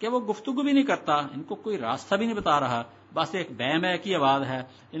کہ وہ گفتگو بھی نہیں کرتا، ان کو کوئی راستہ بھی نہیں بتا رہا، بس ایک بے میں کی آواز ہے،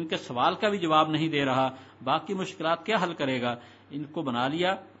 ان کے سوال کا بھی جواب نہیں دے رہا، باقی مشکلات کیا حل کرے گا. ان کو بنا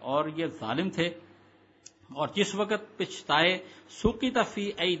لیا اور یہ ظالم تھے. اور جس وقت پچھتائے سقط فی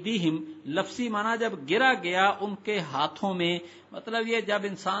ایدیہم، لفظی معنی جب گرا گیا ان کے ہاتھوں میں، مطلب یہ جب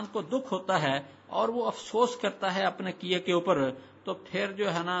انسان کو دکھ ہوتا ہے اور وہ افسوس کرتا ہے اپنے کیے کے اوپر، تو پھر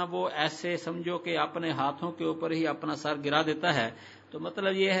جو ہے نا وہ ایسے سمجھو کہ اپنے ہاتھوں کے اوپر ہی اپنا سر گرا دیتا ہے. تو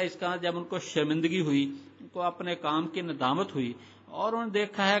مطلب یہ ہے اس کا جب ان کو شرمندگی ہوئی، ان کو اپنے کام کی ندامت ہوئی، اور انہوں نے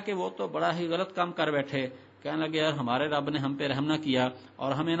دیکھا ہے کہ وہ تو بڑا ہی غلط کام کر بیٹھے، کہنے لگے یار ہمارے رب نے ہم پہ رحم نہ کیا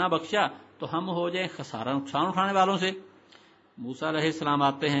اور ہمیں نہ بخشا تو ہم ہو جائیں خسارہ نقصان اٹھانے والوں سے. موسیٰ علیہ السلام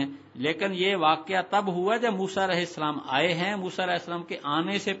آتے ہیں، لیکن یہ واقعہ تب ہوا جب موسیٰ علیہ السلام آئے ہیں. موسیٰ علیہ السلام کے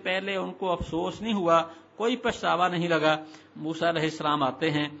آنے سے پہلے ان کو افسوس نہیں ہوا، کوئی پچھتاوا نہیں لگا. موسیٰ علیہ السلام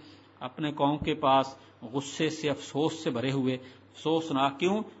آتے ہیں اپنے قوم کے پاس غصے سے، افسوس سے بھرے ہوئے. افسوس نہ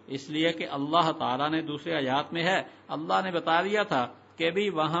کیوں؟ اس لیے کہ اللہ تعالیٰ نے دوسرے آیات میں ہے، اللہ نے بتا دیا تھا کہ بھی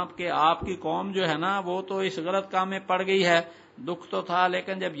وہاں کے آپ کی قوم جو ہے نا وہ تو اس غلط کام میں پڑ گئی ہے. دکھ تو تھا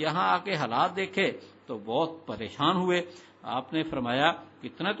لیکن جب یہاں آ کے حالات دیکھے تو بہت پریشان ہوئے. آپ نے فرمایا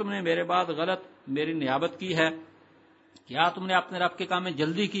کتنا تم نے میرے بعد غلط میری نیابت کی ہے، کیا تم نے اپنے رب کے کام میں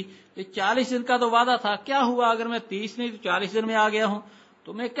جلدی کی؟ یہ 40 دن کا تو وعدہ تھا، کیا ہوا اگر میں 30 نہیں تو 40 دن میں آ گیا ہوں؟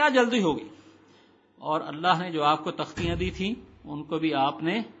 تمہیں کیا جلدی ہوگی؟ اور اللہ نے جو آپ کو تختیاں دی تھیں ان کو بھی آپ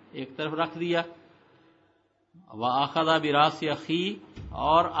نے ایک طرف رکھ دیا. وَأَخَذَ بِرَأْسِ أَخِيهِ،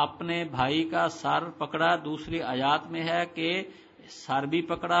 اور اپنے بھائی کا سر پکڑا. دوسری آیات میں ہے کہ سر بھی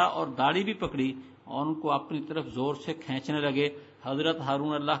پکڑا اور داڑھی بھی پکڑی اور ان کو اپنی طرف زور سے کھینچنے لگے. حضرت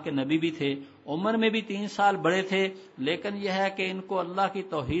ہارون اللہ کے نبی بھی تھے، عمر میں بھی 3 سال بڑے تھے، لیکن یہ ہے کہ ان کو اللہ کی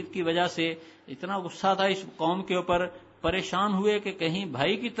توحید کی وجہ سے اتنا غصہ تھا اس قوم کے اوپر، پریشان ہوئے کہ کہیں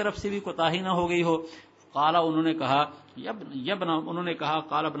بھائی کی طرف سے بھی کوتاہی نہ ہو گئی ہو. قالا، انہوں نے کہا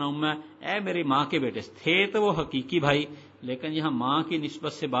قال ابن ام، اے میری ماں کے بیٹے. تھے تو وہ حقیقی بھائی لیکن یہاں ماں کی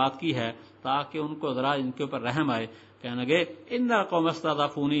نسبت سے بات کی ہے تاکہ ان کو ذرا ان کے اوپر رحم آئے. کہنے لگے ان قوم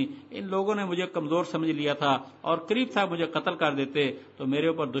استضعفونی، ان لوگوں نے مجھے کمزور سمجھ لیا تھا اور قریب تھا مجھے قتل کر دیتے، تو میرے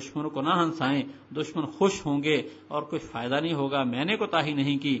اوپر دشمنوں کو نہ ہنسائیں، دشمن خوش ہوں گے اور کوئی فائدہ نہیں ہوگا. میں نے کوتاہی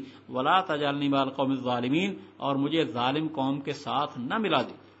نہیں کی. ولا تجعلنی مع القوم الظالمین، اور مجھے ظالم قوم کے ساتھ نہ ملا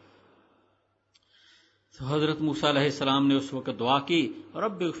دی. تو حضرت موسیٰ علیہ السلام نے اس وقت دعا کی،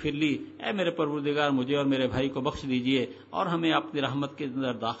 رب اغفر لی، اے میرے پروردگار مجھے اور میرے بھائی کو بخش دیجئے اور ہمیں اپنی رحمت کے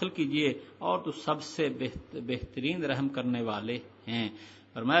اندر داخل کیجئے، اور تو سب سے بہترین رحم کرنے والے ہیں۔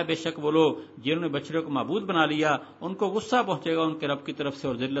 فرمایا بے شک وہ لوگ جنہوں نے بچڑے کو معبود بنا لیا ان کو غصہ پہنچے گا ان کے رب کی طرف سے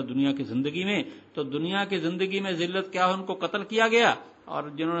اور ذلت دنیا کی زندگی میں، تو دنیا کی زندگی میں ذلت کیا ہے، ان کو قتل کیا گیا، اور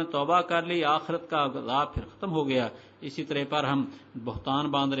جنہوں نے توبہ کر لی آخرت کا عذاب پھر ختم ہو گیا۔ اسی طرح پر ہم بہتان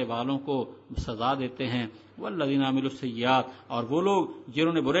باندھنے والوں کو سزا دیتے ہیں، والذین عملوا السیئات، اور وہ لوگ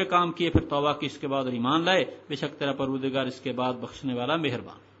جنہوں نے برے کام کیے پھر توبہ کی اس کے بعد اور ایمان لائے، بے شک تیرا پروردگار اس کے بعد بخشنے والا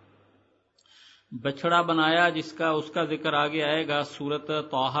مہربان۔ بچڑا بنایا جس کا اس کا ذکر آگے آئے گا سورت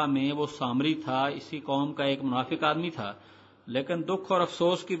طٰہٰ میں، وہ سامری تھا، اسی قوم کا ایک منافق آدمی تھا، لیکن دکھ اور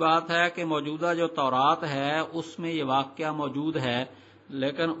افسوس کی بات ہے کہ موجودہ جو تورات ہے اس میں یہ واقعہ موجود ہے،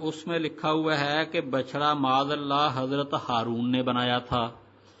 لیکن اس میں لکھا ہوا ہے کہ بچڑا معاذ اللہ حضرت ہارون نے بنایا تھا۔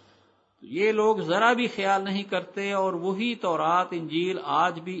 یہ لوگ ذرا بھی خیال نہیں کرتے، اور وہی تورات انجیل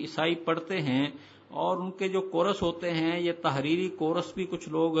آج بھی عیسائی پڑھتے ہیں، اور ان کے جو کورس ہوتے ہیں یہ تحریری کورس بھی کچھ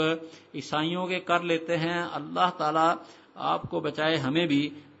لوگ عیسائیوں کے کر لیتے ہیں۔ اللہ تعالیٰ آپ کو بچائے ہمیں بھی،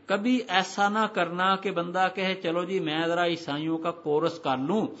 کبھی ایسا نہ کرنا کہ بندہ کہے چلو جی میں ذرا عیسائیوں کا کورس کر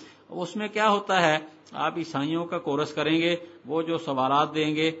لوں۔ اس میں کیا ہوتا ہے، آپ عیسائیوں کا کورس کریں گے، وہ جو سوالات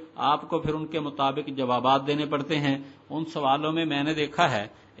دیں گے آپ کو پھر ان کے مطابق جوابات دینے پڑتے ہیں۔ ان سوالوں میں میں نے دیکھا ہے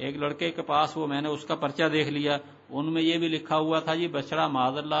ایک لڑکے کے پاس، وہ میں نے اس کا پرچہ دیکھ لیا، ان میں یہ بھی لکھا ہوا تھا جی بچڑا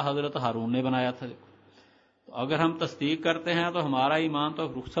معاذ اللہ حضرت ہارون نے بنایا تھا۔ تو اگر ہم تصدیق کرتے ہیں تو ہمارا ایمان تو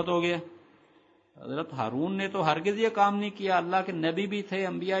رخصت ہو گیا۔ حضرت ہارون نے تو ہرگز یہ کام نہیں کیا، اللہ کے نبی بھی تھے،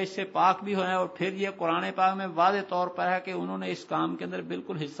 انبیاء اس سے پاک بھی ہوئے، اور پھر یہ قرآن پاک میں واضح طور پر ہے کہ انہوں نے اس کام کے اندر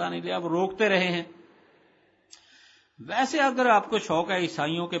بالکل حصہ نہیں لیا، وہ روکتے رہے ہیں۔ ویسے اگر آپ کو شوق ہے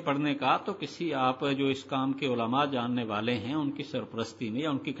عیسائیوں کے پڑھنے کا تو کسی آپ جو اس کام کے علماء جاننے والے ہیں ان کی سرپرستی میں یا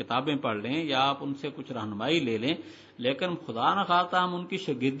ان کی کتابیں پڑھ لیں یا آپ ان سے کچھ رہنمائی لے لیں، لیکن خدا نہ خواستہ ہم ان کی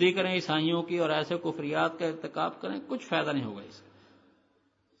شاگردی کریں عیسائیوں کی اور ایسے کفریات کا ارتکاب کریں، کچھ فائدہ نہیں ہوگا اس سے،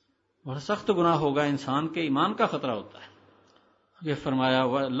 بڑا سخت گناہ ہوگا، انسان کے ایمان کا خطرہ ہوتا ہے۔ یہ فرمایا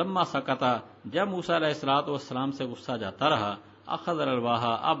لما سکتا، جب موسیٰ علیہ الصلوۃ والسلام سے غصہ جاتا رہا، اخذ الالواح،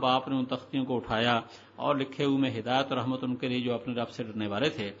 اب آپ نے ان تختیوں کو اٹھایا اور لکھے ہوئے میں ہدایت اور رحمت ان کے لیے جو اپنے رب سے ڈرنے والے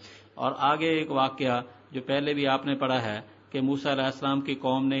تھے۔ اور آگے ایک واقعہ جو پہلے بھی آپ نے پڑھا ہے کہ موسیٰ علیہ السلام کی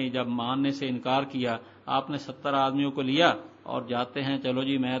قوم نے جب ماننے سے انکار کیا، آپ نے 70 آدمیوں کو لیا اور جاتے ہیں چلو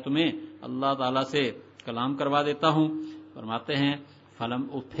جی میں تمہیں اللہ تعالیٰ سے کلام کروا دیتا ہوں۔ فرماتے ہیں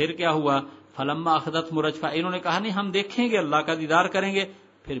پھر کیا ہوا، فلما اخذت مرجفہ، انہوں نے کہا نہیں ہم دیکھیں گے، اللہ کا دیدار کریں گے،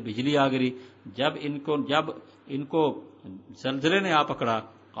 پھر بجلی آ گئی۔ جب ان کو زلزلے نے آ پکڑا،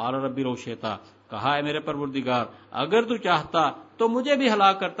 قال ربی لو شئت، کہا ہے میرے پروردگار اگر تو چاہتا تو مجھے بھی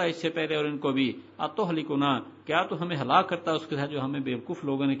ہلاک کرتا اس سے پہلے اور ان کو بھی، اتہلکنا، کیا تو ہمیں ہلاک کرتا اس کے ساتھ جو ہمیں بیوقوف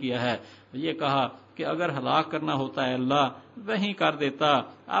لوگوں نے کیا ہے۔ یہ کہا کہ اگر ہلاک کرنا ہوتا ہے اللہ وہیں کر دیتا،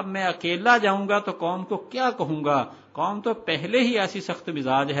 اب میں اکیلا جاؤں گا تو قوم کو کیا کہوں گا، قوم تو پہلے ہی ایسی سخت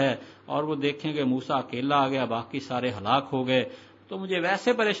مزاج ہے، اور وہ دیکھیں گے موسیٰ اکیلا آ گیا باقی سارے ہلاک ہو گئے تو مجھے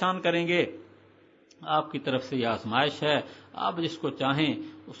ویسے پریشان کریں گے۔ آپ کی طرف سے یہ آزمائش ہے، آپ جس کو چاہیں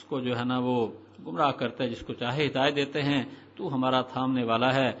اس کو جو ہے نا وہ گمراہ کرتے ہیں، جس کو چاہے ہدایت دیتے ہیں، تو ہمارا تھامنے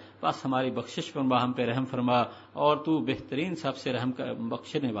والا ہے، بس ہماری بخشش فرما، ہم پہ رحم فرما، اور تو بہترین سب سے رحم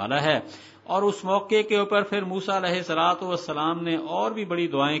بخشنے والا ہے۔ اور اس موقع کے اوپر پھر موسیٰ علیہ الصلوۃ والسلام نے اور بھی بڑی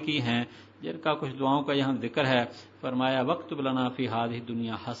دعائیں کی ہیں جن کا کچھ دعاؤں کا یہاں ذکر ہے۔ فرمایا وقت لنا فی ہذہ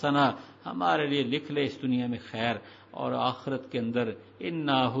الدنیا حسنہ، ہمارے لیے لکھ لے اس دنیا میں خیر اور آخرت کے اندر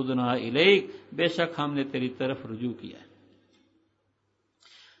انا ہدنا الیک، بے شک ہم نے تیری طرف رجوع کیا ہے۔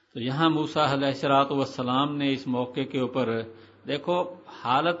 تو یہاں موسیٰ علیہ الصلوۃ والسلام نے اس موقع کے اوپر دیکھو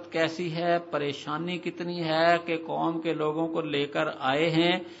حالت کیسی ہے، پریشانی کتنی ہے کہ قوم کے لوگوں کو لے کر آئے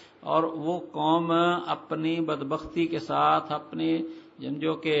ہیں اور وہ قوم اپنی بدبختی کے ساتھ اپنی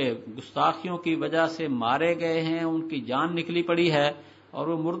جو کہ گستاخیوں کی وجہ سے مارے گئے ہیں، ان کی جان نکلی پڑی ہے اور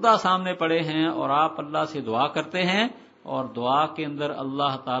وہ مردہ سامنے پڑے ہیں، اور آپ اللہ سے دعا کرتے ہیں اور دعا کے اندر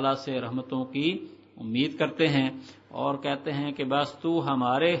اللہ تعالیٰ سے رحمتوں کی امید کرتے ہیں اور کہتے ہیں کہ بس تو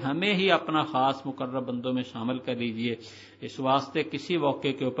ہمیں ہی اپنا خاص مقرب بندوں میں شامل کر لیجئے۔ اس واسطے کسی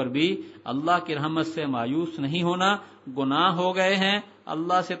موقع کے اوپر بھی اللہ کی رحمت سے مایوس نہیں ہونا، گناہ ہو گئے ہیں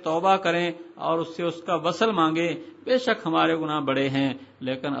اللہ سے توبہ کریں اور اس سے اس کا وصل مانگیں، بے شک ہمارے گناہ بڑے ہیں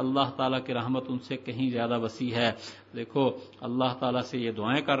لیکن اللہ تعالیٰ کی رحمت ان سے کہیں زیادہ وسیع ہے۔ دیکھو اللہ تعالیٰ سے یہ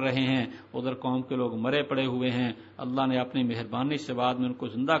دعائیں کر رہے ہیں، ادھر قوم کے لوگ مرے پڑے ہوئے ہیں، اللہ نے اپنی مہربانی سے بعد میں ان کو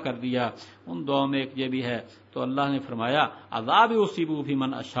زندہ کر دیا۔ ان دعاؤں میں ایک یہ بھی ہے تو اللہ نے فرمایا عذاب یصیب بھی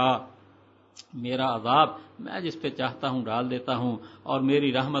من اشاء، میرا عذاب میں جس پہ چاہتا ہوں ڈال دیتا ہوں، اور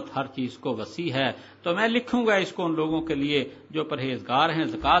میری رحمت ہر چیز کو وسیع ہے، تو میں لکھوں گا اس کو ان لوگوں کے لیے جو پرہیزگار ہیں،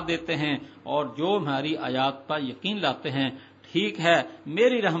 زکوٰۃ دیتے ہیں اور جو ہماری آیات پر یقین لاتے ہیں۔ ٹھیک ہے،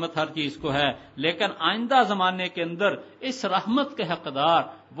 میری رحمت ہر چیز کو ہے، لیکن آئندہ زمانے کے اندر اس رحمت کے حقدار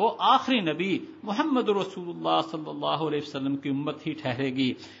وہ آخری نبی محمد رسول اللہ صلی اللہ علیہ وسلم کی امت ہی ٹھہرے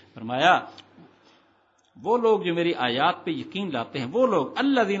گی۔ فرمایا وہ لوگ جو میری آیات پہ یقین لاتے ہیں، وہ لوگ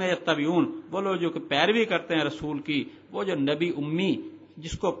الذین یتبعون، وہ لوگ جو کہ پیروی کرتے ہیں رسول کی، وہ جو نبی امی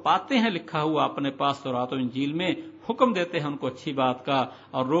جس کو پاتے ہیں لکھا ہوا اپنے پاس تورات و انجیل میں، حکم دیتے ہیں ان کو اچھی بات کا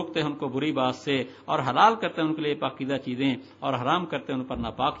اور روکتے ہیں ان کو بری بات سے، اور حلال کرتے ہیں ان کے لیے پاکیزہ چیزیں اور حرام کرتے ہیں ان پر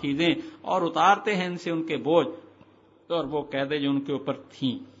ناپاک چیزیں، اور اتارتے ہیں ان سے ان کے بوجھ اور وہ قیدیں جو ان کے اوپر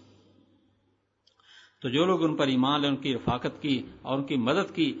تھیں۔ تو جو لوگ ان پر ایمان لے، ان کی رفاقت کی اور ان کی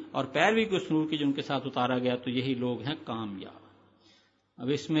مدد کی اور پیروی کو سنور کی جو ان کے ساتھ اتارا گیا، تو یہی لوگ ہیں کامیاب۔ اب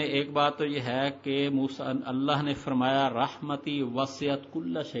اس میں ایک بات تو یہ ہے کہ اللہ نے فرمایا رحمتی وسعت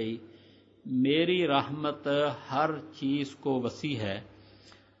کل شیء، میری رحمت ہر چیز کو وسیع ہے۔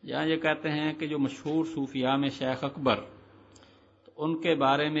 یہاں یہ کہتے ہیں کہ جو مشہور صوفیاء میں شیخ اکبر، تو ان کے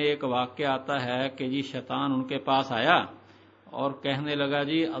بارے میں ایک واقعہ آتا ہے کہ جی شیطان ان کے پاس آیا اور کہنے لگا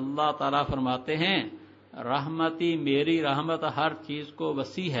جی اللہ تعالیٰ فرماتے ہیں رحمتی، میری رحمت ہر چیز کو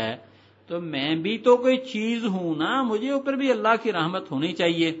وسیع ہے، تو میں بھی تو کوئی چیز ہوں نا، مجھے اوپر بھی اللہ کی رحمت ہونی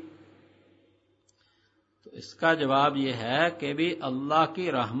چاہیے۔ تو اس کا جواب یہ ہے کہ بھی اللہ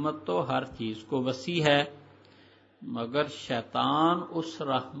کی رحمت تو ہر چیز کو وسیع ہے، مگر شیطان اس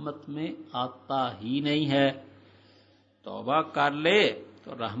رحمت میں آتا ہی نہیں ہے۔ توبہ کر لے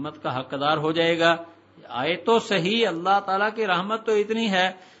تو رحمت کا حقدار ہو جائے گا۔ آئے تو صحیح، اللہ تعالیٰ کی رحمت تو اتنی ہے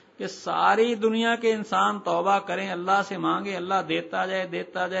کہ ساری دنیا کے انسان توبہ کریں، اللہ سے مانگیں، اللہ دیتا جائے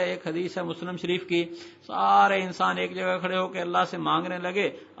دیتا جائے۔ ایک حدیث ہے مسلم شریف کی، سارے انسان ایک جگہ کھڑے ہو کے اللہ سے مانگنے لگے،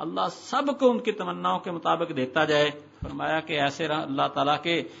 اللہ سب کو ان کی تمناؤں کے مطابق دیتا جائے۔ فرمایا کہ ایسے اللہ تعالیٰ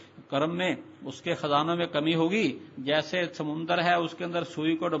کے کرم میں اس کے خزانوں میں کمی ہوگی جیسے سمندر ہے اس کے اندر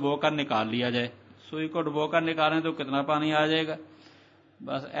سوئی کو ڈبو کر نکال لیا جائے، سوئی کو ڈبو کر نکالیں تو کتنا پانی آ جائے گا۔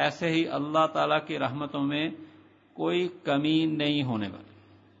 بس ایسے ہی اللہ تعالیٰ کی رحمتوں میں کوئی کمی نہیں ہونے والی،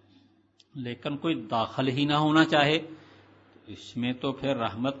 لیکن کوئی داخل ہی نہ ہونا چاہے تو اس میں تو پھر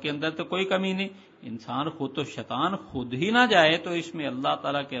رحمت کے اندر تو کوئی کمی نہیں۔ انسان خود تو شیطان خود ہی نہ جائے تو اس میں اللہ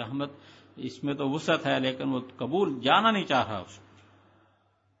تعالیٰ کی رحمت، اس میں تو وسعت ہے، لیکن وہ قبول جانا نہیں چاہ رہا اس میں۔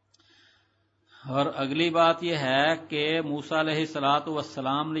 اور اگلی بات یہ ہے کہ موسیٰ علیہ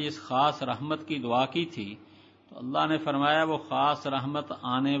السلام نے جس خاص رحمت کی دعا کی تھی، تو اللہ نے فرمایا وہ خاص رحمت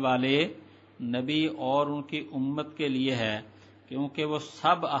آنے والے نبی اور ان کی امت کے لیے ہے، کیونکہ وہ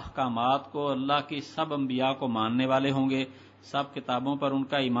سب احکامات کو، اللہ کی سب انبیاء کو ماننے والے ہوں گے، سب کتابوں پر ان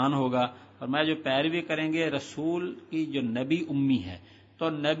کا ایمان ہوگا۔ فرمایا جو پیروی کریں گے رسول کی، جو نبی امی ہے، تو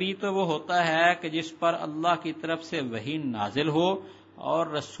نبی تو وہ ہوتا ہے کہ جس پر اللہ کی طرف سے وحی نازل ہو، اور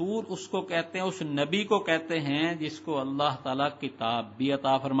رسول اس کو کہتے ہیں، اس نبی کو کہتے ہیں جس کو اللہ تعالیٰ کتاب بھی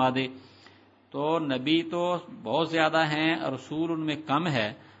عطا فرما دے۔ تو نبی تو بہت زیادہ ہیں، رسول ان میں کم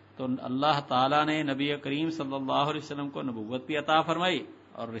ہے، تو اللہ تعالیٰ نے نبی کریم صلی اللہ علیہ وسلم کو نبوت بھی عطا فرمائی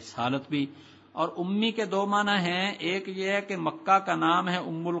اور رسالت بھی۔ اور امی کے دو معنی ہیں، ایک یہ ہے کہ مکہ کا نام ہے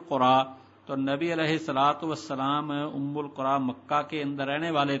ام القری، تو نبی علیہ السلام ام القری مکہ کے اندر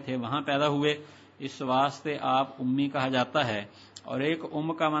رہنے والے تھے، وہاں پیدا ہوئے، اس واسطے آپ امی کہا جاتا ہے۔ اور ایک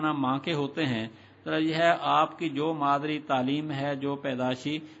ام کا معنی ماں کے ہوتے ہیں، مطلب یہ ہے آپ کی جو مادری تعلیم ہے، جو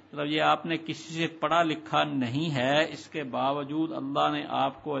پیدائشی، مطلب یہ آپ نے کسی سے پڑھا لکھا نہیں ہے، اس کے باوجود اللہ نے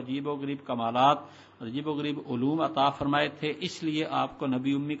آپ کو عجیب و غریب کمالات، عجیب و غریب علوم عطا فرمائے تھے، اس لیے آپ کو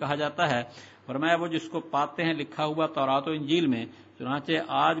نبی امی کہا جاتا ہے۔ فرمایا وہ جس کو پاتے ہیں لکھا ہوا تورات و انجیل میں، چنانچہ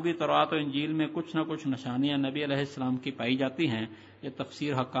آج بھی تورات و انجیل میں کچھ نہ کچھ نشانیاں نبی علیہ السلام کی پائی جاتی ہیں، یہ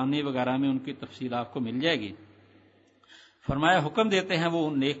تفسیر حقانی وغیرہ میں ان کی تفصیل آپ کو مل جائے گی۔ فرمایا حکم دیتے ہیں وہ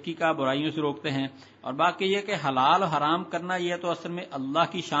نیکی کا، برائیوں سے روکتے ہیں۔ اور باقی یہ کہ حلال حرام کرنا یہ تو اصل میں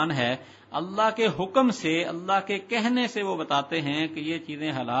اللہ کی شان ہے، اللہ کے حکم سے، اللہ کے کہنے سے وہ بتاتے ہیں کہ یہ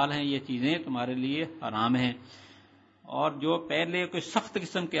چیزیں حلال ہیں، یہ چیزیں تمہارے لیے حرام ہیں۔ اور جو پہلے کوئی سخت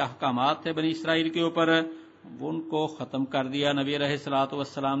قسم کے احکامات تھے بنی اسرائیل کے اوپر، وہ ان کو ختم کر دیا نبی علیہ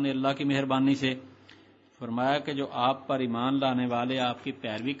السلام نے اللہ کی مہربانی سے۔ فرمایا کہ جو آپ پر ایمان لانے والے، آپ کی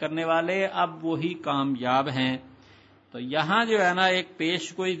پیروی کرنے والے، اب وہی کامیاب ہیں۔ تو یہاں جو ہے نا ایک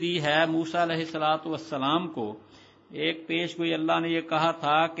پیش گوئی دی ہے موسیٰ علیہ السلام کو، ایک پیش گوئی اللہ نے یہ کہا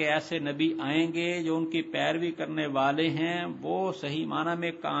تھا کہ ایسے نبی آئیں گے جو ان کی پیروی کرنے والے ہیں، وہ صحیح معنی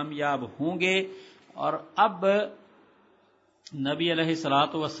میں کامیاب ہوں گے۔ اور اب نبی علیہ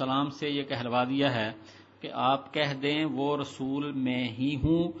السلام سے یہ کہلوا دیا ہے کہ آپ کہہ دیں وہ رسول میں ہی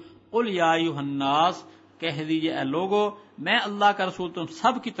ہوں۔ قل یا ایھا الناس، کہہ دیجئے اے لوگو میں اللہ کا رسول تم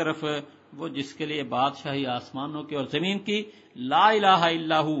سب کی طرف وہ جس کے لیے بادشاہی آسمانوں کی اور زمین کی، لا الہ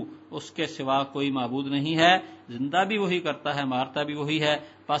الا ہو، اس کے سوا کوئی معبود نہیں ہے، زندہ بھی وہی کرتا ہے، مارتا بھی وہی ہے،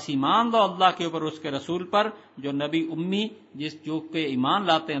 پس ایمان لو اللہ کے اوپر، اس کے رسول پر جو نبی امی، جو کہ ایمان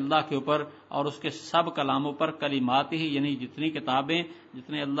لاتے ہیں اللہ کے اوپر اور اس کے سب کلاموں پر، کلمات ہی یعنی جتنی کتابیں،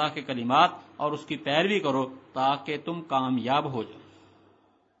 جتنے اللہ کے کلمات، اور اس کی پیروی کرو تاکہ تم کامیاب ہو جاؤ۔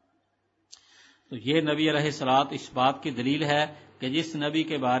 تو یہ نبی علیہ الصلوۃ اس بات کی دلیل ہے کہ جس نبی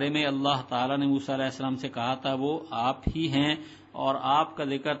کے بارے میں اللہ تعالیٰ نے موسیٰ علیہ السلام سے کہا تھا وہ آپ ہی ہیں، اور آپ کا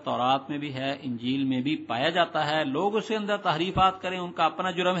ذکر تورات میں بھی ہے، انجیل میں بھی پایا جاتا ہے۔ لوگ اس کے اندر تحریفات کریں، ان کا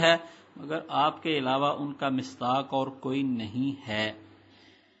اپنا جرم ہے، مگر آپ کے علاوہ ان کا مصداق اور کوئی نہیں ہے۔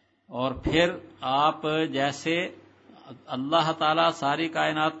 اور پھر آپ جیسے اللہ تعالیٰ ساری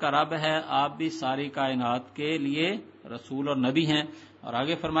کائنات کا رب ہے، آپ بھی ساری کائنات کے لیے رسول اور نبی ہیں۔ اور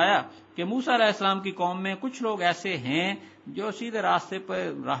آگے فرمایا کہ موسیٰ علیہ السلام کی قوم میں کچھ لوگ ایسے ہیں جو سیدھے راستے پر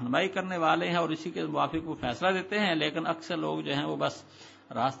رہنمائی کرنے والے ہیں اور اسی کے موافق وہ فیصلہ دیتے ہیں، لیکن اکثر لوگ جو ہیں وہ بس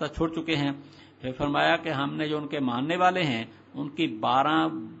راستہ چھوڑ چکے ہیں۔ پھر فرمایا کہ ہم نے جو ان کے ماننے والے ہیں ان کی 12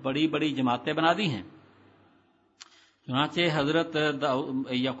 بڑی بڑی جماعتیں بنا دی ہیں۔ چنانچہ حضرت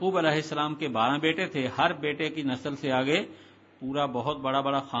یعقوب علیہ السلام کے 12 بیٹے تھے، ہر بیٹے کی نسل سے آگے پورا بہت بڑا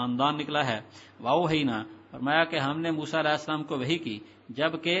بڑا خاندان نکلا ہے۔ واوحینا، فرمایا کہ ہم نے موسیٰ علیہ السلام کو وحی کی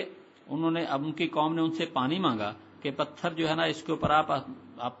جبکہ اب ان کی قوم نے ان سے پانی مانگا کہ پتھر جو ہے نا اس کے اوپر آپ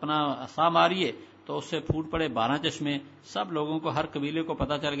اپنا عصا ماریے، تو اس سے پھوٹ پڑے 12 چشمے۔ سب لوگوں کو، ہر قبیلے کو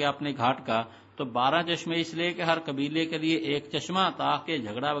پتہ چل گیا اپنے گھاٹ کا، تو 12 چشمے اس لیے کہ ہر قبیلے کے لیے ایک چشمہ، تاکہ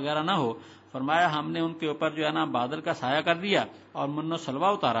جھگڑا وغیرہ نہ ہو۔ فرمایا ہم نے ان کے اوپر جو ہے نا بادل کا سایہ کر دیا اور من و سلوہ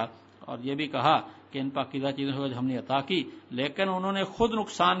اتارا، اور یہ بھی کہا کہ ان پاکیزہ چیزوں کو ہم نے عطا کی، لیکن انہوں نے خود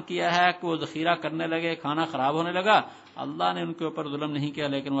نقصان کیا ہے کہ وہ ذخیرہ کرنے لگے، کھانا خراب ہونے لگا۔ اللہ نے ان کے اوپر ظلم نہیں کیا،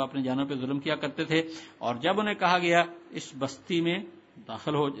 لیکن وہ اپنی جانوں پہ ظلم کیا کرتے تھے۔ اور جب انہیں کہا گیا اس بستی میں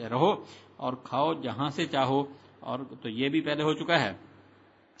داخل ہو رہو اور کھاؤ جہاں سے چاہو، اور تو یہ بھی پہلے ہو چکا ہے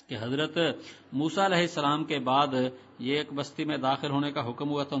کہ حضرت موسیٰ علیہ السلام کے بعد یہ ایک بستی میں داخل ہونے کا حکم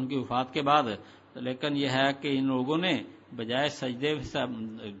ہوا تھا ان کی وفات کے بعد، لیکن یہ ہے کہ ان لوگوں نے بجائے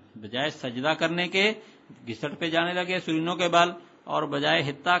سجدہ کرنے کے گھسٹ پہ جانے لگے سرینوں کے بل، اور بجائے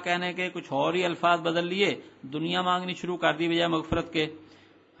حتہ کہنے کے کچھ اور ہی الفاظ بدل لیے، دنیا مانگنی شروع کر دی بجائے مغفرت کے۔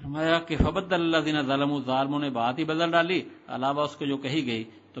 فرمایا کہ فبدل الذین ظلموا، ظالموں نے بات ہی بدل ڈالی علاوہ اس کو جو کہی گئی،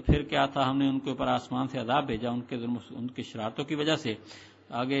 تو پھر کیا تھا، ہم نے ان کے اوپر آسمان سے عذاب بھیجا ان کی شرارتوں کی وجہ سے۔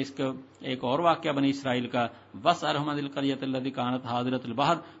 آگے اس کا ایک اور واقعہ بنی اسرائیل کا، وَاسْأَلْهُمْ عَنِ الْقَرْيَةِ الَّتِي كَانَتْ حَاضِرَةَ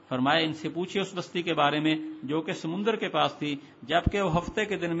الْبَحْرِ، فرمایا ان سے پوچھئے اس بستی کے بارے میں جو کہ سمندر کے پاس تھی جبکہ وہ ہفتے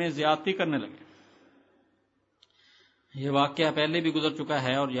کے دن میں زیادتی کرنے لگے۔ یہ واقعہ پہلے بھی گزر چکا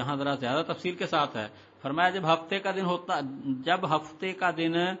ہے اور یہاں ذرا زیادہ تفصیل کے ساتھ ہے۔ فرمایا جب ہفتے کا دن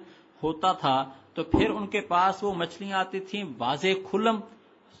ہوتا تھا تو پھر ان کے پاس وہ مچھلیاں آتی تھیں واضح کھلم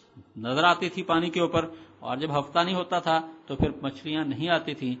نظر آتی تھی پانی کے اوپر، اور جب ہفتہ نہیں ہوتا تھا تو پھر مچھلیاں نہیں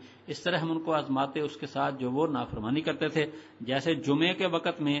آتی تھیں۔ اس طرح ہم ان کو آزماتے اس کے ساتھ جو وہ نافرمانی کرتے تھے۔ جیسے جمعے کے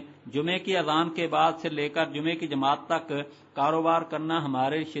وقت میں جمعے کی اذان کے بعد سے لے کر جمعے کی جماعت تک کاروبار کرنا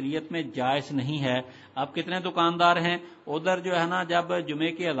ہمارے شریعت میں جائز نہیں ہے۔ اب کتنے دکاندار ہیں ادھر جو ہے نا جب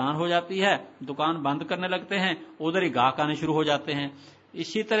جمعے کی اذان ہو جاتی ہے دکان بند کرنے لگتے ہیں، ادھر ہی گاہک آنے شروع ہو جاتے ہیں۔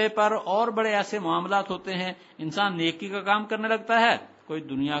 اسی طرح پر اور بڑے ایسے معاملات ہوتے ہیں، انسان نیکی کا کام کرنے لگتا ہے، کوئی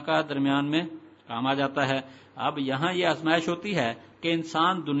دنیا کا درمیان میں کام آ جاتا ہے۔ اب یہاں یہ آزمائش ہوتی ہے کہ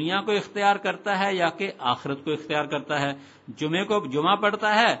انسان دنیا کو اختیار کرتا ہے یا کہ آخرت کو اختیار کرتا ہے، جمعے کو جمعہ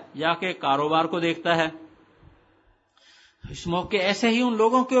پڑھتا ہے یا کہ کاروبار کو دیکھتا ہے۔ اس موقع ایسے ہی ان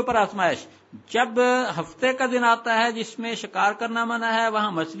لوگوں کے اوپر آزمائش، جب ہفتے کا دن آتا ہے جس میں شکار کرنا منع ہے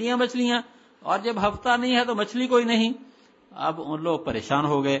وہاں مچھلیاں، اور جب ہفتہ نہیں ہے تو مچھلی کوئی نہیں۔ اب ان لوگ پریشان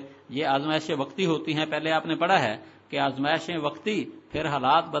ہو گئے۔ یہ آزمائشیں وقتی ہوتی ہیں، پہلے آپ نے پڑھا ہے کہ آزمائشیں وقتی، پھر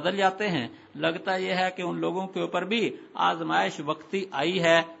حالات بدل جاتے ہیں۔ لگتا یہ ہے کہ ان لوگوں کے اوپر بھی آزمائش وقتی آئی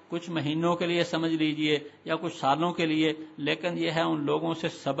ہے، کچھ مہینوں کے لیے سمجھ لیجئے یا کچھ سالوں کے لیے، لیکن یہ ہے ان لوگوں سے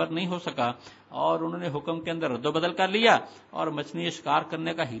صبر نہیں ہو سکا اور انہوں نے حکم کے اندر رد و بدل کر لیا اور مچھلی شکار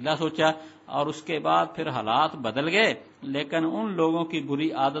کرنے کا ہیلا سوچا، اور اس کے بعد پھر حالات بدل گئے، لیکن ان لوگوں کی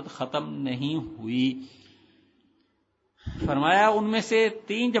بری عادت ختم نہیں ہوئی۔ فرمایا ان میں سے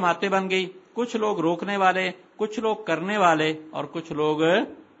 3 جماعتیں بن گئی، کچھ لوگ روکنے والے، کچھ لوگ کرنے والے، اور کچھ لوگ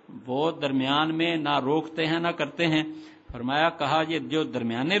وہ درمیان میں نہ روکتے ہیں نہ کرتے ہیں۔ فرمایا کہا یہ جو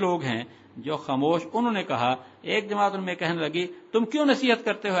درمیانے لوگ ہیں جو خاموش، انہوں نے کہا، ایک جماعت ان میں کہنے لگی تم کیوں نصیحت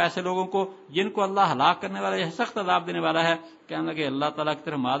کرتے ہو ایسے لوگوں کو جن کو اللہ ہلاک کرنے والا ہے، سخت عذاب دینے والا ہے۔ کہنے لگے اللہ تعالیٰ کی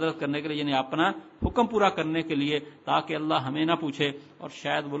طرف معذرت کرنے کے لیے، یعنی اپنا حکم پورا کرنے کے لیے، تاکہ اللہ ہمیں نہ پوچھے اور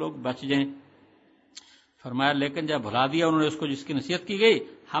شاید وہ لوگ بچ جائیں۔ فرمایا لیکن جب بھلا دیا انہوں نے اس کو جس کی نصیحت کی گئی،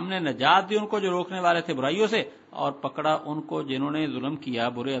 ہم نے نجات دی ان کو جو روکنے والے تھے برائیوں سے، اور پکڑا ان کو جنہوں نے ظلم کیا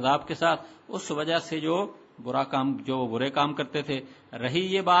برے عذاب کے ساتھ اس وجہ سے جو برے کام کرتے تھے۔ رہی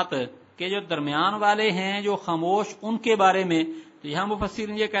یہ بات کہ جو درمیان والے ہیں جو خاموش، ان کے بارے میں تو یہاں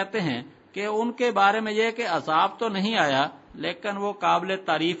مفسرین یہ کہتے ہیں کہ ان کے بارے میں یہ کہ عذاب تو نہیں آیا لیکن وہ قابل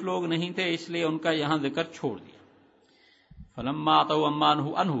تعریف لوگ نہیں تھے، اس لیے ان کا یہاں ذکر چھوڑ دیا۔ فلما اتوا عما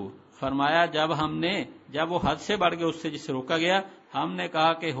نہوا عنہ، فرمایا جب وہ حد سے بڑھ گئے اس سے جسے روکا گیا، ہم نے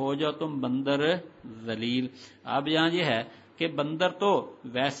کہا کہ ہو جاؤ تم بندر ذلیل۔ اب یہاں یہ ہے کہ بندر تو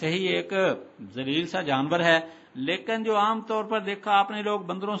ویسے ہی ایک ذلیل سا جانور ہے، لیکن جو عام طور پر دیکھا آپ نے لوگ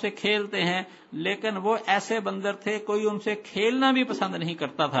بندروں سے کھیلتے ہیں، لیکن وہ ایسے بندر تھے کوئی ان سے کھیلنا بھی پسند نہیں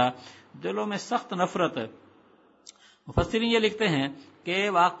کرتا تھا، دلوں میں سخت نفرت۔ مفسرین یہ لکھتے ہیں کہ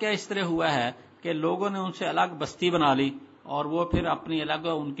واقعہ اس طرح ہوا ہے کہ لوگوں نے ان سے الگ بستی بنا لی اور وہ پھر اپنی الگ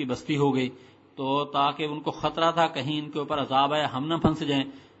ان کی بستی ہو گئی، تو تاکہ ان کو خطرہ تھا کہیں ان کے اوپر عذاب آئے ہم نہ پھنس جائیں۔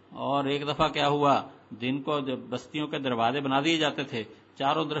 اور ایک دفعہ کیا ہوا، دن کو جب بستیوں کے دروازے بنا دیے جاتے تھے،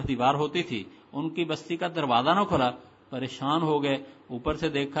 چاروں طرف دیوار ہوتی تھی، ان کی بستی کا دروازہ نہ کھلا، پریشان ہو گئے۔ اوپر سے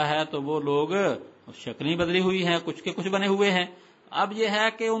دیکھا ہے تو وہ لوگ شکلیں بدلی ہوئی ہیں، کچھ کے کچھ بنے ہوئے ہیں۔ اب یہ ہے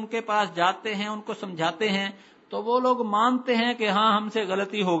کہ ان کے پاس جاتے ہیں، ان کو سمجھاتے ہیں تو وہ لوگ مانتے ہیں کہ ہاں ہم سے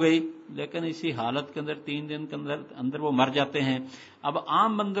غلطی ہو گئی، لیکن اسی حالت کے اندر 3 دن کے اندر وہ مر جاتے ہیں۔ اب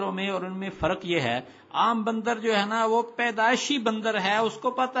عام بندروں میں اور ان میں فرق یہ ہے، عام بندر جو ہے نا وہ پیدائشی بندر ہے، اس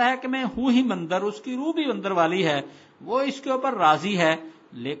کو پتا ہے کہ میں ہوں ہی بندر، اس کی روح بھی بندر والی ہے، وہ اس کے اوپر راضی ہے۔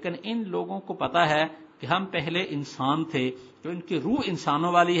 لیکن ان لوگوں کو پتا ہے کہ ہم پہلے انسان تھے، جو ان کی روح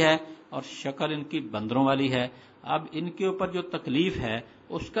انسانوں والی ہے اور شکل ان کی بندروں والی ہے۔ اب ان کے اوپر جو تکلیف ہے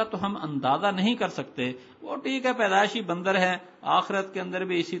اس کا تو ہم اندازہ نہیں کر سکتے۔ وہ ٹھیک ہے پیدائشی بندر ہے، آخرت کے اندر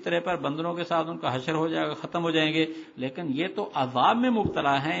بھی اسی طرح پر بندروں کے ساتھ ان کا حشر ہو جائے گا، ختم ہو جائیں گے، لیکن یہ تو عذاب میں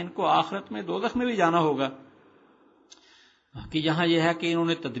مبتلا ہیں، ان کو آخرت میں دوزخ میں بھی جانا ہوگا۔ کہ یہاں یہ ہے کہ انہوں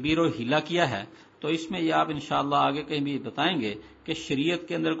نے تدبیر و حیلہ کیا ہے، تو اس میں یہ آپ انشاءاللہ آگے کہیں بھی بتائیں گے کہ شریعت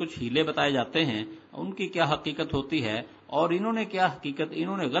کے اندر کچھ حیلے بتائے جاتے ہیں، ان کی کیا حقیقت ہوتی ہے اور انہوں نے کیا حقیقت،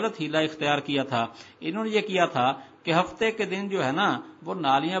 انہوں نے غلط حیلہ اختیار کیا تھا۔ انہوں نے یہ کیا تھا کہ ہفتے کے دن جو ہے نا وہ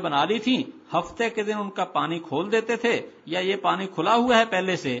نالیاں بنا لی تھیں، ہفتے کے دن ان کا پانی کھول دیتے تھے، یا یہ پانی کھلا ہوا ہے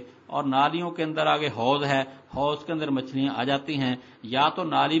پہلے سے اور نالیوں کے اندر آگے حوض ہے، حوض کے اندر مچھلیاں آ جاتی ہیں، یا تو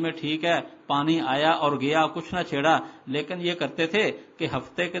نالی میں ٹھیک ہے پانی آیا اور گیا کچھ نہ چھیڑا، لیکن یہ کرتے تھے کہ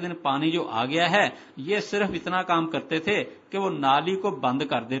ہفتے کے دن پانی جو آ گیا ہے یہ صرف اتنا کام کرتے تھے کہ وہ نالی کو بند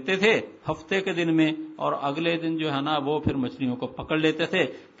کر دیتے تھے ہفتے کے دن میں، اور اگلے دن جو ہے نا وہ پھر مچھلیوں کو پکڑ لیتے تھے،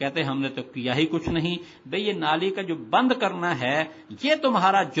 کہتے ہم نے تو کیا ہی کچھ نہیں۔ بھئی یہ نالی کا جو بند کرنا ہے یہ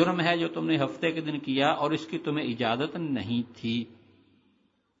تمہارا جرم ہے جو تم نے ہفتے کے دن کیا اور اس کی تمہیں اجازت نہیں تھی۔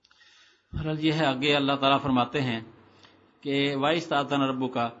 بہرحال یہ ہے، آگے اللہ تعالیٰ فرماتے ہیں کہ وَإِسْتَأْذَنَ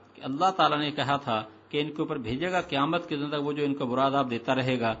رَبُّكَ، کہ اللہ تعالیٰ نے کہا تھا کہ ان کے اوپر بھیجے گا قیامت کے دن تک وہ جو ان کو برا عذاب دیتا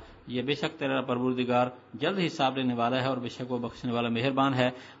رہے گا، یہ بے شک تیرا پروردگار جلد حساب لینے والا ہے اور بے شک وہ بخشنے والا مہربان ہے۔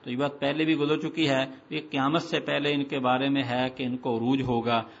 تو یہ بات پہلے بھی گزر چکی ہے، یہ قیامت سے پہلے ان کے بارے میں ہے کہ ان کو عروج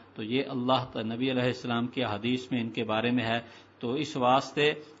ہوگا، تو یہ اللہ نبی علیہ السلام کی حدیث میں ان کے بارے میں ہے، تو اس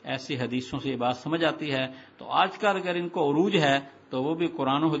واسطے ایسی حدیثوں سے یہ بات سمجھ آتی ہے۔ تو آج کل اگر ان کو عروج ہے تو وہ بھی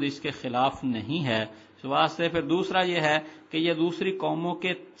قرآن و حدیث کے خلاف نہیں ہے، اس واسطے پھر دوسرا یہ ہے کہ یہ دوسری قوموں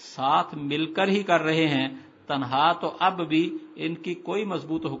کے ساتھ مل کر ہی کر رہے ہیں، تنہا تو اب بھی ان کی کوئی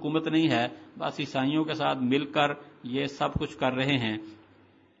مضبوط حکومت نہیں ہے، بس عیسائیوں کے ساتھ مل کر یہ سب کچھ کر رہے ہیں۔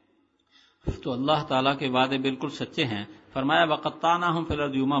 تو اللہ تعالیٰ کے وعدے بالکل سچے ہیں۔ فرمایا وَقَطَّعْنَاهُمْ فِي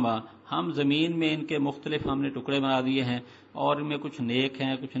الْأَرْضِ أُمَمًا، ہم زمین میں ان کے مختلف ہم نے ٹکڑے بنا دیے ہیں، اور ان میں کچھ نیک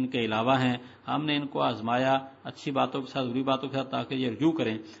ہیں کچھ ان کے علاوہ ہیں، ہم نے ان کو آزمایا اچھی باتوں کے ساتھ بری باتوں کے ساتھ تاکہ یہ رجوع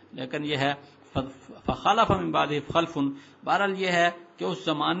کریں، لیکن یہ ہے فَخَلَفَ مِن بَعْدِهِمْ خَلْفٌ، بہرحال یہ ہے کہ اس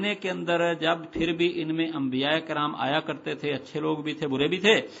زمانے کے اندر جب پھر بھی ان میں انبیاء کرام آیا کرتے تھے، اچھے لوگ بھی تھے برے بھی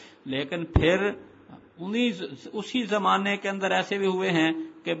تھے، لیکن پھر اسی زمانے کے اندر ایسے بھی ہوئے ہیں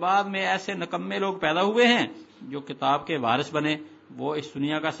کہ بعد میں ایسے نکمے لوگ پیدا ہوئے ہیں جو کتاب کے وارث بنے، وہ اس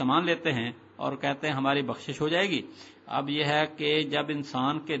دنیا کا سامان لیتے ہیں اور کہتے ہیں ہماری بخشش ہو جائے گی۔ اب یہ ہے کہ جب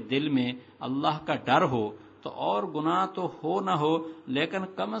انسان کے دل میں اللہ کا ڈر ہو تو اور گناہ تو ہو نہ ہو، لیکن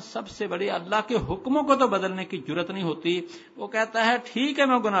کم سب سے بڑی اللہ کے حکموں کو تو بدلنے کی جرت نہیں ہوتی۔ وہ کہتا ہے ٹھیک ہے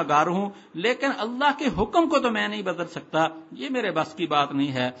میں گناہ گار ہوں لیکن اللہ کے حکم کو تو میں نہیں بدل سکتا، یہ میرے بس کی بات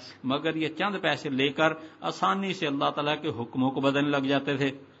نہیں ہے، مگر یہ چند پیسے لے کر آسانی سے اللہ تعالیٰ کے حکموں کو بدلنے لگ جاتے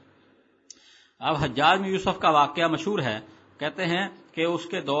تھے۔ اب حجاج بن یوسف کا واقعہ مشہور ہے، کہتے ہیں کہ اس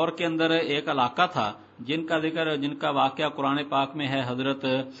کے دور کے اندر ایک علاقہ تھا جن کا واقعہ قرآن پاک میں ہے، حضرت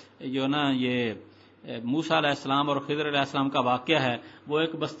جو نا یہ موسیٰ علیہ السلام اور خضر علیہ السلام کا واقعہ ہے۔ وہ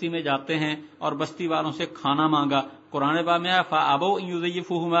ایک بستی میں جاتے ہیں اور بستی والوں سے کھانا مانگا، قرآن پاک میں فَأَبَوْا أَن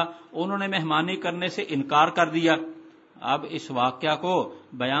يُضَيِّفُوهُمَا، انہوں نے مہمانی کرنے سے انکار کر دیا۔ اب اس واقعہ کو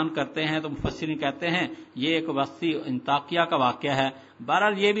بیان کرتے ہیں تو مفسرین کہتے ہیں یہ ایک بستی انطاکیہ کا واقعہ ہے.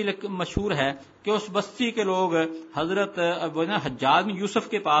 بہرحال یہ بھی مشہور ہے کہ اس بستی کے لوگ حضرت حجاج بن یوسف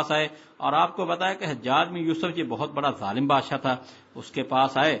کے پاس آئے، اور آپ کو بتایا کہ حجاج بن یوسف یہ بہت بڑا ظالم بادشاہ تھا. اس کے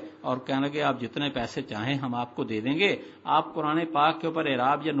پاس آئے اور کہنے لگے آپ جتنے پیسے چاہیں ہم آپ کو دے دیں گے. آپ قرآن پاک کے اوپر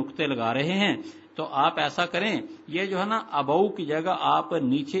اعراب یا نقطے لگا رہے ہیں تو آپ ایسا کریں، یہ جو ہے نا ابو کی جگہ آپ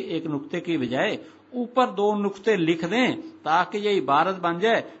نیچے ایک نقطے کی بجائے اوپر 2 نقطے لکھ دیں تاکہ یہ عبارت بن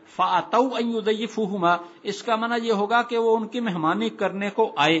جائے فَأَتَوْا أَن يُضَيِّفُوهُمَا. اس کا معنی یہ ہوگا کہ وہ ان کی مہمانی کرنے کو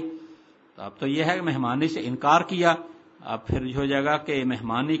آئے. تو اب تو یہ ہے کہ مہمانی سے انکار کیا، اب پھر ہو جائے گا کہ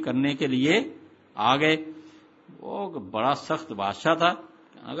مہمانی کرنے کے لیے آ گئے. وہ بڑا سخت بادشاہ تھا،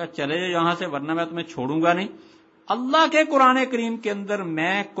 اگر چلے جائے یہاں سے ورنہ میں تمہیں چھوڑوں گا نہیں. اللہ کے قرآن کریم کے اندر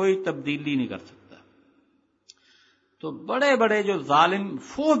میں کوئی تبدیلی نہیں کر سکتا. تو بڑے بڑے جو ظالم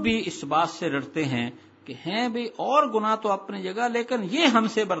وہ بھی اس بات سے ڈرتے ہیں کہ ہیں بھی اور گناہ تو اپنی جگہ، لیکن یہ ہم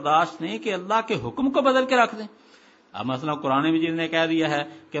سے برداشت نہیں کہ اللہ کے حکم کو بدل کے رکھ دیں. اب مثلا قرآن مجید نے کہہ دیا ہے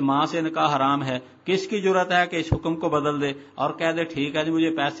کہ ماں سے نکاح حرام ہے، کس کی جرت ہے کہ اس حکم کو بدل دے اور کہہ دے ٹھیک ہے جی مجھے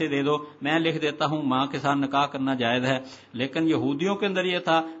پیسے دے دو میں لکھ دیتا ہوں ماں کے ساتھ نکاح کرنا جائز ہے. لیکن یہودیوں کے اندر یہ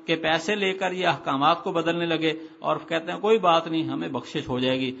تھا کہ پیسے لے کر یہ احکامات کو بدلنے لگے اور کہتے ہیں کوئی بات نہیں ہمیں بخشش ہو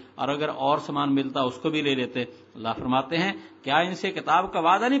جائے گی، اور اگر اور سامان ملتا اس کو بھی لے لیتے. اللہ فرماتے ہیں کیا ان سے کتاب کا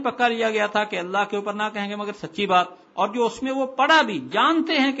وعدہ نہیں پکا لیا گیا تھا کہ اللہ کے اوپر نہ کہیں گے مگر سچی بات، اور جو اس میں وہ پڑھا بھی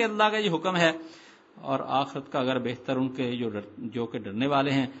جانتے ہیں کہ اللہ کا یہ حکم ہے اور آخرت کا اگر بہتر ان کے جو کہ ڈرنے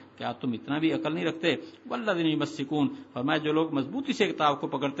والے ہیں. کیا تم اتنا بھی عقل نہیں رکھتے؟ والذین یمسکون، فرمایا جو لوگ مضبوطی سے کتاب کو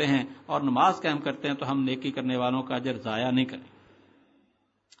پکڑتے ہیں اور نماز قائم کرتے ہیں تو ہم نیکی کرنے والوں کا اجر ضائع نہیں کریں.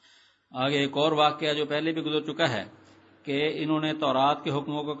 آگے ایک اور واقعہ جو پہلے بھی گزر چکا ہے کہ انہوں نے تورات کے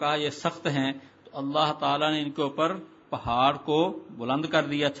حکموں کو کہا یہ سخت ہیں، تو اللہ تعالیٰ نے ان کے اوپر پہاڑ کو بلند کر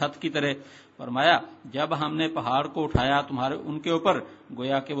دیا چھت کی طرح. فرمایا جب ہم نے پہاڑ کو اٹھایا تمہارے ان کے اوپر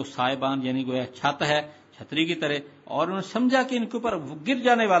گویا کہ وہ سائبان یعنی گویا چھت ہے چھتری کی طرح، اور انہوں نے سمجھا کہ ان کے اوپر گر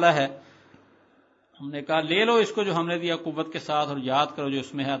جانے والا ہے. ہم نے کہا لے لو اس کو جو ہم نے دیا قوت کے ساتھ اور یاد کرو جو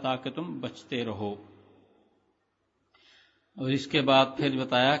اس میں ہے تاکہ تم بچتے رہو. اور اس کے بعد پھر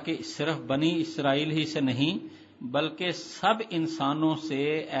بتایا کہ صرف بنی اسرائیل ہی سے نہیں بلکہ سب انسانوں سے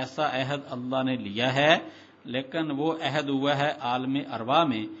ایسا عہد اللہ نے لیا ہے، لیکن وہ عہد ہوا ہے عالم ارواح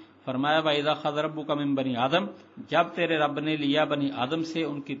میں. فرمایا وَإِذَا أَخَذَ رَبُّكَ مِن بَنِي آدم، جب تیرے رب نے لیا بنی آدم سے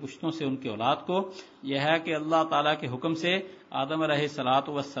ان کی پشتوں سے ان کی اولاد کو. یہ ہے کہ اللہ تعالیٰ کے حکم سے آدم علیہ الصلوۃ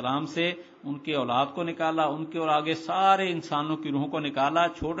والسلام سے ان کی اولاد کو نکالا، ان کے اور آگے سارے انسانوں کی روحوں کو نکالا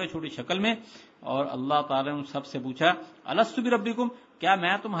چھوٹے چھوٹی شکل میں، اور اللہ تعالیٰ نے ان سب سے پوچھا الست بربکم، کیا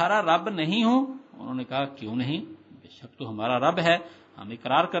میں تمہارا رب نہیں ہوں؟ انہوں نے کہا کیوں نہیں، بے شک تو ہمارا رب ہے، ہم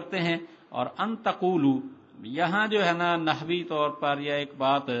اقرار کرتے ہیں. اور ان تقولوا، یہاں جو ہے نا نحوی طور پر یہ ایک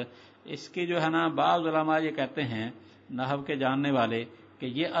بات اس کی جو ہے نا بعض علماء یہ کہتے ہیں نحو کے جاننے والے کہ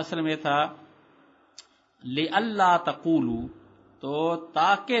یہ اصل میں تھا لِأَلَّا تَقُولُوا، تو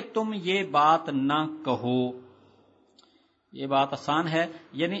تاکہ تم یہ بات نہ کہو. یہ بات آسان ہے،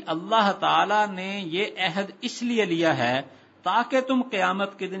 یعنی اللہ تعالی نے یہ عہد اس لیے لیا ہے تاکہ تم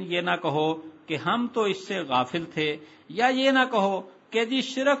قیامت کے دن یہ نہ کہو کہ ہم تو اس سے غافل تھے، یا یہ نہ کہو کہ جی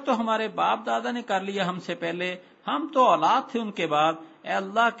شرک تو ہمارے باپ دادا نے کر لیا ہم سے پہلے، ہم تو اولاد تھے ان کے بعد، اے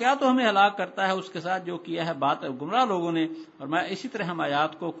اللہ کیا تو ہمیں ہلاک کرتا ہے اس کے ساتھ جو کیا ہے بات گمراہ لوگوں نے. اور میں اسی طرح ہم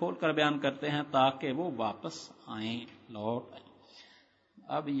آیات کو کھول کر بیان کرتے ہیں تاکہ وہ واپس آئیں لوٹ آئیں.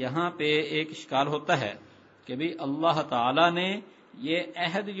 اب یہاں پہ ایک اشکال ہوتا ہے کہ بھی اللہ تعالی نے یہ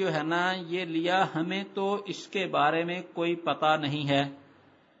عہد جو ہے نا یہ لیا، ہمیں تو اس کے بارے میں کوئی پتہ نہیں ہے.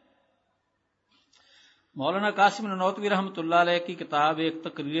 مولانا قاسم نانوتوی رحمۃ اللہ علیہ کی کتاب ایک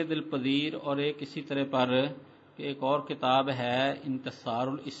تقریر دل پذیر اور ایک اسی طرح پر ایک اور کتاب ہے انتصار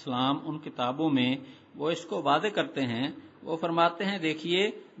الاسلام، ان کتابوں میں وہ اس کو واضح کرتے ہیں. وہ فرماتے ہیں دیکھیے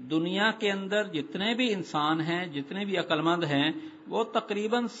دنیا کے اندر جتنے بھی انسان ہیں جتنے بھی عقل مند ہیں وہ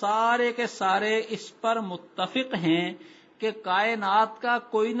تقریباً سارے کے سارے اس پر متفق ہیں کہ کائنات کا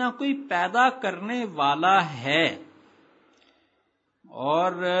کوئی نہ کوئی پیدا کرنے والا ہے،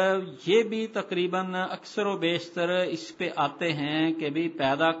 اور یہ بھی تقریباً اکثر و بیشتر اس پہ آتے ہیں کہ بھی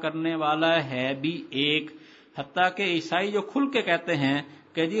پیدا کرنے والا ہے بھی ایک. حتیٰ کہ عیسائی جو کھل کے کہتے ہیں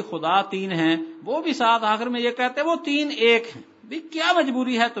کہ جی خدا 3 ہیں، وہ بھی ساتھ آخر میں یہ کہتے ہیں وہ 3 ایک ہیں. بھی کیا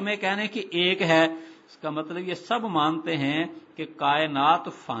مجبوری ہے تمہیں کہنے کی ایک ہے؟ اس کا مطلب یہ سب مانتے ہیں کہ کائنات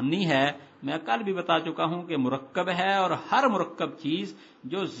فانی ہے. میں کل بھی بتا چکا ہوں کہ مرکب ہے، اور ہر مرکب چیز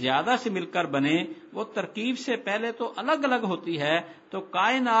جو زیادہ سے مل کر بنے وہ ترکیب سے پہلے تو الگ الگ ہوتی ہے. تو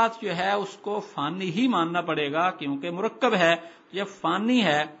کائنات جو ہے اس کو فانی ہی ماننا پڑے گا کیونکہ مرکب ہے. جب فانی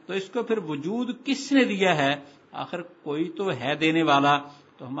ہے تو اس کو پھر وجود کس نے دیا ہے؟ آخر کوئی تو ہے دینے والا.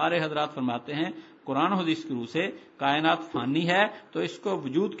 تو ہمارے حضرات فرماتے ہیں قرآن حدیث کی روح سے کائنات فانی ہے تو اس کو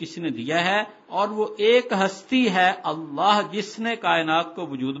وجود کسی نے دیا ہے، اور وہ ایک ہستی ہے اللہ جس نے کائنات کو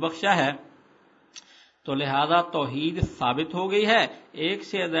وجود بخشا ہے. تو لہذا توحید ثابت ہو گئی ہے. ایک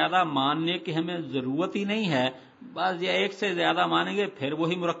سے زیادہ ماننے کی ہمیں ضرورت ہی نہیں ہے، بس یہ ایک سے زیادہ مانیں گے پھر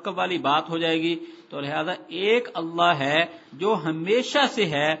وہی مرکب والی بات ہو جائے گی. تو لہذا ایک اللہ ہے جو ہمیشہ سے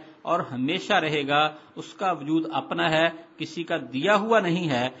ہے اور ہمیشہ رہے گا، اس کا وجود اپنا ہے، کسی کا دیا ہوا نہیں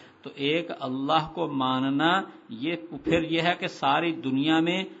ہے. تو ایک اللہ کو ماننا یہ پھر یہ ہے کہ ساری دنیا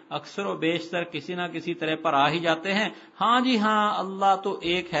میں اکثر و بیشتر کسی نہ کسی طرح پر آ ہی جاتے ہیں، ہاں جی ہاں اللہ تو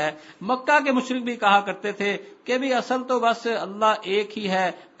ایک ہے. مکہ کے مشرک بھی کہا کرتے تھے کہ بھی اصل تو بس اللہ ایک ہی ہے،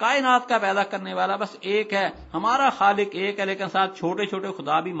 کائنات کا پیدا کرنے والا بس ایک ہے، ہمارا خالق ایک ہے، لیکن ساتھ چھوٹے چھوٹے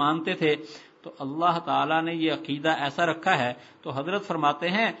خدا بھی مانتے تھے. تو اللہ تعالیٰ نے یہ عقیدہ ایسا رکھا ہے. تو حضرت فرماتے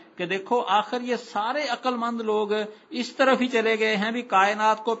ہیں کہ دیکھو آخر یہ سارے عقل مند لوگ اس طرف ہی چلے گئے ہیں بھی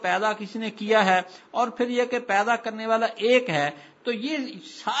کائنات کو پیدا کسی نے کیا ہے اور پھر یہ کہ پیدا کرنے والا ایک ہے. تو یہ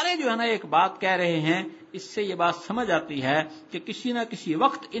سارے جو ہے نا ایک بات کہہ رہے ہیں، اس سے یہ بات سمجھ آتی ہے کہ کسی نہ کسی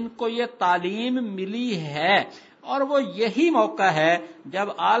وقت ان کو یہ تعلیم ملی ہے، اور وہ یہی موقع ہے جب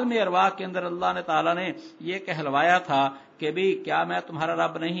عالم ارواح کے اندر اللہ نے تعالیٰ نے یہ کہلوایا تھا کہ بھی کیا میں تمہارا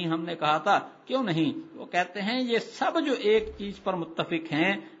رب نہیں؟ ہم نے کہا تھا کیوں نہیں؟ وہ کہتے ہیں یہ سب جو ایک چیز پر متفق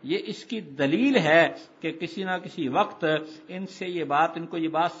ہیں، یہ اس کی دلیل ہے کہ کسی نہ کسی وقت ان سے ان کو یہ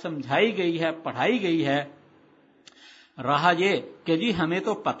بات سمجھائی گئی ہے، پڑھائی گئی ہے. رہا یہ کہ جی ہمیں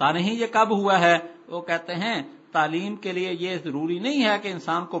تو پتہ نہیں یہ کب ہوا ہے. وہ کہتے ہیں تعلیم کے لیے یہ ضروری نہیں ہے کہ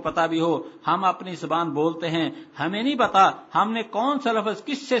انسان کو پتہ بھی ہو. ہم اپنی زبان بولتے ہیں، ہمیں نہیں پتا ہم نے کون سا لفظ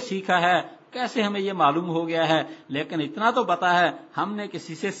کس سے سیکھا ہے، کیسے ہمیں یہ معلوم ہو گیا ہے، لیکن اتنا تو پتا ہے ہم نے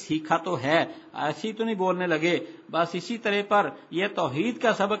کسی سے سیکھا تو ہے، ایسی تو نہیں بولنے لگے. بس اسی طرح پر یہ توحید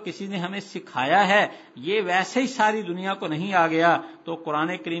کا سبق کسی نے ہمیں سکھایا ہے، یہ ویسے ہی ساری دنیا کو نہیں آ گیا. تو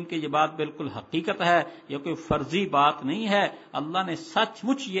قرآن کریم کی یہ بات بالکل حقیقت ہے، یہ کوئی فرضی بات نہیں ہے. اللہ نے سچ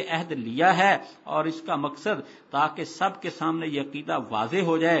مچ یہ عہد لیا ہے، اور اس کا مقصد تاکہ سب کے سامنے یہ عقیدہ واضح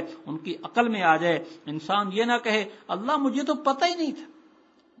ہو جائے، ان کی عقل میں آ جائے. انسان یہ نہ کہے اللہ مجھے تو پتہ ہی نہیں تھا،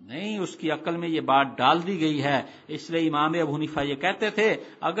 نہیں، اس کی عقل میں یہ بات ڈال دی گئی ہے. اس لیے امام ابو حنیفہ یہ کہتے تھے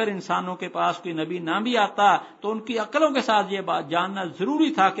اگر انسانوں کے پاس کوئی نبی نہ بھی آتا تو ان کی عقلوں کے ساتھ یہ بات جاننا ضروری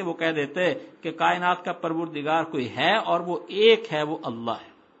تھا کہ وہ کہہ دیتے کہ کائنات کا پروردگار کوئی ہے اور وہ ایک ہے، وہ اللہ ہے.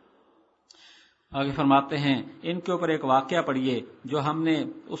 آگے فرماتے ہیں ان کے اوپر ایک واقعہ پڑھیے جو ہم نے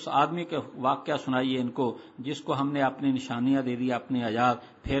اس آدمی کا واقعہ سنائیے ان کو جس کو ہم نے اپنی نشانیاں دے دی، اپنی آیات،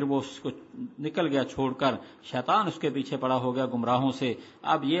 پھر وہ اس کو نکل گیا چھوڑ کر، شیطان اس کے پیچھے پڑا ہو گیا گمراہوں سے.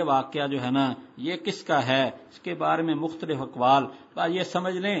 اب یہ واقعہ جو ہے نا یہ کس کا ہے، اس کے بارے میں مختلف اقوال. یہ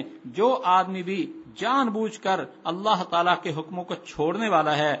سمجھ لیں جو آدمی بھی جان بوجھ کر اللہ تعالیٰ کے حکموں کو چھوڑنے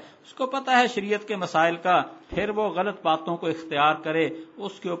والا ہے، اس کو پتہ ہے شریعت کے مسائل کا، پھر وہ غلط باتوں کو اختیار کرے،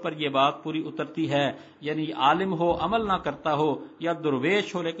 اس کے اوپر یہ بات پوری اترتی ہے. یعنی عالم ہو عمل نہ کرتا ہو، یا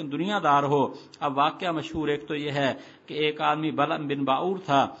درویش ہو لیکن دنیا دار ہو. اب واقعہ مشہور ایک تو یہ ہے کہ ایک آدمی بلعم بن باعور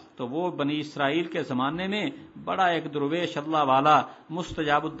تھا، تو وہ بنی اسرائیل کے زمانے میں بڑا ایک درویش اللہ والا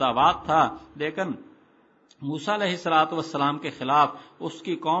مستجاب الدعوات تھا. لیکن موسیٰ علیہ الصلوۃ والسلام کے خلاف اس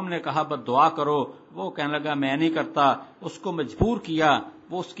کی قوم نے کہا بد دعا کرو، وہ کہنے لگا میں نہیں کرتا. اس کو مجبور کیا،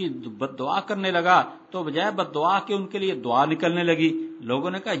 وہ اس کی بد دعا کرنے لگا، تو بجائے بد دعا کے ان کے لیے دعا نکلنے لگی.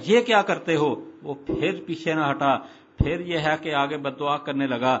 لوگوں نے کہا یہ کیا کرتے ہو؟ وہ پھر پیچھے نہ ہٹا. پھر یہ ہے کہ آگے بد دعا کرنے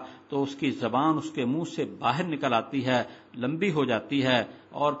لگا تو اس کی زبان اس کے منہ سے باہر نکل آتی ہے، لمبی ہو جاتی ہے.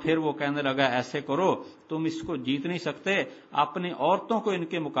 اور پھر وہ کہنے لگا ایسے کرو، تم اس کو جیت نہیں سکتے، اپنی عورتوں کو ان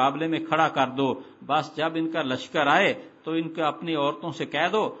کے مقابلے میں کھڑا کر دو، بس جب ان کا لشکر آئے تو ان کو اپنی عورتوں سے کہہ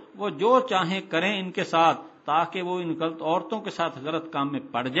دو وہ جو چاہیں کریں ان کے ساتھ، تاکہ وہ ان غلط عورتوں کے ساتھ غلط کام میں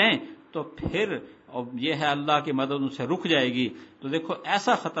پڑ جائیں، تو پھر یہ ہے اللہ کی مدد ان سے رک جائے گی. تو دیکھو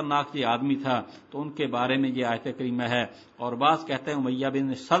ایسا خطرناک یہ آدمی تھا، تو ان کے بارے میں یہ آیت کریمہ ہے. اور بعض کہتے ہیں امیہ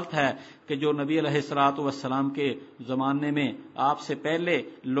بن سلط ہے کہ جو نبی علیہ الصلوۃ والسلام کے زمانے میں آپ سے پہلے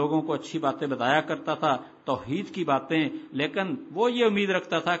لوگوں کو اچھی باتیں بتایا کرتا تھا، توحید کی باتیں، لیکن وہ یہ امید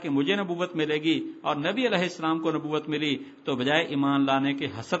رکھتا تھا کہ مجھے نبوت ملے گی، اور نبی علیہ السلام کو نبوت ملی تو بجائے ایمان لانے کے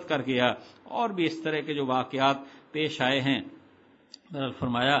حسد کر گیا. اور بھی اس طرح کے جو واقعات پیش آئے ہیں.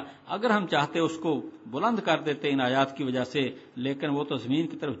 فرمایا اگر ہم چاہتے اس کو بلند کر دیتے ان آیات کی وجہ سے، لیکن وہ تو زمین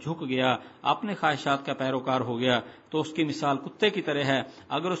کی طرف جھک گیا، اپنے خواہشات کا پیروکار ہو گیا. تو اس کی مثال کتے کی طرح ہے،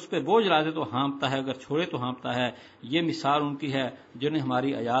 اگر اس پہ بوجھ لا دے تو ہانپتا ہے، اگر چھوڑے تو ہانپتا ہے. یہ مثال ان کی ہے جنہیں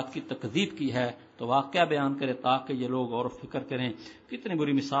ہماری آیات کی تکذیب کی ہے. تو واقعہ بیان کرے تاکہ یہ لوگ غور و فکر کریں. کتنی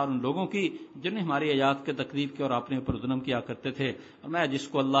بری مثال ان لوگوں کی جنہوں نے ہماری آیات کے تکذیب کی اور اپنے اوپر ظلم کیا کرتے تھے. اور میں جس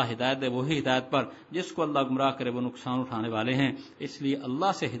کو اللہ ہدایت دے وہی ہدایت پر، جس کو اللہ گمراہ کرے وہ نقصان اٹھانے والے ہیں. اس لیے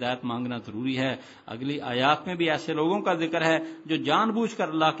اللہ سے ہدایت مانگنا ضروری ہے. اگلی آیات میں بھی ایسے لوگوں کا ذکر ہے جو جان بوجھ کر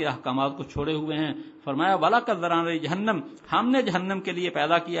اللہ کے احکامات کو چھوڑے ہوئے ہیں. فرمایا وَلَقَدْ ذَرَأْنَا لِجَهَنَّمَ، ہم نے جہنم کے لیے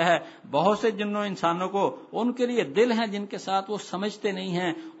پیدا کیا ہے بہت سے جنوں انسانوں کو. ان کے لیے دل ہیں جن کے ساتھ وہ سمجھتے نہیں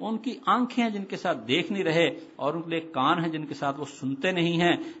ہیں، ان کی آنکھیں ہیں جن کے ساتھ دیکھ نہیں رہے، اور ان کے لیے کان ہیں جن کے ساتھ وہ سنتے نہیں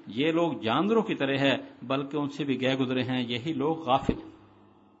ہیں. یہ لوگ جانوروں کی طرح ہے بلکہ ان سے بھی گئے گزرے ہیں، یہی لوگ غافل.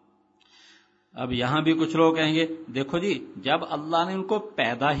 اب یہاں بھی کچھ لوگ کہیں گے دیکھو جی جب اللہ نے ان کو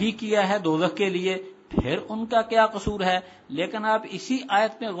پیدا ہی کیا ہے دوزخ کے لیے پھر ان کا کیا قصور ہے. لیکن آپ اسی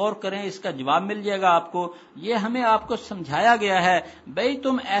آیت میں غور کریں، اس کا جواب مل جائے گا آپ کو. یہ ہمیں آپ کو سمجھایا گیا ہے بھئی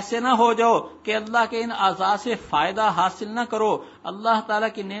تم ایسے نہ ہو جاؤ کہ اللہ کے ان اعضاء سے فائدہ حاصل نہ کرو، اللہ تعالیٰ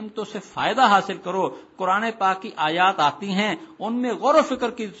کی نعمتوں سے فائدہ حاصل کرو. قرآن پاک کی آیات آتی ہیں ان میں غور و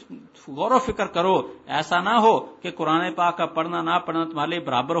فکر کرو. ایسا نہ ہو کہ قرآن پاک کا پڑھنا نہ پڑھنا تمہارے لیے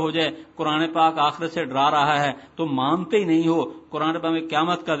برابر ہو جائے. قرآن پاک آخرت سے ڈرا رہا ہے تم مانتے ہی نہیں ہو. قرآن پاک میں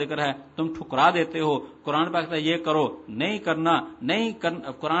قیامت کا ذکر ہے تم ٹھکرا دیتے ہو. قرآن پاک کہتا ہے یہ کرو، نہیں کرنا، نہیں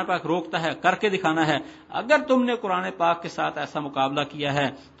کرنا. قرآن پاک روکتا ہے کر کے دکھانا ہے. اگر تم نے قرآن پاک کے ساتھ ایسا مقابلہ کیا ہے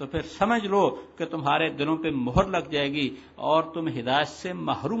تو پھر سمجھ لو کہ تمہارے دلوں پہ مہر لگ جائے گی اور تم ہدایت سے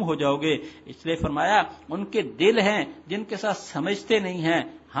محروم ہو جاؤ گے. اس لیے فرمایا ان کے دل ہیں جن کے ساتھ سمجھتے نہیں ہیں،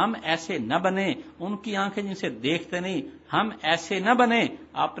 ہم ایسے نہ بنیں. ان کی آنکھیں جن سے دیکھتے نہیں، ہم ایسے نہ بنیں.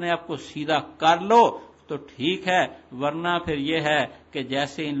 اپنے آپ کو سیدھا کر لو تو ٹھیک ہے، ورنہ پھر یہ ہے کہ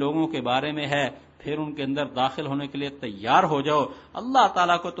جیسے ان لوگوں کے بارے میں ہے پھر ان کے اندر داخل ہونے کے لیے تیار ہو جاؤ. اللہ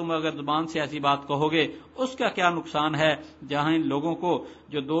تعالیٰ کو تم اگر زبان سے ایسی بات کہو گے اس کا کیا نقصان ہے، جہاں ان لوگوں کو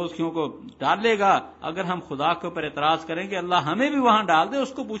جو دوستیوں کو ڈالے گا. اگر ہم خدا کے اوپر اعتراض کریں گے اللہ ہمیں بھی وہاں ڈال دے،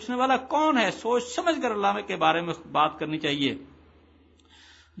 اس کو پوچھنے والا کون ہے؟ سوچ سمجھ کر اللہ کے بارے میں بات کرنی چاہیے.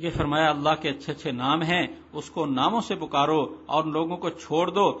 یہ فرمایا اللہ کے اچھے اچھے نام ہیں، اس کو ناموں سے پکارو اور لوگوں کو چھوڑ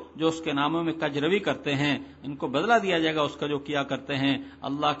دو جو اس کے ناموں میں کجروی کرتے ہیں. ان کو بدلہ دیا جائے گا اس کا جو کیا کرتے ہیں.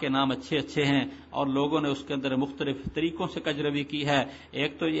 اللہ کے نام اچھے اچھے ہیں اور لوگوں نے اس کے اندر مختلف طریقوں سے کجروی کی ہے.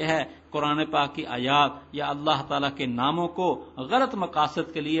 ایک تو یہ ہے قرآن پاک کی آیات یا اللہ تعالیٰ کے ناموں کو غلط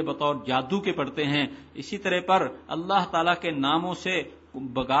مقاصد کے لیے بطور جادو کے پڑھتے ہیں. اسی طرح پر اللہ تعالیٰ کے ناموں سے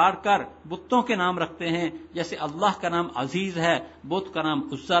بگاڑ کر بتوں کے نام رکھتے ہیں. جیسے اللہ کا نام عزیز ہے، بت کا نام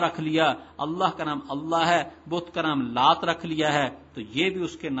عزا رکھ لیا. اللہ کا نام اللہ ہے، بت کا نام لات رکھ لیا ہے. تو یہ بھی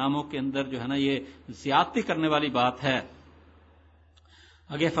اس کے ناموں کے اندر جو ہے نا یہ زیادتی کرنے والی بات ہے.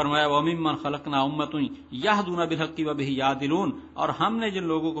 آگے فرمایا وَمِمَّنْ خَلَقْنَا أُمَّةٌ يَهْدُونَ بِالْحَقِّ وَبِهِ يَعْدِلُونَ، اور ہم نے جن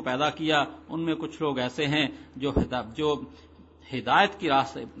لوگوں کو پیدا کیا ان میں کچھ لوگ ایسے ہیں جو ہدایت کی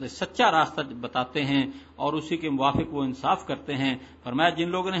راستہ، سچا راستہ بتاتے ہیں اور اسی کے موافق وہ انصاف کرتے ہیں. فرمایا جن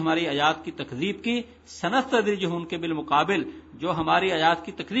لوگوں نے ہماری آیات کی تکذیب کی سنستدرجہم کے بالمقابل، جو ہماری آیات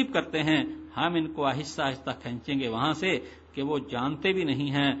کی تکذیب کرتے ہیں ہم ان کو آہستہ آہستہ کھینچیں گے وہاں سے کہ وہ جانتے بھی نہیں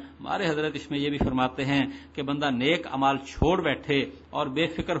ہیں. ہمارے حضرت اس میں یہ بھی فرماتے ہیں کہ بندہ نیک اعمال چھوڑ بیٹھے اور بے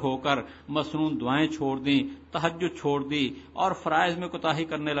فکر ہو کر مسنون دعائیں چھوڑ دیں، تہجد چھوڑ دی اور فرائض میں کوتاہی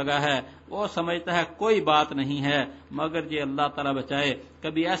کرنے لگا ہے، وہ سمجھتا ہے کوئی بات نہیں ہے. مگر یہ اللہ تعالیٰ بچائے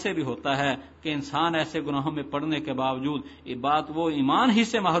کبھی ایسے بھی ہوتا ہے کہ انسان ایسے گناہوں میں پڑنے کے باوجود یہ بات وہ ایمان ہی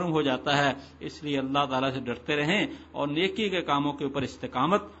سے محروم ہو جاتا ہے. اس لیے اللہ تعالیٰ سے ڈرتے رہیں اور نیکی کے کاموں کے اوپر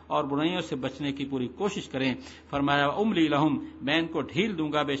استقامت اور برائیوں سے بچنے کی پوری کوشش کریں. فرمایا املی لہم، میں ان کو ڈھیل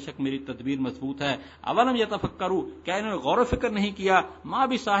دوں گا، بے شک میری تدبیر مضبوط ہے. اولم یتفکروا، کیا انہوں نے غور و فکر نہیں کیا؟ ما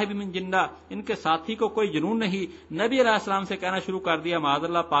بصاحب من جنہ، ان کے ساتھی کو کوئی جنون نہیں. نبی علیہ السلام سے کہنا شروع کر دیا معاذ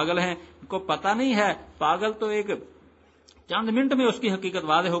اللہ پاگل ہیں. ان کو پتہ نہیں ہے پاگل تو ایک چند منٹ میں اس کی حقیقت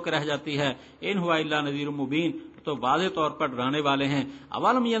واضح ہو کر رہ جاتی ہے. ان ہوا الا نذیر مبین، تو واضح طور پر ڈرانے والے ہیں.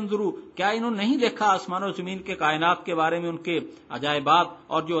 اولم ینظروا، کیا انہوں نے نہیں دیکھا آسمان و زمین کے کائنات کے بارے میں ان کے عجائبات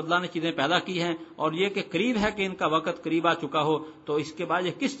اور جو اللہ نے چیزیں پیدا کی ہیں، اور یہ کہ قریب ہے کہ ان کا وقت قریب آ چکا ہو، تو اس کے بعد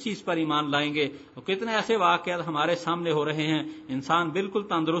یہ کس چیز پر ایمان لائیں گے؟ کتنے ایسے واقعات ہمارے سامنے ہو رہے ہیں، انسان بالکل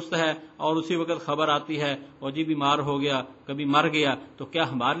تندرست ہے اور اسی وقت خبر آتی ہے وہ جی بیمار ہو گیا، کبھی مر گیا. تو کیا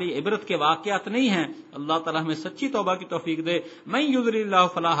ہمارے لیے عبرت کے واقعات نہیں ہیں؟ اللہ تعالیٰ ہمیں سچی توبہ کی توفیق دے. من یضلل اللہ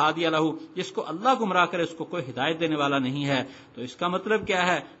فلا ہادی لہ، جس کو اللہ گمراہ کرے اس کو کوئی ہدایت دینے والا نہیں ہے. تو اس کا مطلب کیا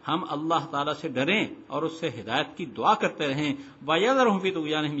ہے؟ ہم اللہ تعالیٰ سے ڈریں اور اس سے ہدایت کی دعا کرتے رہیں. وَيَذَرْهُمْ فِي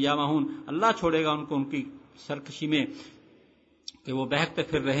طُغْيَانِهِمْ يَعْمَهُونَ، اللہ چھوڑے گا ان کو ان کی سرکشی میں کہ وہ بہکتے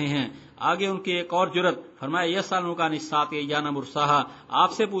پھر رہے ہیں. آگے ان کی ایک اور جرت، فرمایا یسألونک عن الساعۃ ایان مرساها،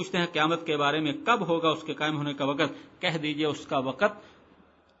 آپ سے پوچھتے ہیں قیامت کے بارے میں کب ہوگا اس کے قائم ہونے کا وقت. کہہ دیجئے اس کا وقت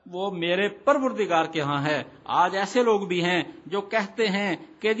وہ میرے پروردگار کے ہاں ہے. آج ایسے لوگ بھی ہیں جو کہتے ہیں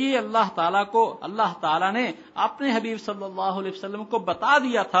کہ جی اللہ تعالیٰ نے اپنے حبیب صلی اللہ علیہ وسلم کو بتا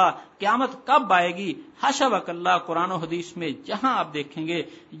دیا تھا قیامت کب آئے گی. حاشا وکلا، قرآن و حدیث میں جہاں آپ دیکھیں گے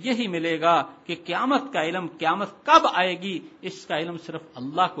یہی ملے گا کہ قیامت کا علم، قیامت کب آئے گی اس کا علم صرف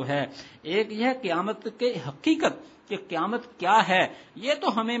اللہ کو ہے. ایک یہ قیامت کے حقیقت کہ قیامت کیا ہے یہ تو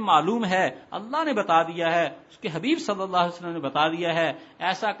ہمیں معلوم ہے، اللہ نے بتا دیا ہے، اس کے حبیب صلی اللہ علیہ وسلم نے بتا دیا ہے.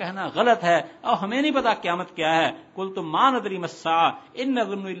 ایسا کہنا غلط ہے اور ہمیں نہیں پتا قیامت کیا ہے. قلت ما ندری ما الساعة ان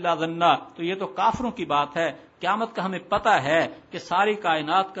نظن الا ظنا، تو یہ تو کافروں کی بات ہے. قیامت کا ہمیں پتا ہے کہ ساری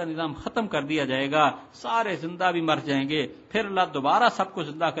کائنات کا نظام ختم کر دیا جائے گا، سارے زندہ بھی مر جائیں گے، پھر اللہ دوبارہ سب کو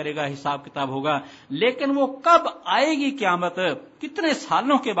زندہ کرے گا، حساب کتاب ہوگا. لیکن وہ کب آئے گی قیامت، کتنے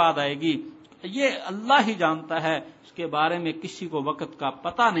سالوں کے بعد آئے گی، یہ اللہ ہی جانتا ہے، اس کے بارے میں کسی کو وقت کا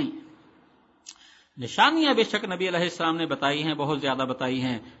پتہ نہیں. نشانیاں بے شک نبی علیہ السلام نے بتائی ہیں، بہت زیادہ بتائی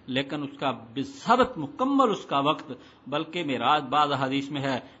ہیں، لیکن اس کا بالضبط مکمل اس کا وقت، بلکہ معراج بعض حدیث میں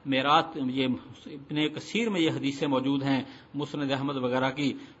ہے، معراج یہ ابن کثیر میں یہ حدیثیں موجود ہیں مسند احمد وغیرہ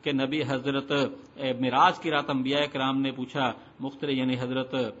کی کہ نبی حضرت معراج کی رات انبیاء کرام نے پوچھا مختلف، یعنی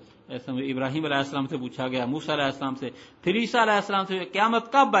حضرت ابراہیم علیہ السلام سے پوچھا گیا، موسیٰ علیہ السلام سے، پھر عیسیٰ علیہ السلام سے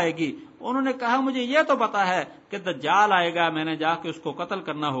قیامت کب آئے گی. انہوں نے کہا مجھے یہ تو پتا ہے کہ دجال آئے گا، میں نے جا کے اس کو قتل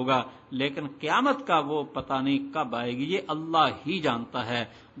کرنا ہوگا، لیکن قیامت کا وہ پتہ نہیں کب آئے گی، یہ اللہ ہی جانتا ہے.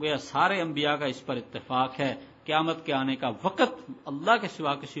 وہ سارے انبیاء کا اس پر اتفاق ہے، قیامت کے آنے کا وقت اللہ کے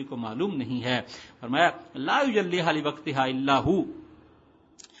سوا کسی کو معلوم نہیں ہے. فرمایا لا یجلیھا لوقتھا الا ھو،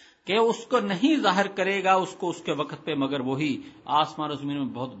 کہ اس کو نہیں ظاہر کرے گا اس کو اس کے وقت پہ مگر وہی. آسمان و زمین میں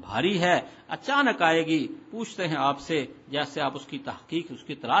بہت بھاری ہے، اچانک آئے گی. پوچھتے ہیں آپ سے جیسے آپ اس کی تحقیق، اس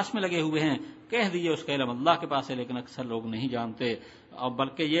کی تلاش میں لگے ہوئے ہیں، کہہ دیجئے اس کا علم اللہ کے پاس ہے، لیکن اکثر لوگ نہیں جانتے. اور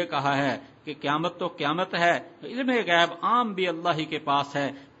بلکہ یہ کہا ہے کہ قیامت تو قیامت ہے، علم غیب عام بھی اللہ ہی کے پاس ہے.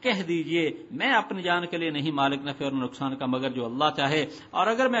 کہہ دیجئے میں اپنی جان کے لیے نہیں مالک نفع اور نقصان کا مگر جو اللہ چاہے، اور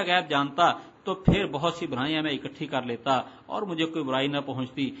اگر میں غیب جانتا تو پھر بہت سی برائیاں میں اکٹھی کر لیتا اور مجھے کوئی برائی نہ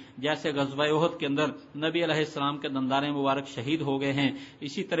پہنچتی. جیسے غزوہ احد کے اندر نبی علیہ السلام کے دندان مبارک شہید ہو گئے ہیں،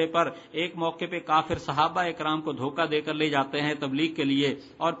 اسی طرح پر ایک موقع پہ کافر صحابہ اکرام کو دھوکہ دے کر لے جاتے ہیں تبلیغ کے لیے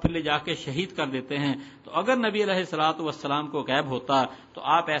اور پھر لے جا کے شہید کر دیتے ہیں. تو اگر نبی علیہ الصلوۃ والسلام کو غیب ہوتا تو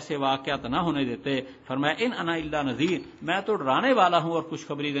آپ ایسے واقعات نہ ہونے دیتے. فرمایا ان انا الا نذیر، میں تو ڈرانے والا ہوں اور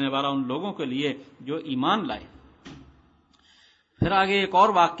خوشخبری دینے والا ان لوگوں کے لیے جو ایمان لائے. پھر آگے ایک اور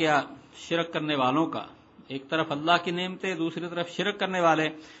واقعہ شرک کرنے والوں کا، ایک طرف اللہ کی نعمتیں، دوسری طرف شرک کرنے والے.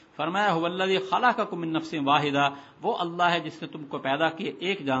 فرمایا هو الذی خلقکم من نفس واحدہ، وہ اللہ ہے جس نے تم کو پیدا کیے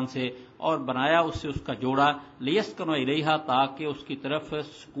ایک جان سے اور بنایا اس سے اس کا جوڑا، لیسکنوا الیہا، تاکہ اس کی طرف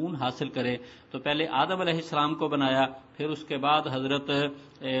سکون حاصل کرے. تو پہلے آدم علیہ السلام کو بنایا، پھر اس کے بعد حضرت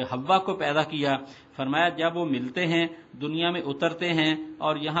حوا کو پیدا کیا. فرمایا جب وہ ملتے ہیں، دنیا میں اترتے ہیں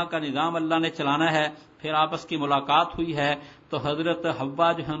اور یہاں کا نظام اللہ نے چلانا ہے، پھر آپس کی ملاقات ہوئی ہے تو حضرت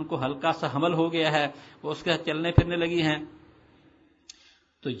حوا جو ہے ان کو ہلکا سا حمل ہو گیا ہے، وہ اس کے چلنے پھرنے لگی ہیں.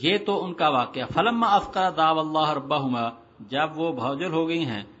 تو یہ تو ان کا واقعہ. فلما افقا دعوا اللہ ربہما، جب وہ بھوجل ہو گئی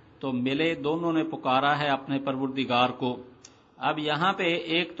ہیں تو ملے، دونوں نے پکارا ہے اپنے پروردگار کو. اب یہاں پہ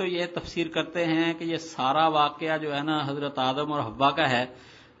ایک تو یہ تفسیر کرتے ہیں کہ یہ سارا واقعہ جو ہے نا حضرت آدم اور حوا کا ہے،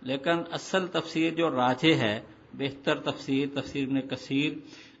 لیکن اصل تفسیر جو راجح ہے، بہتر تفسیر ابن کثیر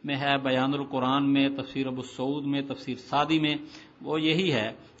میں ہے، بیان القرآن میں، تفسیر ابو سعود میں، تفسیر سعدی میں، وہ یہی ہے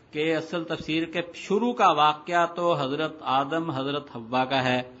کہ اصل تفسیر کے شروع کا واقعہ تو حضرت آدم حضرت حوا کا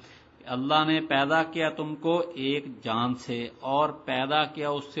ہے. اللہ نے پیدا کیا تم کو ایک جان سے اور پیدا کیا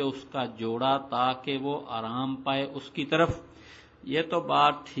اس سے اس کا جوڑا تاکہ وہ آرام پائے اس کی طرف. یہ تو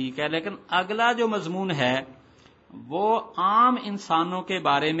بات ٹھیک ہے، لیکن اگلا جو مضمون ہے وہ عام انسانوں کے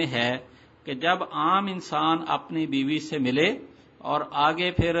بارے میں ہے کہ جب عام انسان اپنی بیوی سے ملے، اور آگے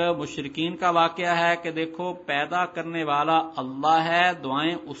پھر مشرکین کا واقعہ ہے کہ دیکھو پیدا کرنے والا اللہ ہے،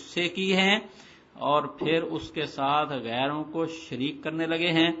 دعائیں اس سے کی ہیں اور پھر اس کے ساتھ غیروں کو شریک کرنے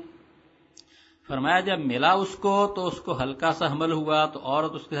لگے ہیں. فرمایا جب ملا اس کو تو اس کو ہلکا سا حمل ہوا تو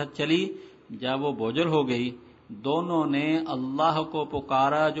عورت اس کے ساتھ چلی. جب وہ بوجھل ہو گئی، دونوں نے اللہ کو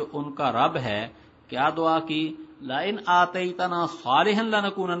پکارا جو ان کا رب ہے. کیا دعا کی؟ لئن آتیتنا صالحا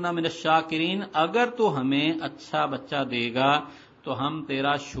لنکونن من الشاکرین، اگر تو ہمیں اچھا بچہ دے گا تو ہم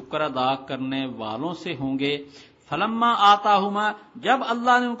تیرا شکر ادا کرنے والوں سے ہوں گے. فلما آتاہما، جب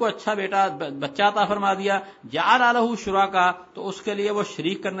اللہ نے ان کو اچھا بچہ عطا فرما دیا، جعل لہ شرکا، تو اس کے لیے وہ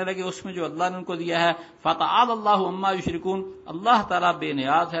شریک کرنے لگے اس میں جو اللہ نے ان کو دیا ہے. فتعالی اللہ عما یشرکون، اللہ تعالیٰ بے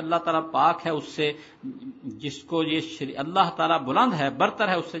نیاز ہے، اللہ تعالیٰ پاک ہے اس سے جس کو یہ اللہ تعالیٰ بلند ہے، برتر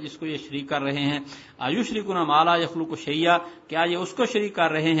ہے اس سے جس کو یہ شریک کر رہے ہیں. ایشرکون ما لا یخلق شیئا، کیا یہ اس کو شریک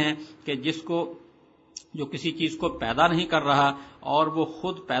کر رہے ہیں کہ جس کو جو کسی چیز کو پیدا نہیں کر رہا اور وہ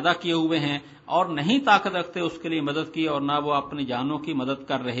خود پیدا کیے ہوئے ہیں اور نہیں طاقت رکھتے اس کے لیے مدد کی، اور نہ وہ اپنی جانوں کی مدد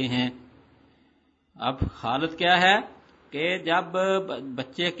کر رہے ہیں۔ اب حالت کیا ہے کہ جب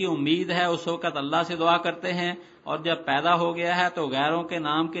بچے کی امید ہے اس وقت اللہ سے دعا کرتے ہیں، اور جب پیدا ہو گیا ہے تو غیروں کے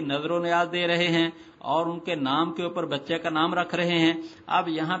نام کی نظر و نیاز دے رہے ہیں اور ان کے نام کے اوپر بچے کا نام رکھ رہے ہیں۔ اب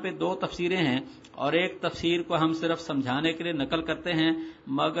یہاں پہ دو تفسیریں ہیں، اور ایک تفسیر کو ہم صرف سمجھانے کے لیے نقل کرتے ہیں،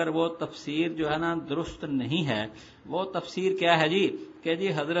 مگر وہ تفسیر جو ہے نا درست نہیں ہے۔ وہ تفسیر کیا ہے جی کہ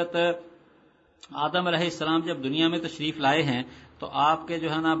جی حضرت آدم علیہ السلام جب دنیا میں تشریف لائے ہیں تو آپ کے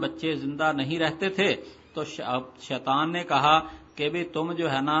جو ہے نا بچے زندہ نہیں رہتے تھے، تو شیطان نے کہا کہ بھی تم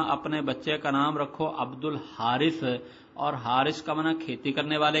جو ہے نا اپنے بچے کا نام رکھو عبد الحارث، اور حارث کا معنی کھیتی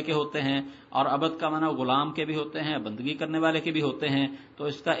کرنے والے کے ہوتے ہیں، اور عبد کا معنی غلام کے بھی ہوتے ہیں، بندگی کرنے والے کے بھی ہوتے ہیں۔ تو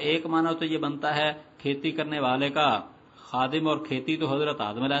اس کا ایک معنی تو یہ بنتا ہے کھیتی کرنے والے کا، خادم، اور کھیتی تو حضرت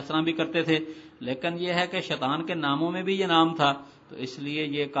آدم علیہ السلام بھی کرتے تھے، لیکن یہ ہے کہ شیطان کے ناموں میں بھی یہ نام تھا، تو اس لیے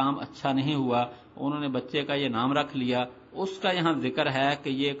یہ کام اچھا نہیں ہوا، انہوں نے بچے کا یہ نام رکھ لیا۔ اس کا یہاں ذکر ہے کہ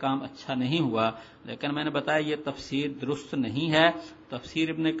یہ کام اچھا نہیں ہوا، لیکن میں نے بتایا یہ تفسیر درست نہیں ہے۔ تفسیر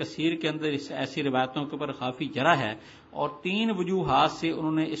ابن کثیر کے اندر اس ایسی روایتوں کے اوپر کافی جرح ہے، اور 3 وجوہات سے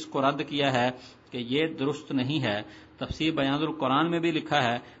انہوں نے اس کو رد کیا ہے کہ یہ درست نہیں ہے۔ تفسیر بیان القرآن میں بھی لکھا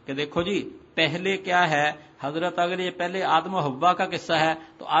ہے کہ دیکھو جی پہلے کیا ہے حضرت، اگر یہ پہلے آدم و حوا کا قصہ ہے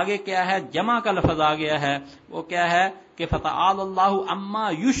تو آگے کیا ہے جمع کا لفظ آ گیا ہے، وہ کیا ہے کہ فتعال اللہ عما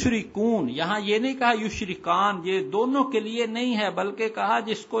یشرکون، یہاں یہ نہیں کہا یشرکان، یہ دونوں کے لیے نہیں ہے، بلکہ کہا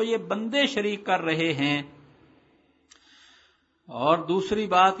جس کو یہ بندے شریک کر رہے ہیں۔ اور دوسری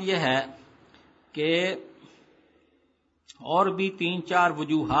بات یہ ہے کہ اور بھی 3-4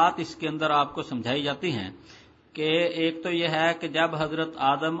 وجوہات اس کے اندر آپ کو سمجھائی جاتی ہیں، کہ ایک تو یہ ہے کہ جب حضرت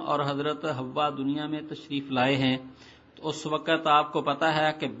آدم اور حضرت حوا دنیا میں تشریف لائے ہیں تو اس وقت آپ کو پتا ہے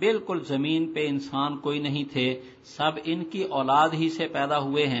کہ بالکل زمین پہ انسان کوئی نہیں تھے، سب ان کی اولاد ہی سے پیدا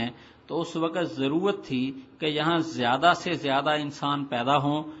ہوئے ہیں، تو اس وقت ضرورت تھی کہ یہاں زیادہ سے زیادہ انسان پیدا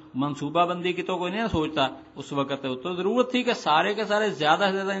ہوں۔ منصوبہ بندی کی تو کوئی نہیں سوچتا اس وقت، تو ضرورت تھی کہ سارے کے سارے زیادہ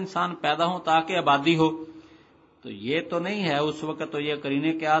سے زیادہ انسان پیدا ہوں تاکہ آبادی ہو۔ تو یہ تو نہیں ہے اس وقت، تو یہ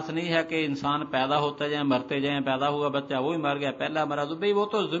قرینے قیاس نہیں ہے کہ انسان پیدا ہوتا جائیں مرتے جائیں، پیدا ہوا بچہ وہی مر گیا پہلا مرا، تو بھئی وہ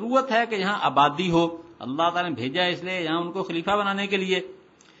تو ضرورت ہے کہ یہاں آبادی ہو، اللہ تعالیٰ نے بھیجا اس لیے یہاں ان کو خلیفہ بنانے کے لیے۔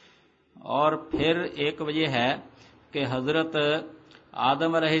 اور پھر ایک وجہ ہے کہ حضرت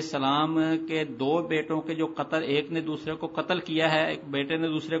آدم علیہ السلام کے 2 بیٹوں کے جو قتل، ایک نے دوسرے کو قتل کیا ہے، ایک بیٹے نے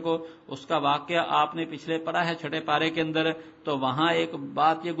دوسرے کو، اس کا واقعہ آپ نے پچھلے پڑھا ہے 6 پارے کے اندر، تو وہاں ایک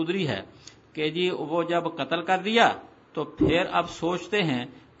بات یہ گزری ہے کہ جی وہ جب قتل کر دیا تو پھر اب سوچتے ہیں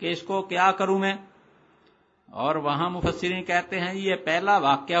کہ اس کو کیا کروں میں، اور وہاں مفسرین کہتے ہیں یہ پہلا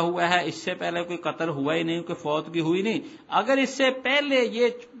واقعہ ہوا ہے، اس سے پہلے کوئی قتل ہوا ہی نہیں، کوئی فوتگی ہوئی نہیں۔ اگر اس سے پہلے یہ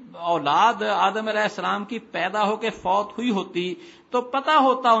اولاد آدم علیہ السلام کی پیدا ہو کے فوت ہوئی ہوتی تو پتا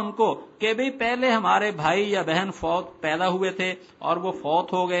ہوتا ان کو کہ بھئی پہلے ہمارے بھائی یا بہن فوت پیدا ہوئے تھے اور وہ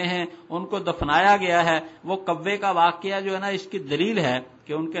فوت ہو گئے ہیں، ان کو دفنایا گیا ہے۔ وہ کوے کا واقعہ جو ہے نا اس کی دلیل ہے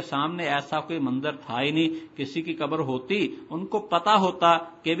کہ ان کے سامنے ایسا کوئی منظر تھا ہی نہیں، کسی کی قبر ہوتی ان کو پتا ہوتا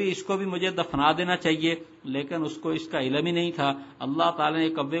کہ بھی اس کو بھی مجھے دفنا دینا چاہیے، لیکن اس کو اس کا علم ہی نہیں تھا۔ اللہ تعالیٰ نے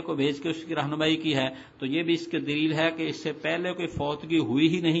کوے کو بھیج کے اس کی رہنمائی کی ہے، تو یہ بھی اس کی دلیل ہے کہ اس سے پہلے کوئی فوتگی ہوئی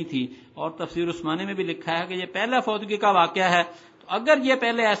ہی نہیں تھی۔ اور تفسیر عثمانی میں بھی لکھا ہے کہ یہ پہلا فوتگی کا واقعہ ہے، تو اگر یہ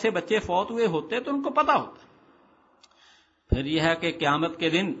پہلے ایسے بچے فوت ہوئے ہوتے تو ان کو پتا ہوتا۔ پھر یہ ہے کہ قیامت کے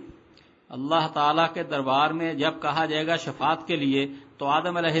دن اللہ تعالیٰ کے دربار میں جب کہا جائے گا شفاعت کے لیے تو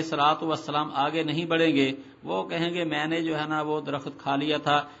آدم علیہ الصلوۃ والسلام آگے نہیں بڑھیں گے، وہ کہیں گے میں نے جو ہے نا وہ درخت کھا لیا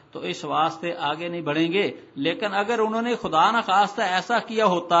تھا تو اس واسطے آگے نہیں بڑھیں گے، لیکن اگر انہوں نے خدا نخواستہ ایسا کیا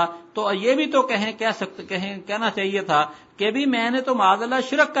ہوتا تو یہ بھی تو کہنا چاہیے تھا کہ بھی میں نے تو معاذ اللہ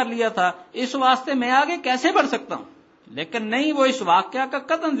شرک کر لیا تھا، اس واسطے میں آگے کیسے بڑھ سکتا ہوں، لیکن نہیں، وہ اس واقعہ کا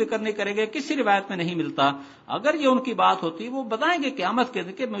قطعاً ذکر نہیں کریں گے، کسی روایت میں نہیں ملتا۔ اگر یہ ان کی بات ہوتی وہ بتائیں گے قیامت کے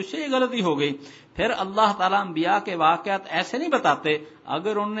دن کہ مجھ سے یہ غلطی ہو گئی۔ پھر اللہ تعالیٰ انبیاء کے واقعات ایسے نہیں بتاتے،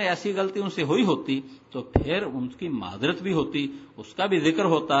 اگر انہوں نے ایسی غلطی ان سے ہوئی ہوتی تو پھر ان کی معذرت بھی ہوتی، اس کا بھی ذکر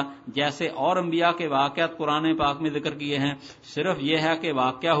ہوتا، جیسے اور انبیاء کے واقعات قرآن پاک میں ذکر کیے ہیں۔ صرف یہ ہے کہ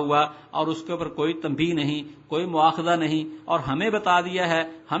واقعہ ہوا اور اس کے اوپر کوئی تنبیہ نہیں، کوئی مواخذہ نہیں، اور ہمیں بتا دیا ہے۔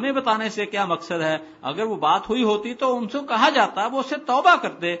 ہمیں بتانے سے کیا مقصد ہے؟ اگر وہ بات ہوئی ہوتی تو ان سے کہا جاتا، وہ اس سے توبہ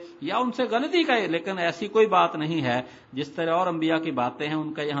کرتے یا ان سے غلطی کہے، لیکن ایسی کوئی بات نہیں ہے۔ جس طرح اور انبیاء کی باتیں ہیں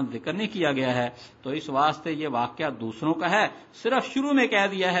ان کا یہاں ذکر نہیں کیا گیا ہے، تو اس واسطے یہ واقعہ دوسروں کا ہے، صرف شروع میں کہہ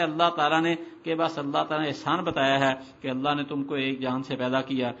دیا ہے اللہ تعالیٰ نے کہ بس اللہ تعالیٰ نے احسان بتایا ہے کہ اللہ نے تم کو ایک جان سے پیدا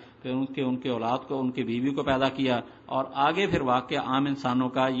کیا، پھر ان کے اولاد کو، ان کی بیوی کو پیدا کیا، اور آگے پھر واقعہ عام انسانوں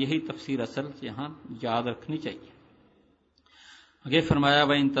کا۔ یہی تفسیر اصل یہاں یاد رکھنی چاہیے۔ आगे फरमाया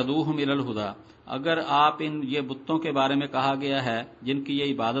व इन तदूहुम इलल हुदा, अगर आप इन ये बुतों के बारे में कहा गया है जिनकी ये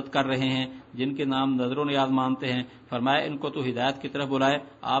इबादत कर रहे हैं, जिनके नाम नजर नियाज मानते हैं, फरमाया इनको तो हिदायत की तरफ बुलाए,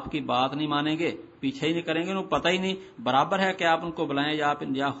 आपकी बात नहीं मानेंगे, पीछे ही नहीं करेंगे, उनको पता ही नहीं, बराबर है कि आप उनको बुलाएं या आप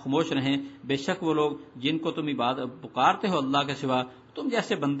यहाँ खामोश रहें। बेशक वो लोग जिनको तुम इबादत पुकारते हो अल्लाह के सिवा, तुम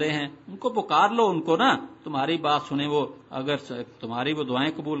जैसे बंदे हैं, उनको पुकार लो, उनको ना तुम्हारी बात सुने वो, अगर तुम्हारी वो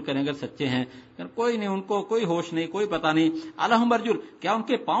दुआएं कबूल करें अगर सच्चे हैं। कोई नहीं, उनको कोई होश नहीं, कोई पता नहीं। अलहुम अर्जुल, क्या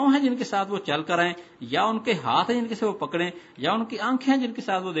उनके पांव हैं जिनके साथ वो चल कर आए, या उनके हाथ हैं जिनके से वो पकड़ें, या उनकी आंखें हैं जिनके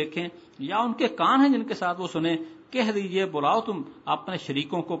साथ वो देखें, या उनके कान हैं जिनके साथ वो सुने। कह दीजिए बुलाओ, तुम अपने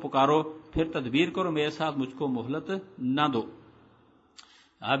शरीकों को पुकारो, फिर तदबीर करो, मेरे साथ मुझको मोहलत न दो।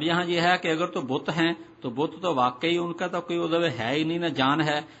 अब यहाँ ये है कि अगर तो बुत हैं तो बुत तो वाकई उनका तो कोई उदव है ही नहीं, ना जान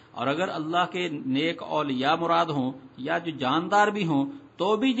है। और अगर अल्लाह के नेक औलिया मुराद हों या जो जानदार भी हों,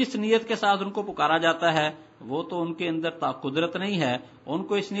 तो भी जिस नीयत के साथ उनको पुकारा जाता है वो तो उनके अंदर कुदरत नहीं है।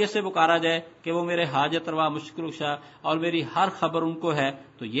 उनको इस नीयत से पुकारा जाए कि वो मेरे हाजत रवा मुश्किल कुशा और मेरी हर खबर उनको है,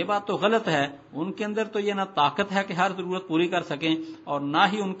 तो ये बात तो गलत है। उनके अंदर तो ये ना ताकत है कि हर जरूरत पूरी कर सकें, और ना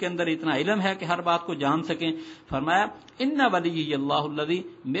ही उनके अंदर इतना इल्म है कि हर बात को जान सकें। फरमाया इन्ना वली अल्लाहुल्लज़ी,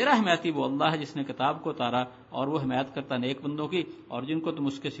 मेरा हिमायती वो अल्लाह है जिसने किताब को उतारा और वो हिमायत करता नेक बंदों की, और जिनको तुम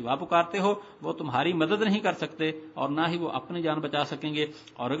उसके सिवा पुकारते हो वो तुम्हारी मदद नहीं कर सकते और ना ही वो अपनी जान बचा सकेंगे।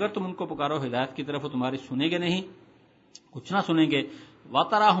 और अगर तुम उनको पुकारो हिदायत की तरफ, वो तुम्हारी सुनेंगे नहीं, कुछ ना सुनेंगे।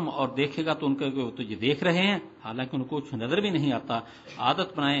 वातराहुम, और देखेगा तो उनके वो तुझे देख रहे हैं, हालांकि उनको कुछ नजर भी नहीं आता।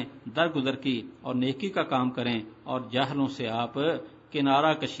 आदत बनाएं दरगुजर की और नेकी का काम करें, और जाहलों से आप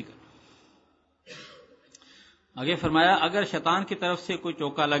किनारा कशी करें। आगे फरमाया अगर शैतान की तरफ से कोई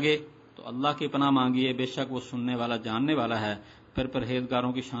चौका लगे तो अल्लाह की पनाह मांगिए, बेशक वो सुनने वाला जानने वाला है। फिर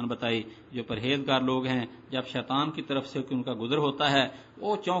परहेजगारों की शान बताई, जो परहेजगार लोग हैं जब शैतान की तरफ से उनका गुजर होता है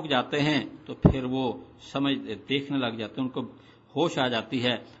वो चौंक जाते हैं, तो फिर वो समझ देखने लग जाते हैं, उनको होश आ जाती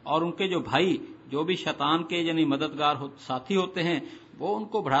है। और उनके जो भाई जो भी शैतान के यानी मददगार साथी होते हैं वो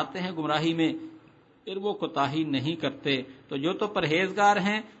उनको बढ़ाते हैं गुमराही में, फिर वो कोताही नहीं करते। तो जो तो परहेजगार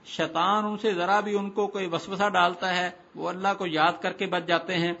हैं, शैतान उनसे जरा भी उनको कोई वसवसा डालता है वो अल्लाह को याद करके बच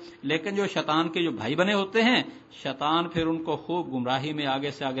जाते हैं। लेकिन जो शैतान के जो भाई बने होते हैं, शैतान फिर उनको खूब गुमराही में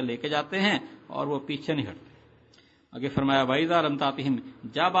आगे से आगे लेके जाते हैं और वो पीछे नहीं हटते। आगे फरमाया वाइदा रमतातिहिम,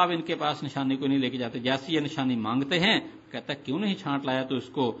 जब आप इनके पास निशानी को नहीं लेके जाते, जैसी ये निशानी मांगते हैं, कहता क्यों नहीं छांट लाया, तो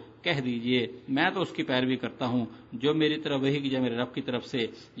उसको कह दीजिए मैं तो उसकी पैरवी करता हूं जो मेरी तरफ वही की जाए मेरे रब की तरफ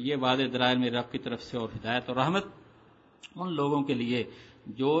से। ये वादे दलाइल मेरे रब की तरफ से और हिदायत और रहमत उन लोगों के लिए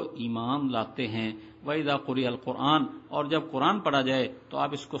जो ईमान लाते हैं। वइज़ा क़ुरिअल क़ुरआन, और जब कुरान पढ़ा जाए तो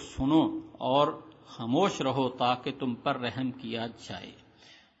आप इसको सुनो और खामोश रहो ताकि तुम पर रहम किया जाए।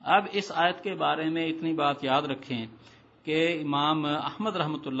 अब इस आयत के बारे में इतनी बात याद रखें कि इमाम अहमद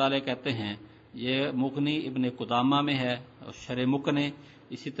रहमतुल्लाह अलैह कहते हैं, ये मुग़नी इब्न कुदामा में है और शरह मुक़ने,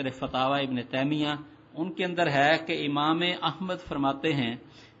 इसी तरह फतावा इब्न तैमिया, उनके अंदर है कि इमाम अहमद फरमाते हैं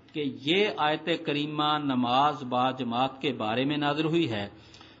कि ये आयत करीमा नमाज बा जमात के बारे में नाज़िल हुई है।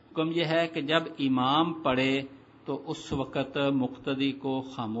 हुक्म यह है कि जब इमाम पढ़े तो उस वक़्त मुक़्तदी को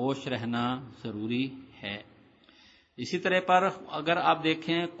खामोश रहना ज़रूरी है। इसी तरह पर अगर आप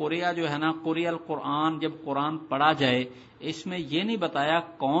देखें कुरिया जो है ना, कुरियल कुरान, जब कुरान पढ़ा जाए, इसमें यह नहीं बताया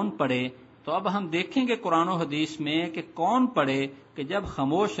कौन पढ़े। तो अब हम देखेंगे कुरान और हदीस में कि कौन पढ़े, कि जब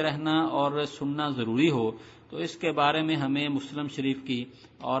खामोश रहना और सुनना जरूरी हो। तो इसके बारे में हमें मुस्लिम शरीफ की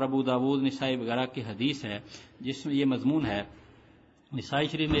और अबू दाऊद निसाई वगैरह की हदीस है जिसमें ये मजमून है। निसाई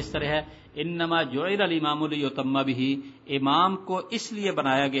शरीफ में इस तरह है, इन्नमा जुइल इमामु लियुतम्मा बिही, इमाम को इसलिए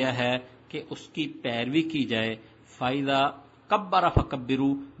बनाया गया है कि उसकी पैरवी की जाए। फायदा कब्बर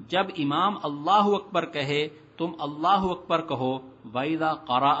फकब्बिरू, जब इमाम अल्लाहु अकबर कहे तुम अल्लाहु अकबर कहो। वाइदा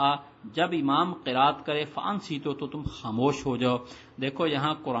क़राअ, जब इमाम क़िरात करे फ़ानसीतो, तो तुम खामोश हो जाओ। देखो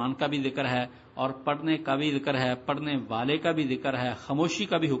यहाँ कुरान का भी जिक्र है और पढ़ने का भी जिक्र है, पढ़ने वाले का भी जिक्र है, खामोशी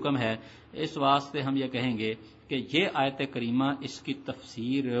का भी हुक्म है। इस वास्ते हम ये कहेंगे कि ये आयत करीमा इसकी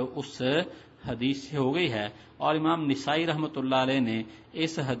तफसीर उस हदीस से हो गई है। और इमाम निसाई रहमतुल्लाह अलैह ने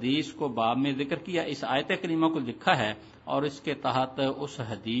इस हदीस को बाब में जिक्र किया, इस आयत करीमा को लिखा है और इसके तहत उस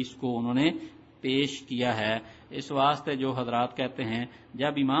हदीस को उन्होंने पेश किया है। इस वास्ते जो हजरात कहते हैं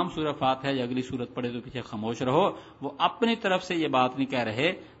जब इमाम सूरह फातिहा या अगली सूरत पढ़े तो पीछे खामोश रहो, वो अपनी तरफ से ये बात नहीं कह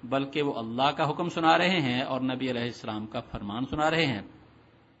रहे, बल्कि वो अल्लाह का हुक्म सुना रहे हैं और नबी अलैहिस्सलाम का फरमान सुना रहे हैं।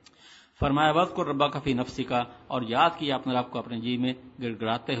 فرمایا وذکر ربک فی نفسک، اور یاد کیا اپنے رب کو اپنے جی میں گڑ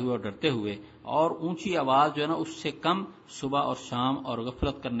گڑاتے ہوئے اور ڈرتے ہوئے، اور اونچی آواز جو ہے نا اس سے کم صبح اور شام اور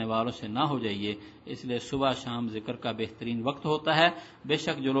غفلت کرنے والوں سے نہ ہو جائیے، اس لیے صبح شام ذکر کا بہترین وقت ہوتا ہے۔ بے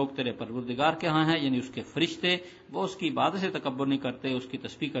شک جو لوگ تیرے پروردگار کے ہاں ہیں یعنی اس کے فرشتے، وہ اس کی عبادت سے تکبر نہیں کرتے، اس کی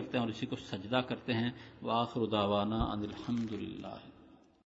تسبیح کرتے ہیں اور اسی کو سجدہ کرتے ہیں۔ وآخر دعوانا ان الحمد للہ۔